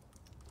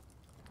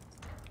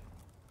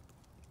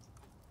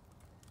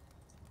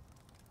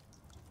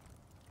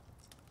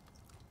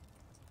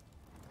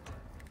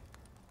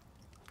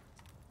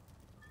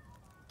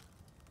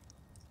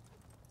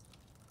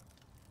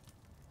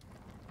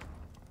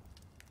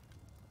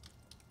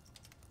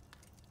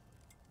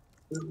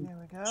 There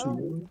we go.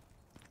 Some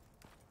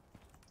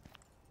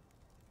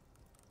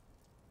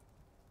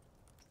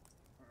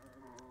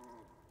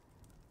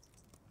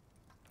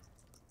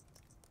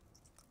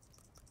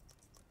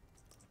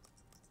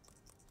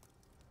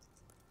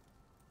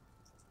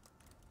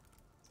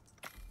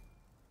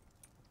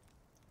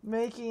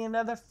making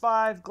another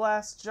 5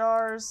 glass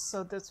jars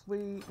so that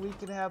we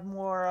can have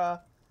more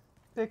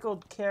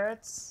pickled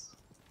carrots.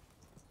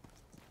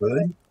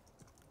 Good.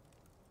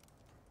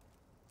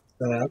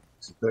 That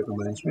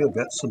reminds me, I've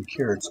got some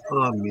carrots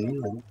on me.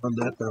 I'll run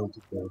that down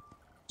to the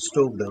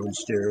stove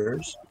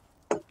downstairs.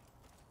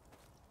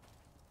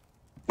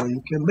 Where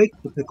you can make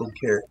the pickled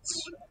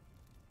carrots.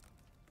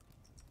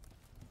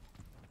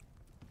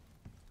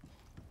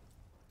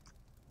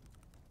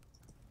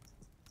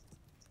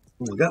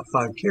 We've got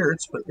 5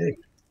 carrots, but hey,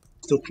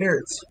 still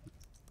carrots.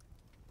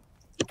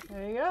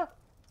 There you go.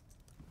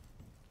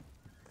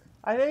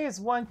 I think it's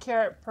 1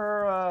 carrot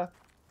per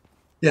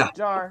Yeah,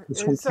 jar. it's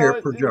And 1 so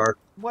carrot per jar.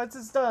 Once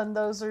it's done,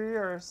 those are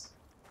yours.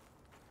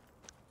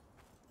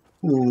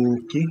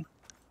 Okay.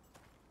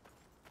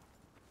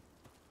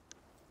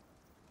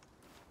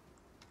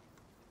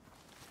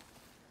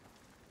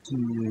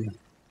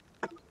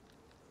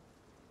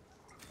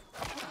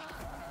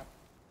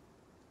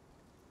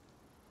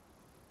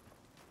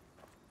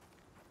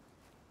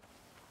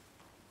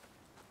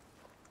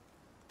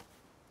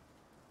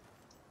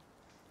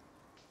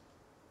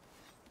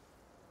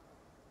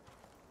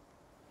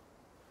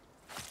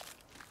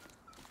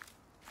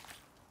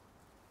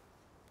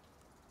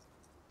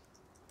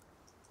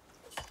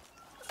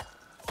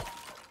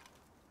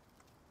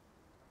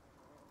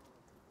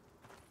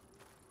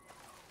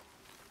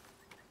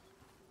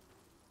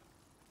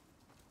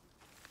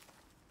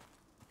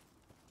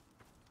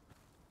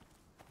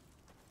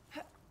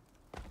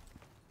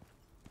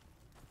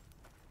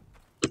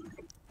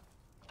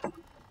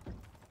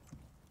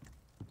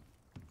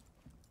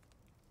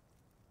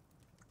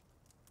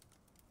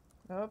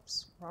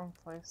 Oops, wrong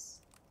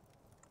place.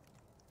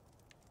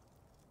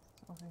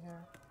 Over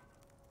here.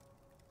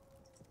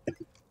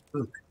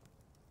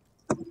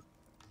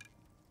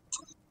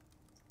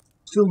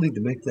 Still need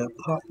to make that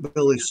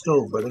pot-belly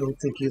stove, but I don't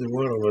think either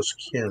one of us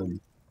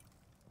can.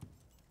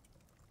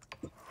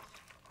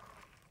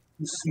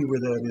 Let's see where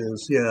that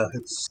is. Yeah,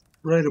 it's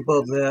right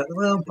above that.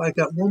 Well, I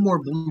got 1 more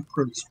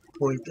blueprint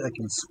point I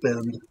can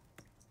spend.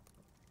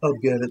 I'll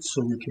get it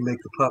so we can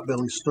make the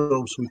pot-belly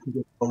stove so we can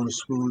get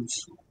bonus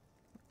foods.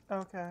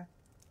 Okay.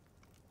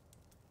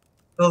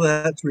 Well,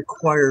 that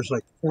requires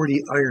like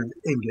 40 iron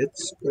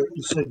ingots, but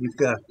you said you've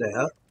got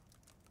that.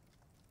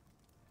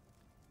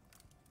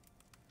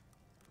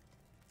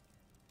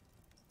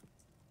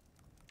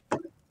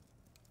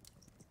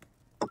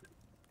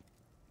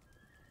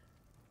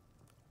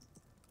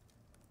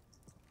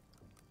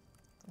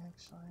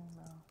 Actually,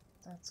 no.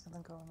 That's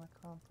gonna go in the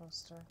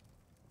composter.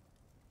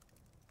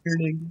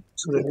 Iron,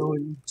 so I know I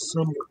need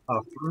some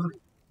copper.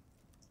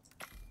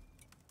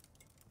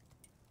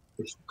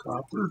 There's some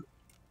copper.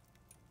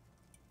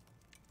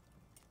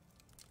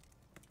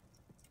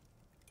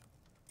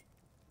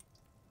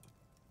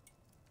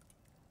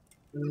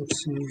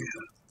 Let's see.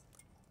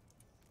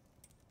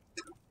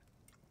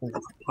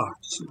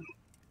 Epoxy.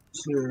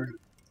 Is there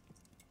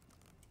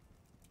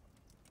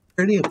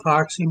any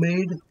epoxy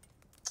made?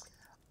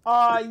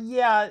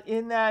 Yeah,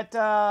 in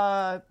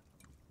that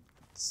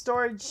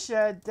storage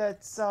shed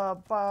that's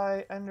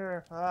by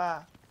under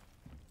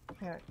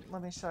here,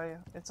 let me show you.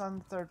 It's on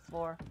the 3rd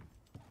floor.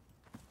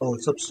 Oh,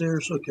 it's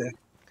upstairs? Okay.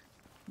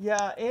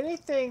 Yeah,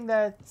 anything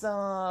that's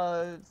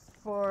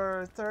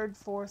for 3rd,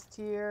 4th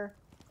tier,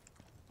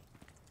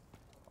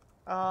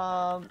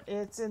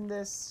 it's in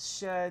this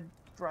shed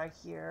right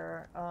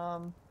here.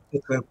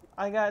 Okay.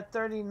 I got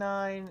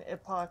 39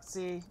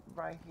 epoxy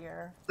right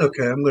here.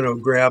 Okay, I'm going to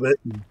grab it.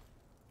 And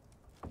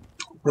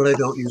what I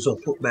don't use, I'll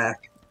put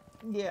back.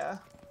 Yeah.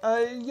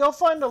 You'll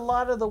find a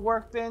lot of the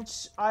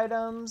workbench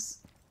items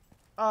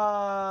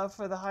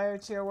for the higher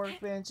tier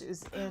workbench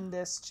is in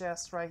this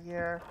chest right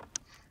here.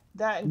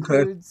 That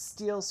includes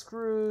steel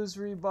screws,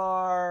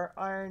 rebar,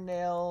 iron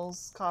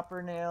nails,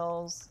 copper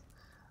nails,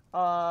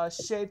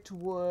 shaped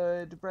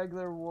wood,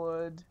 regular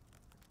wood.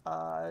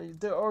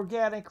 The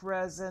organic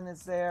resin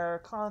is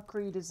there,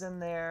 concrete is in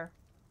there,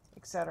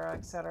 etc.,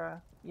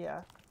 etc.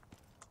 Yeah.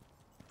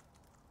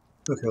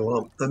 Okay,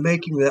 well, I'm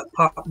making that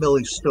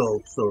pot-belly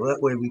stove, so that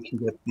way we can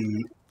get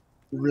the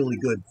really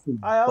good food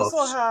I also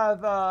buffs. have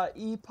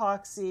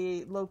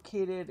epoxy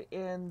located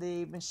in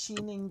the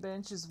machining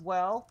bench as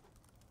well.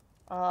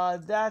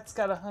 That's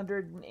got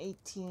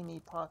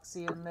 118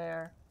 epoxy in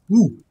there.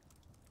 Ooh.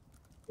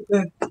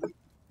 Okay.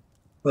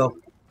 Well,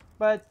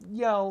 But,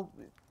 you know,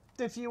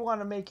 if you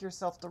want to make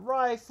yourself the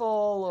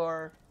rifle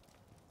or...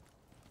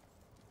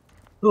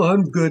 no,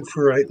 I'm good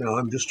for right now.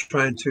 I'm just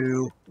trying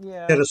to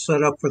Yeah. get us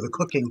set up for the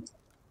cooking.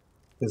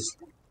 Because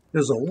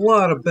there's a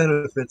lot of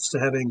benefits to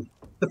having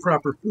the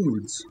proper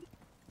foods.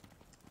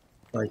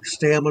 Like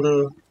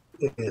stamina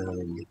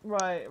and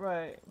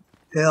Right.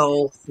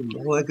 health and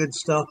all that good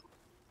stuff.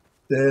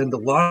 And a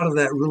lot of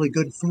that really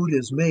good food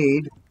is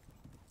made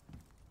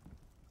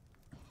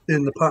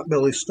in the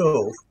potbelly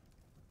stove.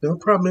 The only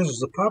problem is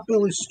the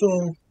potbelly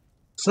stove,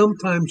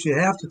 sometimes you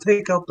have to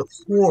take out the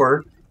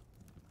floor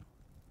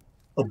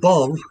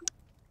above,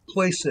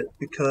 place it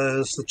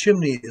because the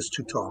chimney is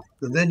too tall.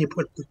 And then you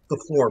put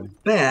the floor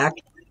back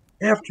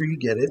after you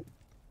get it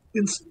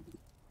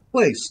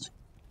placed.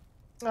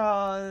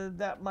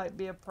 That might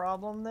be a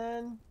problem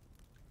then,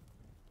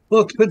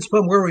 Well, it depends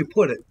upon where we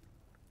put it.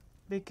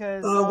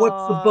 because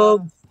What's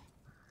above?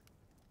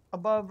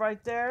 above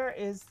right there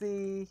is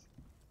the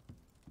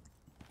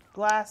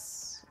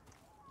glass,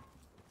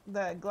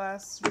 that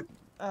glass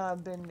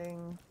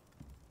bending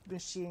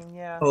machine.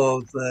 Yeah.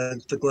 Oh,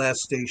 the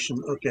glass station.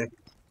 Okay.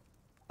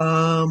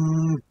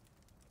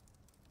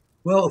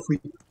 Well, if we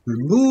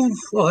remove,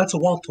 oh, that's a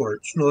wall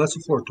torch. No, that's a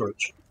floor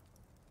torch.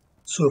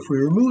 So if we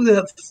remove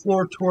that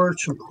floor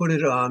torch and put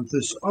it on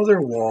this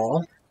other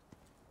wall,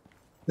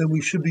 then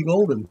we should be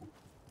golden.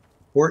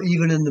 Or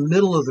even in the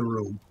middle of the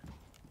room.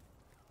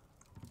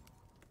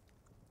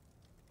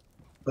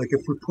 Like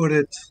if we put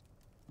it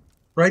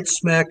right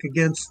smack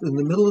against, in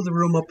the middle of the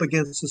room up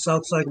against this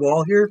outside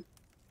wall here,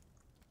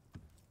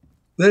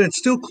 then it's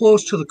still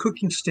close to the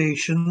cooking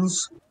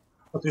stations,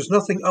 but there's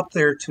nothing up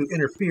there to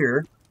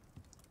interfere.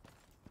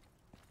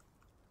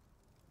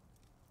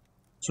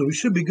 So we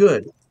should be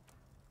good.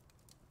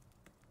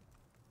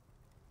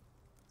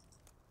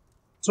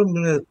 So I'm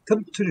going to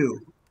come to do.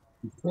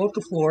 Pull up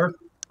the floor.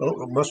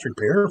 Oh, I must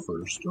repair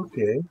first.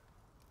 Okay.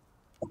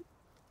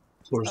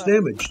 Floor's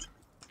damaged.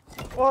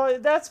 Well,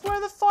 that's where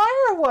the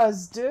fire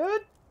was,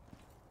 dude.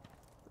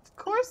 Of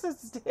course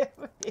it's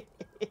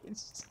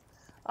damaged.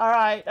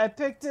 Alright, I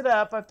picked it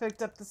up. I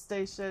picked up the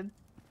station.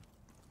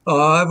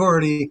 I've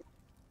already...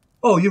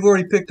 Oh, you've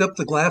already picked up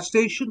the glass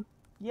station?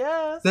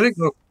 Yes. Then I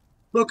go...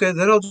 Okay,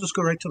 then I'll just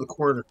go right to the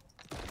corner.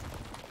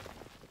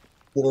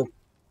 We'll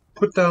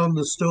put down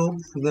the stove,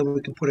 and then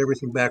we can put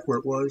everything back where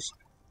it was.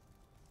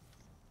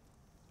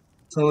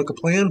 Sound like a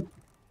plan?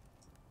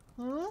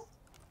 Hmm?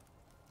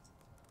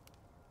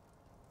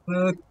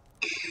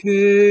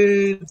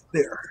 Okay,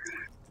 there.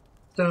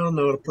 Down,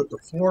 now to put the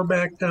floor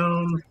back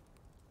down.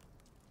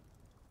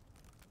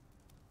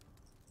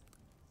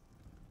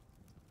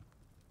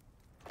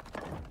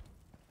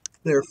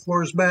 There,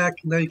 floor's back.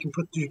 Now you can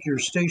put your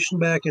station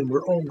back, and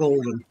we're all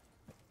golden.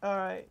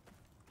 Alright.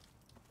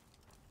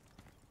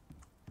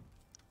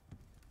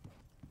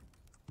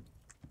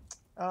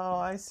 Oh,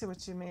 I see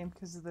what you mean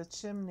because of the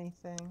chimney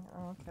thing.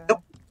 Okay.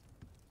 Yep.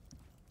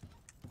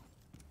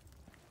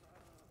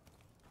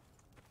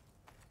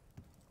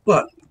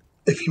 But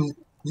if you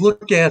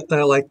look at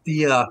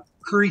the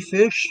curry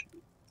fish,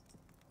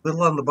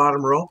 little on the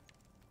bottom row,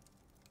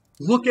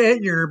 look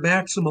at your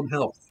maximum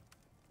health.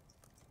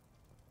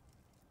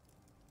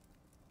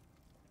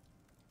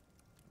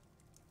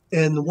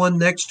 And the one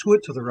next to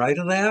it, to the right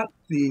of that,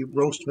 the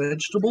roast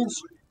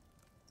vegetables,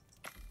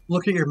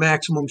 look at your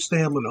maximum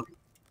stamina.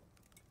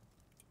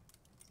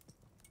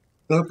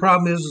 The other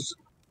problem is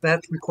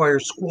that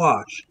requires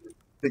squash.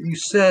 But you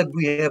said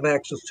we have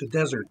access to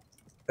desert,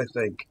 I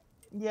think.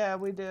 Yeah,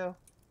 we do.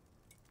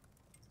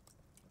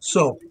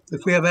 So,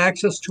 if we have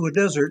access to a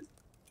desert,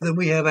 then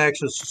we have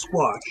access to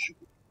squash.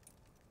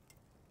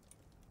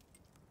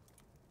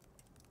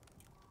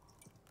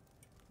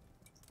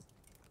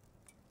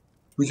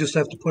 We just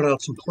have to put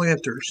out some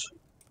planters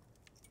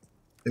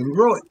and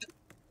grow it.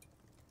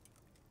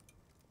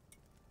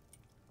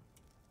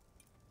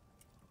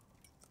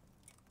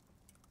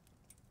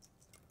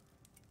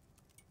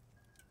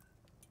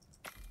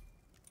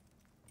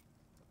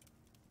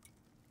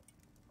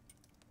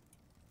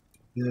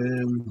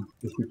 And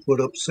if we put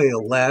up, say, a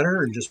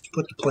ladder and just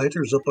put the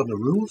planters up on the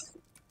roof,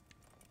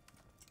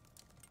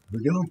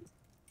 there we go.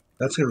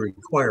 That's going to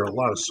require a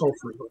lot of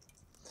sulfur.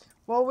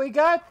 Well, we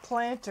got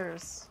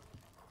planters.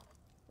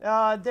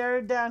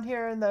 They're down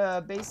here in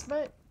the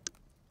basement.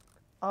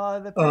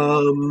 Yeah,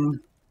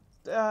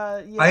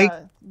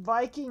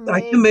 Viking.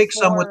 I can make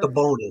some with the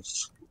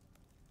bonus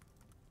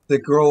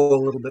that grow a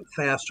little bit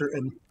faster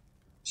and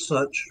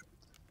such.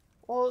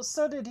 Well,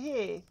 so did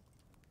he.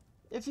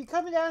 If you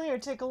come down here,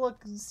 take a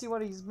look and see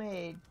what he's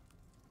made.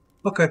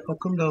 Okay, I'll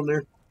come down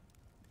there.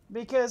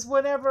 Because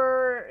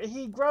whenever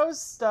he grows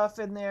stuff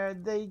in there,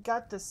 they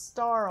got the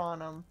star on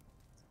them.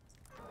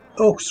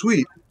 Oh,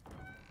 sweet.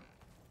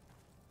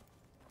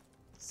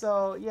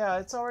 So, yeah,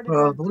 it's already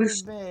At been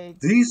least pre-made.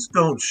 these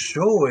don't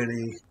show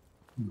any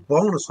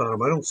bonus on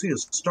them. I don't see a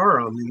star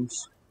on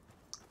these.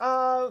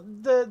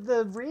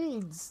 The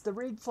reeds, the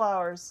reed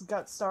flowers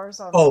got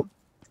stars on Oh,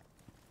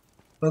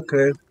 them.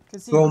 okay.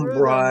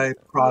 Gombri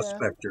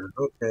Prospector.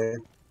 Yeah. Okay.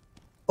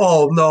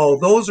 Oh, no,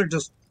 those are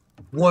just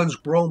ones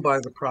grown by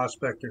the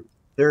prospector.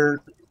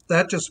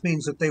 That just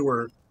means that they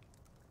were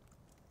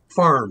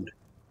farmed,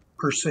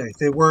 per se.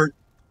 They weren't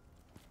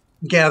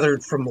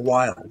gathered from the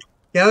wild.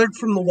 Gathered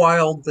from the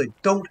wild, they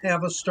don't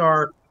have a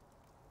star.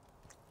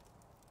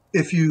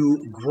 If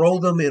you grow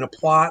them in a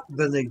plot,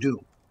 then they do.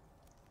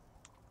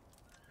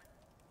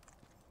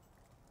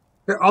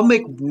 Here, I'll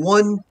make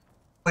one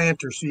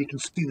planter so you can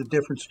see the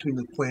difference between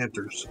the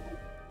planters.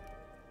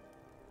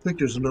 I think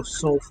there's enough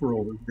sulfur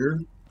over here.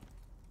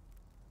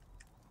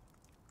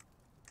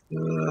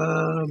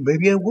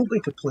 Maybe I will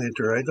make a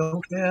planter. I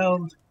don't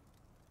have...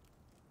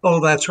 Oh,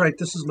 that's right.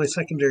 This is my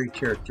secondary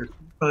character.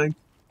 Fine.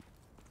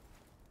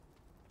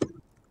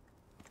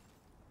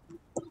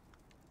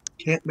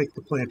 Can't make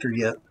the planter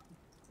yet.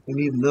 I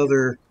need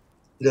another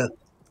to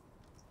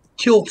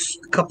kill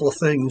a couple of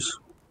things.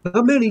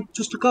 Not many,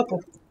 just a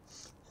couple.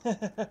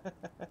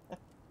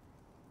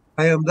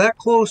 I am that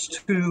close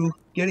to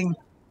getting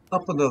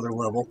up another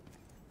level.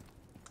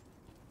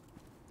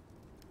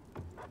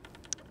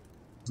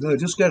 I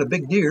just got a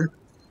big deer.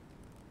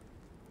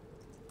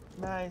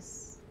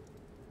 Nice.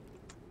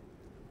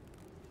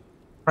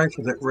 Try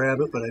for that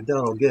rabbit, but I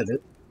doubt I'll get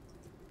it.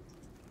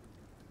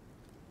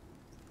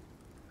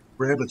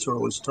 Rabbits are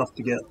always tough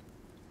to get.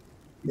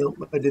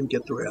 Nope, I didn't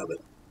get the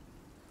rabbit.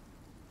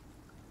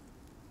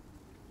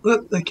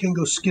 But I can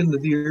go skin the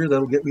deer.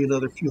 That'll get me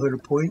another few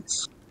hundred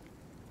points.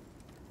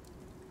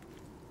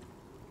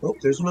 Oh,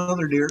 there's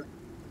another deer.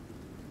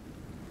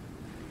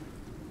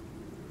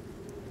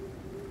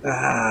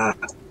 Ah,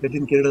 I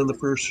didn't get it on the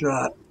first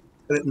shot.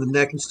 Got it in the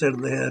neck instead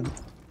of the head.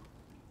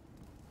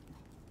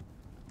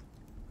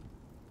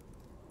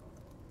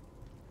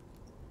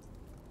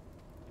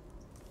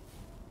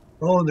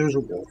 Oh, and there's a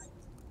wolf.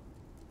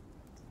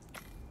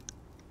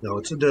 No,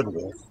 it's a dead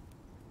wolf.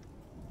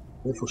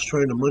 Wolf was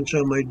trying to munch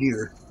on my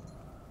deer.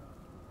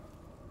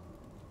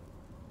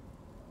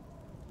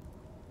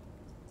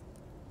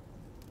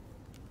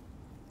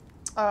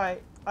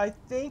 Alright, I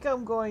think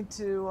I'm going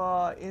to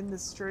end the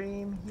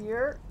stream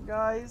here,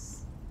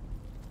 guys.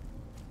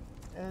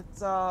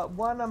 It's,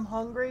 one, I'm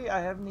hungry. I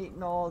haven't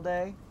eaten all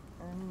day.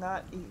 I'm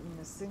not eating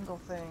a single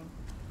thing.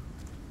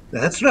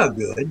 That's not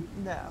good.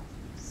 No.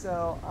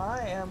 So I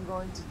am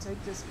going to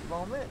take this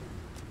moment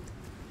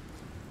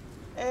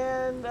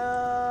and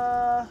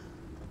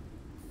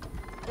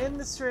end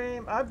the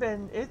stream.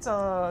 It's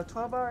a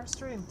 12-hour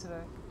stream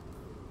today.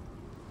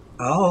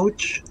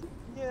 Ouch.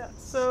 Yeah,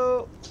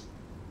 so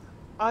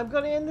I'm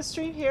going to end the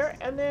stream here,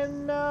 and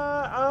then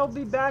I'll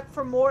be back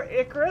for more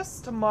Icarus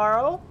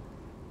tomorrow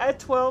at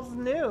 12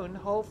 noon,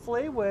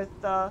 hopefully, with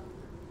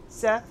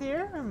Seth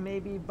here, and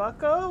maybe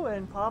Bucko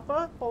and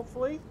Papa,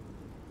 hopefully.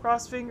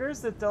 Cross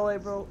fingers that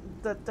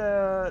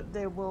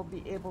they will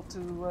be able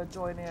to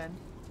join in.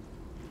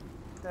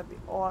 That'd be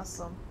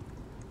awesome.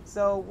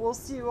 So we'll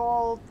see you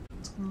all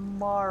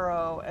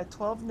tomorrow at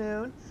 12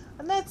 noon,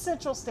 and that's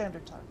Central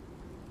Standard Time.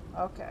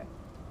 Okay.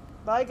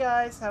 Bye,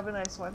 guys. Have a nice one.